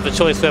also have the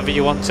choice whether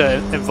you want to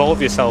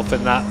involve yourself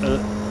in that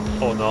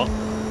or not.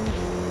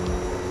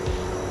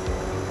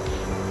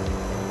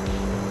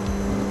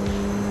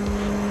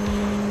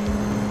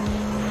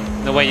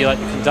 In the way you like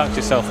to conduct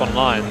yourself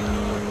online.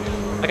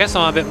 I guess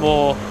I'm a bit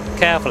more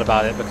careful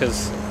about it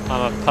because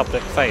I'm a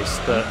public face,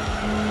 but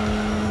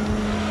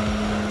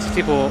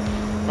people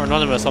are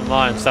anonymous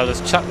online, so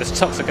just chuck this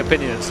toxic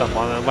opinion at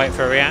someone and wait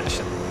for a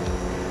reaction.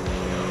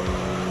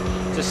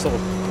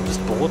 I'm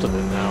just bored of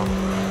it now.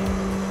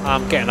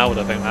 I'm getting old,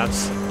 I think,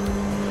 lads.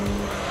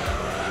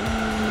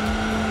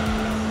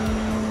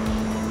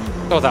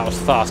 Oh, that was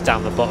fast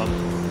down the bottom.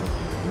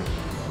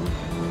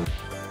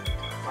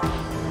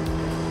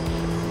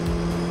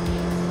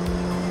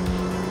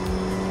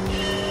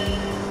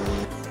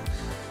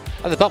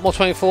 At the Buckmore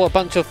 24, a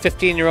bunch of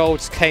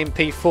 15-year-olds came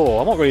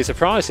P4. I'm not really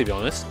surprised, to be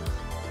honest.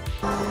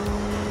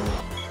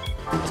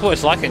 That's what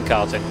it's like in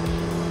karting.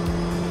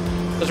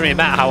 Doesn't really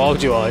matter how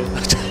old you are.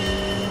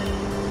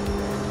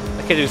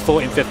 A kid who's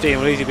 14, 15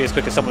 will easily be as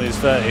quick as someone who's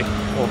 30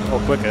 or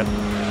quicker.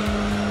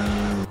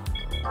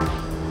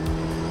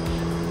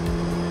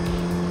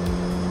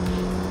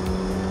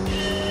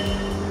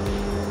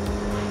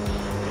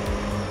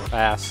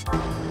 Ass.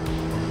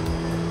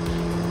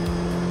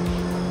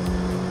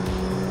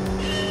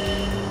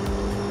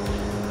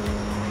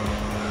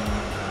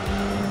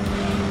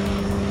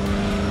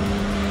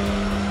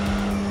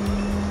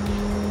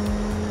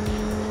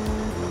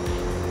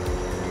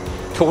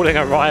 Calling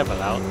a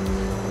rival out.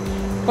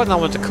 I've got no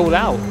one to call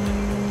out.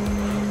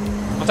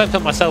 I don't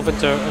put myself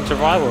into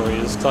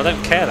rivalries because I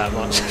don't care that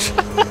much.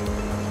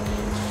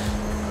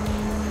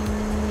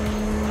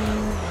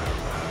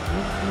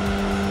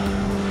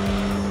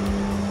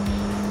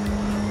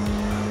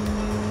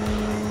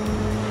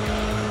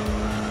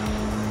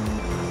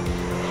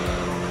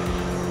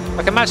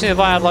 Like, imagine if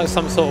I had like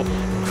some sort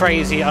of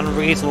crazy,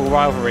 unreasonable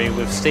rivalry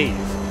with Steve.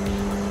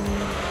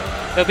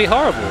 It would be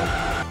horrible.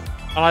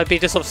 And I'd be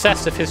just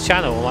obsessed with his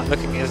channel, like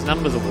looking at his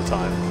numbers all the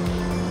time.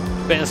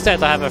 But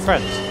instead I have a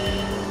friend.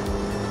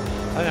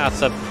 I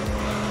think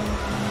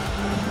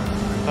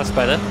that's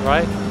better,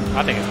 right?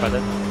 I think it's better.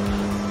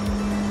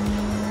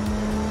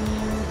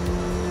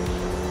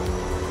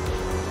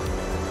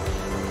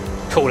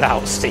 Call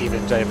out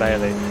Stephen J.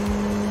 Bailey.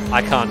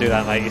 I can't do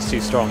that, mate. He's too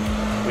strong.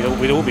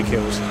 We'd all be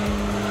killed.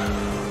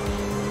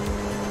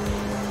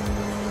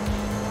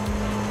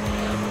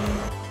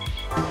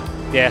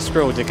 Yeah,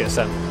 Squirrel did get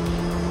sent.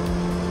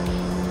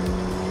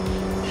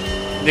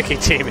 Nicky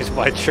Team is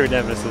my true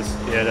nemesis.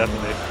 Yeah,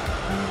 definitely.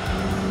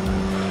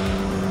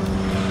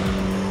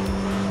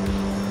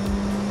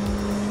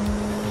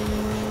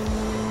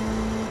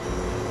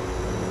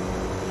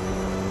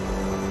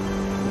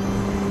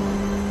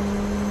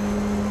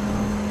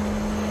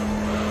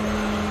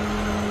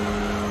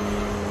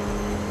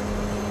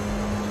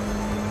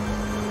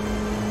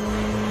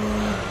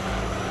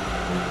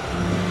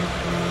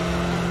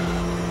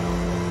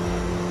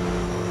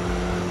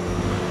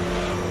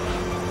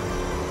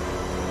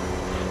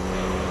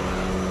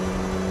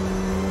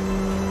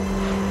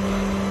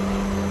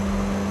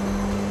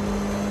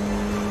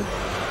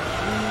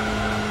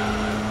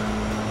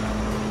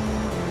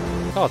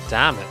 God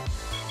damn it.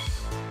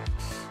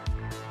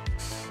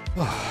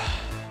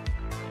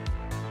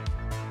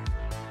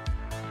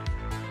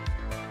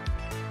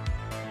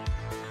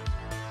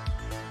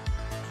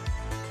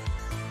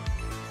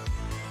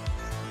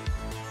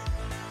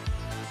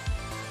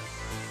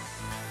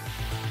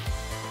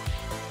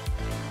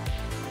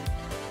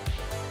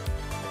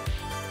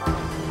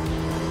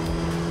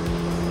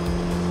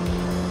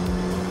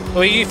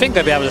 Well, you think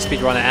I'd be able to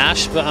speedrun it,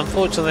 Ash, but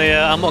unfortunately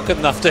I'm not good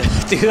enough to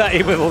do that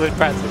even with all this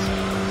practice.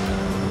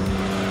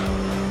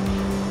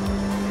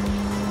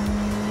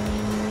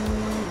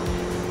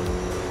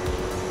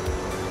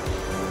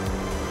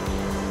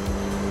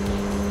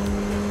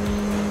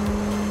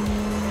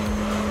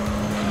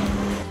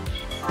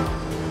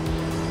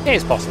 Yeah,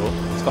 it's possible.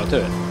 It's got to do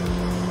it.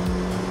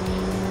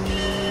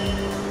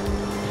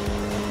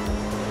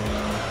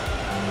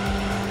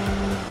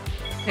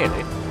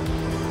 Really?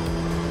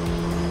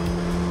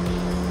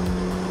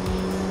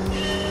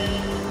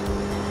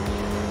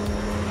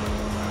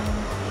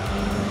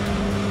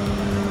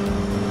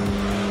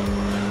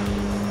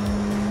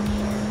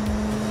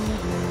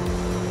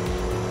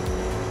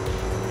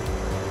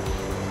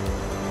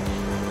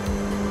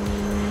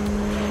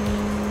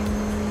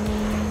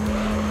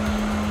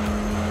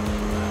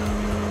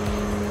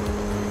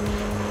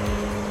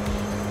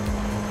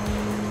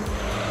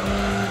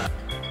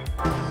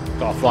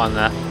 Got offline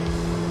there.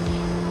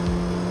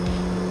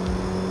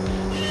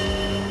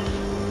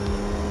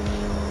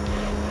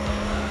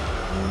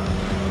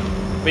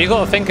 But you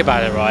got to think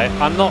about it, right?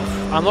 I'm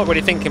not really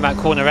thinking about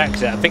corner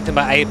exit. I'm thinking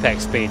about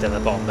apex speed at the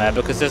bottom there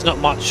because there's not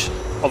much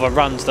of a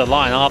run to the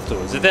line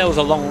afterwards. If there was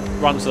a long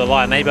run to the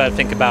line, maybe I'd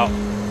think about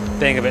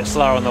being a bit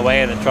slower on the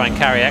way in and try and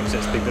carry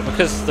exit speed. But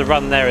because the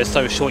run there is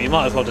so short, you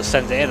might as well just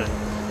send it in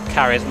and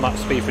carry as much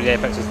speed through the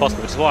apex as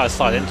possible, which is why I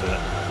slide into it.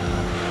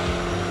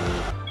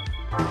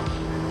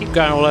 Keep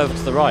going all over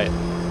to the right.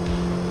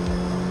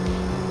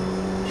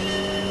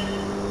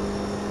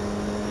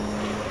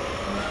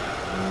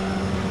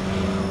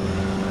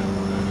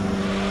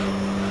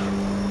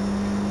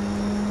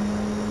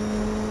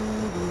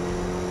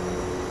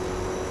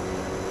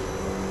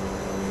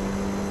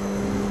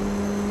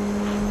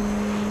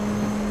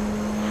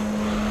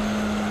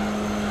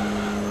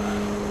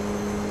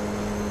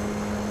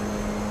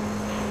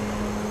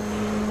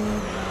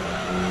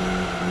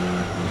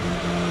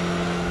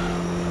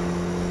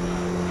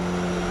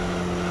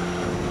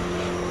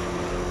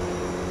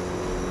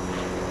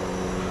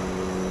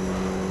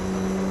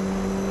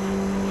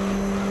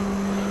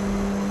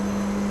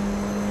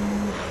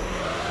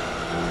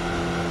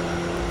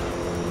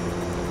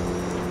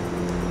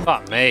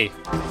 Fuck me.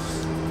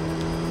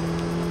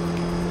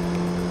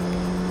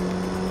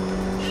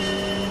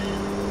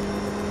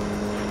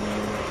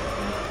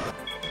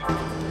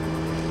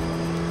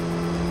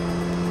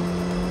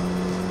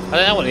 I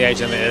don't know what the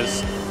age limit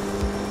is.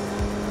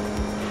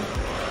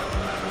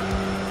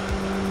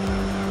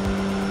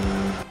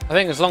 I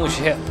think as long as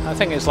you hit, I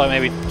think it's like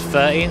maybe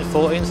 13,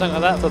 14,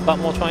 something like that for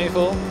Buttmore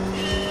 24.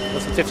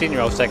 There's some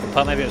 15-year-olds taking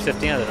part, maybe it's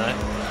 15, I don't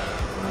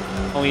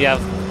know. Or you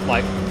have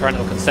like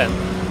parental consent.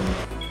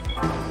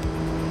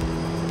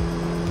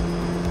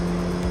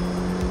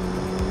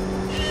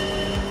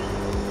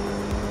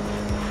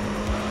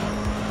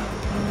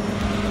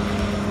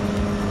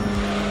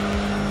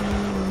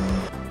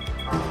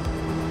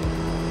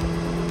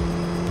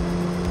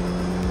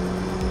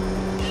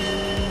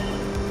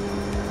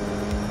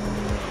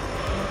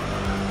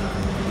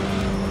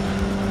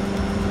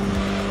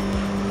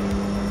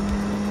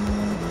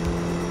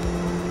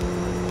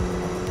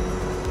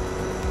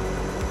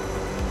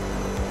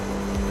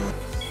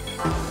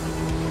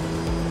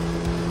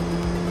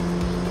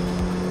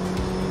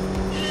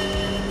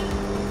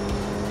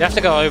 You have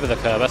to go over the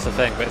curb, that's the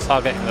thing, but it's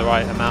hard getting the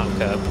right amount of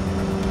curb.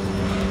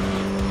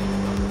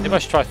 Maybe I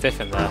should try 5th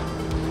in there.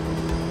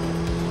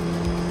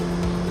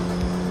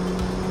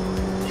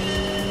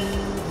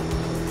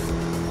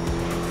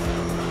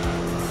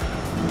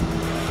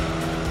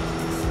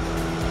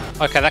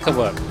 Okay, that could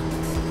work.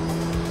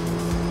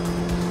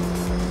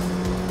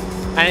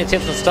 Any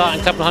tips on starting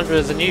a couple hundred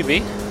as a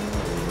newbie?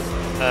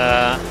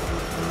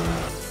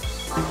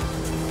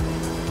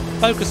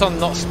 Focus on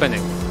not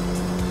spinning.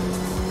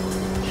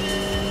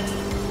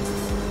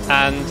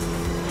 And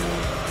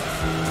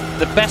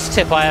the best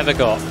tip I ever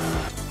got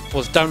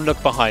was don't look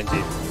behind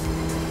you.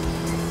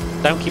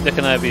 Don't keep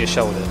looking over your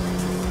shoulder.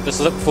 Just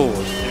look forward.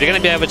 If you're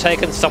going to be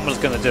overtaken, someone's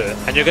going to do it.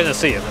 And you're going to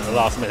see him in the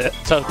last minute.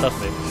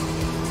 Trust me.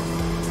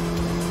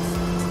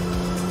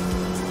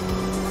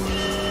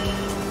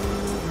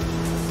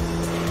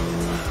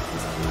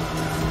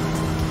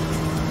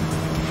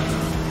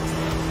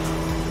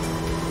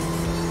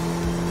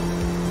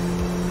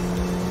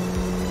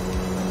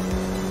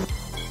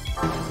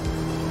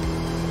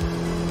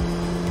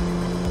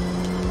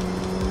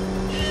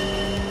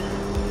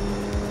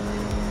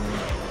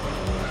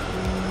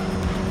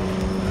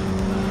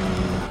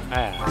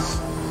 Ass.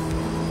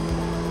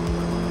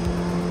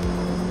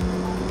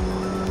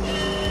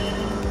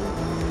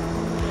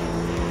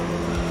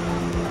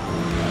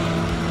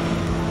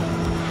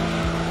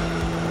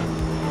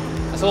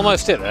 That's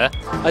almost it there.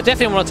 I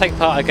definitely want to take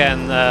part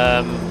again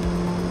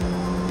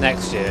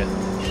next year.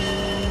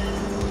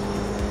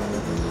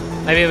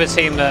 Maybe with a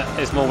team that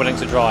is more willing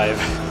to drive.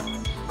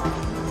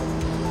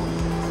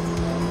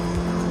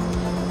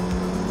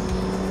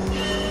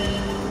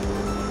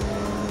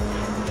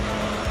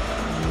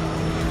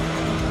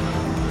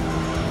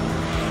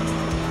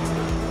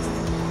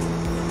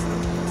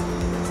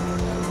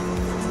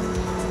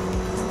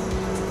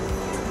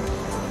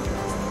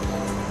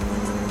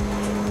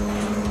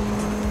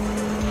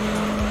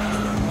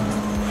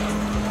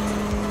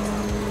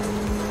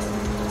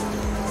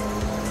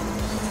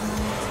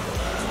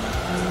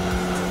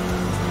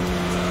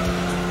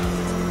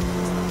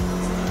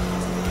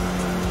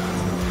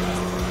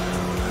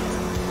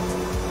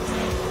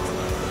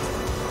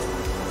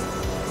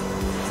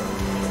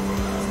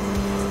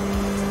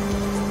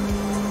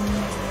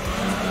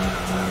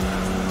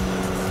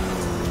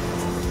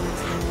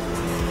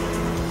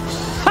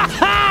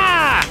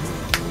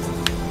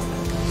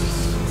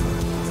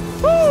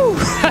 Woo!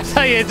 That's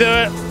how you do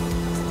it.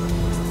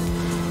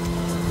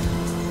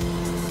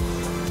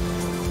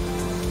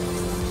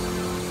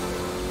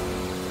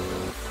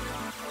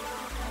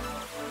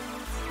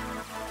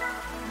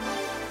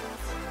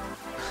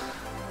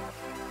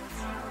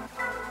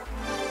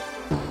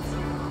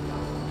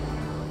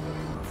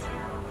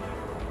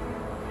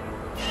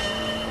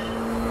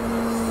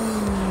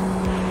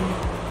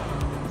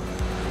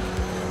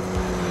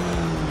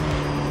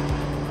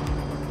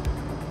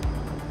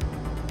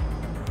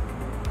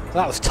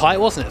 That was tight,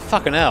 wasn't it?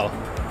 Fucking hell.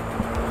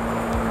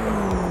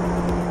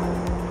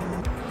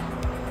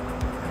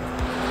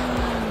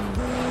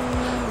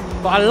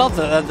 But I love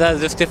that they're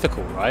just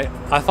difficult, right?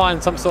 I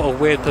find some sort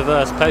of weird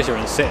perverse pleasure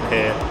in sitting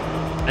here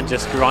and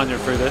just grinding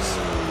through this.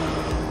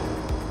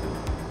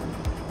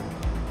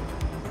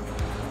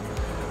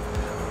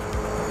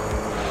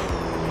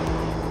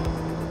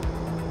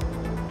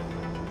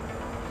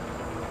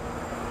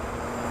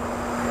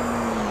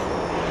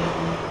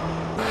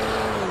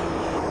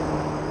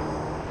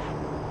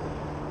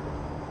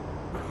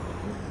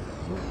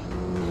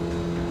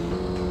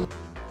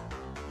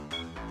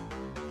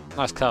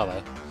 Nice car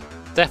though.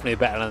 Definitely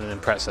better than an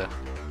Impreza.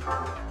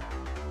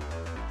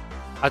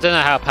 I don't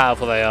know how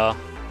powerful they are.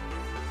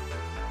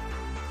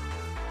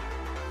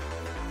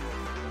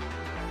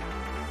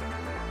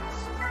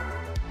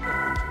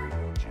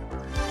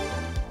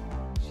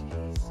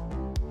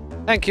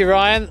 Thank you,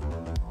 Ryan.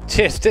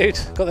 Cheers, dude.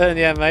 Got there in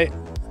the end, mate.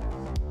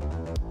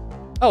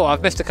 Oh,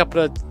 I've missed a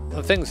couple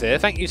of things here.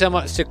 Thank you so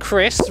much to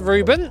Chris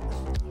Rubin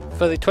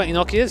for the 20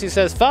 Nokias. He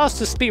says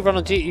fastest speed run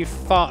on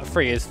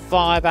GT3 is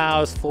 5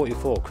 hours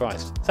 44.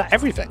 Christ, is that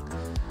everything?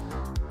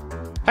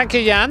 Thank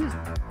you, Jan,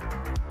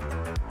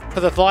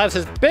 for the 5.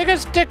 Says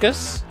biggest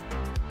dickus.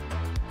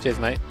 Cheers,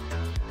 mate.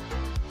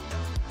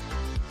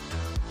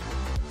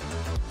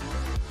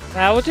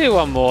 Now we'll do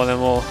one more,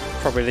 then we'll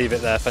probably leave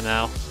it there for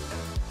now.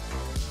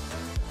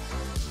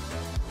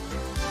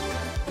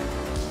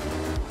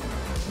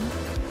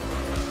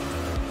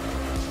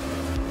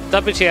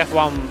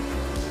 WTF1,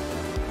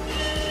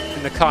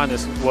 in the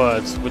kindest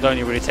words, would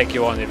only really take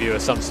you on if you were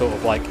some sort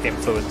of like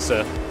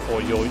influencer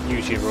or your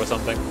YouTuber or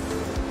something.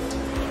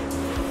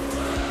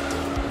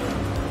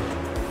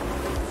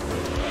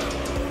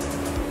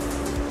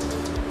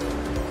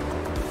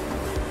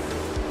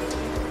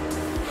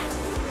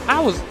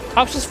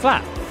 I was just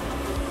flat.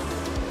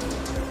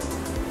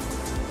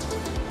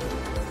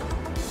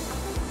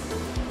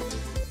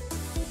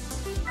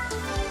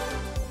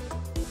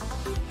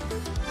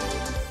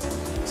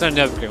 There's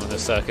no Nürburgring on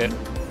this circuit.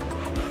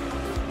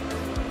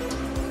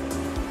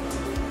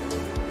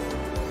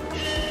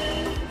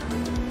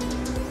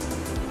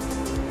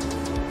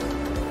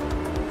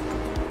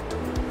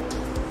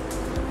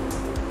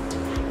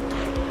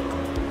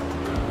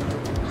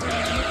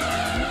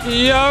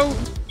 Yo!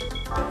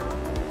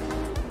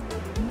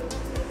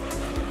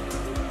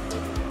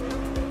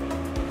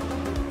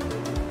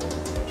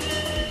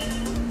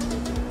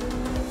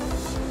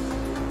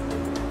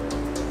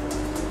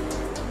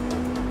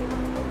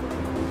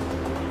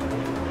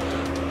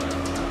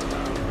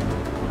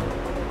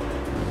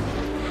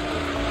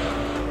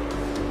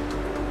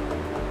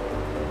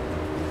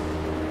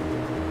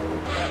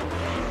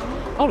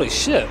 Holy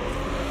shit.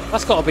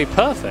 That's got to be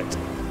perfect.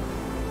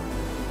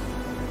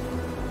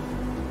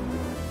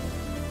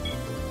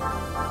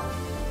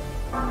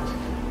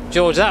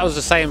 George, that was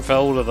the same for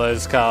all of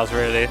those cars,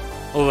 really.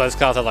 All those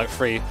cars had like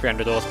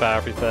 300 horsepower,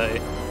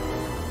 330.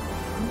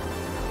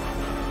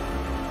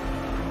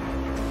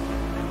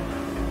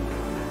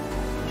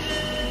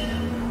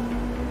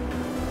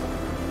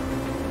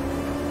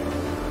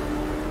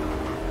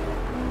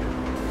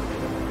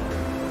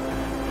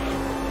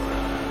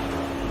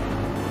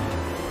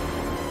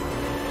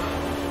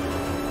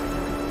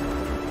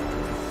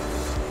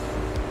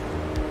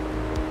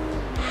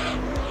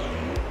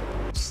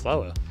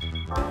 Slower.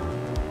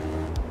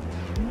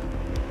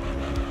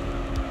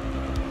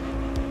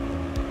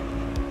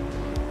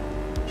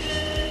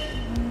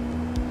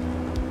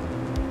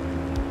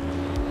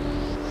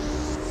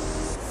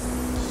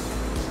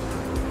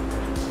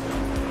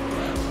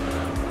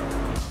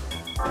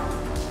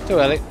 Too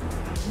early.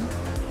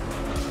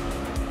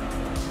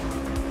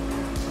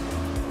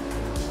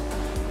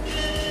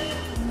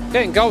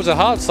 Getting goals a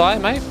hard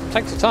side, mate.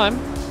 Takes your time.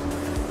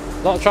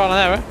 A lot of trial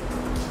and error.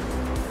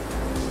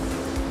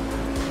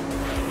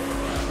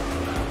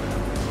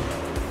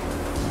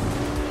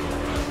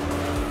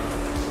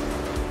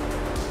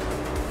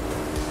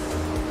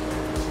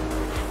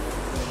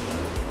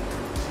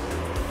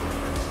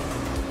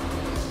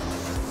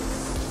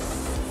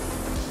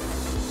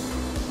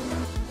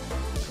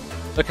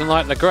 Looking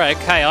like LeGreg.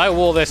 Hey, I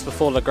wore this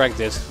before LeGreg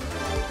did.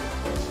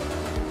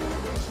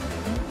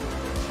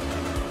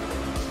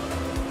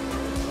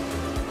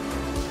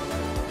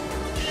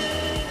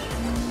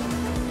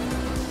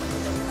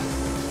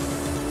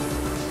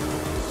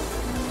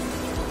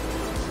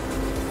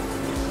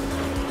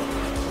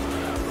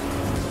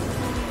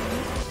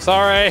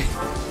 Sorry.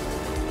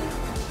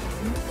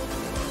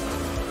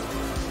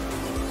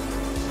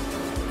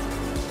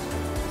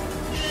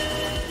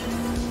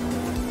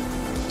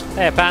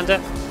 Hey,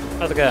 Panda.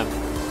 How's it going?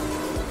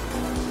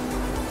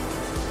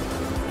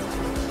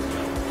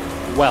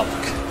 Welk.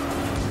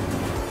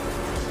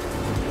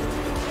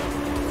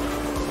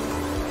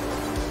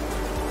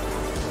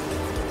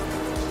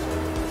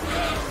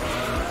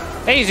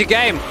 Easy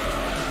game.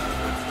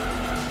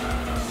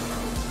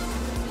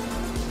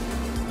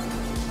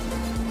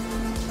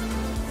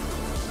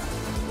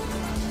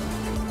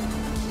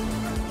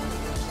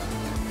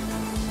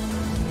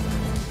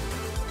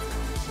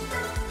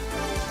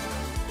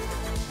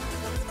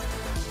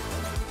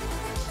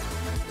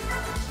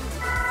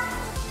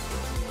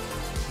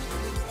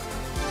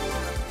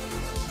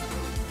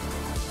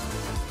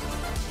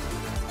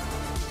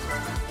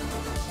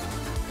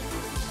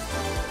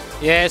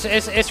 Yeah,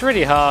 it's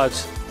really hard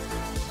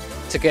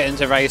to get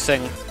into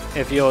racing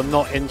if you're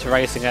not into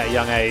racing at a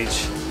young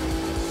age.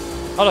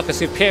 Oh look, a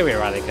superior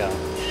rally car.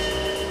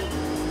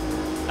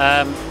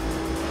 I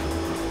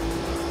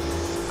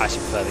actually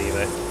prefer the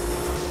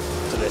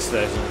Evo to this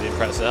version of the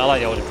Impreza. I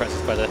like the old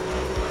Imprezas better.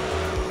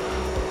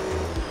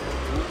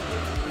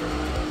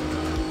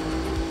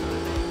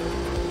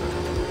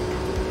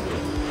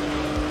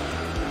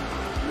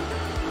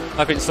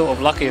 I've been sort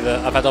of lucky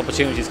that I've had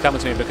opportunities come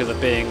to me because of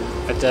being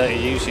a dirty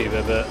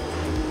YouTuber, but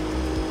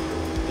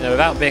you know,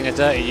 without being a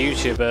dirty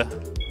YouTuber,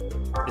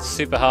 it's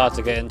super hard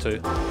to get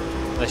into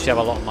unless you have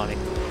a lot of money.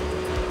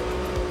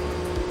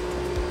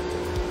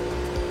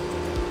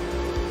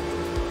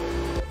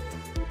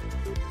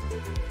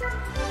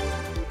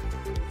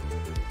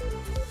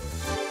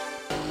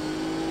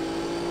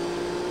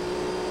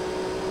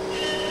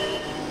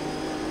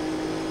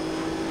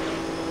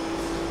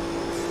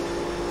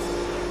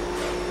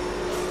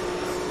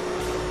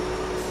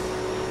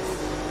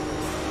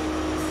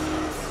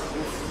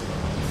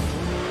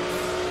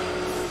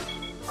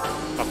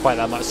 Quite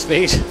that much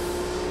speed.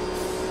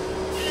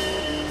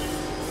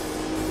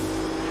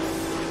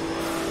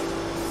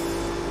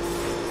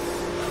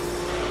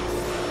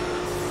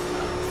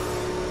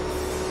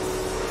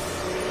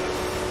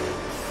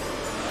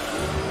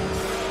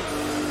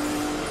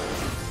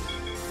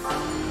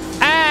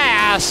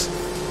 Ass!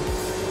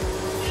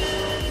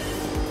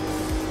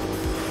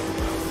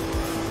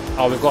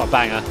 Oh, we've got a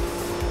banger.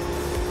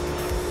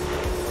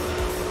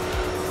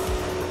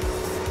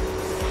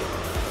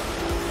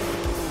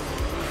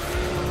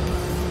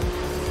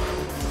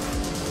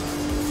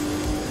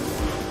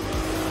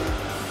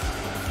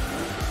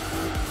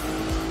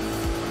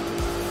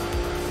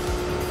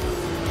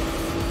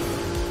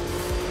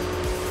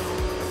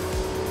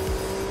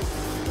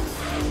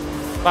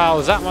 Wow,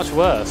 is that much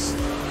worse?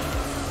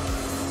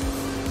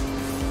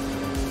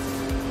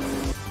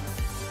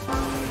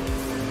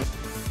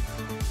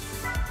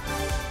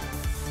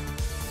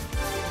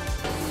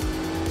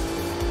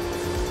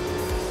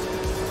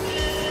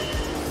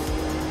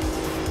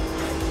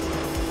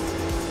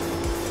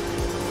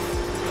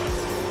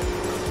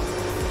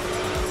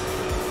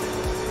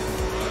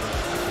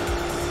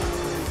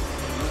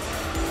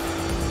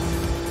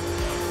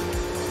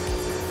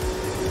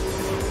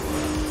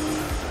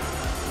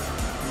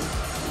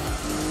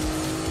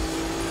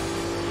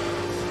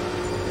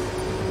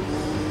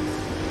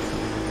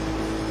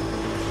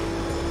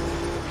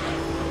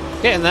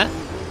 Getting there.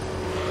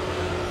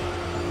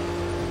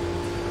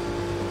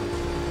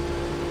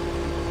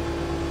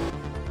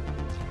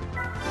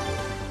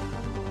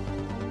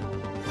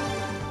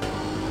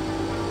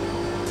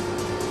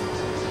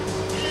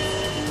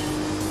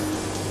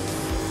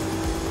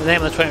 The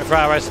name of the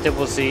 24-hour race I did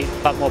was the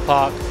Butmore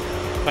Park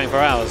 24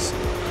 hours.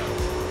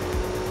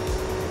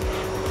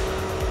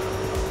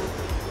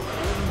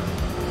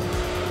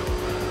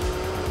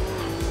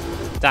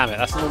 Damn it,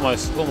 that's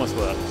almost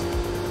worked.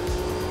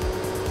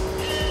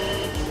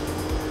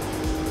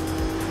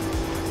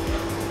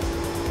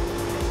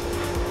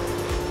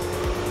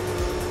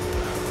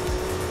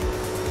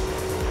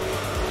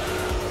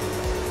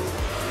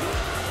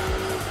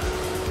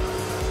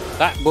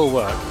 That will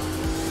work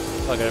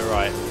if I get it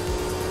right.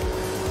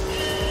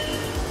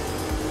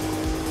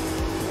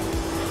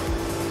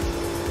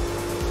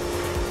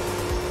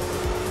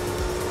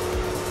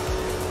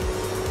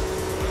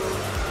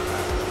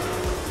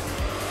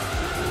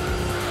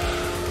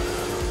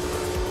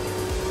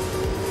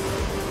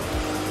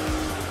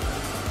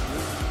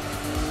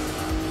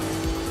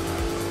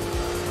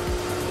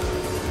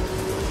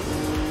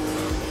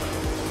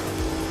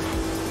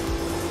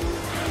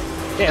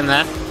 Getting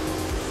there.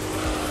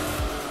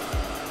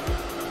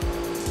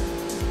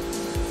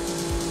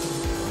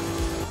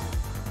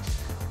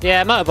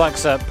 Yeah,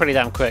 motorbikes are pretty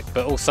damn quick,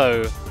 but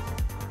also,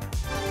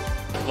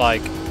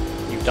 like,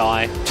 you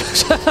die.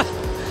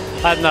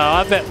 I don't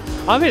know,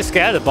 I'm a bit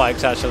scared of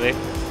bikes, actually.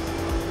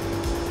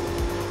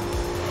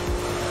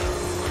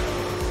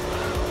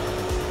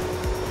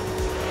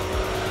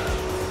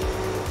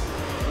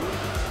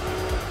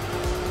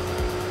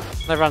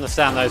 Never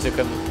understand those who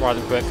can ride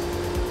them quick.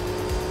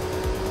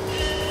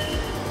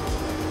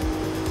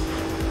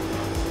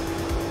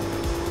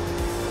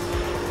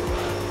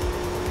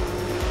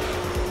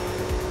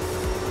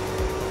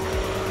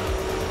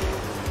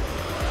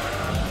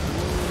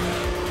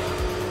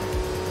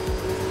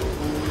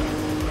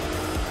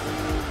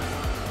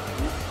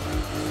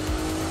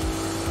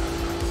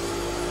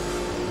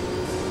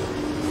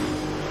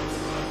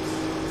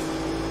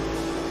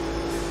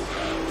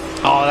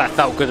 Oh, that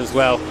felt good as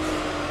well.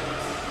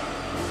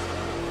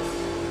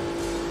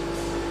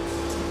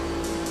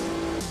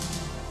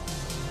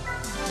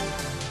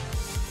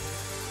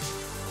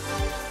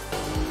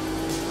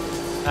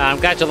 I'm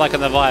glad you're liking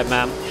the vibe,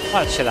 man.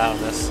 I'll chill out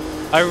on this.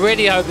 I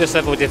really hope this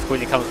level of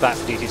difficulty comes back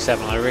for GT7.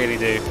 I really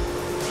do.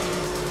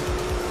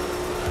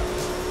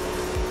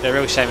 It's a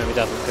real shame if it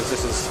doesn't, because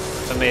this is,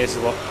 for me, this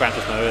is what Gran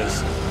Turismo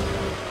is.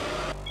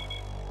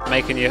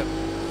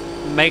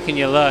 Making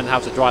you learn how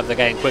to drive the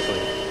game quickly.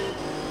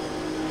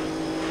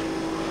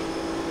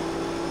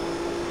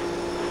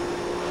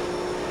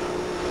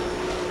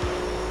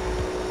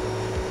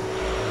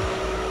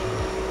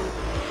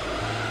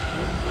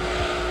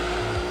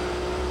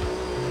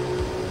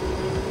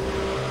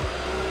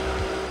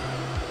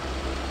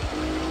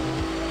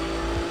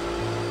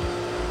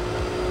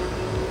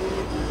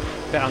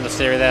 Bit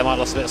understeery there, might have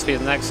lost a bit of speed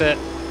in the exit.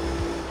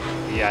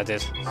 Yeah, I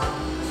did.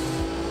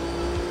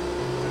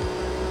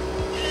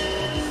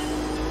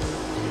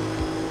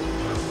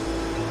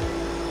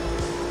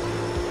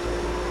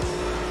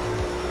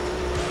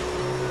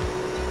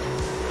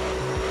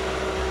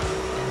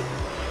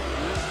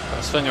 Got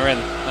a swinger in.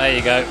 There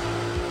you go.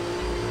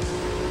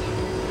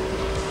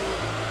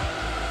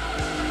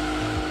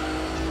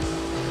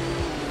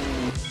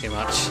 Too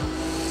much.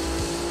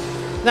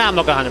 Nah, I'm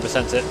not going to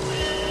 100% it.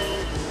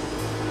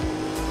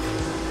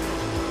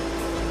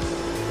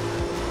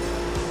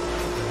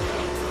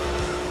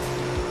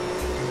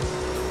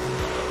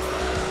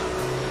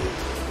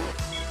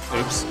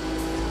 Oops.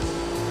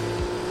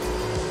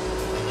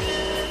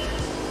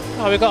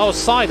 Oh, we've got old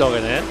Psydog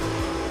in here.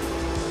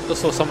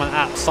 Just saw someone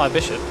at Psy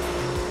Bishop.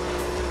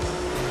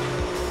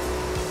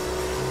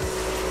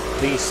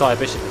 The Psy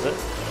Bishop, is it?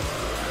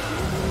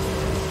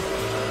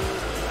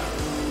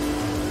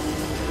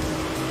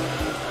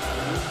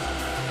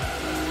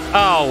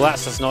 Oh,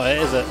 that's just not it,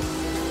 is it?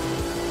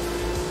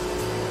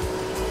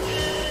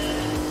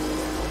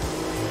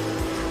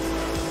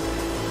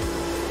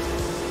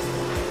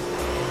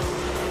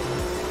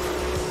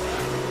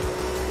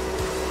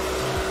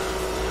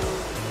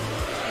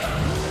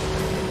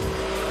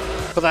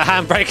 Put that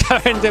handbrake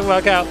going, didn't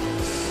work out.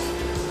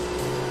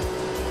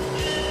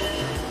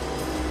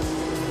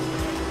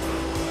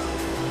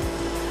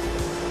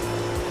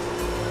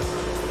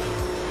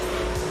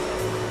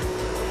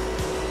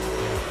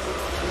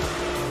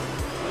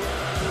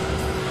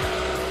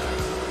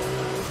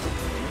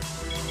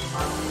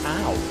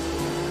 Ow.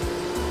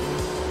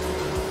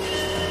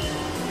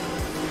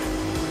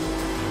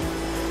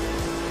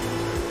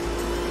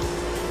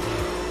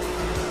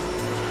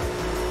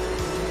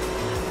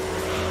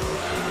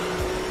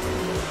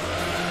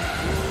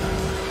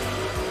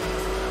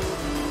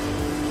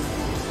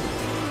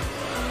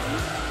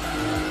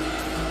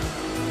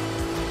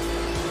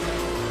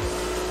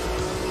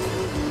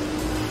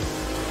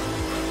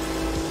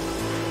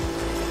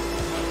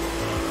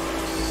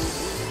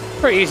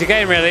 Pretty easy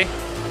game, really.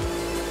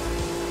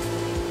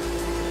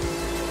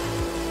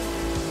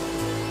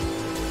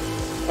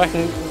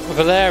 reckon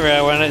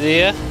Valeria went at the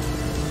year.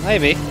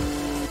 Maybe.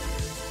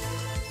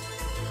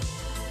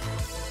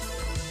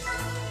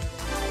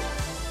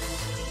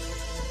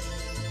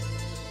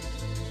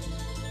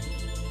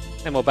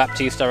 No more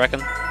Baptiste, I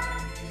reckon.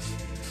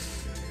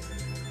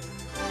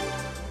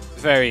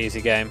 Very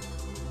easy game.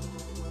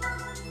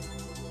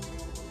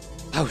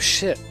 Oh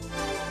shit.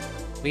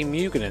 We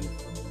Muganin.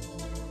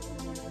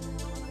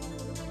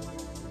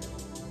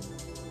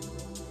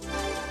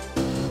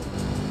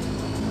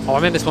 Oh, I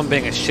remember this one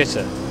being a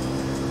shitter.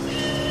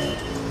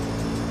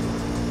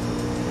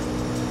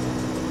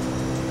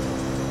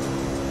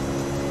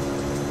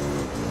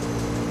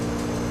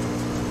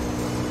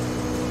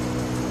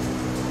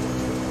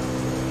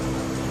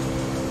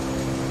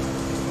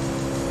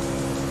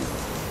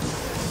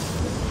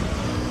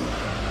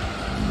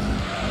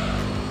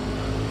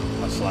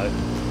 That's slow.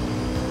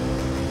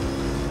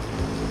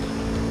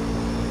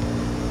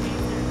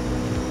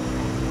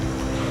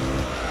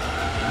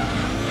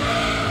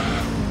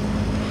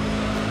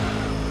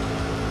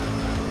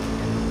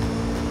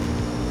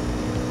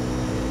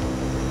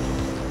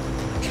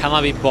 Can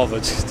I be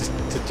bothered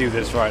to do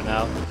this right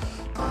now?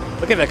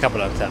 We'll give it a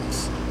couple of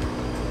attempts.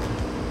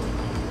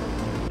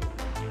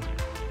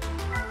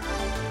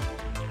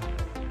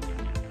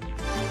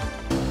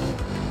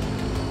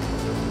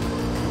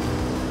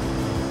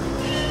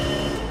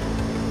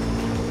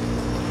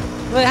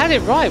 Well, they had it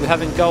right with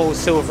having gold,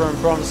 silver and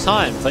bronze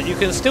times. Like, you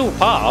can still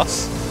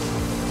pass,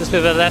 just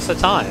with a lesser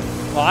time.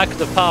 Well, I could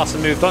have passed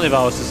and moved on if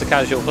I was just a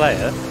casual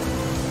player.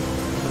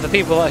 But the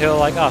people who are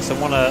like us and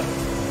want to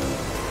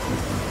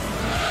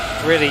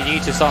really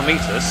need to start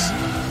meters.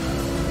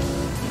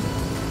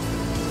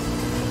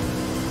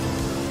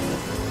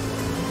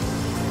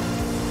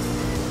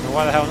 And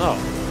why the hell not?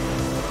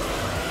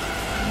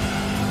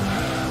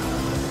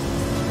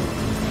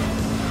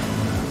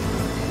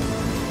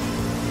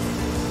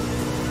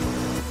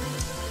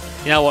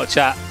 You know what,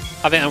 chat?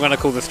 I think I'm going to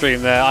call the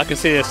stream there. I can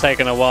see this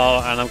taking a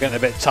while and I'm getting a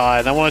bit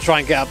tired. I want to try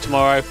and get up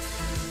tomorrow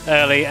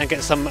early and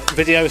get some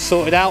videos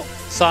sorted out.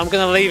 So I'm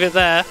going to leave it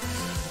there.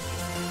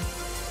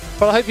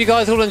 But I hope you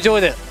guys all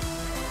enjoyed it.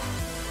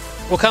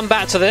 We'll come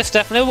back to this,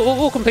 definitely.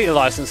 We'll complete the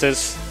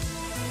licenses.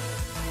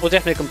 We'll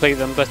definitely complete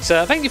them. But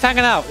thank you for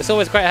hanging out. It's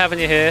always great having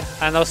you here.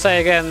 And I'll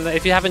say again,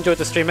 if you have enjoyed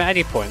the stream at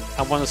any point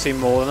and want to see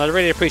more, then I'd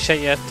really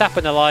appreciate you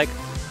tapping the like,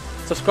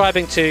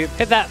 subscribing to,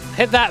 hit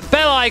that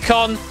bell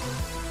icon.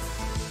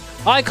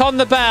 Icon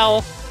the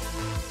bell.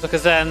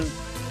 Because then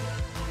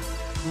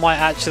might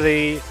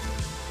actually,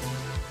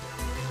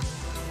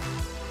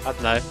 I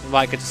don't know, you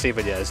might get to see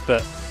videos.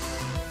 But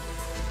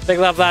big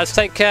love, lads.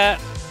 Take care.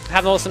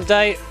 Have an awesome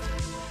day.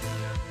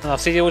 And I'll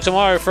see you all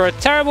tomorrow for a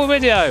terrible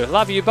video.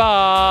 Love you.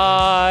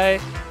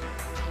 Bye.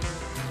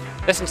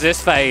 Listen to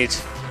this fade.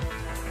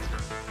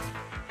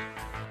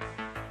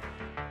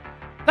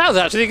 That was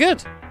actually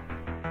good.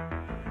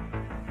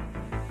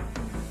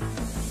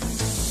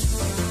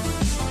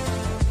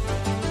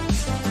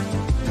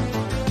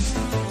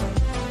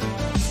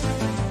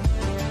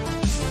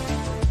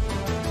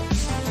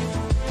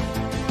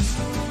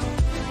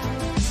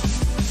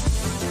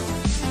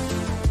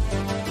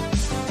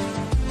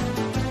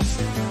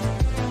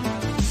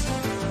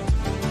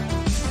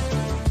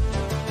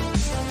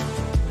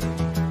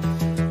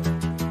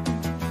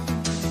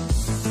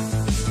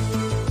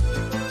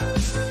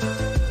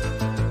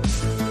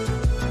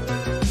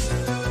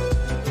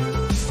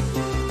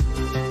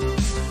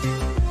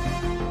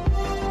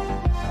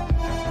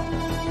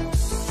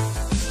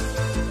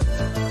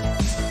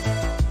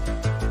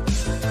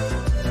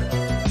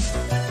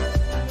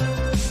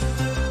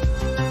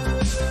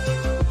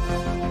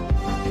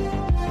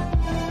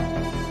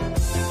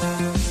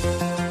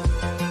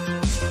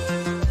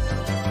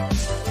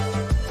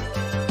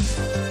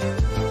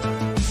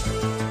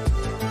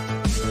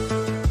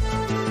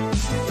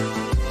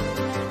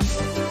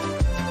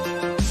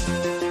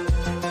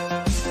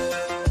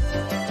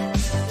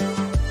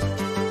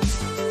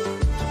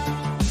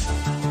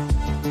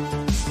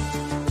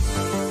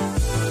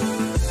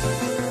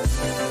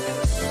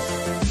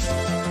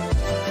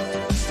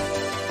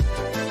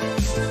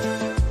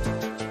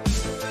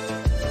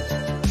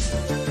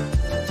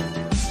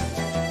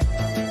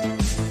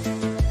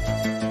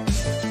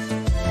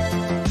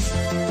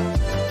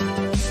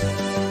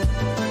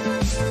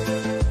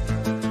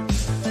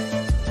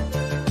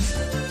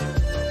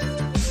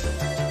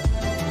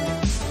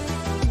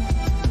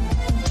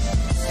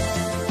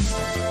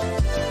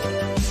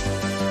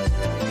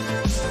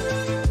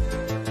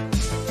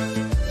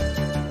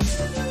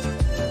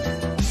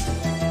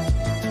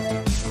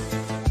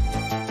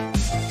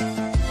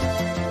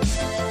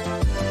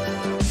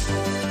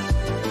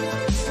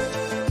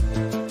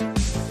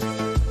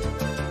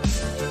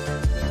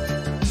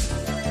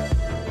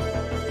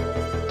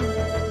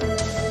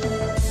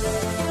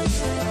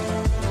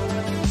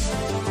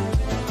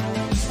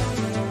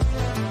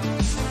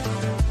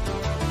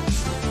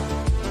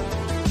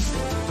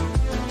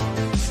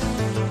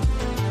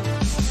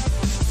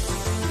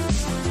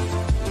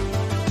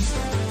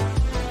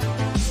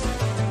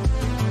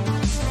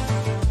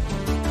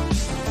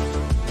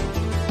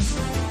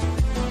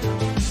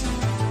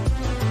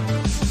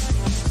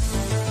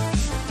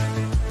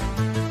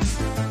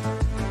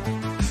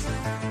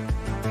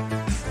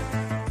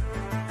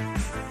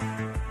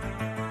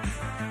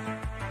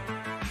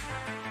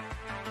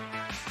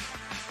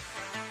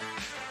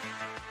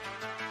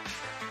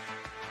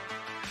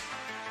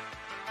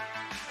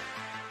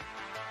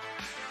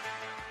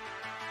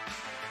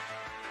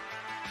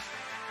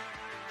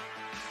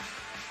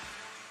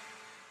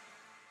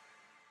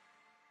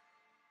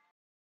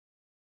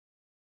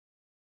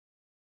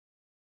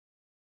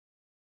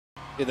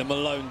 In the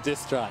Malone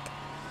diss track.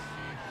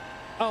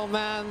 Oh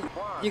man,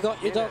 you got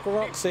your dog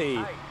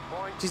Roxy.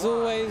 She's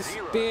always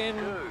being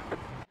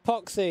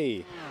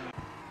poxy.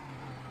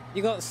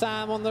 You got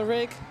Sam on the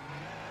rig.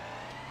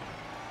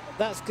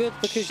 That's good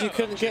because you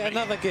couldn't get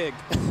another gig.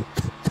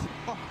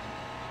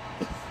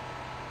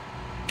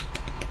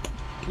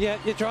 Yeah,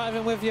 you're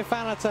driving with your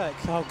Fanatec.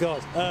 Oh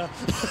god.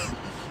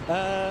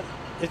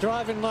 You're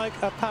driving like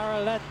a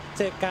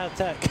paralytic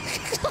tech.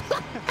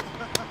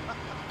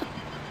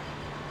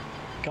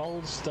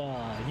 Gold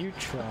star, you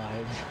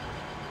tried.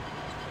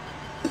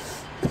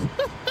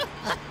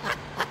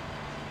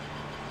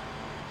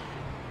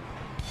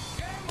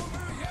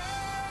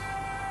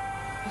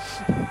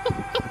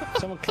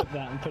 Someone clip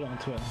that and put it on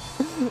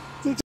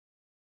Twitter.